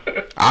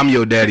 I'm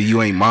your daddy,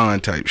 you ain't mine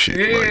type shit.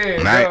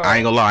 Yeah, like, I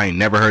ain't gonna lie, I ain't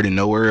never heard it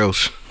nowhere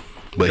else.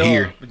 But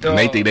here,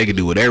 they think they can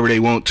do whatever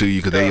they want to you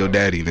because they your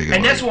daddy, nigga.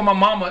 And that's what my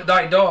mama,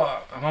 like,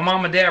 dog, my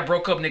mama and dad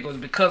broke up, nigga, was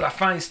because I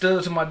finally stood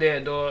up to my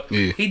dad, dog.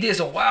 Yeah. He did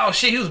some wild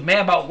shit. He was mad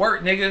about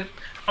work, nigga.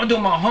 I'm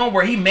doing my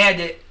homework. He mad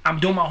that I'm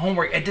doing my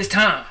homework at this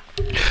time.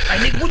 Like,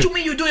 nigga, what you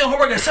mean you doing your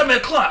homework at 7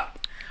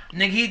 o'clock?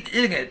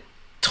 Nigga,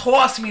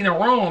 tossed me in the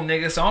room,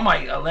 nigga. So I'm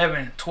like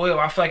 11, 12.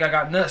 I feel like I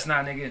got nuts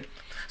now, nigga.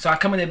 So I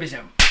come in that bitch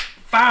and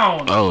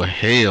found him. Oh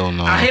hell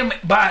no! I hit him,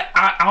 but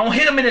I don't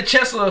hit him in the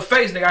chest or the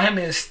face, nigga. I hit him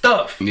in his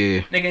stuff.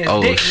 Yeah. Nigga,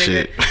 his dick,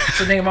 shit. Nigga.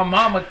 So nigga, my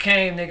mama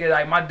came, nigga,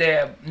 like my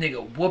dad,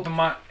 nigga, whooping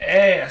my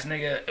ass,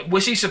 nigga.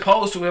 Which he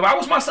supposed to. If I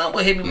was my son,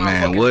 would hit me.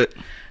 Man, what?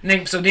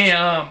 Nigga, so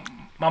then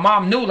my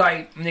mom knew,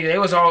 like, nigga, they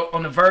was all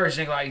on the verge,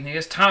 nigga, like, nigga,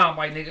 it's time,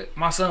 like, nigga,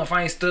 my son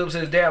finally stood up to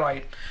his dad,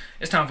 like,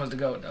 it's time for us to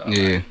go, dog.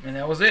 Yeah. Like, and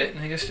that was it,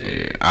 nigga.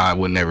 Shit. Yeah, I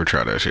would never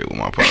try that shit with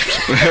my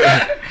pops.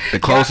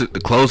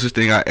 the closest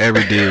thing I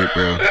ever did,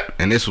 bro.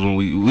 And this was when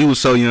we was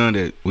so young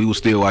that we was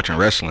still watching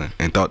wrestling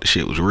and thought the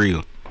shit was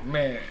real.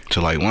 Man.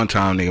 So like one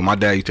time, nigga, my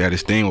dad used to have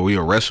this thing where we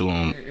would wrestle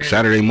on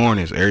Saturday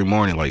mornings, every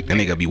morning. Like that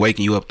nigga be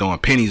waking you up throwing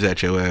pennies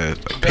at your ass,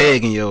 like,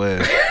 pegging your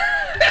ass.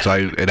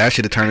 So that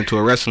should have turned into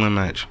a wrestling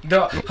match.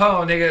 Dog, hold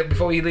on, nigga.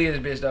 Before we leave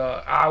this bitch,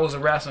 dog, I was a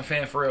wrestling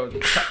fan for real.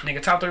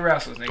 Nigga, top 3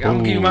 wrestlers, nigga. I'm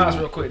gonna give you mine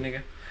real quick,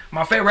 nigga.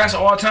 My favorite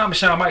wrestler all time is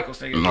Shawn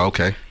Michaels, nigga.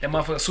 Okay. That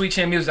motherfucker Sweet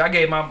Chin Music. I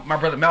gave my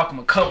brother Malcolm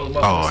a couple of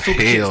motherfuckers. Oh,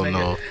 super hell kicks, nigga.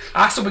 no.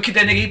 I super kicked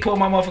that nigga. He pulled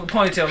my motherfucking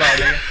ponytail out,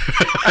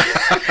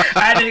 nigga. I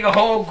had that nigga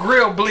whole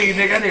grill bleed,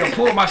 nigga. That nigga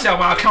pulled my shit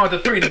when I counted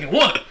to 3, nigga.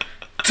 1,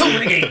 2, 2,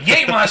 nigga.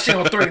 Yank my shit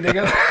on 3,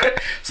 nigga.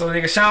 So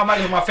nigga, Shawn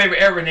Michaels was my favorite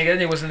ever, nigga. That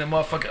nigga was in the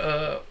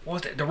motherfucking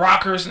what's that? The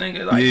Rockers,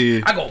 nigga. Like,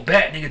 yeah. I go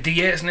back, nigga.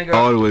 DS, nigga.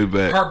 All the way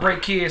back.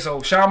 Heartbreak Kid.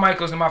 So Shawn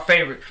Michaels is my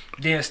favorite.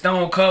 Then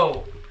Stone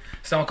Cold.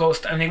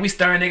 I mean, we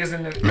stirring niggas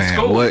in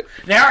school. What?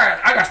 Now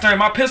I got stirring.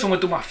 My pistol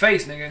went through my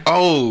face, nigga.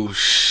 Oh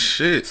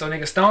shit. So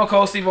nigga, Stone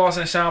Cold Steve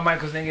Austin, Shawn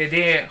Michaels, nigga.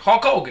 Then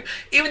Hulk Hogan.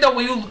 Even though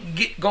when you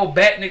go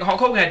back, nigga,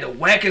 Hulk Hogan had the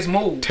wackest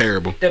move.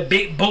 Terrible. The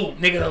big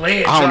boot, nigga. The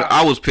leg drop.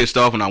 I was pissed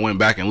off when I went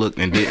back and looked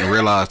and didn't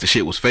realize the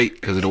shit was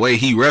fake because of the way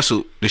he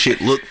wrestled. The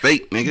shit looked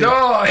fake, nigga.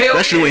 No, hell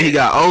especially when he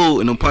got old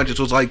and them punches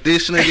was like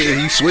this, nigga,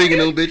 and he swinging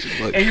them bitches.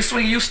 Like, and you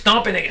swinging, you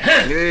stomping, nigga.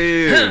 Huh,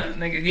 yeah, huh,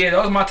 nigga. Yeah,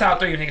 those was my top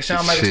 3, nigga.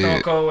 Shawn Michaels,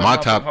 Stone Cold. My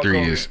top 3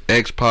 Hogan. is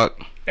X-Pac.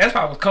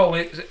 X-Pac was cold.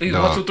 He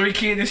was 1, 2, 3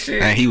 kid and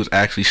shit. And he was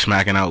actually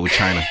smacking out with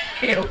China.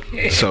 Hell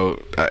yeah.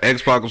 So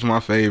X-Pac was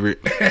my favorite.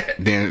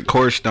 Then of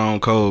course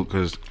Stone Cold,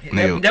 because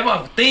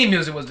that theme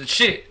music was the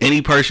shit.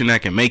 Any person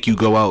that can make you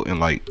go out and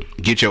like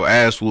get your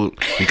ass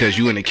whooped because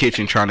you in the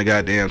kitchen trying to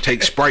goddamn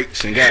take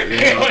Sprites and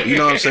goddamn, you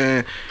know what I'm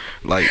saying?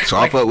 Like, so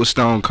I fuck with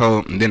Stone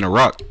Cold. And then The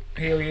Rock.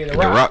 Hell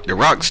yeah, The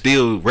Rock's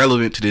still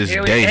relevant to this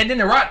day. And then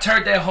The Rock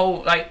turned that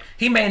whole, like,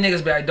 he made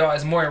niggas be like, dog,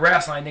 it's more than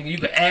wrestling, nigga. You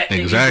can act,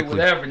 nigga, exactly. You can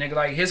do whatever, nigga.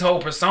 Like, his whole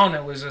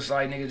persona was just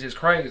like, nigga, just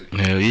crazy.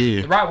 Hell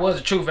yeah. The Rock was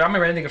the truth. I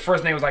remember that nigga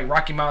first name was like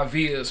Rocky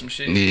Maivia or some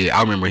shit. Yeah,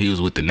 I remember he was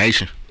with the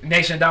Nation.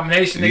 Nation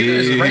Domination, nigga.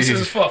 It's racist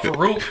as fuck.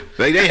 Farouk.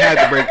 They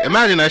had to break.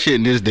 Imagine that shit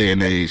in this day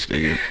and age,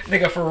 nigga.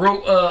 Nigga,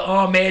 Farouk,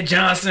 Ahmed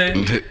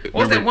Johnson.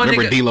 What's that one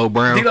remember nigga? D-Lo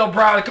Brown? D-Lo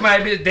Brown come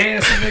out and bitch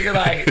dancing, nigga.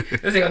 Like,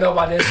 this nigga know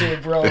about that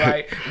shit, bro.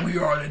 Like, we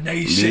are the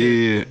nation.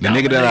 Yeah, the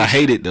nigga that I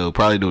hated though,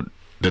 probably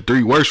the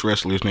 3 worst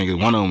wrestlers, nigga.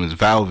 One of them is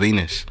Val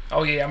Venus.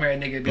 Oh yeah, I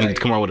remember that nigga. Like,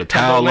 come out with a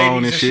towel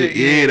on and shit.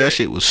 Yeah, that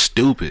shit was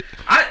stupid.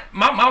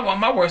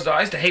 My worst though, I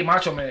used to hate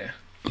Macho Man.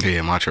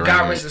 Yeah, Macho Man.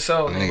 God rest his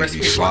soul. Niggas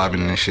be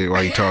slobbing and shit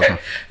while you talking.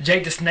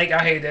 Jake the Snake, I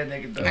hate that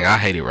nigga though. Nigga, I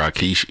hated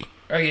Rikishi.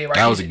 Oh yeah, Rikishi.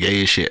 That was the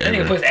gayest shit ever. That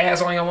ever. nigga put his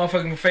ass on your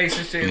motherfucking face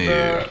and shit,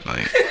 yeah, bro.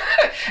 Like,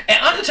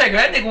 and Undertaker,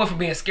 that nigga went from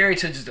being scary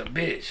to just a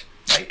bitch.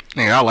 Like,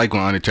 nigga, I like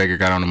when Undertaker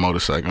got on the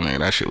motorcycle, nigga.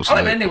 That shit was I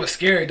like that nigga was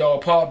scary,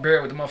 dog. Paul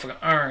Bear with the motherfucking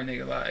urn,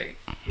 nigga. Like,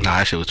 nah,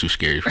 that shit was too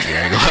scary for me.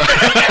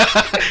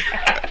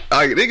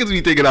 Like, niggas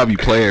be thinking I be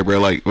playing, bro.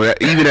 Like,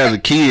 even as a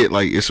kid,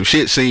 like, if some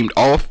shit seemed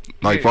off,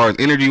 like, as far as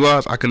energy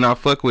wise, I could not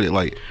fuck with it.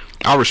 Like,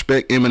 I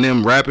respect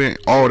Eminem rapping,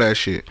 all that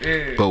shit.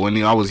 Yeah. But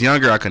when I was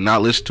younger, I could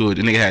not listen to it.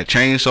 The nigga had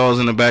chainsaws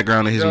in the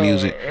background of his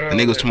music. The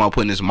nigga was talking about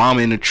putting his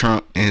mama in the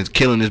trunk and his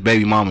killing his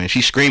baby mama, and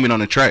she's screaming on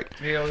the track.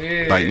 Hell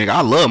yeah. Like, nigga,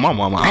 I love my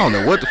mama. I don't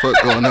know what the fuck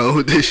going on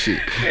with this shit.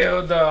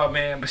 Hell no,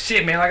 man. But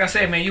shit, man, like I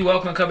said, man, you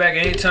welcome to come back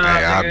anytime.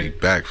 Hey, I'll nigga. be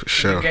back for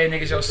sure. You gay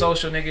niggas your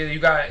social, nigga. You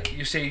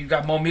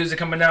got more music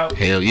coming out.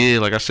 Hell yeah,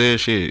 like I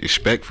said, shit.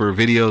 Expect for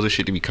videos and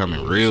shit to be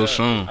coming real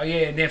soon. Oh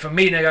yeah, and then for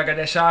me, nigga, I got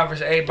that Shad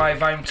vs. Everybody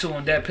Volume 2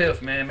 on that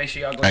Piff, man. Make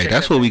sure y'all go check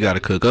that's that what we got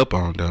to cook up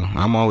on, though.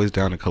 I'm always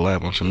down to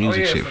collab on some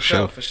music shit for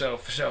sure.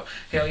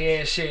 Hell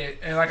yeah, shit.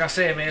 And like I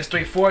said, man, it's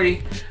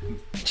 3:40.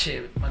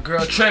 Shit, my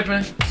girl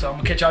tripping, so I'm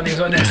gonna catch y'all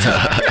niggas on that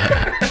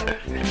side.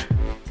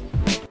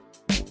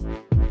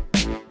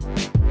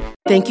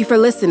 Thank you for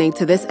listening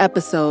to this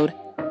episode.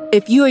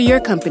 If you or your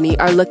company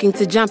are looking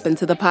to jump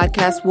into the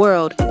podcast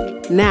world,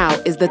 now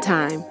is the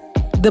time.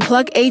 The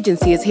Plug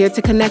Agency is here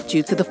to connect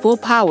you to the full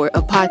power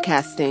of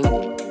podcasting.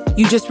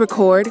 You just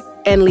record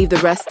and leave the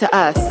rest to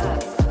us.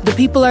 The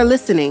people are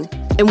listening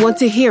and want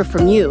to hear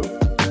from you.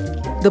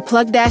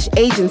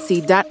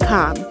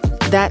 theplug-agency.com.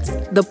 That's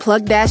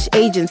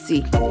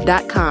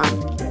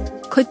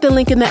theplug-agency.com. Click the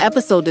link in the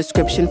episode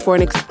description for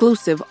an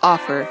exclusive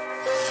offer.